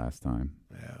was last time.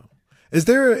 Yeah. Is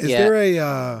there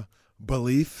a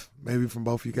belief maybe from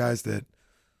both you guys that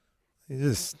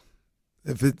if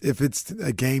it's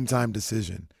a game time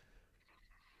decision,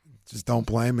 just don't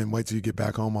play him and wait till you get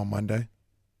back home on Monday?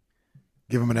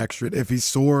 Give him an extra, if he's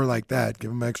sore like that,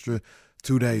 give him extra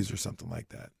 2 days or something like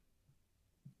that.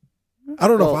 I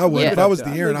don't know if I would. Yeah. If I was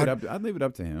De'Aaron, I'd leave it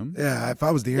up to him. Yeah, if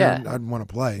I was De'Aaron, I'd want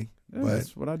to play. Yeah, but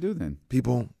that's what I do then.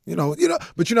 People, but you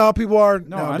know how people are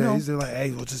No, I nowadays. know. They're like,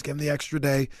 hey, we'll just give them the extra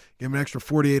day, give them an extra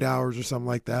 48 hours or something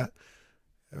like that.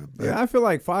 Yeah, I feel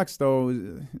like Fox, though,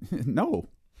 no.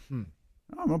 Hmm.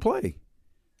 I'm going to play.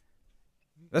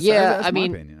 That's I my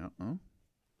mean, opinion.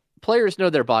 players know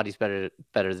their bodies better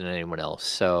than anyone else.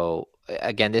 So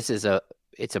again, it's a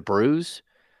bruise.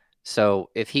 So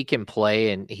if he can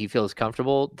play and he feels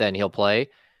comfortable, then he'll play.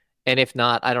 And if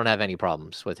not, I don't have any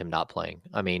problems with him not playing.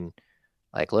 I mean,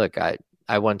 like, look, I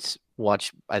once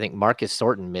watched, I think Marcus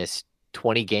Thornton missed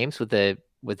 20 games with a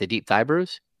deep thigh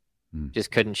bruise,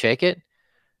 just couldn't shake it.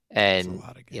 And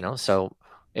so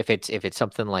if it's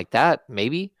something like that,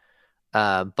 maybe.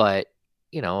 But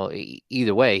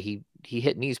either way, he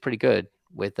hit knees pretty good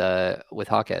with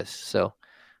Hawkes. So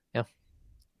yeah.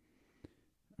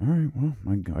 All right. Well,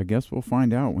 I guess we'll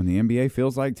find out when the NBA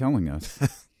feels like telling us.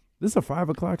 This is a 5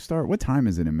 o'clock start. What time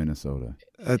is it in Minnesota?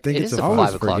 I think it's a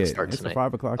 5 o'clock start tonight. It's a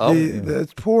 5 o'clock. Oh,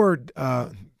 It's poor.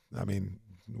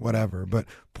 Whatever. But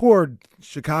poor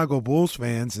Chicago Bulls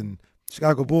fans and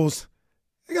Chicago Bulls.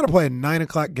 They got to play a 9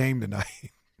 o'clock game tonight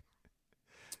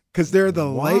because they're the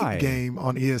late game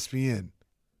on ESPN.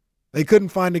 They couldn't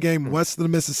find a game west of the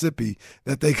Mississippi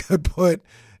that they could put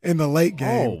in the late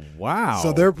game. Oh, wow.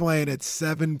 So they're playing at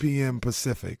 7 p.m.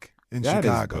 Pacific in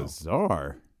Chicago. That is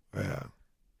bizarre. Yeah.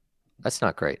 That's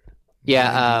not great.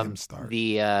 Yeah,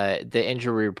 the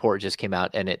injury report just came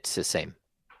out, and it's the same.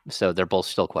 So they're both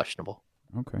still questionable.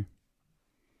 Okay.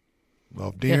 Well,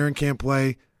 if De'Aaron can't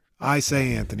play, I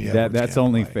say Anthony Edwards That's can't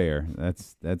only play. fair.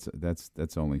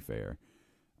 That's only fair.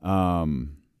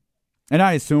 And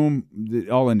I assume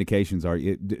all indications are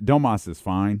Domas is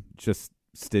fine. Just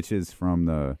stitches from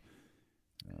the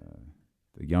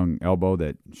young elbow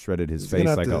that shredded his face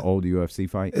like an old UFC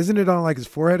fight. Isn't it on like his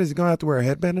forehead? Is he going to have to wear a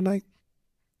headband tonight?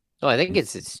 No, I think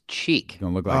it's his cheek.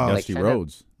 Gonna look like Dusty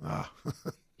Rhodes.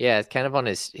 Yeah, it's kind of on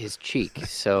his cheek.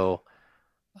 So,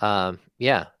 I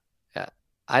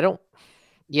don't.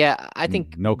 Yeah, I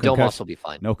think Domas will be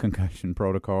fine. No concussion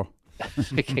protocol.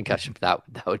 Concussion, that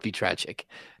would be tragic.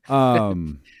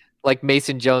 Like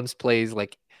Mason Jones plays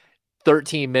like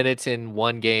 13 minutes in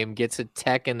one game, gets a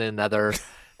tech in another,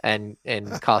 and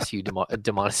costs you Domantas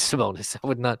Sabonis. That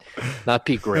would not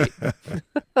be great.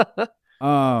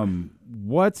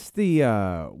 What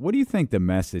do you think the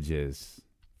message is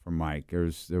from Mike?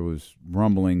 There was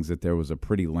rumblings that there was a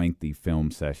pretty lengthy film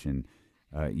session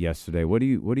yesterday. What do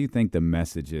you think the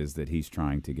message is that he's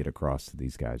trying to get across to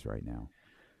these guys right now?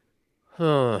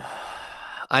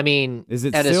 I mean, is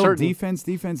it still defense?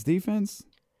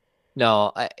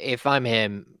 No, if I'm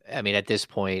him, I mean, at this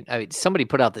point, somebody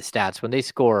put out the stats when they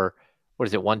score,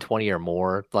 120 or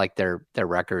more, like their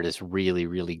record is really,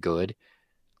 really good.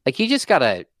 Like you just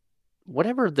gotta,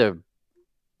 whatever the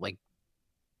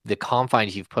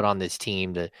confines you've put on this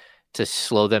team to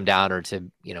slow them down or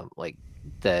to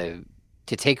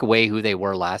to take away who they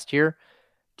were last year,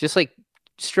 just like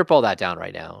strip all that down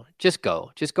right now. Just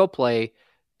go play.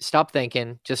 Stop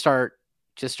thinking. Just start,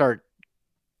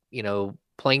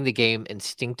 playing the game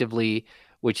instinctively,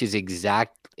 which is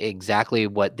exactly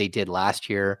what they did last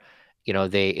year.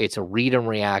 It's a read and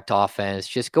react offense.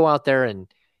 Just go out there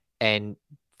and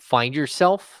find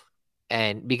yourself.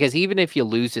 And because even if you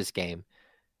lose this game,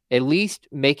 at least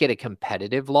make it a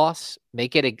competitive loss.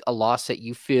 Make it a loss that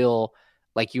you feel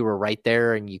like you were right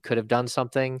there and you could have done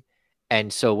something.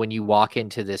 And so when you walk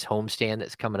into this homestand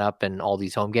that's coming up and all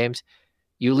these home games,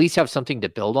 you at least have something to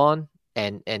build on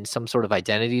and some sort of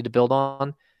identity to build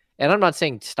on. And I'm not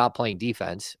saying stop playing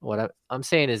defense. What I'm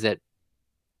saying is that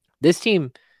this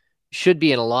team should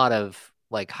be in a lot of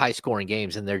like high scoring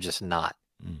games and they're just not.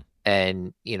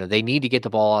 And, they need to get the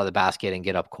ball out of the basket and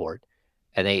get up court.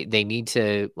 And they need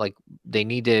to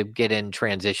get in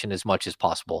transition as much as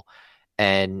possible.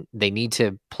 And they need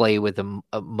to play with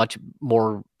a much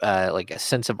more like a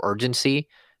sense of urgency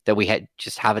that we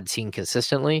haven't seen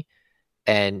consistently.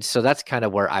 And so that's kind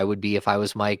of where I would be if I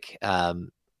was Mike.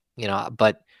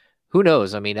 But who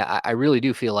knows? I mean, I really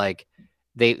do feel like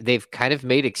they've kind of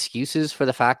made excuses for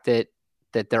the fact that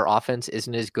their offense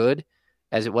isn't as good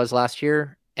as it was last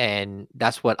year. And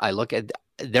that's what I look at.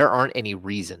 There aren't any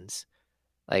reasons.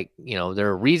 There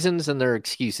are reasons and there are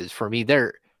excuses. For me,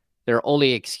 there are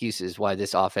only excuses why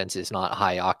this offense is not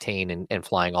high octane and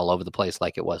flying all over the place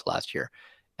like it was last year.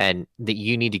 And that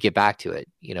you need to get back to it,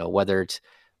 whether it's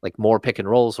like more pick and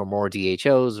rolls or more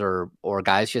DHOs or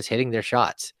guys just hitting their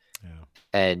shots. Yeah.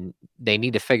 And they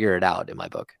need to figure it out in my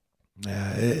book.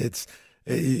 Yeah,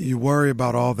 you worry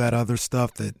about all that other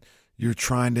stuff that you're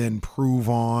trying to improve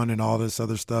on and all this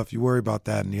other stuff. You worry about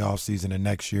that in the offseason and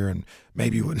next year and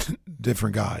maybe with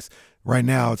different guys. Right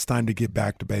now, it's time to get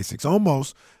back to basics,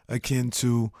 almost akin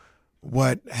to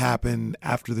what happened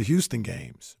after the Houston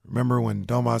games. Remember when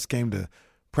Domas came to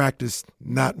practice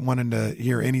not wanting to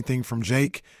hear anything from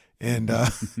Jake and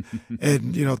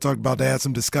talked about they had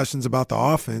some discussions about the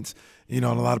offense, and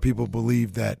a lot of people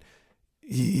believe that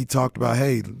he talked about,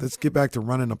 hey, let's get back to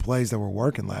running the plays that were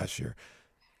working last year.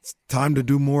 It's time to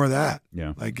do more of that.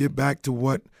 Yeah. Like get back to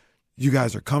what you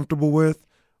guys are comfortable with,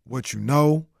 what you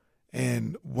know,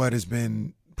 and what has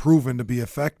been proven to be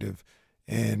effective,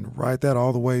 and ride that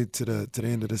all the way to the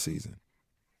end of the season.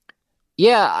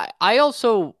 Yeah, I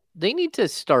also they need to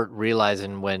start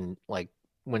realizing when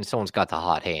someone's got the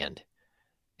hot hand,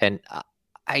 and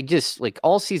I just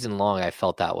all season long I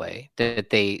felt that way that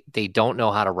they don't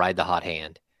know how to ride the hot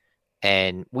hand,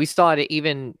 and we saw it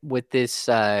even with this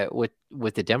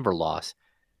with the Denver loss.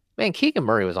 Man, Keegan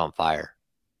Murray was on fire,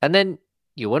 and then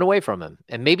you went away from him,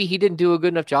 and maybe he didn't do a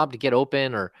good enough job to get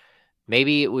open, or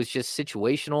maybe it was just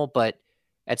situational, but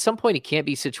at some point, it can't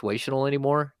be situational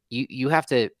anymore. You have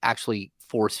to actually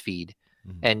force feed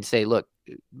and say, look,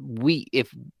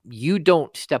 if you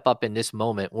don't step up in this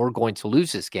moment, we're going to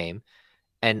lose this game,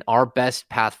 and our best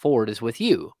path forward is with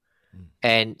you.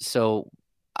 And so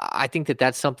I think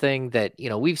that's something that,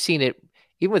 we've seen it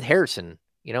even with Harrison.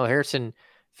 Harrison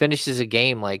finishes a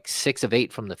game 6 of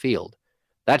 8 from the field.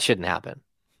 That shouldn't happen.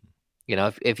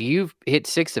 If you've hit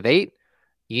 6 of 8,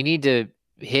 you need to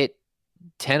hit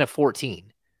 10 of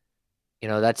 14.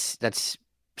 That's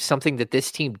something that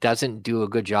this team doesn't do a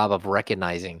good job of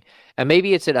recognizing. And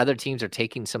maybe it's that other teams are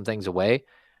taking some things away,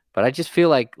 but I just feel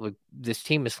like this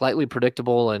team is slightly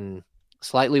predictable and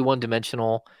slightly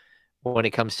one-dimensional when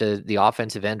it comes to the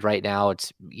offensive end right now.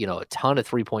 It's, a ton of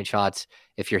three-point shots.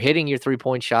 If you're hitting your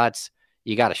three-point shots,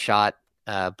 you got a shot.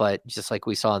 But just like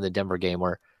we saw in the Denver game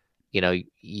where,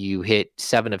 you hit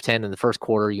 7 of 10 in the first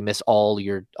quarter, you miss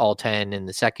all 10 in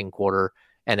the second quarter,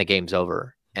 and the game's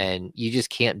over. And you just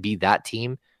can't be that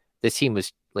team. This team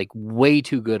was way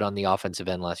too good on the offensive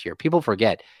end last year. People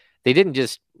forget they weren't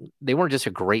just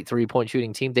a great 3-point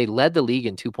shooting team. They led the league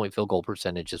in 2-point field goal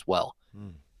percentage as well.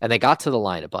 And they got to the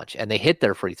line a bunch and they hit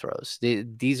their free throws.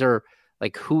 These are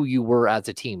who you were as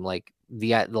a team.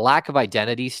 The lack of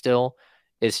identity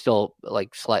is still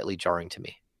slightly jarring to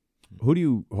me. Who do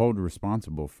you hold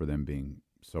responsible for them being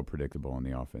so predictable on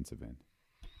the offensive end?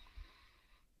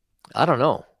 I don't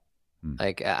know.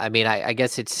 I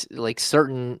guess it's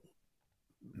certain,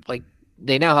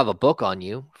 they now have a book on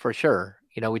you for sure.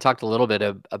 We talked a little bit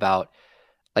about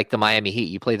the Miami Heat.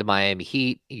 You play the Miami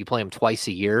Heat, you play them twice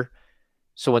a year.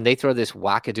 So when they throw this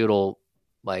wackadoodle,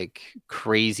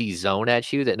 crazy zone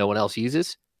at you that no one else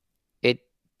uses, it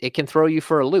can throw you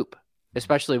for a loop,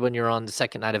 especially when you're on the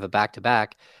second night of a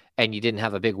back-to-back and you didn't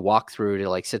have a big walkthrough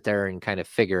to sit there and kind of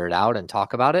figure it out and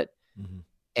talk about it.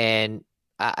 And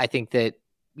I think that,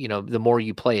 the more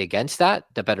you play against that,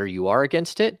 the better you are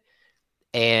against it.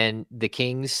 And the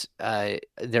Kings,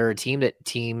 they're a team that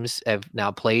teams have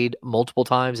now played multiple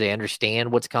times. They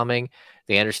understand what's coming.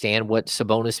 They understand what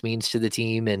Sabonis means to the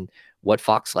team and what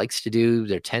Fox likes to do,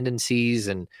 their tendencies,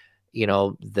 and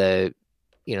the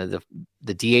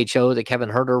DHO that Kevin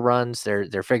Huerter runs.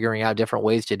 They're figuring out different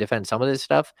ways to defend some of this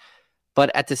stuff.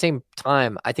 But at the same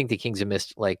time, I think the Kings have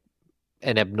missed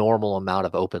an abnormal amount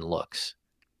of open looks.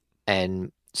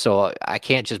 And so I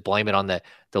can't just blame it on the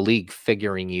league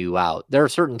figuring you out. There are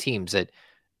certain teams that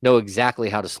know exactly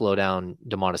how to slow down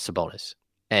Domantas Sabonis.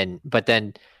 But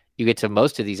then you get to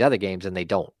most of these other games and they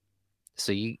don't.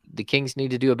 So the Kings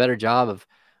need to do a better job of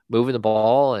moving the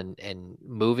ball and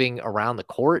moving around the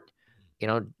court.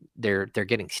 They're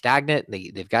getting stagnant.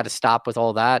 They've got to stop with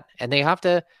all that. And they have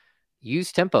to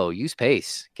use tempo, use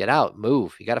pace, get out,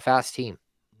 move. You got a fast team.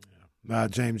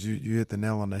 James, you hit the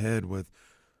nail on the head with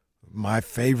my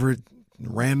favorite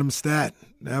random stat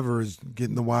ever is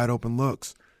getting the wide open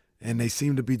looks. And they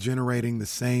seem to be generating the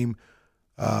same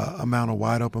amount of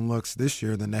wide open looks this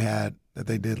year than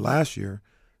they did last year.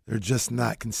 They're just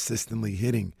not consistently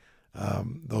hitting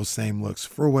those same looks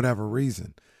for whatever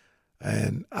reason.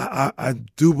 And I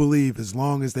do believe as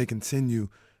long as they continue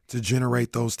to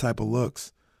generate those type of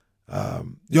looks,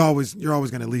 you're always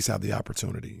going to at least have the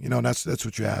opportunity. That's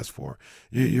what you ask for.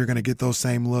 You're going to get those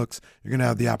same looks. You're going to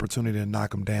have the opportunity to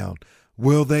knock them down.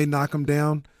 Will they knock them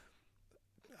down?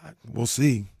 We'll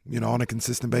see. On a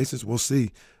consistent basis, we'll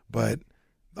see. But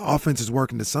the offense is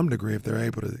working to some degree if they're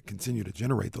able to continue to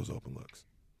generate those open looks.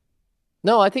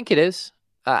 No, I think it is.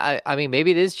 I mean,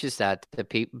 maybe it is just that the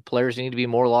players need to be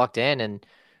more locked in and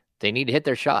they need to hit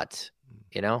their shots.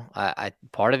 I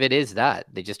part of it is that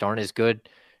they just aren't as good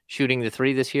shooting the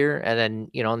three this year. And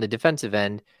then, on the defensive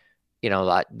end,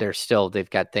 they've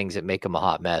got things that make them a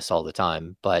hot mess all the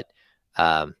time. But,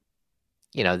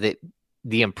 the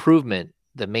improvement,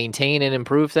 the maintain and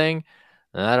improve thing,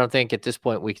 I don't think at this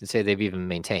point we can say they've even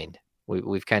maintained.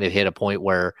 We've kind of hit a point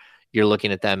where you're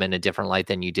looking at them in a different light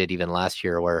than you did even last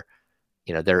year, where,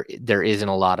 there isn't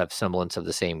a lot of semblance of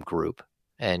the same group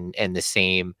and the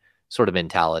same sort of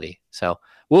mentality. So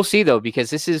we'll see, though, because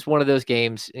this is one of those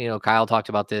games, Kyle talked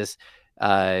about this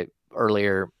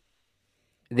earlier.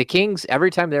 The Kings,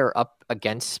 every time they're up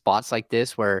against spots like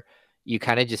this where you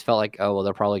kind of just felt like, oh, well,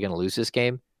 they're probably going to lose this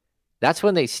game. That's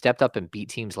when they stepped up and beat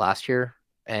teams last year.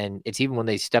 And it's even when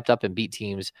they stepped up and beat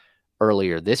teams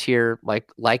earlier this year,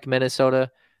 like Minnesota.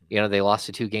 They lost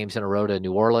the 2 games in a row to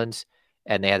New Orleans,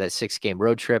 and they had that 6-game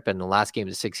road trip. And the last game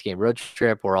of the 6-game road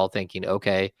trip, we're all thinking,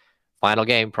 okay, final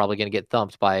game, probably going to get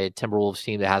thumped by a Timberwolves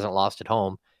team that hasn't lost at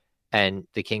home. And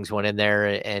the Kings went in there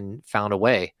and found a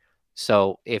way.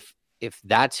 So if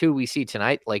that's who we see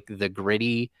tonight, like the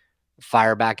gritty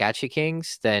fire back at you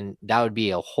Kings, then that would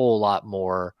be a whole lot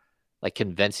more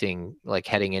convincing,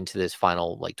 heading into this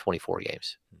final 24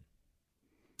 games.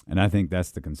 And I think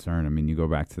that's the concern. I mean, you go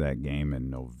back to that game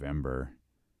in November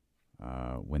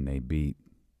when they beat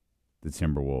the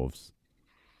Timberwolves.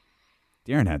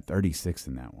 De'Aaron had 36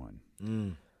 in that one.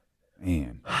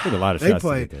 Man, took a lot of shots.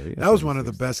 That was one of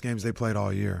the best games they played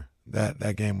all year.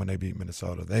 That game when they beat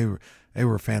Minnesota, they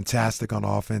were fantastic on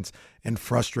offense and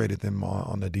frustrated them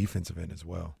on the defensive end as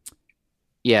well.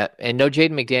 Yeah, and no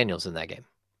Jaden McDaniels in that game.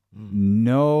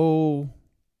 No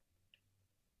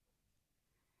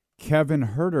Kevin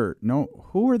Huerter. No,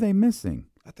 who are they missing?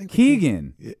 I think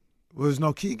Keegan. Well, there's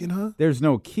no Keegan, huh? There's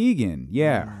no Keegan.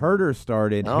 Yeah, Huerter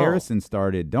started. No. Harrison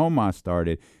started. Domas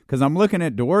started. Because I'm looking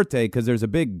at Duarte because there's a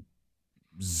big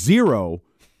 0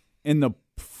 in the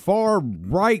far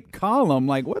right column.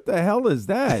 Like, what the hell is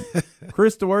that?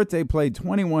 Chris Duarte played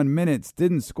 21 minutes,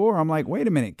 didn't score. I'm like, wait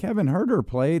a minute. Kevin Huerter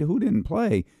played. Who didn't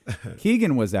play?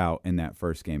 Keegan was out in that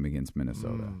first game against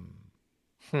Minnesota.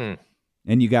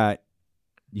 And you got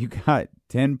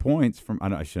 10 points from.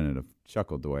 I shouldn't have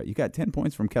chuckled the way you got 10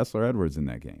 points from Kessler Edwards in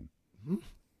that game.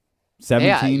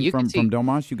 17 from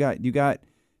Domas. You got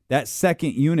that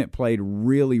second unit played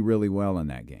really, really well in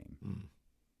that game.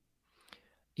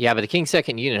 Yeah, but the Kings'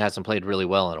 second unit hasn't played really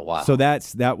well in a while. So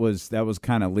that was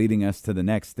kind of leading us to the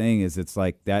next thing. Is it's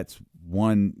like that's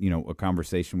one a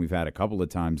conversation we've had a couple of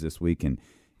times this week, and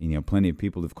plenty of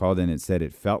people have called in and said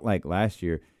it felt like last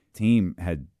year team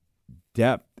had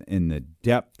depth and the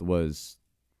depth was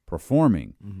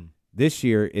performing. This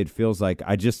year, it feels like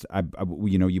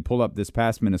you pull up this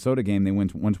past Minnesota game, they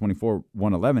went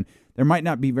 124-111. There might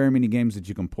not be very many games that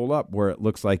you can pull up where it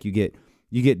looks like you get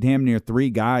damn near 3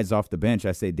 guys off the bench.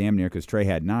 I say damn near because Trey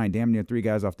had 9. Damn near 3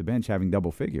 guys off the bench having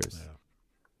double figures.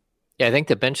 Yeah, I think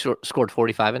the bench scored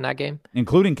 45 in that game.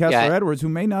 Including Kessler Edwards, who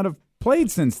may not have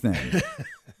played since then.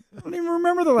 I don't even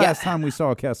remember the last time we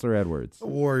saw Kessler Edwards. The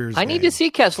Warriors. I need to see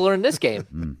Kessler in this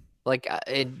game.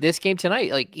 In this game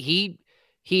tonight,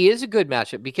 he is a good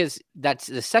matchup because that's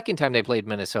the second time they played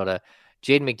Minnesota.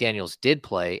 Jaden McDaniels did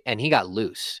play, and he got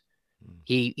loose.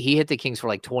 He hit the Kings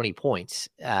for 20 points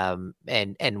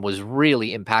and was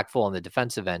really impactful on the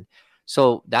defensive end.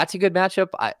 So that's a good matchup.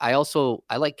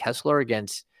 I like Kessler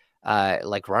against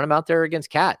run him out there against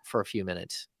Cat for a few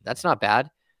minutes. That's not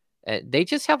bad. They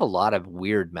just have a lot of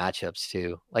weird matchups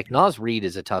too. Naz Reid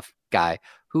is a tough guy.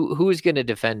 Who is going to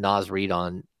defend Naz Reid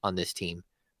on this team?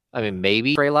 I mean,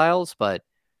 maybe Trey Lyles, but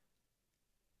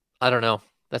I don't know.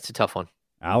 That's a tough one.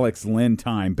 Alex Lynn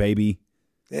time, baby.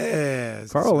 Yeah.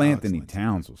 Karl Anthony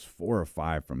Towns was 4 or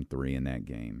 5 from 3 in that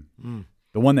game.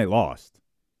 The one they lost.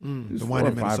 The one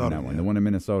in Minnesota. The one in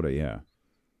Minnesota, yeah.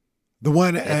 The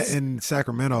one in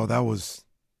Sacramento, that was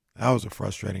a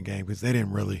frustrating game because they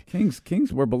didn't really.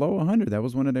 Kings were below 100. That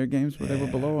was one of their games where they were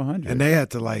below 100. And they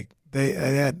had to they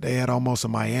had almost a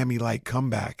Miami-like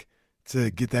comeback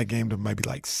to get that game to maybe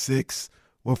 6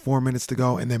 with 4 minutes to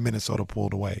go, and then Minnesota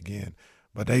pulled away again.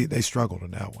 But they struggled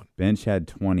in that one. Bench had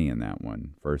 20 in that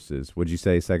one versus, what'd you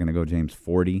say a second ago, James,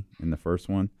 40 in the first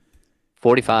one?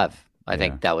 45. I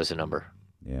think that was the number.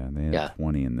 Yeah, they had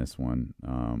 20 in this one.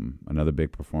 Another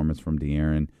big performance from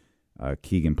De'Aaron.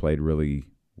 Keegan played really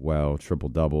well,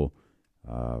 triple-double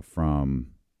from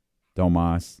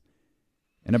Domas.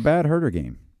 And a bad Huerter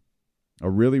game. A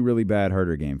really, really bad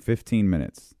Huerter game. 15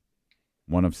 minutes.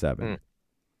 1 of 7.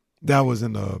 That was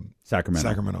in the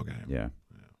Sacramento game. Yeah.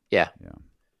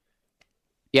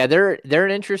 Yeah, they're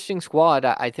an interesting squad.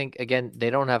 I think, again, they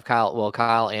don't have Kyle. Well,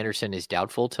 Kyle Anderson is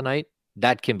doubtful tonight.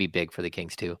 That can be big for the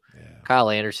Kings, too. Kyle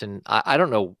Anderson, I don't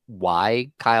know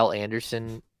why Kyle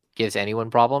Anderson gives anyone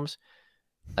problems.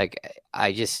 Like,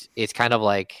 it's kind of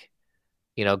like,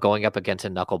 going up against a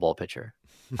knuckleball pitcher.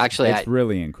 Actually, it's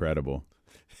really incredible.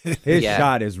 His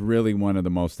shot is really one of the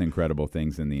most incredible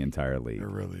things in the entire league. It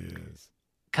really is.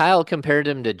 Kyle compared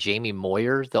him to Jamie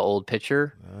Moyer, the old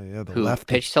pitcher, who lefty.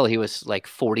 pitched till he was like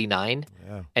 49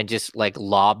 and just like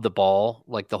lobbed the ball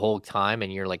like the whole time.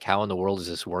 And you're like, how in the world is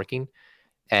this working?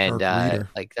 And that's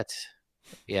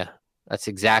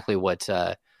exactly what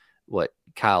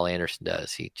Kyle Anderson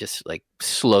does. He just like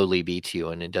slowly beats you,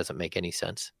 and it doesn't make any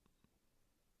sense.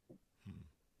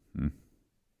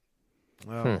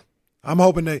 Well, I'm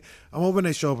hoping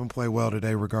they show up and play well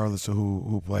today, regardless of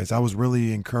who plays. I was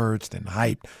really encouraged and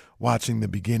hyped watching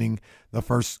the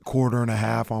first quarter and a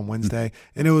half on Wednesday,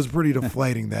 and it was pretty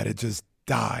deflating that it just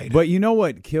died. But you know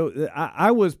what killed? I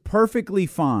was perfectly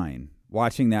fine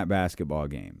watching that basketball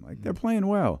game. Like, they're playing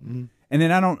well, and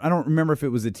then I don't remember if it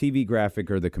was a TV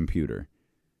graphic or the computer.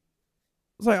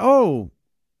 It's like, oh,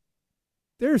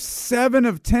 they're 7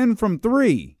 of 10 from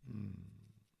 3.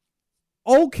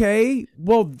 Okay,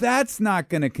 well, that's not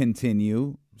going to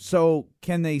continue. So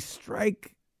can they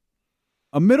strike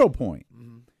a middle point?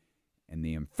 And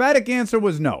the emphatic answer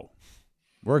was no.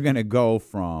 We're going to go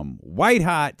from white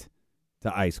hot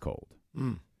to ice cold.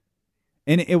 And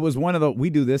it was one of the, we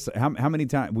do this, how many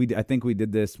times? I think we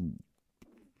did this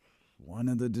one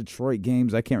of the Detroit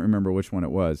games. I can't remember which one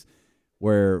it was,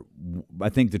 where I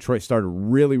think Detroit started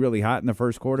really, really hot in the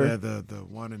first quarter. Yeah, the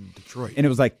one in Detroit. And it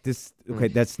was like,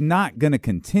 that's not going to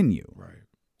continue. Right.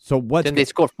 So what's Didn't they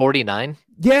score 49?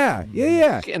 Yeah.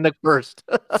 In the first.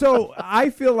 So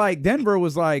I feel like Denver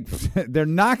was like, they're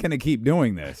not going to keep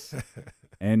doing this.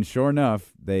 And sure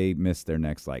enough, they missed their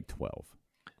next 12.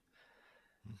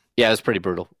 Yeah, it was pretty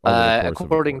brutal.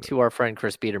 According to our friend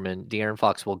Chris Biderman, De'Aaron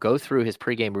Fox will go through his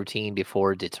pregame routine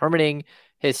before determining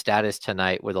his status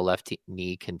tonight with a left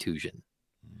knee contusion.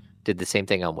 Did the same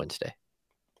thing on Wednesday.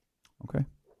 Okay.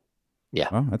 Yeah.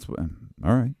 Well, that's all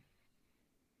right.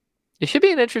 It should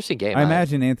be an interesting game. I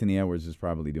imagine Anthony Edwards is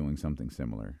probably doing something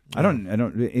similar. I don't.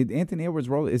 Anthony Edwards'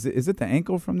 role is it the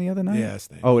ankle from the other night? Yeah, it's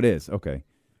the ankle. Oh, it is. Okay.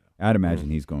 I'd imagine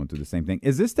he's going through the same thing.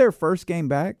 Is this their first game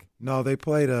back? No, he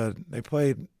played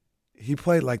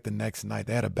like the next night.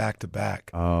 They had a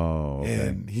back-to-back. Oh, okay.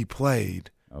 And he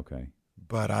played. Okay.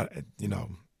 But I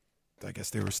guess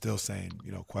they were still saying,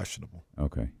 questionable.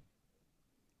 Okay.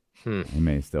 He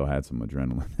may have still had some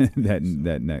adrenaline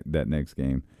that next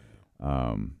game.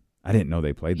 I didn't know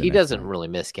they played. He doesn't really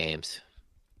miss games.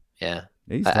 Yeah,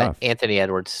 he's tough. Anthony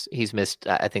Edwards, he's missed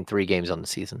I think 3 games on the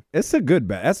season. It's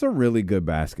that's a really good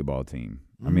basketball team.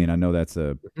 I mean, I know that's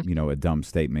a dumb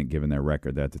statement given their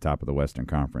record at the top of the Western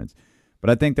Conference. But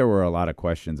I think there were a lot of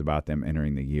questions about them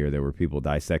entering the year. There were people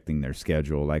dissecting their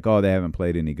schedule, like, oh, they haven't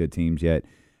played any good teams yet.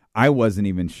 I wasn't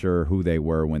even sure who they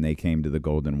were when they came to the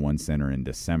Golden One Center in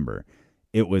December.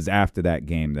 It was after that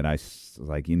game that I was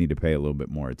like, you need to pay a little bit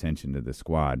more attention to the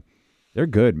squad. They're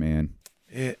good, man.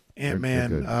 The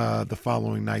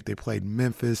following night they played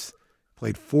Memphis,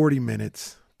 played 40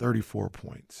 minutes, 34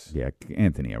 points. Yeah,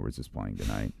 Anthony Edwards is playing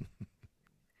tonight.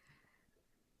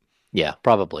 Yeah,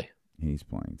 probably. He's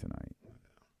playing tonight.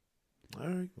 All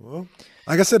right. Well,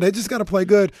 like I said, they just got to play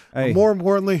good. Hey. But more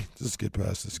importantly, just get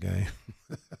past this game.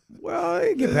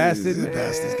 Well, get past it. Get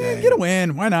past this game. Get a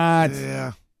win. Why not?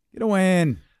 Yeah. Get a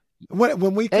win.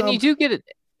 When we come, and you do get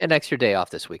an extra day off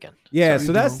this weekend. Yeah,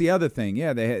 so that's the other thing.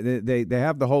 Yeah, they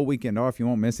have the whole weekend off. You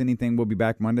won't miss anything. We'll be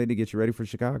back Monday to get you ready for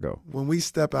Chicago. When we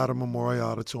step out of Memorial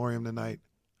Auditorium tonight,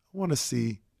 I want to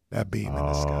see that beam in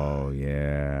the sky. Oh,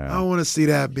 yeah. I want to see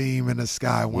that beam in the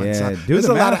sky one time. Do There's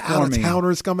the a lot of math for me.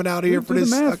 out-of-towners coming out here for Do the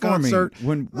this math for me. concert. I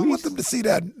When want them to see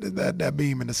that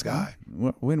beam in the sky.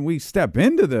 When we step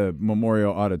into the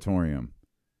Memorial Auditorium,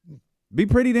 be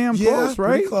pretty damn close,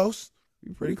 right? Pretty close.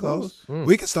 Pretty close.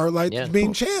 We can start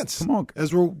being chants. Come on,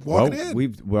 as we're walking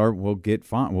in. We'll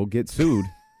get sued.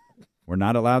 We're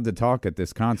not allowed to talk at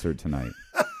this concert tonight.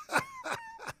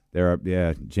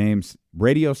 James,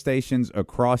 radio stations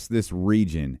across this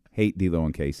region hate D-Lo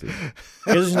and Casey.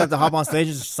 You just have to hop on stage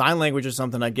and sign language or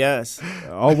something, I guess.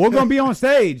 Oh, we're gonna be on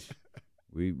stage.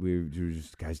 We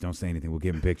just, guys, don't say anything. We'll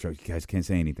give them pictures. You guys can't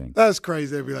say anything. That's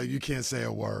crazy. They'd be like, you can't say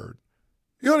a word.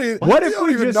 You don't even, what if you don't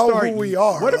we even just know start, who we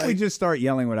are. What if we just start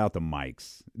yelling without the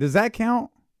mics? Does that count?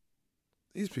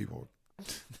 These people,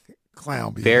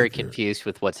 clown behavior. Very confused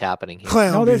with what's happening here.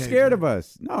 Clown no, they're behavior. scared of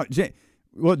us. No,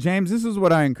 well, James, this is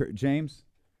what I encourage. James.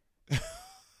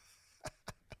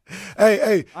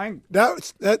 Hey,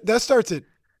 that starts at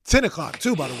 10 o'clock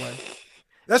too, by the way.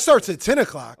 That starts at 10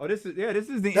 o'clock. Oh, this is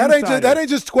the that ain't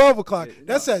just 12 o'clock.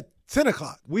 That's at 10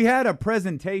 o'clock. We had a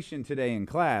presentation today in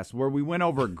class where we went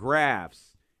over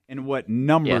graphs and what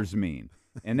numbers mean.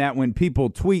 And that when people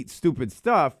tweet stupid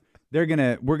stuff, we're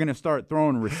gonna start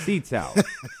throwing receipts out.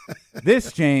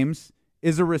 This, James,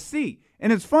 is a receipt.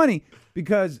 And it's funny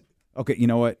because, okay, you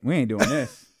know what? We ain't doing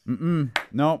this.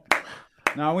 Nope.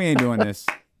 No, we ain't doing this.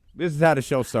 This is how the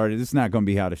show started. This is not going to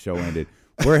be how the show ended.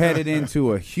 We're headed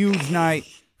into a huge night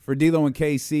for D-Lo and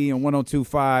KC and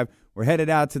 102.5. We're headed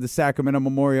out to the Sacramento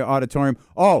Memorial Auditorium.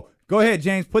 Oh, go ahead,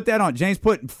 James. Put that on. James,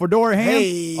 put Fedora Ham.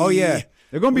 Hey, oh, yeah.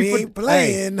 They're going to be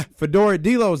playing. Hey, Fedora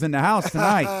D-Lo's in the house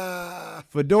tonight.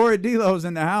 Fedora D-Lo's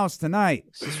in the house tonight.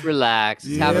 Just relax.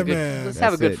 Let's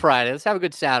have a good Friday. Let's have a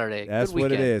good Saturday. That's good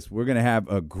what it is. We're going to have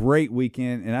a great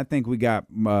weekend, and I think we got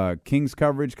Kings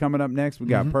coverage coming up next. We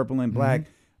got Purple and Black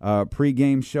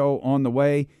pregame show on the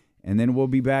way, and then we'll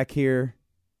be back here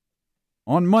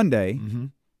on Monday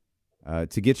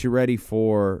to get you ready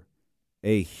for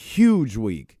a huge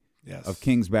week of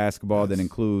Kings basketball that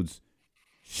includes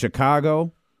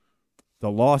Chicago, the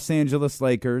Los Angeles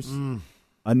Lakers,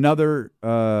 another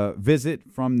visit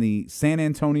from the San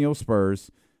Antonio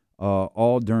Spurs,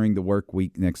 all during the work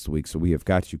week next week. So we have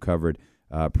got you covered.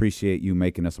 Appreciate you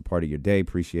making us a part of your day.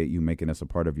 Appreciate you making us a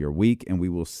part of your week. And we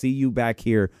will see you back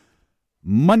here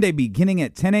Monday beginning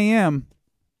at 10 a.m.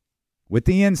 with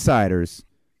the Insiders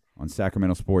on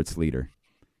Sacramento Sports Leader.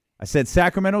 I said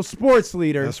Sacramento Sports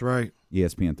Leader. That's right.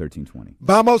 ESPN 1320.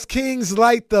 Vamos Kings,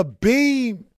 light the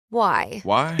beam. Why?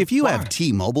 Why? If you have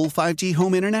T-Mobile 5G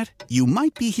home internet, you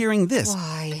might be hearing this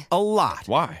Why? a lot.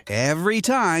 Why? Every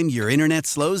time your internet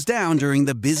slows down during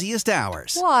the busiest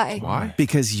hours. Why? Why?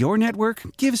 Because your network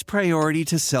gives priority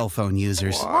to cell phone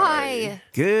users. Why?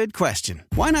 Good question.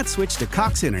 Why not switch to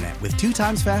Cox Internet with 2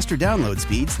 times faster download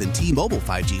speeds than T-Mobile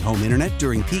 5G home internet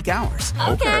during peak hours?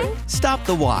 Okay. Stop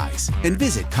the whys and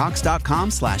visit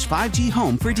cox.com/5G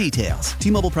home for details.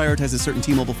 T-Mobile prioritizes certain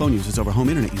T-Mobile phone users over home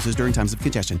internet users during times of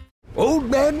congestion.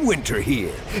 Old Man Winter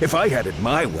here. If I had it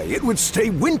my way, it would stay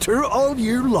winter all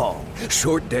year long.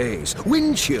 Short days,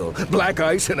 wind chill, black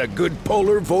ice, and a good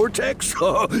polar vortex.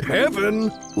 Oh,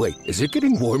 heaven. Wait, is it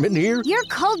getting warm in here? Your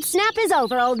cold snap is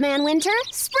over, Old Man Winter.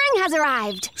 Spring has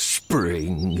arrived.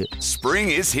 Spring.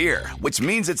 Spring is here, which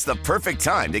means it's the perfect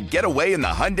time to get away in the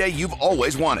Hyundai you've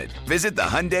always wanted. Visit the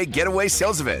Hyundai Getaway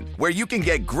Sales Event, where you can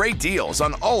get great deals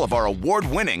on all of our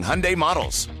award-winning Hyundai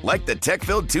models, like the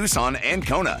tech-filled Tucson and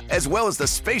Kona, as well as the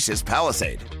spacious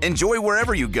Palisade. Enjoy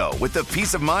wherever you go with the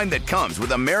peace of mind that comes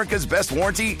with America's best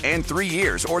warranty and 3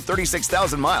 years or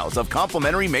 36,000 miles of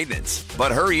complimentary maintenance.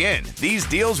 But hurry in, these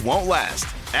deals won't last.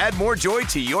 Add more joy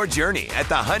to your journey at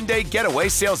the Hyundai Getaway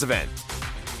Sales Event.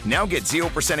 Now get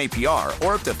 0% APR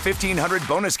or up to $1,500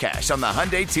 bonus cash on the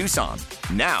Hyundai Tucson.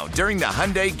 Now, during the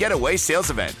Hyundai Getaway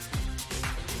Sales Event.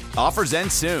 Offers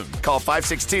end soon. Call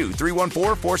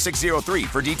 562-314-4603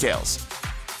 for details.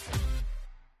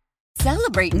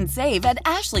 Celebrate and save at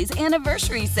Ashley's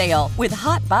Anniversary Sale. With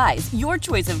Hot Buys, your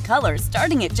choice of colors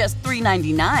starting at just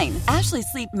 $3.99. Ashley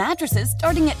Sleep mattresses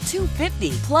starting at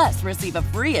 $2.50. Plus, receive a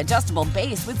free adjustable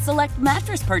base with select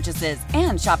mattress purchases.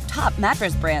 And shop top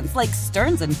mattress brands like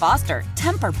Stearns & Foster,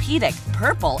 Tempur-Pedic,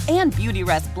 Purple, and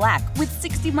Beautyrest Black with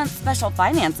 60-month special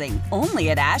financing. Only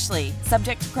at Ashley.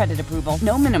 Subject to credit approval.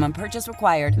 No minimum purchase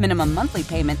required. Minimum monthly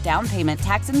payment, down payment,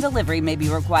 tax, and delivery may be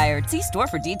required. See store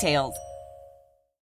for details.